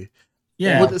 Exactly.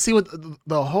 Yeah. With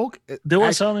the Hulk, there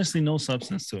was honestly no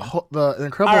substance to it. The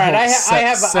Incredible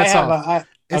Hulk.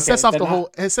 It sets off the whole.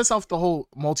 It sets off the whole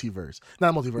multiverse.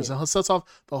 Not multiverse. Yeah. It sets off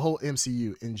the whole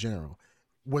MCU in general.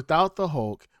 Without the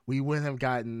Hulk, we wouldn't have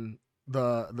gotten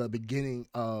the beginning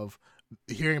of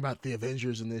hearing about the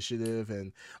Avengers Initiative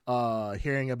and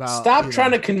hearing about. Stop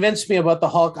trying to convince me about the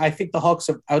Hulk. I think the Hulk's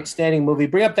an outstanding movie.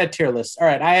 Bring up that tier list. All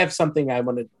right, I have something I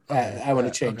want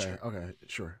to change. Okay,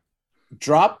 sure.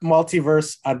 Drop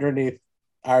Multiverse underneath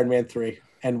Iron Man 3,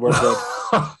 and we're good.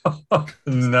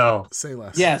 No. Say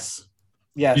less. Yes.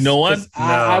 You know what?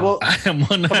 I will. I am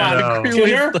going to agree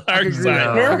with the dark side.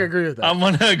 I can agree with that. I'm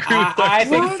going to agree with that. I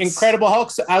think Incredible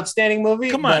Hulk's an outstanding movie.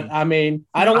 Come on. But, I mean,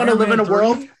 I don't want to live in a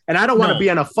world, and I don't want to be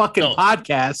on a fucking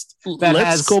podcast.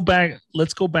 Let's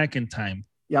go back in time.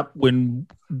 Yep. When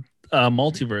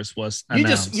Multiverse was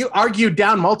announced. You argued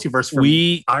down Multiverse for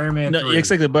me. Iron Man 3.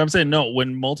 Exactly. But I'm saying, no,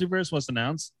 when Multiverse was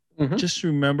announced, just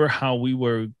remember how we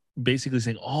were basically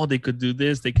saying, oh, they could do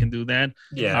this, they can do that.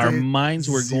 Yeah. Our minds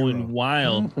were going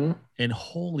wild, and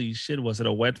holy shit, was it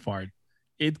a wet fart?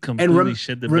 It completely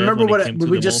shit the bed. Remember what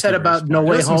we just said about No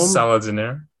Way Home? Salads in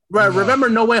there. Right. Yeah. Remember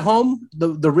No Way Home?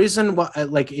 The reason why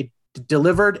it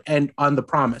delivered and on the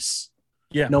promise.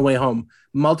 Yeah. No Way Home.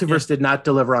 Multiverse did not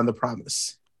deliver on the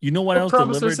promise. You know what else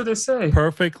delivered did they say?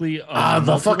 perfectly?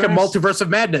 The fucking Multiverse of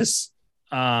Madness.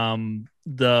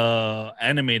 The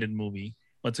animated movie.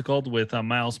 What's it called with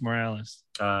Miles Morales?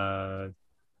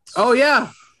 Oh yeah.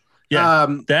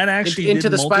 That actually Into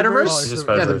the Spider-Verse.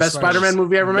 The best Spider-Man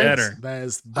movie ever made. That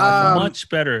is much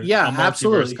better. Yeah,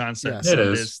 absolutely. Concept.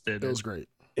 Yes, it was great.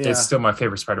 Yeah. It's still my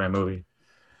favorite Spider-Man movie.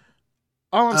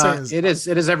 All I'm saying is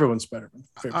it is everyone's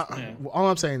Spider-Man. All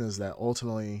I'm saying is that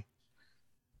ultimately,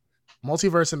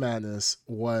 Multiverse of Madness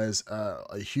was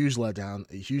a huge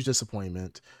letdown, a huge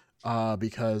disappointment.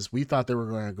 Because we thought they were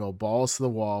going to go balls to the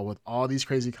wall with all these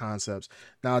crazy concepts.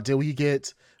 Now, did we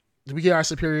get Did we get our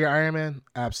superior Iron Man?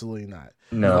 Absolutely not.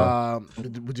 No.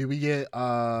 Did we get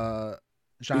John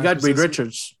We got Reed Krasinski?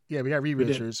 Richards. Yeah, we got Reed We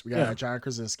did. Richards. We got Yeah. John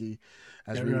Krasinski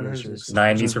as Yeah, Reed John Richards.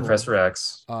 Krasinski. 90s Cool. Professor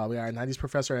X. We got a 90s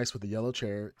Professor X with the yellow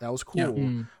chair. That was cool.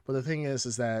 Yeah. But the thing is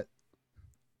that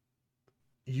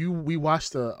we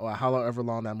watched however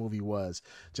long that movie was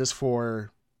just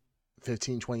for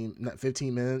 15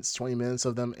 minutes 20 minutes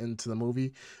of them into the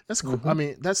movie. That's cool. I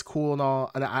mean, that's cool and all,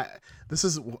 and this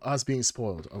is us being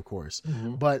spoiled, of course.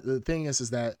 But the thing is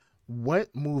that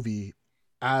what movie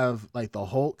out of like the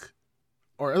Hulk,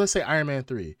 or let's say Iron Man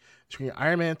 3, between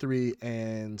Iron Man 3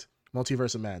 and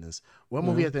Multiverse of Madness, what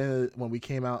movie at the end, when we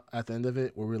came out at the end of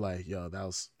it, where we're like, yo, that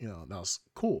was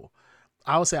cool.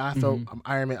 I would say I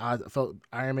felt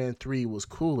Iron Man 3 was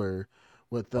cooler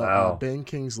with the Ben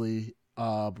Kingsley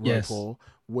role,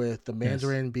 with the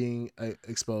Mandarin being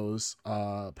exposed,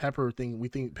 Pepper thing. We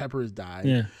think Pepper has died.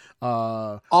 Yeah.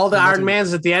 All the Iron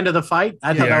Mans at the end of the fight.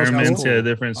 I thought that was Iron cool. Man's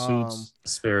different suits.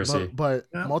 Conspiracy.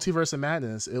 But Multiverse of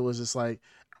Madness, it was just like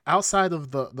outside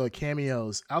of the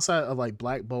cameos, outside of like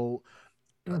Black Bolt,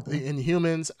 the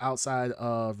Inhumans, outside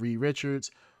of Reed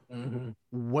Richards.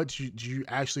 What do you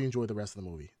actually enjoy the rest of the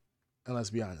movie? And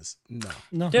let's be honest,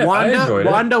 no. Yeah,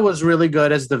 Wanda was really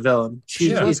good as the villain.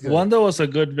 Wanda was a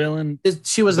good villain.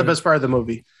 She was the best part of the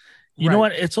movie. You know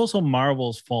what? It's also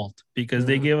Marvel's fault because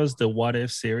they gave us the What If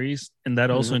series, and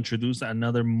that also introduced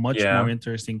another much more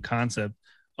interesting concept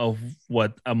of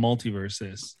what a multiverse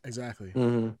is. Exactly.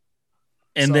 And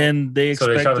then they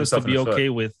expect us to be okay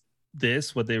with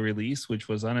this, what they released, which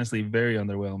was honestly very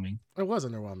underwhelming. It was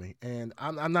underwhelming, and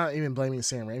I'm not even blaming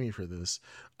Sam Raimi for this.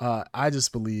 I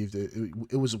just believed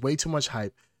it was way too much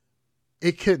hype.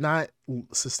 It could not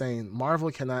sustain.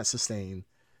 Marvel cannot sustain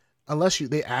unless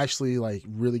they actually like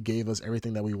really gave us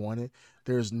everything that we wanted.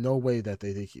 There's no way that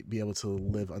they could be able to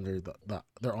live under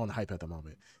their own hype at the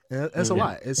moment. And it's a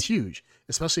lot. It's huge,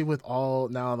 especially with all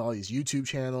these YouTube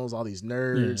channels, all these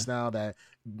nerds now that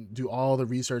do all the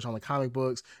research on the comic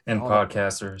books and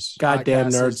podcasters. Goddamn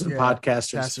nerds and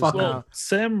podcasters. Fuck well,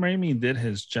 Sam Raimi did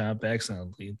his job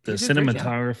excellently. The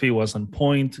cinematography was on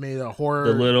point. Made a horror.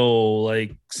 The little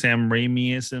like Sam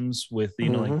Raimi-isms with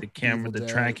like the camera, the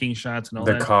tracking shots, and all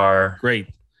that. The car, great.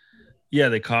 Yeah,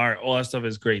 the car, all that stuff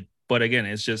is great. But again,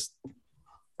 it's just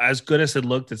as good as it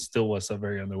looked. It still was a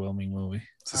very underwhelming movie.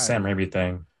 It's a Sam Raimi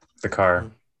thing. The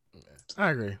car.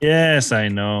 I agree. Yes, I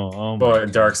know. Oh,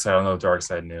 but Darkseid, I don't know if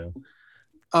Darkseid knew.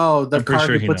 Oh, the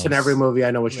car he puts in every movie.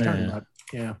 I know what you're talking about.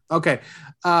 Yeah. Okay.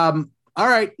 All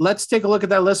right. Let's take a look at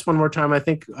that list one more time. I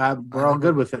think we're all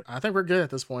good with it. I think we're good at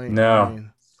this point. No.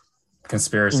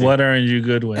 Conspiracy. What aren't you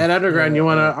good with? Ed Underground, you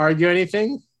want to argue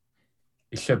anything?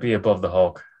 It should be above the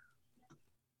Hulk.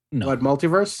 No. What,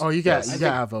 multiverse? Oh, you got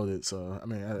outvoted. So I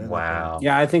mean, wow.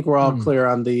 Yeah, I think we're all clear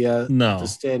on the the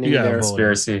standing there.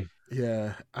 Conspiracy.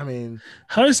 Yeah, I mean,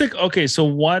 how is it? Okay, so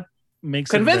what makes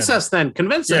convince us then?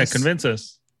 Convince us. Yeah, convince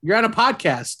us. You're on a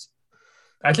podcast.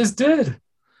 I just did.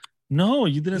 No,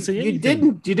 you didn't say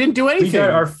anything. You didn't do anything. We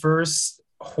got our first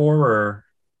horror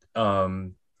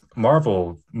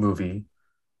Marvel movie.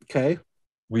 Okay.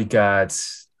 We got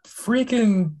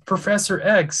freaking Professor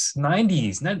X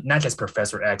 90s. Not just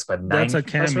Professor X, but 90s. That's a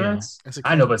cameo.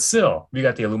 I know, but still, we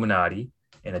got the Illuminati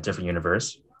in a different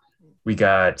universe. We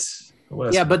got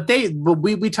but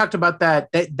we talked about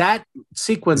that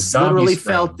sequence literally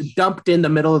felt dumped in the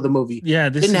middle of the movie. Yeah,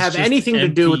 this didn't have anything to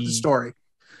do with the story.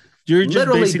 You're just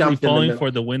literally basically falling for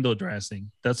the window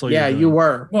dressing. That's all. Yeah, you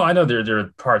were. Well, I know there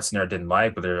are parts in there I didn't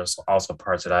like, but there's also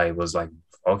parts that I was like,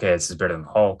 okay, this is better than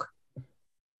Hulk.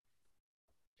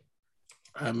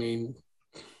 I mean,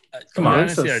 come on,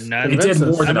 honestly, I'm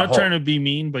not trying to be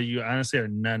mean, but you honestly are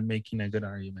not making a good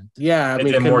argument. Yeah, I mean,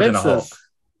 it did more than Hulk.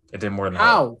 It did more than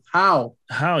Hulk.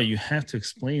 How? You have to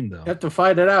explain though. You have to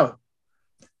fight it out.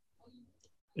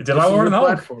 It did a lot more than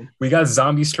Hulk. We got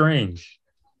Zombie Strange.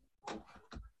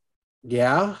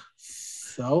 Yeah.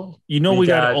 So we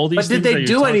got all these. But did they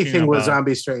do anything with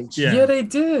Zombie Strange? Yeah, they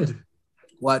did.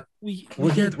 What?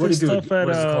 What did he do? What is it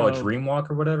called?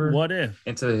 Dreamwalk or whatever? What if?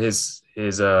 Into his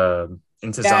into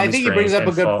Zombie I think Strange he brings up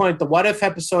a good point. The What If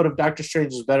episode of Doctor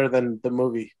Strange is better than the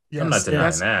movie. Yes, I'm not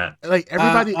denying that. Like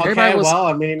everybody was. Well,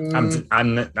 I mean,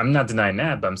 I'm not denying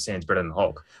that, but I'm saying it's better than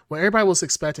Hulk. Well, everybody was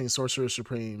expecting Sorcerer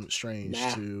Supreme Strange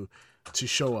to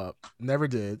show up. Never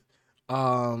did.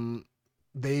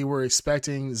 They were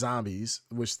expecting zombies,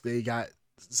 which they got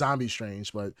Zombie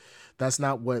Strange, but that's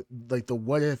not what the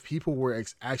What If people were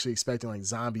actually expecting, like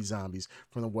zombies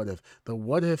from the What If. The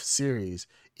What If series,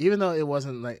 even though it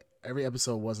wasn't like every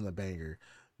episode wasn't a banger,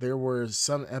 there were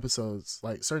some episodes,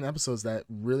 like certain episodes, that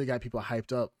really got people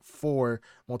hyped up for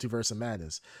Multiverse of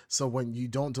Madness. So when you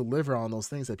don't deliver on those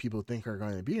things that people think are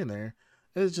going to be in there,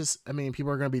 it's just, I mean,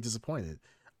 people are going to be disappointed.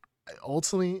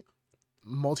 Ultimately,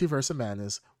 Multiverse of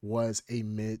Madness was a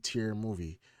mid-tier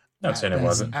movie. Not saying it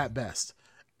wasn't. At best.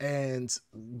 And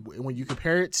when you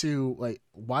compare it to like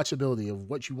watchability of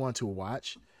what you want to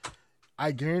watch,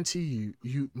 I guarantee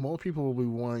you more people will be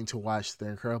willing to watch The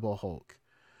Incredible Hulk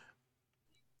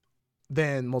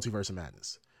than Multiverse of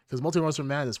Madness. Because Multiverse of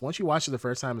Madness, once you watch it the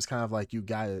first time, it's kind of like you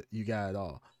got it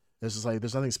all. It's just like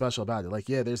there's nothing special about it. Like,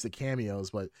 yeah, there's the cameos,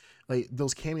 but like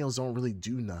those cameos don't really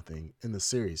do nothing in the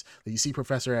series. Like, you see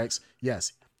Professor X,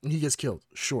 yes, he gets killed,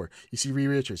 sure. You see Reed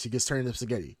Richards, he gets turned into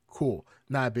spaghetti, cool,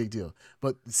 not a big deal.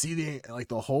 But see the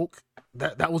Hulk,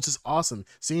 that was just awesome.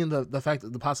 Seeing the fact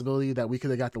that the possibility that we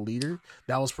could have got the leader,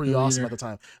 that was pretty awesome at the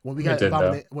time. When we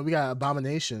got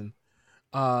Abomination.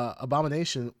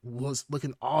 Abomination was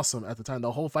looking awesome at the time.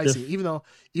 The whole fight scene, even though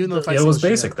the fight it scene was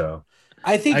basic though.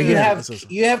 I think you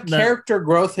have character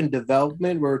growth and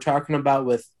development. We're talking about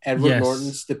with Edward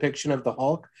Norton's depiction of the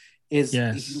Hulk.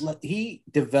 He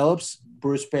develops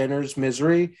Bruce Banner's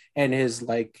misery and his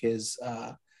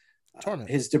torment,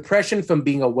 his depression from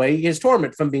being away, his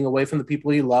torment from being away from the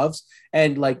people he loves,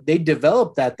 and like they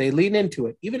develop that, they lean into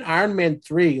it. Even Iron Man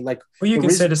 3, like you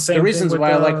can say the same. The reasons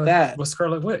why I like that with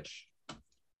Scarlet Witch.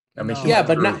 I mean,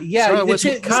 Scarlet Witch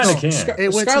kind of can.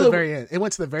 It went to the very end. It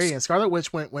went to the very end. Scarlet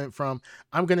Witch went from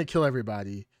I'm gonna kill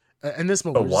everybody in this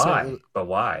movie. But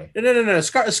why? No.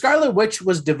 Scarlet Witch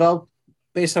was developed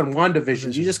based on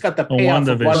WandaVision. You just got the payoff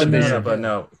of WandaVision. But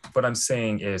what I'm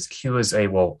saying is he was a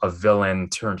villain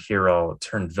turned hero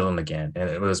turned villain again, and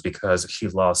it was because he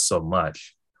lost so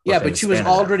much. Yeah, but she was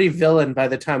already villain by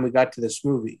the time we got to this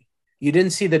movie. You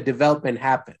didn't see the development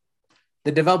happen.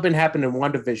 The development happened in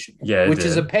WandaVision, which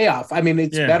is a payoff. I mean,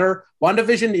 it's better.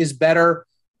 WandaVision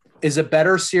is a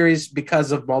better series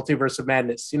because of Multiverse of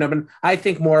Madness. You know, I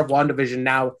think more of WandaVision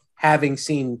now, having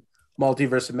seen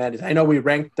Multiverse of Madness. I know we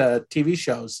ranked the TV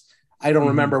shows. I don't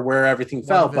remember where everything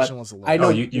fell, but I know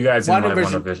you guys didn't like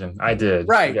WandaVision. I did.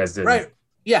 Right. You guys did. Right.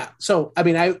 Yeah. So, I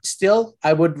mean, I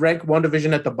would rank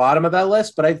WandaVision at the bottom of that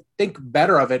list, but I think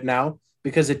better of it now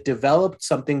because it developed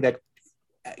something that,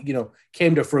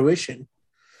 came to fruition.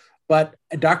 But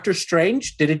Doctor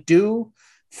Strange, did it do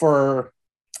for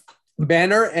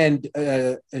Banner and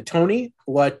Tony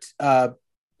what did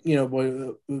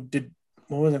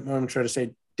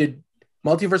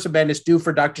Multiverse of Madness do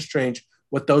for Doctor Strange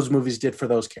what those movies did for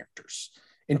those characters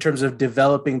in terms of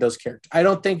developing those characters? I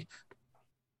don't think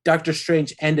Doctor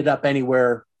Strange ended up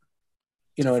anywhere,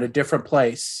 in a different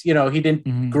place. He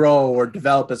didn't grow or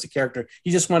develop as a character.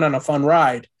 He just went on a fun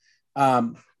ride.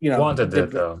 Wanda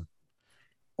did though.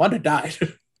 Wanda died.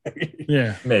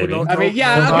 Yeah, maybe.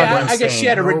 I guess she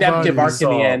had a redemptive arc in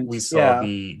the end. We saw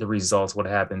the results. What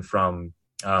happened from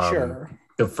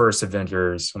the first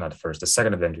Avengers, well, not the first, the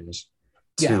second Avengers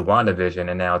to WandaVision,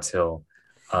 and now till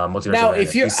Multiverse. Now,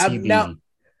 if you're I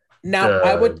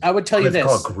would tell you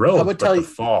this. Growth, I would tell you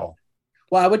fall.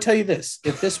 Well, I would tell you this: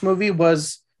 if this movie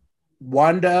was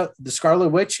Wanda, the Scarlet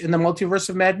Witch, in the Multiverse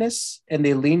of Madness, and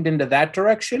they leaned into that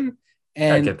direction,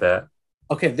 and I get that.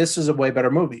 Okay, this is a way better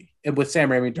movie, and with Sam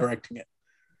Raimi directing it.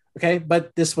 Okay,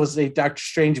 but this was a Doctor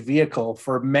Strange vehicle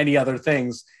for many other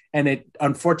things, and it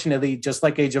unfortunately, just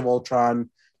like Age of Ultron,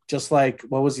 just like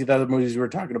what was the other movies we were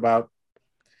talking about?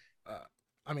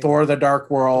 Thor: The Dark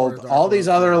World, all these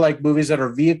other like movies that are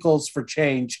vehicles for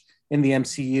change in the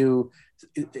MCU.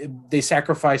 They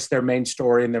sacrificed their main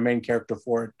story and their main character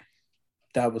for it.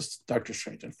 That was Doctor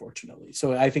Strange, unfortunately.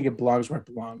 So I think it belongs where it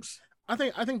belongs. I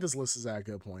think this list is at a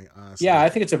good point, honestly. Yeah, I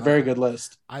think it's a very good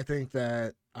list. I think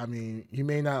that, you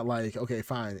may not like, okay,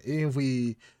 fine. Even if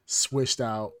we switched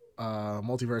out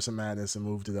Multiverse of Madness and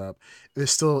moved it up,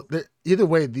 there's still, either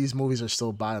way, these movies are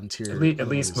still bottom tier. At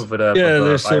least move it up. Yeah,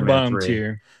 they're still bottom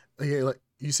tier. Okay, like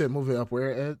you said, move it up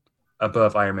where, Ed?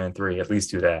 Above Iron Man 3. At least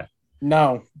do that.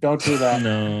 No, don't do that.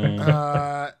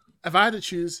 No. If I had to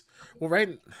choose, I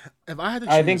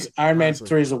think Iron Man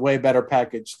 3 is a way better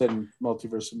package than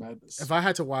Multiverse of Madness. If I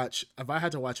had to watch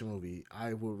a movie,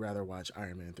 I would rather watch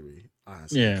Iron Man 3,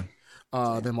 honestly. Yeah.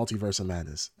 Than Multiverse of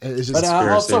Madness. It's just but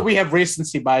also we have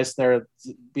recency bias there.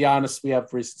 Be honest, we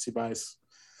have recency bias.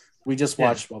 We just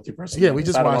watched Multiverse. Yeah, we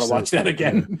just I don't watched want to watch that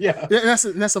again. Yeah.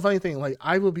 And that's the funny thing. Like,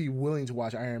 I would be willing to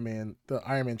watch the Iron Man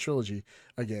trilogy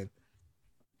again.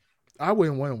 I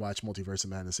wouldn't want to watch Multiverse of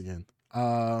Madness again.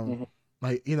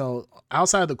 Like,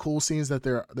 outside of the cool scenes that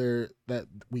that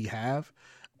we have,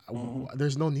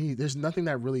 there's no need. There's nothing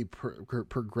that really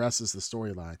progresses the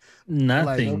storyline.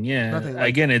 Nothing. Nothing.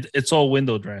 Again, it's all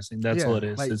window dressing. That's all it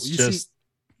is. Like, It's just.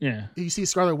 You see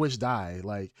Scarlet Witch die.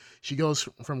 Like, she goes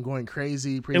from going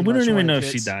crazy. And we don't even know if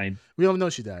she died. We don't know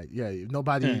she died. Yeah,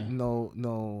 nobody, no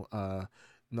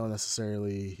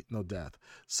necessarily no death.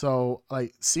 So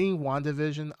like seeing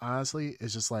WandaVision, honestly,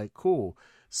 is just like cool.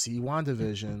 See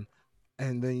WandaVision,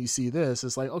 and then you see this.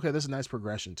 It's like, okay, there's a nice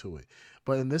progression to it.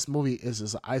 But in this movie, is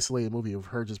just an isolated movie of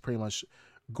her just pretty much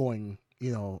going,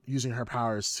 using her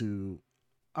powers to,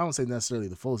 I don't say necessarily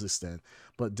the fullest extent,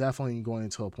 but definitely going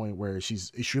into a point where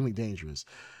she's extremely dangerous.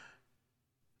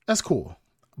 That's cool.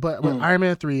 But with Iron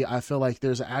Man 3, I feel like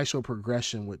there's an actual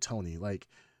progression with Tony. Like,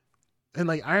 and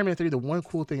like Iron Man 3, the one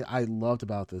cool thing I loved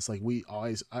about this, like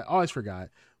I always forgot,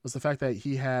 was the fact that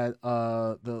he had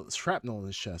the shrapnel in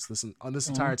his chest this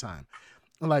entire time.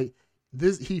 Like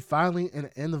this, he finally in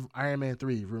the end of Iron Man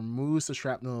 3 removes the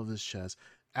shrapnel of his chest.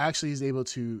 Actually is able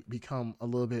to become a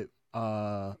little bit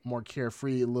more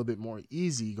carefree, a little bit more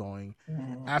easygoing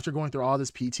after going through all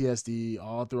this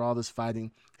PTSD, through all this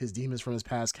fighting, his demons from his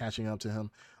past catching up to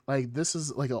him. Like, this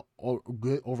is like a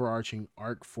good overarching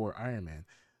arc for Iron Man.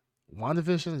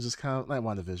 WandaVision is just kind of like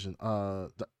WandaVision.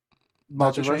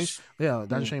 Doctor Strange,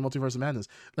 Doctor Strange, Multiverse of Madness.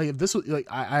 Like, if this was like,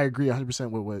 I agree 100%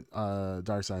 with what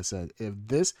Darkseid said. If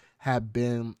this had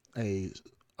been a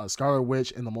Scarlet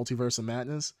Witch in the Multiverse of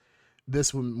Madness,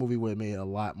 this movie would have made a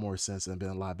lot more sense and been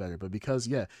a lot better. But because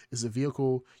it's a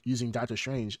vehicle using Doctor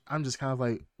Strange, I'm just kind of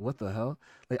like, what the hell?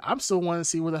 Like, I'm still wanting to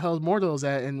see where the hell Mordo's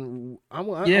at, and I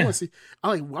want to see.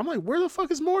 I'm like, where the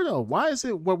fuck is Mordo? Why is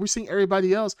it what we're seeing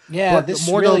everybody else? Yeah, this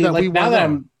Mordo really, that like, we now that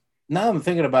I'm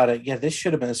thinking about it. Yeah, this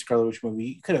should have been a Scarlet Witch movie.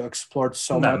 You could have explored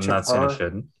so much of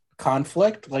her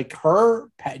conflict, like her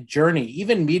journey,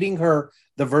 even meeting her,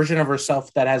 the version of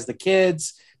herself that has the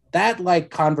kids. That like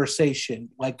conversation,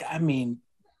 like, I mean,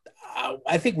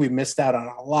 I think we missed out on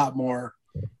a lot more.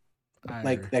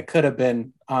 That could have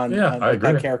been on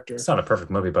that character. It's not a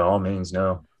perfect movie by all means,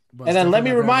 no. But and then let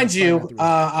me remind you,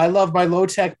 I love my low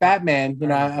tech Batman. You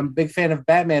know, I'm a big fan of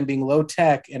Batman being low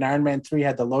tech, and Iron Man 3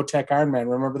 had the low tech Iron Man.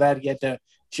 Remember that? He had to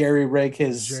jerry rig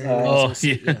his. I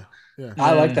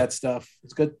like that stuff.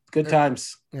 It's good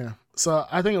times. Yeah. So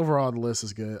I think overall the list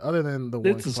is good. Other than the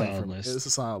one complaint from it's a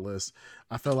solid list.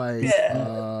 I feel like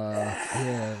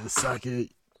suck it,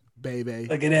 baby.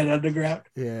 Like an underground.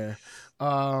 Yeah.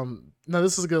 No,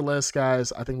 this is a good list,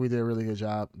 guys. I think we did a really good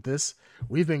job.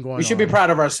 We've been going. We should be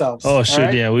proud of ourselves. Oh, shit!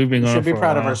 Right? Yeah, we've been going. We should be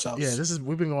proud of ourselves. Yeah,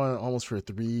 we've been going almost for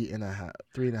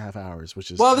 3.5 hours,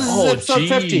 which is this is episode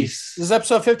 50. This is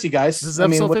episode 50, guys. This is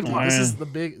episode 50. This is the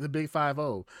big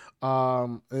 50.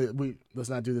 Let's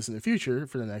not do this in the future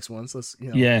for the next ones. Let's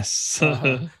yes,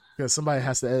 because somebody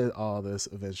has to edit all this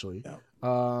eventually. Yeah.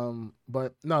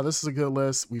 But no, this is a good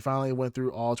list. We finally went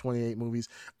through all 28 movies.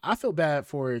 I feel bad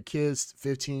for kids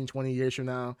 15, 20 years from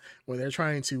now when they're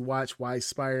trying to watch why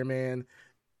Spider-Man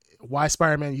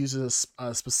uses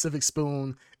a specific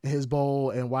spoon in his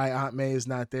bowl and why Aunt May is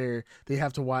not there. They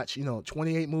have to watch,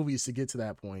 28 movies to get to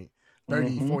that point.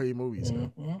 30, 40 movies.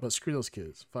 But screw those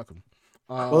kids. Fuck them.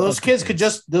 Well, those kids could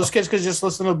just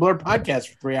listen to the Blur podcast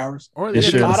for 3 hours. Or they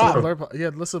listen to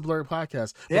the Blur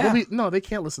podcast. But they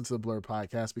can't listen to the Blur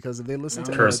podcast because if they listen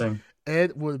to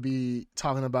Ed would be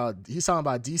talking about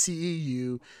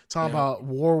DCEU, talking about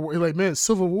war. Like, man,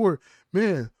 Civil War,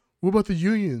 man. What about the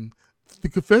Union, the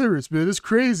Confederates, man? It's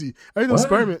crazy. I know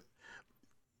Spider-Man.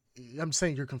 I'm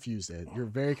saying you're confused, Ed. You're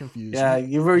very confused. Yeah,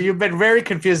 you've been very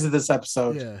confused in this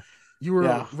episode. Yeah. You were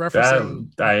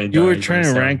referencing. You were trying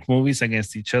to rank movies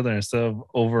against each other instead of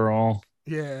overall.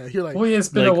 Yeah, you're like. Well, it's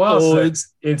been a while.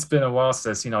 It's been a while since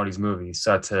I've seen all these movies,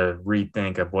 so I had to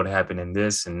rethink of what happened in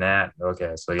this and that.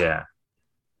 Okay, so yeah.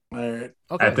 All right.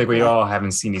 Okay. I think we all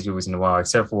haven't seen these movies in a while,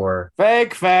 except for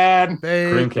fake fan.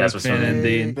 Dreamcast was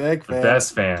indeed. The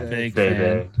best fan. Fake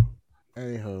fan.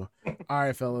 Anyhow, all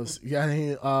right, fellas, you got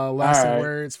any lasting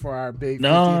words for our big?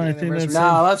 No, I think that's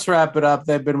no. Let's wrap it up.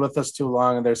 They've been with us too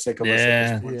long, and they're sick of us.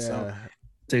 At this point, so.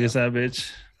 Take us out, bitch.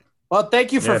 Well,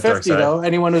 thank you for 50 though.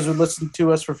 Anyone who's listened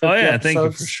to us for 50 episodes. Thank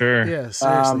you for sure. Yeah,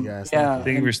 seriously, guys. Thank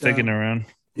you for sticking around.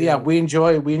 Yeah, we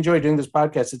enjoy doing this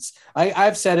podcast.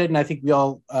 I've said it, and I think we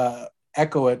all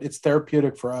echo it. It's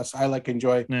therapeutic for us. I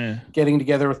enjoy getting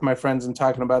together with my friends and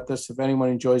talking about this. If anyone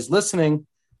enjoys listening,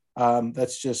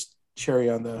 that's just cherry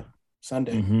on the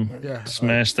Sunday. Mm-hmm. Yeah,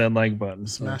 smash that like button.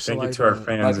 Thank you to our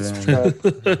fans.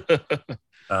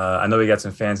 I know we got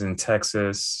some fans in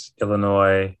Texas,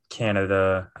 Illinois,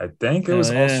 Canada. I think it was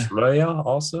Australia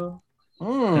also.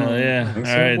 All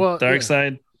right, well,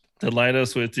 Darkseid, delight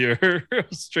us with your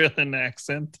Australian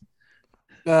accent.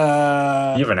 You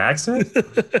have an accent?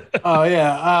 Oh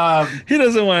yeah. He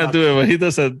doesn't want to do it, but he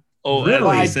does a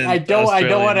Really? I don't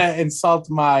want to insult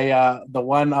my the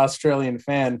one Australian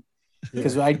fan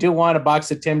because I do want a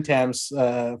box of Tim Tams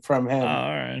from him. All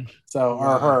right. So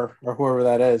or her or whoever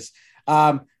that is.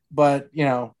 But you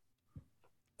know.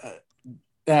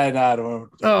 I don't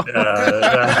know.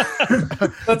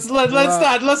 Let's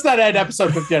not end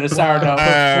episode 50 on a sour note.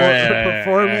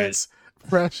 Performance.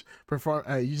 You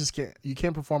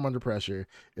can't perform under pressure.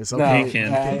 It's okay.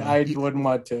 No, I wouldn't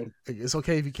want to. It's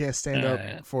okay if you can't stand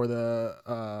up for the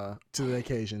to the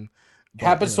occasion. It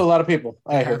happens to a lot of people.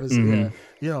 I heard. Mm-hmm.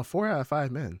 Yeah, 4 out of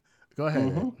 5 men. Go ahead.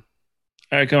 Mm-hmm. All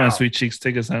right, come on, sweet cheeks,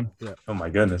 take us on. Yeah. Oh my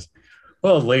goodness.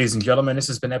 Well, ladies and gentlemen, this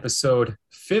has been episode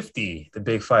 50, the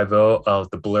Big 50 of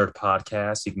the Blurred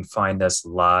Podcast. You can find us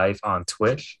live on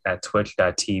Twitch at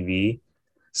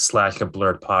twitch.tv/the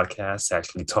Blurred Podcast.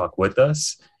 Actually talk with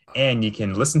us. And you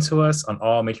can listen to us on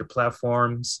all major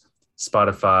platforms,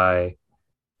 Spotify,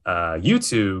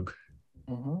 YouTube,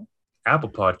 Apple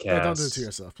Podcasts. Yeah, don't do it to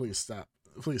yourself. Please stop.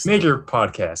 Please stop. Major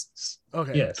podcasts.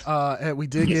 Okay. Yes. And we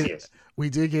did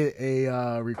get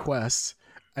a request.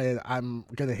 And I'm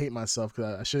gonna hate myself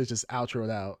because I should have just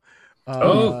outroed out.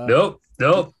 Nope.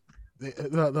 The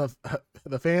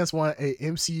fans want a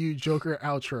MCU Joker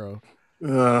outro.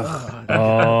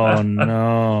 Oh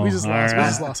no! We just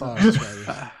lost all our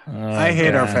I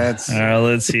hate our fans. All right,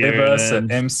 let's hear Give us an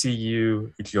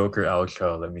MCU Joker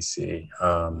outro. Let me see.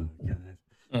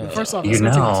 First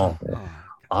off,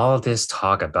 all this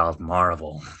talk about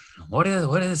Marvel. What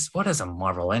is a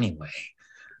Marvel anyway?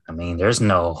 I mean, there's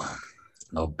no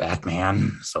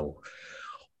Batman, so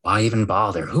why even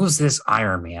bother? Who's this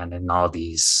Iron Man and all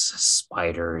these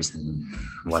spiders and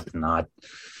whatnot?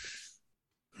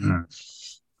 I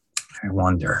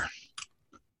wonder.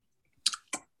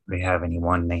 Do they have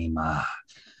anyone named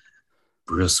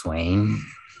Bruce Wayne?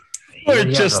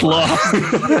 We're just lost.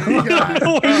 I'm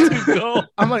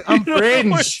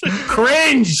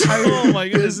cringe. Oh my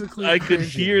goodness! I could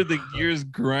hear the gears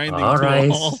grinding. All right.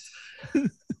 To a halt.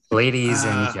 Ladies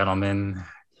and gentlemen,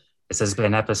 this has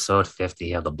been episode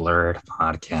 50 of the Blurred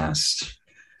Podcast.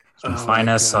 You can find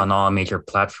us on all major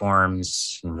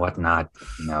platforms and whatnot,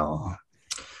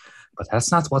 But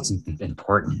that's not what's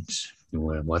important.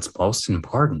 What's most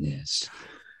important is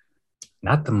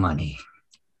not the money,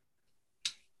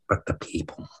 but the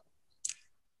people.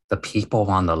 The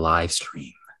people on the live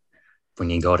stream. When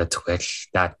you go to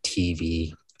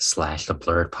twitch.tv/the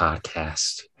Blurred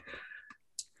Podcast,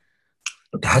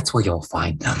 that's where you'll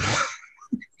find them.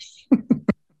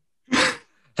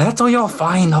 That's where you'll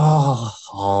find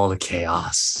all the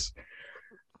chaos.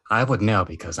 I would know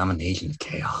because I'm an agent of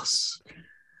chaos.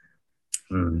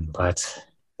 But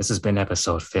this has been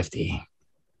episode 50.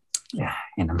 Yeah,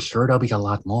 and I'm sure there'll be a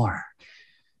lot more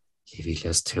if you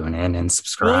just tune in and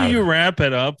subscribe. Will you wrap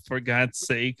it up, for God's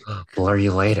sake? Blur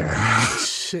you later.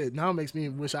 Shit, now it makes me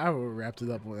wish I would have wrapped it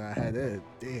up when I had it.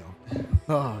 Damn.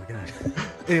 Oh, God.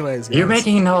 Anyways, guys. You're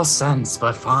making no sense,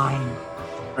 but fine.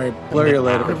 All right, blur you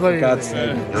later. For God's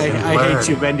sake. I hate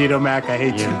you, Bendito Mac. I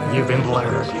hate you. You've been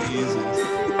blurred. Jesus.